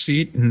back in your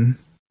seat and.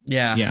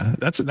 Yeah,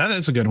 that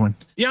is a good one.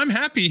 Yeah, I'm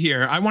happy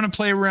here. I want to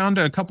play around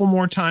a couple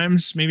more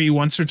times, maybe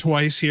once or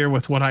twice here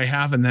with what I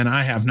have, and then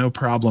I have no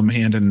problem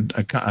handing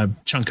a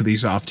chunk of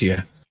these off to you.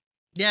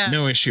 Yeah,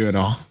 no issue at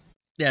all.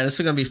 Yeah, this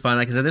is gonna be fun.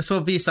 Like I said, this will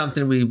be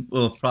something we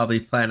will probably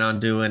plan on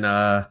doing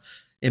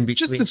in between.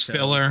 Just this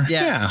filler,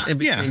 in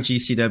between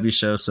GCW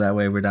shows, so that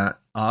way we're not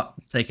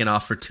taking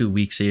off for 2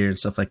 weeks here and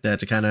stuff like that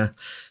to kind of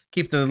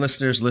keep the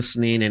listeners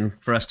listening and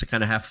for us to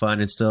kind of have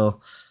fun and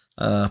still.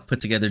 Put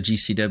together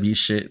GCW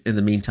shit in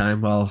the meantime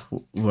while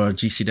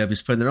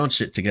GCW's putting their own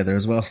shit together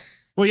as well.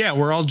 Well, yeah,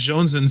 we're all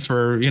jonesing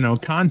for,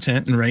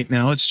 content. And right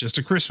now it's just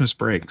a Christmas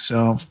break.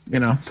 So,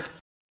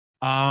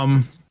 so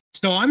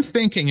I'm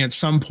thinking at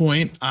some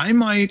point I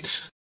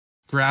might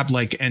grab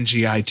like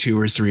NGI 2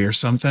 or 3 or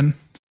something.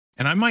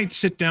 And I might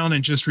sit down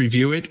and just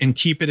review it and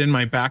keep it in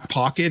my back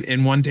pocket.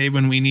 And one day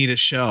when we need a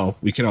show,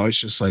 we could always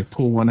just like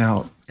pull one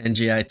out.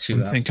 NGI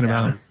 2. I'm thinking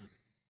about it.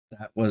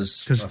 That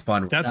was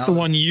fun. That's the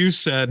one you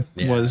said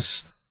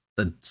was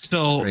the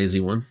crazy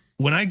one.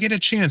 When I get a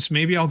chance,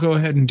 maybe I'll go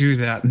ahead and do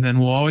that. And then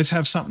we'll always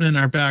have something in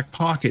our back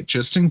pocket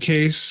just in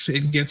case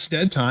it gets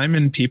dead time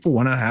and people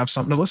want to have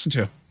something to listen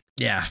to.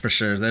 Yeah, for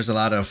sure. There's a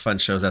lot of fun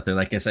shows out there.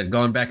 Like I said,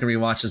 going back and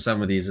rewatching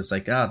some of these, it's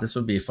like, this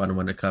would be a fun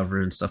one to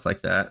cover and stuff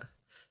like that.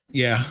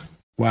 Yeah.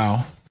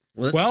 Wow.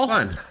 Well,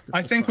 fun.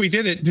 I think we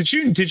did it. Did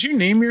you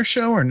name your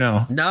show or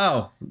no?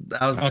 No.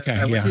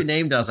 When you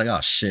named it, I was like, oh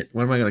shit,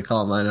 what am I going to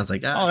call mine? I was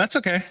like, oh, that's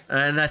okay.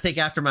 And I think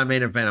after my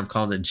main event, I'm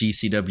calling it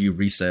GCW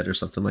Reset or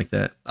something like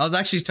that. I was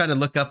actually trying to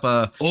look up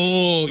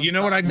you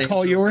know what I'd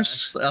call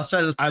yours?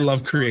 I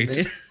love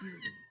creativity.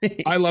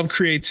 I love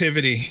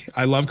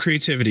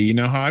creativity. You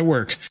know how I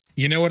work.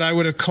 You know what I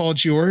would have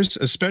called yours,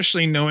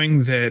 especially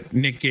knowing that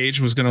Nick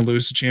Gage was going to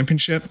lose the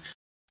championship?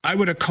 I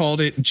would have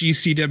called it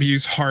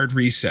GCW's Hard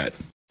Reset.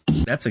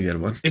 That's a good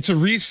one. It's a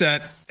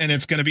reset, and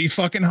it's going to be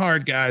fucking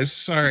hard, guys.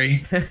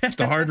 Sorry. It's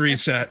the hard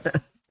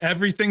reset.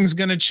 Everything's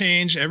going to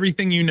change.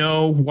 Everything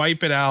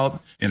wipe it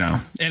out.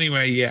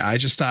 Anyway, yeah, I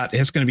just thought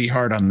it's going to be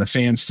hard on the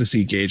fans to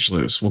see Gage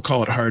lose. We'll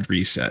call it Hard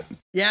Reset.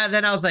 Yeah,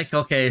 then I was like,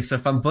 okay, so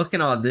if I'm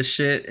booking all this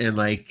shit and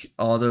like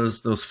all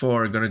those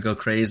four are going to go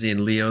crazy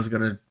and Leo's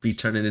going to be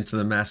turning into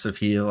the massive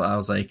heel, I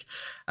was like,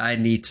 I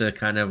need to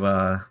kind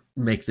of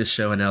make this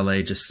show in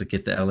LA just to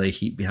get the LA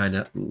heat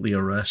behind Leo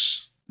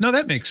Rush. No,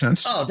 that makes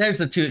sense. Oh, there's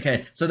the two.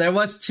 Okay, so there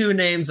was two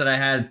names that I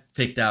had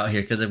picked out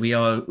here because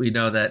we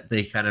know that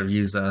they kind of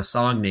use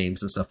song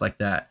names and stuff like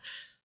that.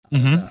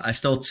 Mm-hmm. I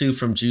stole two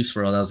from Juice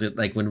WRLD. I was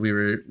like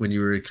when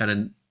you were kind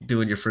of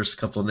doing your first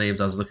couple of names,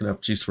 I was looking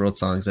up Juice WRLD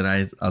songs, and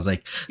I was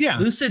like, yeah,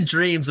 Lucid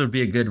Dreams would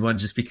be a good one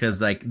just because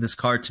like this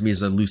card to me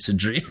is a lucid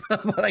dream,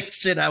 like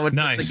shit I would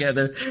put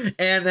together.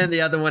 And then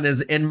the other one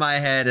is In My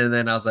Head, and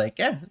then I was like,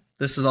 yeah.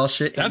 This is all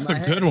shit. That's in my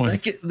a head. Good one.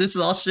 Like, this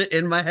is all shit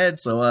in my head.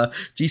 So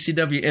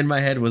GCW In My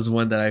Head was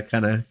one that I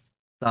kind of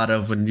thought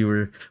of when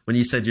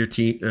you said your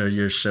team or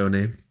your show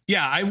name.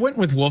 Yeah, I went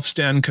with Wolf's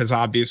Den because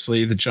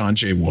obviously the John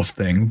J. Wolf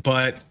thing,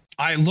 but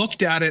I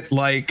looked at it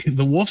like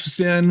the Wolf's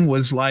Den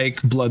was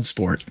like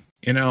Bloodsport.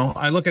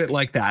 I look at it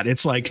like that.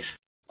 It's like,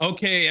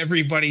 okay,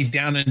 everybody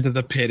down into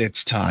the pit.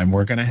 It's time.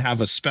 We're gonna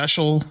have a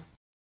special.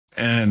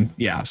 And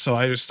yeah, so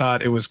I just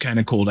thought it was kind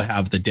of cool to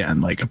have the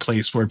den, like a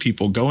place where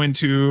people go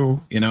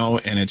into,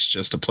 and it's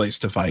just a place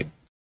to fight.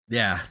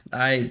 Yeah,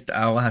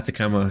 I'll have to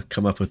come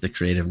up with the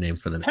creative name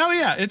for them. Hell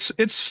yeah,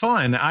 it's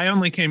fun. I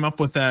only came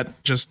up with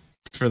that just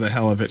for the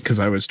hell of it because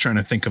I was trying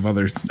to think of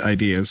other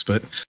ideas.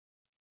 But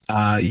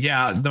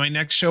yeah, my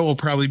next show will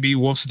probably be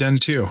Wolf's Den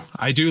 2.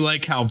 I do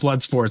like how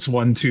Bloodsport's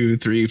 1, 2,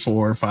 3,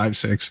 4, 5,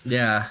 6.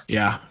 Yeah,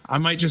 I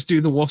might just do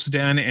the Wolf's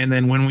Den, and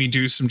then when we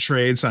do some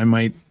trades, I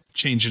might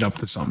change it up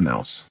to something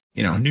else.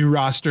 New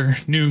roster,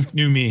 new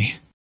me.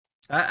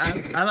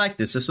 I like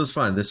this. This was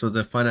fun. This was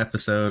a fun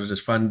episode.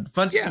 Just fun.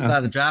 Yeah.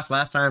 The draft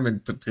last time,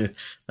 and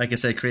like I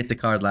said, create the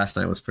card last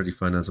night was pretty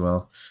fun as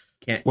well.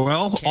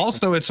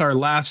 Also, it's our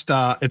last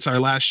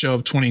show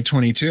of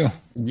 2022.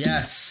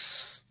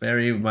 Yes,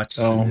 very much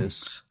so.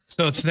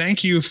 So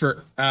thank you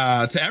for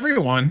to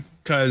everyone,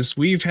 because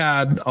we've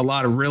had a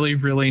lot of really,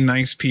 really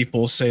nice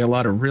people say a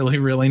lot of really,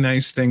 really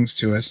nice things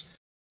to us.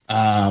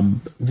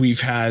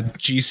 We've had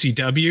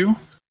GCW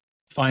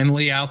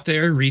finally out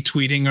there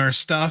retweeting our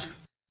stuff,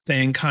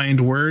 saying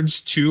kind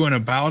words to and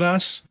about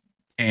us,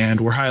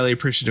 and we're highly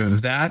appreciative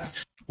of that.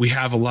 We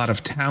have a lot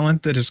of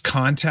talent that has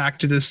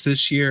contacted us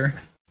this year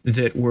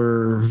that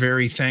we're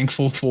very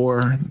thankful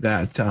for,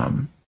 that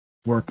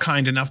were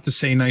kind enough to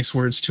say nice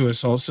words to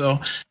us also.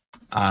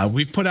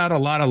 We've put out a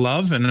lot of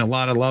love, and a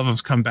lot of love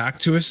has come back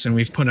to us, and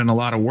we've put in a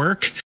lot of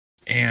work.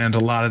 And a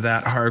lot of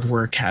that hard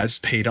work has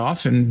paid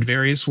off in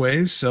various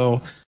ways.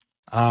 So,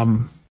 I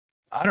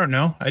don't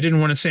know. I didn't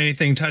want to say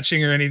anything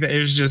touching or anything. It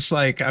was just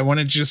like, I want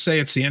to just say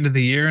it's the end of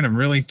the year and I'm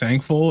really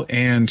thankful.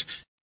 And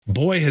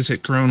boy, has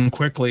it grown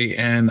quickly.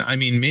 And I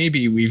mean,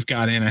 maybe we've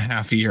got in a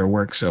half a year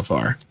work so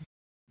far.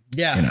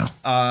 Yeah.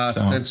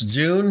 Since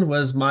June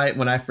was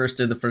when I first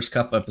did the first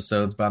couple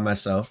episodes by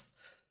myself.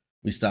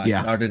 We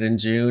started in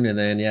June, and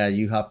then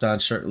you hopped on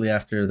shortly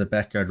after the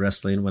Backyard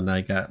Wrestling when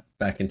I got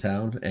back in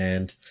town.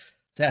 And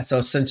yeah,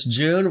 so since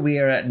June, we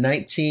are at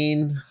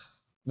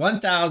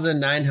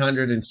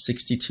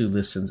 1,962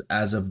 listens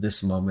as of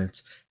this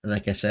moment. And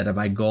like I said,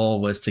 my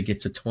goal was to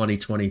get to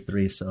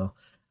 2023. So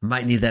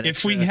might need that.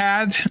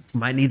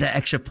 Might need that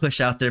extra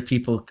push out there.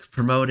 People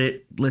promote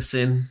it,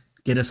 listen,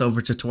 get us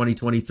over to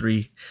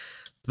 2023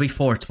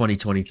 before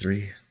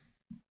 2023.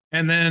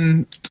 And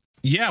then,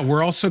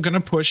 we're also going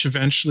to push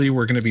eventually.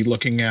 We're going to be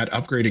looking at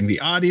upgrading the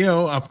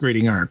audio,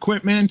 upgrading our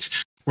equipment.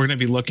 We're going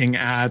to be looking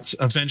at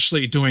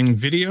eventually doing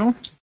video.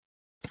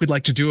 We'd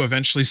like to do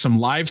eventually some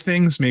live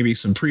things, maybe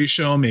some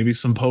pre-show, maybe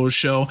some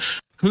post-show.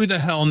 Who the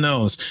hell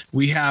knows?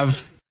 We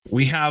have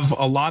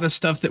a lot of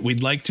stuff that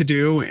we'd like to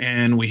do,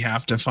 and we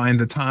have to find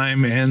the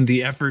time and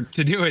the effort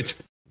to do it.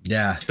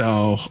 Yeah.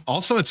 So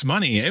also it's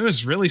money. It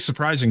was really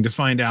surprising to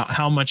find out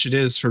how much it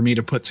is for me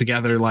to put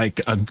together like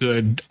a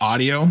good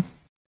audio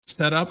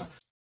setup.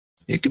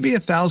 It could be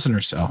 $1,000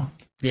 or so.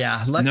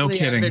 Yeah, luckily, no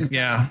kidding. I've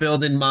been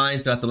building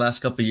mine throughout the last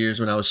couple of years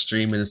when I was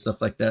streaming and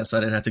stuff like that, so I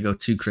didn't have to go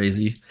too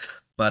crazy.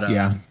 But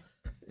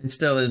it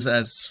still is,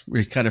 as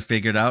we kind of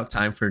figured out,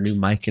 time for a new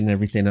mic and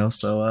everything else.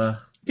 So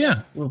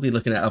we'll be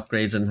looking at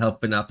upgrades and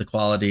helping out the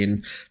quality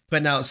and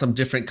putting out some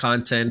different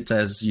content.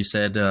 As you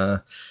said,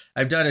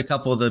 I've done a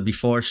couple of the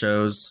before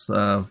shows.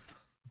 Right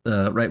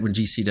when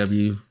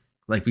GCW,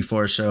 like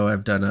before a show,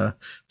 I've done a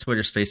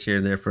Twitter space here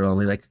and there for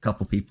only like a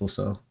couple people.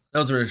 So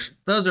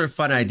those are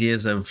fun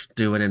ideas of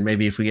doing, and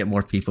maybe if we get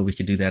more people, we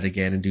could do that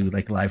again and do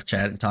like live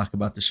chat and talk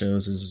about the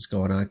shows as it's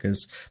going on,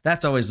 because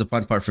that's always the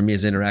fun part for me,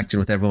 is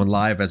interacting with everyone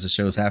live as the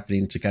show's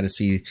happening to kind of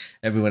see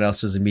everyone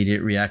else's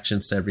immediate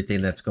reactions to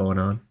everything that's going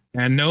on.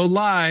 And no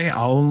lie,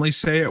 I'll only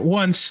say it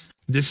once.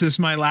 This is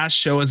my last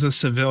show as a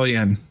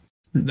civilian.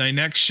 The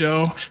next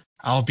show,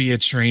 I'll be a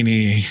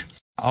trainee.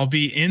 I'll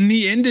be in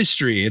the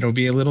industry. It'll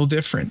be a little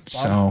different.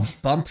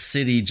 Bump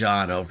City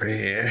John over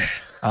here.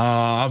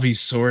 I'll be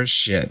sore as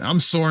shit. I'm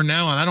sore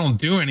now and I don't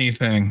do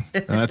anything.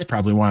 That's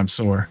probably why I'm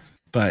sore.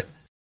 But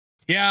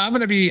yeah, I'm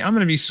gonna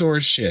be sore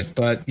as shit.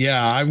 But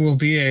yeah, I will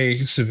be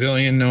a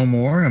civilian no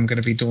more. I'm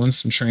gonna be doing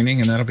some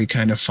training and that'll be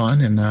kind of fun.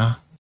 And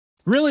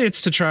really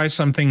it's to try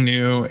something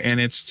new,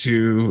 and it's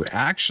to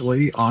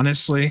actually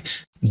honestly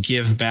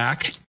give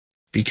back,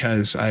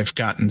 because I've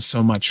gotten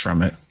so much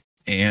from it.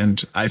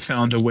 And I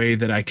found a way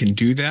that I can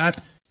do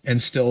that and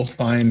still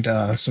find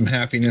some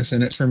happiness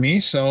in it for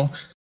me. So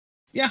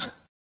yeah.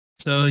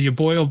 So your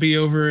boy will be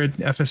over at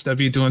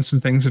FSW doing some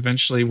things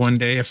eventually one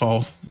day if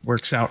all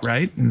works out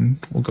right, and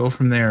we'll go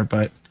from there.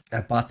 But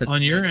I bought the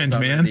on your end,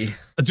 already. Man,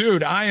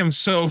 dude, I am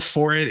so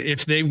for it.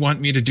 If they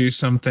want me to do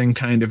something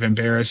kind of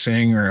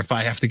embarrassing, or if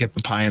I have to get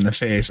the pie in the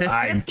face,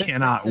 I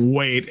cannot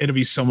wait. It'll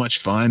be so much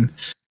fun.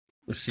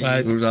 Let's see,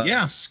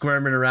 yeah,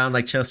 squirming around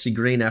like Chelsea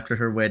Green after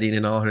her wedding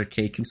and all her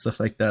cake and stuff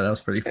like that. That was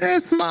pretty fun.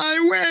 It's my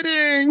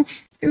wedding.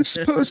 It's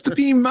supposed to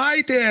be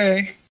my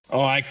day.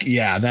 Oh,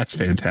 yeah, that's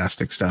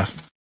fantastic stuff.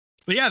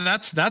 But yeah,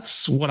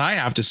 that's what I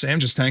have to say. I'm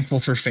just thankful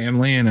for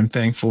family, and I'm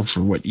thankful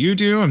for what you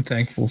do. I'm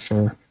thankful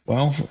for,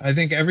 well, I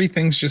think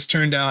everything's just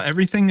turned out.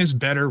 Everything is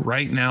better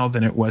right now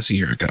than it was a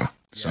year ago.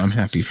 So yes, I'm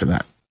happy for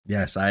that.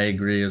 Yes, I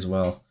agree as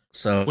well.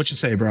 So what you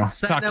say, bro?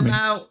 Send them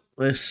out.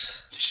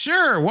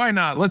 Sure, why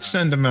not? Let's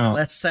send them out.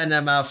 Let's send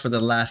them out for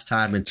the last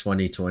time in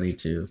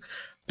 2022.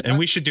 And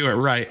we should do it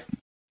right.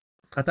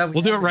 I thought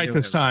we'll do it right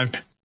this time.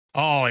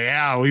 Oh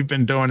yeah, we've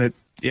been doing it.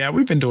 Yeah,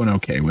 we've been doing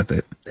okay with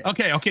it.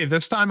 Okay.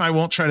 This time I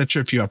won't try to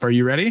trip you up. Are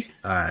you ready?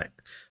 All right.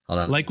 Hold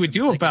on. Like we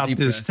do about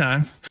this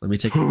time. Let me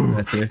take a deep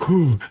breath here.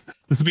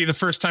 This will be the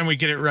first time we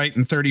get it right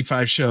in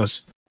 35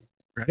 shows.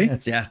 Ready?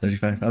 Yeah,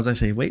 35. I was going to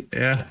say, wait.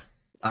 Yeah.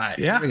 All right.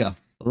 Yeah. Here we go.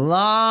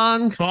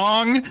 Long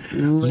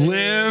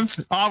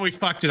live. Oh, we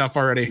fucked it up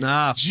already.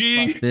 Nah,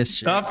 G. Fuck this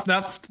shit.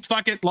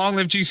 Fuck it. Long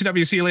live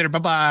GCW. See you later.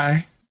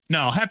 Bye-bye.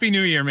 No, Happy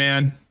New Year,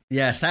 man.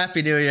 Yes,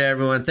 Happy New Year,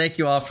 everyone. Thank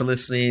you all for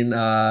listening.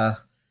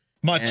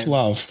 Much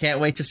love. Can't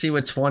wait to see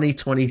what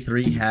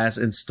 2023 has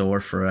in store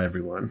for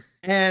everyone.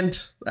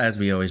 And as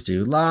we always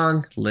do,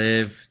 long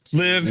live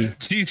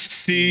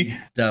GCW.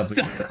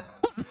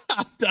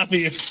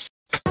 W.